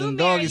positions and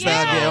doggy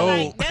style get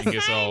old. Like, the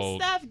same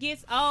stuff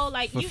gets old.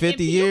 Like, for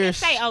 50 years.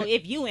 You can say, oh,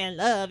 if you in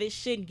love, it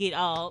shouldn't get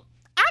old.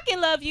 I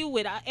can love you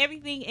with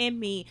everything in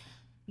me.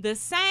 The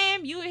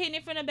same, you hitting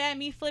it from the back,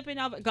 me flipping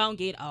over, gonna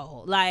get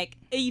old. Like,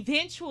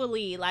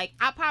 eventually, like,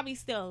 I probably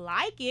still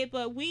like it,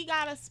 but we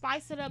gotta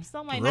spice it up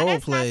some way. Now,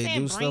 that's not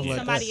saying bring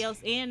somebody else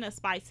in to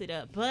spice it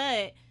up,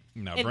 but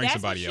no, bring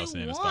somebody else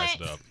in and spice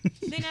it up.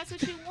 Then that's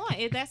what you want.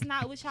 If that's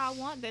not what y'all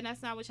want, then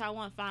that's not what y'all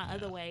want. Find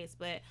other ways.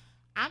 But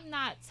I'm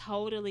not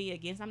totally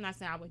against. I'm not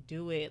saying I would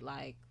do it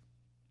like,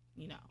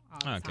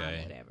 all the time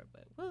or whatever.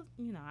 But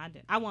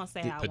I won't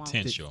say I won't.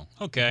 Potential.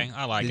 Okay,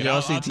 I like it. Did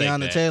y'all see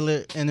Tiana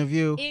Taylor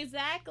interview?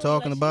 Exactly.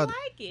 Talking about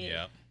like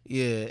it.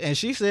 Yeah, and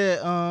she said,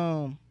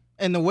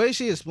 and the way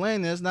she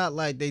explained it, it's not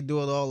like they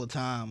do it all the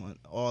time and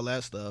all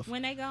that stuff.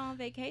 When they go on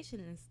vacation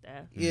and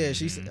stuff. Yeah,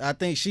 I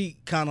think she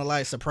kind of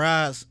like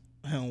surprised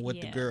him with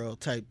the girl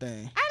type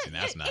thing.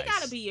 That's nice. It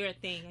gotta be your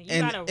thing.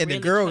 And the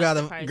girl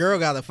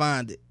gotta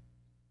find it.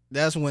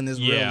 That's when it's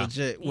real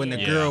legit. When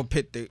the girl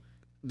picked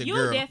the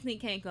girl. You definitely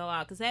can't go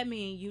out because that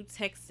means you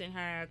texting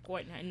her,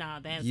 courting her.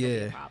 Nah, that's gonna be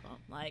a problem.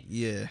 Like,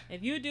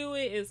 if you do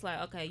it, it's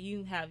like, okay,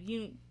 you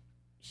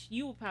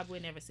probably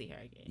would never see her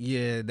again.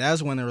 Yeah,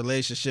 that's when the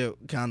relationship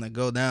kind of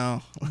go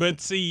down. But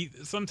see,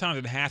 sometimes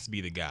it has to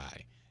be the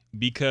guy,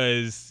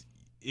 because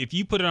if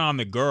you put it on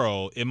the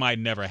girl, it might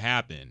never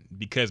happen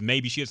because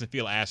maybe she doesn't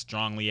feel as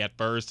strongly at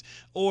first,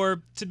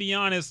 or to be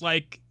honest,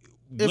 like,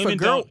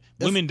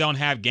 women don't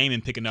have game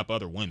in picking up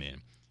other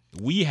women.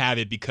 We have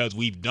it because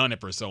we've done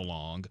it for so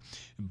long.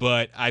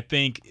 But I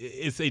think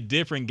it's a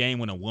different game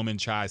when a woman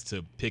tries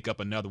to pick up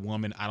another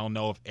woman. I don't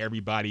know if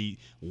everybody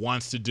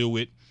wants to do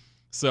it.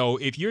 So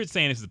if you're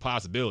saying this is a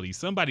possibility,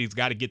 somebody's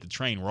got to get the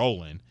train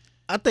rolling.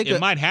 I think it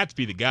might have to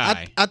be the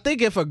guy. I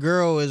think if a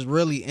girl is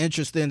really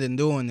interested in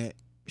doing it,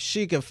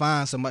 she could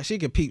find somebody. She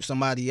could peep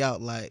somebody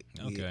out. Like,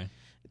 okay,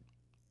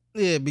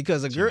 Yeah,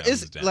 because a girl, knows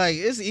it's it's down. like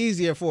it's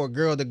easier for a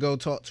girl to go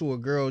talk to a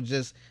girl,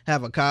 just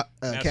have a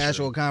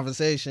casual true.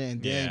 conversation,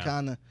 and then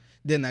Yeah.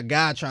 than a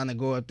guy trying to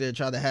go up there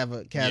try to have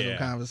a casual Yeah.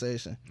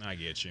 conversation. I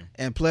get you.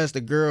 And plus, the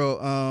girl,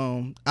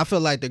 I feel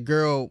like the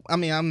girl. I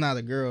mean, I'm not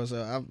a girl,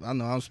 so I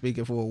know I'm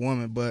speaking for a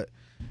woman, but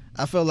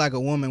I feel like a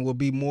woman will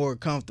be more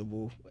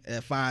comfortable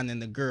at finding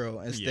the girl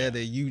instead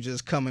of you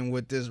just coming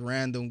with this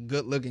random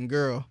good-looking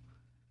girl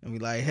and be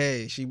like,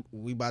 "Hey,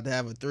 we about to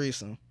have a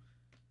threesome."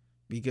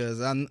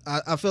 Because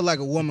I feel like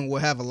a woman will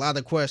have a lot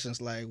of questions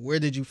like, where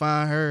did you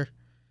find her?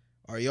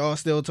 Are y'all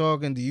still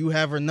talking? Do you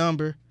have her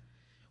number?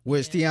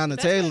 Which Tiana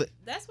Taylor.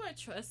 That's where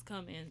trust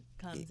comes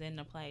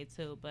into play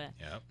too. But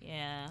Yep.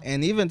 yeah.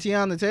 And even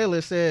Tiana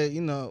Taylor said,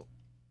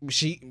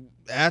 she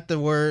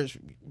afterwards,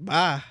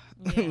 bye.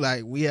 Yeah.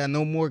 Like, we had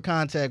no more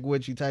contact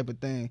with you type of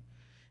thing.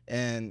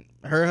 And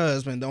her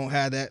husband don't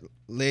have that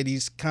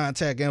lady's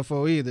contact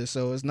info either.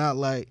 So it's not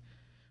like,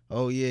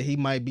 oh yeah, he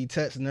might be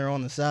texting her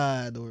on the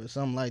side or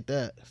something like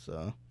that.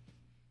 So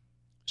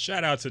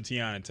Shout out to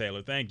Tiana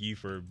Taylor. Thank you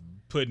for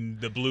putting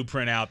the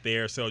blueprint out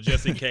there. So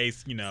just in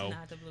case, It's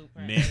not the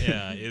blueprint.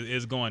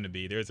 it's going to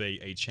be. There's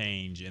a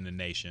change in the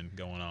nation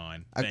going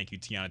on. Thank you,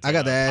 Tiana Taylor. I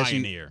got to ask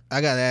Pioneer.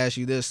 I got to ask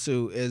you this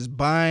too: is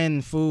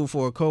buying food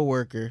for a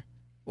coworker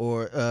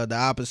or the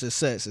opposite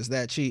sex, is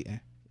that cheating?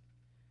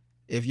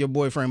 If your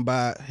boyfriend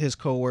buy his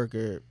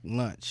coworker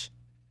lunch,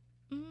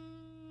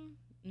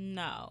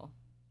 No.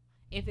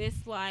 If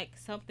it's like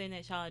something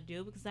that y'all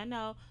do, because I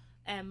know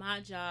at my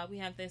job we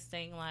have this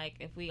thing like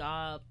if we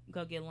all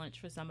go get lunch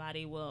for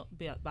somebody, we'll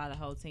buy the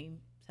whole team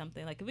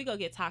something. Like if we go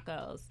get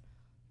tacos,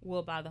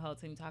 we'll buy the whole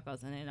team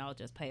tacos and then they'll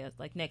just pay us.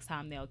 Like next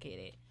time they'll get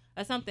it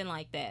or something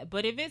like that.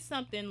 But if it's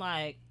something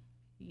like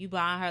you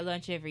buying her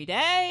lunch every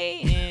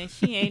day and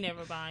she ain't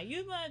never buying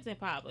you lunch, then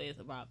probably it's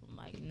a problem.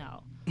 Like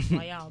no,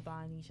 why y'all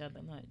buying each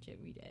other lunch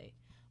every day?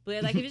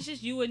 But like if it's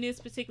just you and this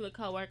particular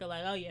coworker,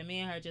 like oh yeah, me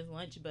and her just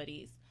lunch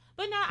buddies.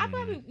 But no,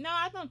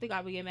 I don't think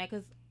I would get mad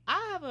because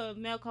I have a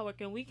male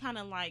coworker and we kind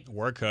of like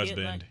Work get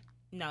husband. lunch.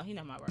 No, he's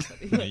not my work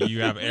husband.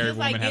 You have We every just,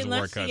 like, woman has get a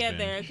lunch work husband.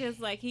 together because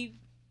like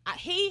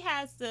he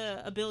has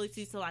the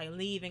ability to like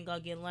leave and go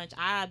get lunch.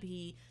 I'd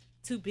be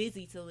too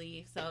busy to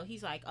leave, so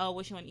he's like, "Oh,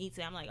 what you want to eat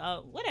today?" I'm like,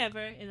 "Oh, whatever,"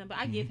 and then, but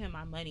I give him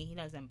my money. He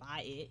doesn't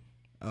buy it.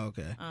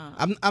 okay.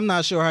 I'm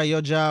not sure how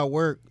your job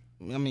work.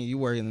 I mean, you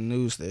work in the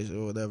news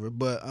station or whatever,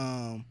 but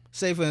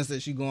say for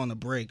instance you go on a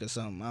break or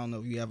something. I don't know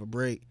if you have a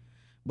break,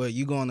 but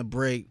you go on a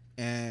break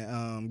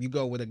and you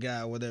go with a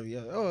guy or whatever.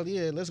 Oh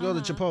yeah, let's go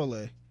to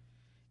Chipotle,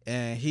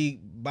 and he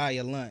buy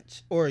your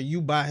lunch or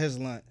you buy his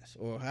lunch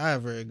or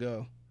however it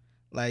go.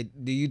 Like,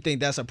 do you think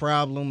that's a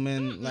problem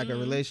in like a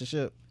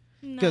relationship?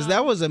 Because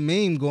that was a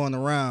meme going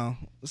around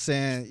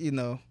saying,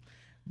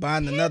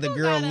 buying another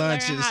girl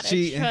lunch is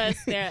cheating.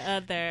 Trust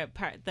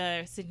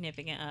their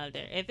significant other.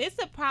 If it's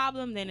a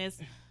problem, then it's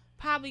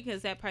probably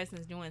because that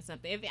person's doing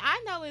something. If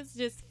I know it's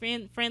just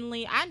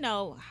friendly, I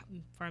know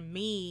for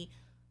me,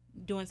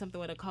 doing something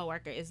with a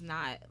coworker is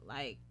not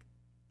like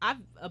I've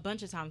a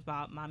bunch of times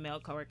bought my male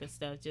coworker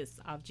stuff just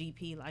off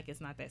GP, like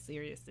it's not that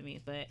serious to me.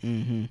 But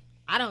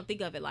I don't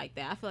think of it like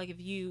that. I feel like if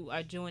you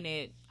are doing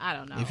it, I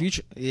don't know. If you,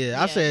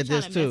 I said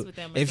this too.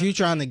 If you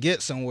trying to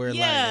get somewhere,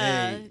 like,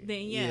 hey,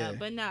 then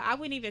But no, I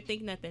wouldn't even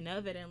think nothing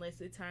of it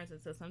unless it turns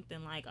into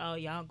something like, oh,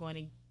 y'all going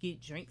to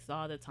get drinks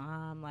all the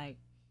time. Like,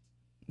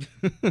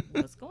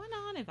 what's going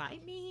on?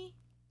 Invite me.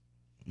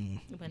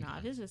 But no,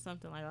 if it's just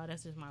something like, oh,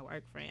 that's just my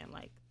work friend.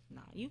 Like,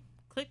 nah, you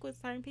click with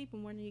certain people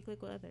more than you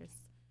click with others.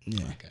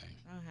 Yeah. Okay.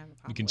 I don't have a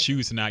problem. You can with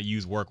choose to not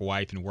use work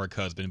wife and work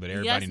husband, but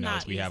everybody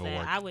knows we have a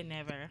work. I would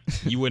never.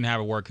 You wouldn't have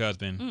a work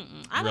husband.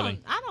 I Really?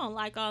 don't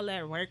like all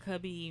that work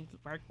hubby,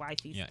 work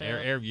wifey stuff.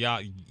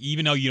 Y'all,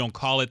 even though you don't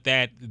call it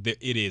that,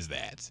 it is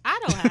that. I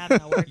don't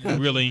have no work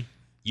hubby. Really?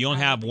 You don't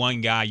have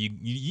one guy.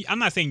 You I'm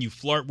not saying you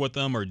flirt with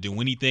them or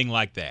do anything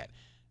like that,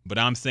 but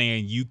I'm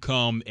saying you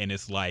come and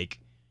it's like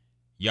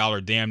y'all are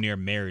damn near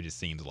married. It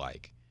seems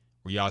like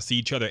where y'all see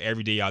each other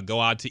every day. Y'all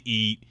go out to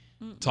eat,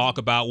 talk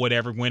about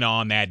whatever went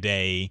on that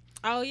day.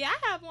 Oh yeah, I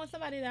have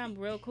somebody that I'm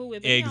real cool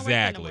with. But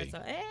Exactly. He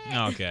don't work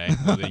no more, so, Okay.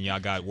 Well, then y'all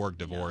got work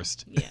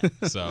divorced. Yeah.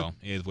 So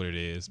it is what it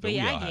is. But we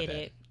yeah, all I have get that.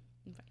 it.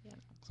 But, yeah.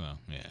 So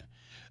yeah.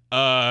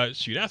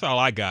 Shoot, that's all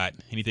I got.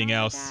 Anything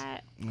else?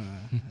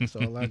 That's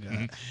all I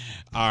got.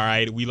 All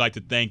right. We'd like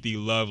to thank the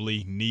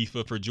lovely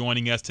Nifa for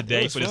joining us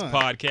today for this fun.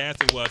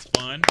 podcast. It was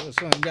fun. It was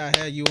fun. Gotta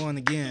have you on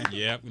again.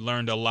 Yeah, we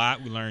learned a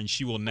lot. We learned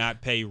she will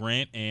not pay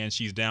rent and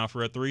she's down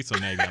for a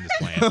threesome. Maybe I'm just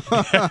playing.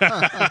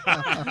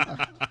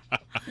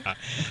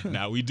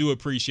 Now, we do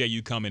appreciate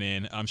you coming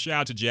in. Shout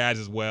out to Jazz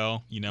as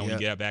well. When you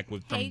get back from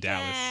Dallas.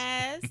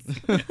 Jazz.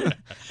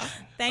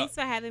 Thanks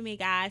for having me,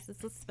 guys.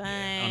 This was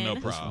fun. No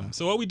problem.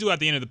 So what we do at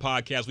the end of the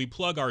podcast, we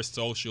plug our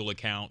social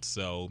accounts.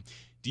 So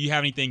do you have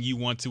anything you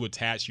want to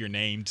attach your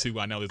name to?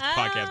 I know this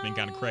podcast has been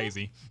kind of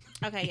crazy.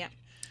 Okay, yeah.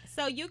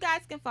 So you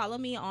guys can follow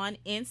me on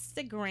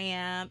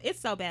Instagram. It's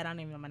so bad, I don't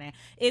even know my name.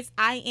 It's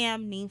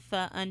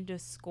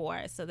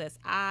IamNinfa_. So that's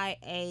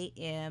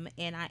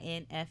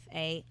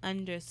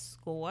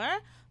IamNinfa_.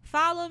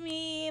 Follow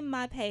me.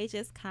 My page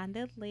is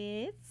kinda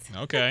lit.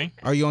 Okay.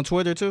 Are you on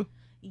Twitter too?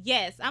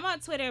 Yes, I'm on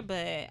Twitter,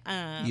 but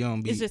You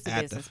don't be it's just a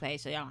active. business page,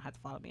 so y'all don't have to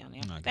follow me on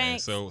there. Okay.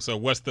 Thanks. So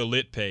what's the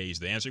lit page?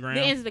 The Instagram?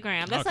 The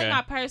Instagram. That's Okay.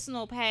 like my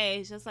personal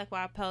page. That's like where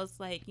I post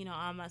like, you know,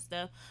 all my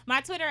stuff. My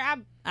Twitter,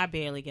 I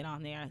barely get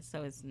on there,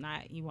 so it's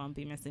not, you won't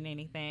be missing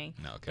anything.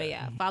 Okay. But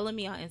yeah, follow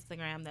me on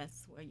Instagram.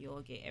 That's where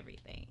you'll get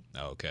everything.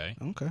 Okay.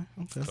 Okay.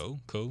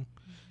 Cool.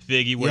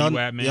 Figgy, where you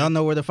at, man? Y'all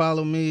know where to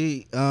follow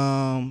me.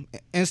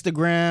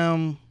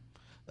 Instagram,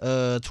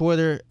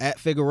 Twitter at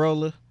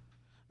Figueroa.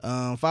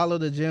 Follow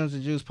the Gems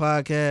and Juice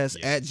podcast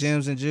at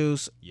Gems and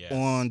Juice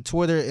on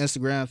Twitter,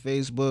 Instagram,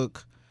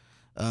 Facebook.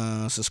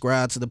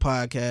 Subscribe to the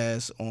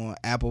podcast on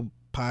Apple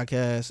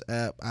Podcasts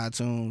app,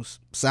 iTunes,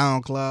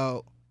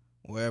 SoundCloud,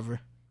 wherever.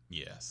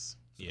 Yes.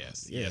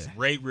 Yeah.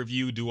 Rate,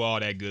 review, do all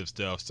that good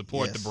stuff.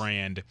 Support the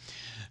brand.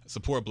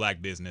 Support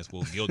black business.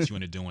 We'll guilt you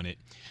into doing it.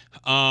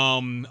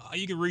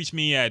 You can reach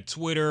me at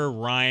Twitter,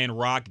 Ryan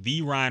Rock,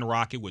 the Ryan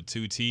Rocket with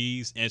 2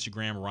 T's.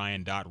 Instagram,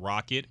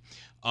 Ryan.Rocket.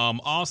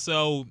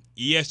 Also,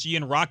 ESG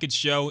and Rocket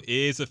Show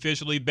is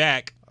officially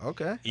back.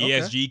 Okay.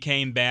 ESG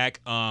came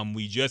back.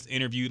 We just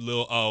interviewed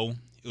Lil O.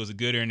 It was a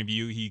good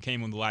interview. He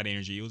came with a lot of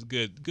energy. It was a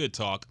good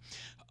talk.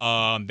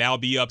 That'll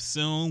be up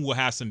soon. We'll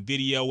have some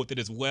video with it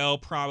as well,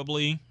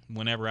 probably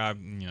whenever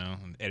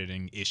I'm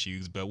editing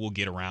issues, but we'll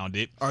get around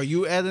it. Are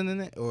you editing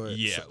it or?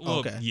 Yeah.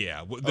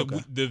 Yeah.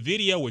 The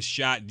video was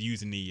shot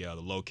using the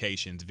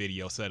locations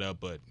video setup,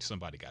 but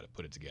somebody got to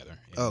put it together.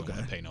 And don't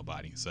want to pay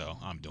nobody, so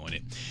I'm doing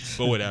it.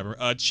 But whatever.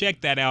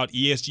 Check that out.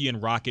 ESG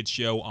and Rocket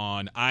Show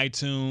on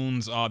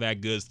iTunes, all that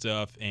good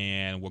stuff,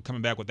 and we're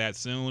coming back with that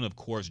soon. Of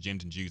course,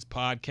 Gems and Juice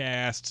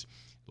podcast,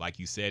 like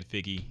you said,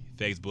 Figgy,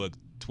 Facebook,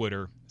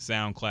 Twitter,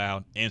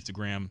 SoundCloud,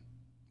 Instagram.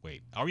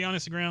 Wait, are we on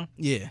Instagram?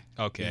 Yeah.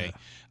 Okay.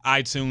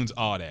 Yeah. iTunes,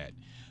 all that.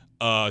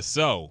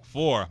 So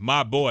for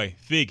my boy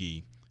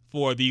Figgy,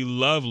 for the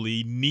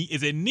lovely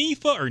is it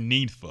Nifa or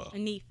Ninfa?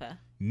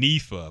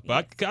 Nifa.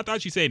 But yes. I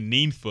thought you said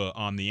Ninfa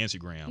on the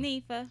Instagram.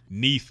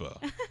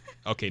 Nifa.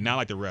 Okay, not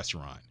like the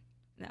restaurant.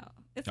 No.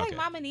 It's like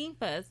Mama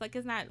Ninfa. It's like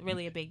it's not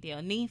really a big deal.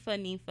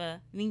 Ninfa.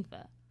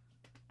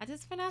 I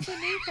just pronounced it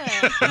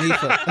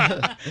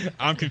Ninfa.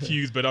 I'm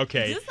confused, but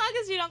okay. Just long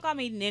as you don't call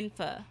me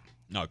Ninfa.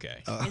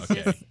 Okay. It's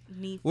just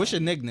Nifa. What's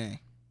your nickname?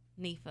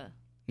 Nifa.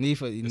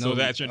 So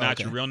that's not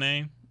your real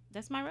name?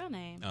 That's my real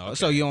name. Oh, okay.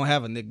 So you don't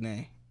have a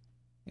nickname?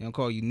 You don't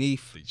call you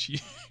Neef?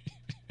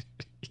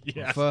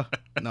 Yeah.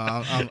 No,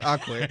 I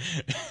quit.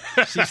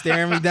 She's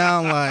staring me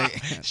down like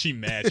she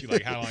mad. She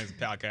like, how long is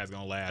the podcast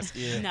gonna last?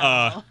 Yeah.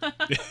 No.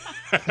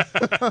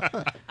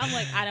 I'm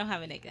like, I don't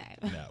have a nickname.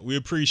 No, we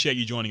appreciate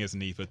you joining us,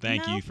 Nifa.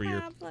 Thank you for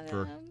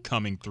for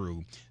coming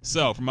through.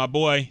 So for my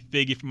boy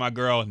Figgy, for my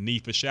girl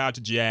Nifa, shout out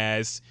to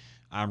Jazz.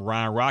 I'm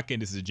Ryan Rocket.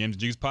 This is the Gems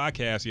and Juice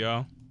podcast,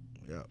 y'all.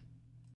 Yep.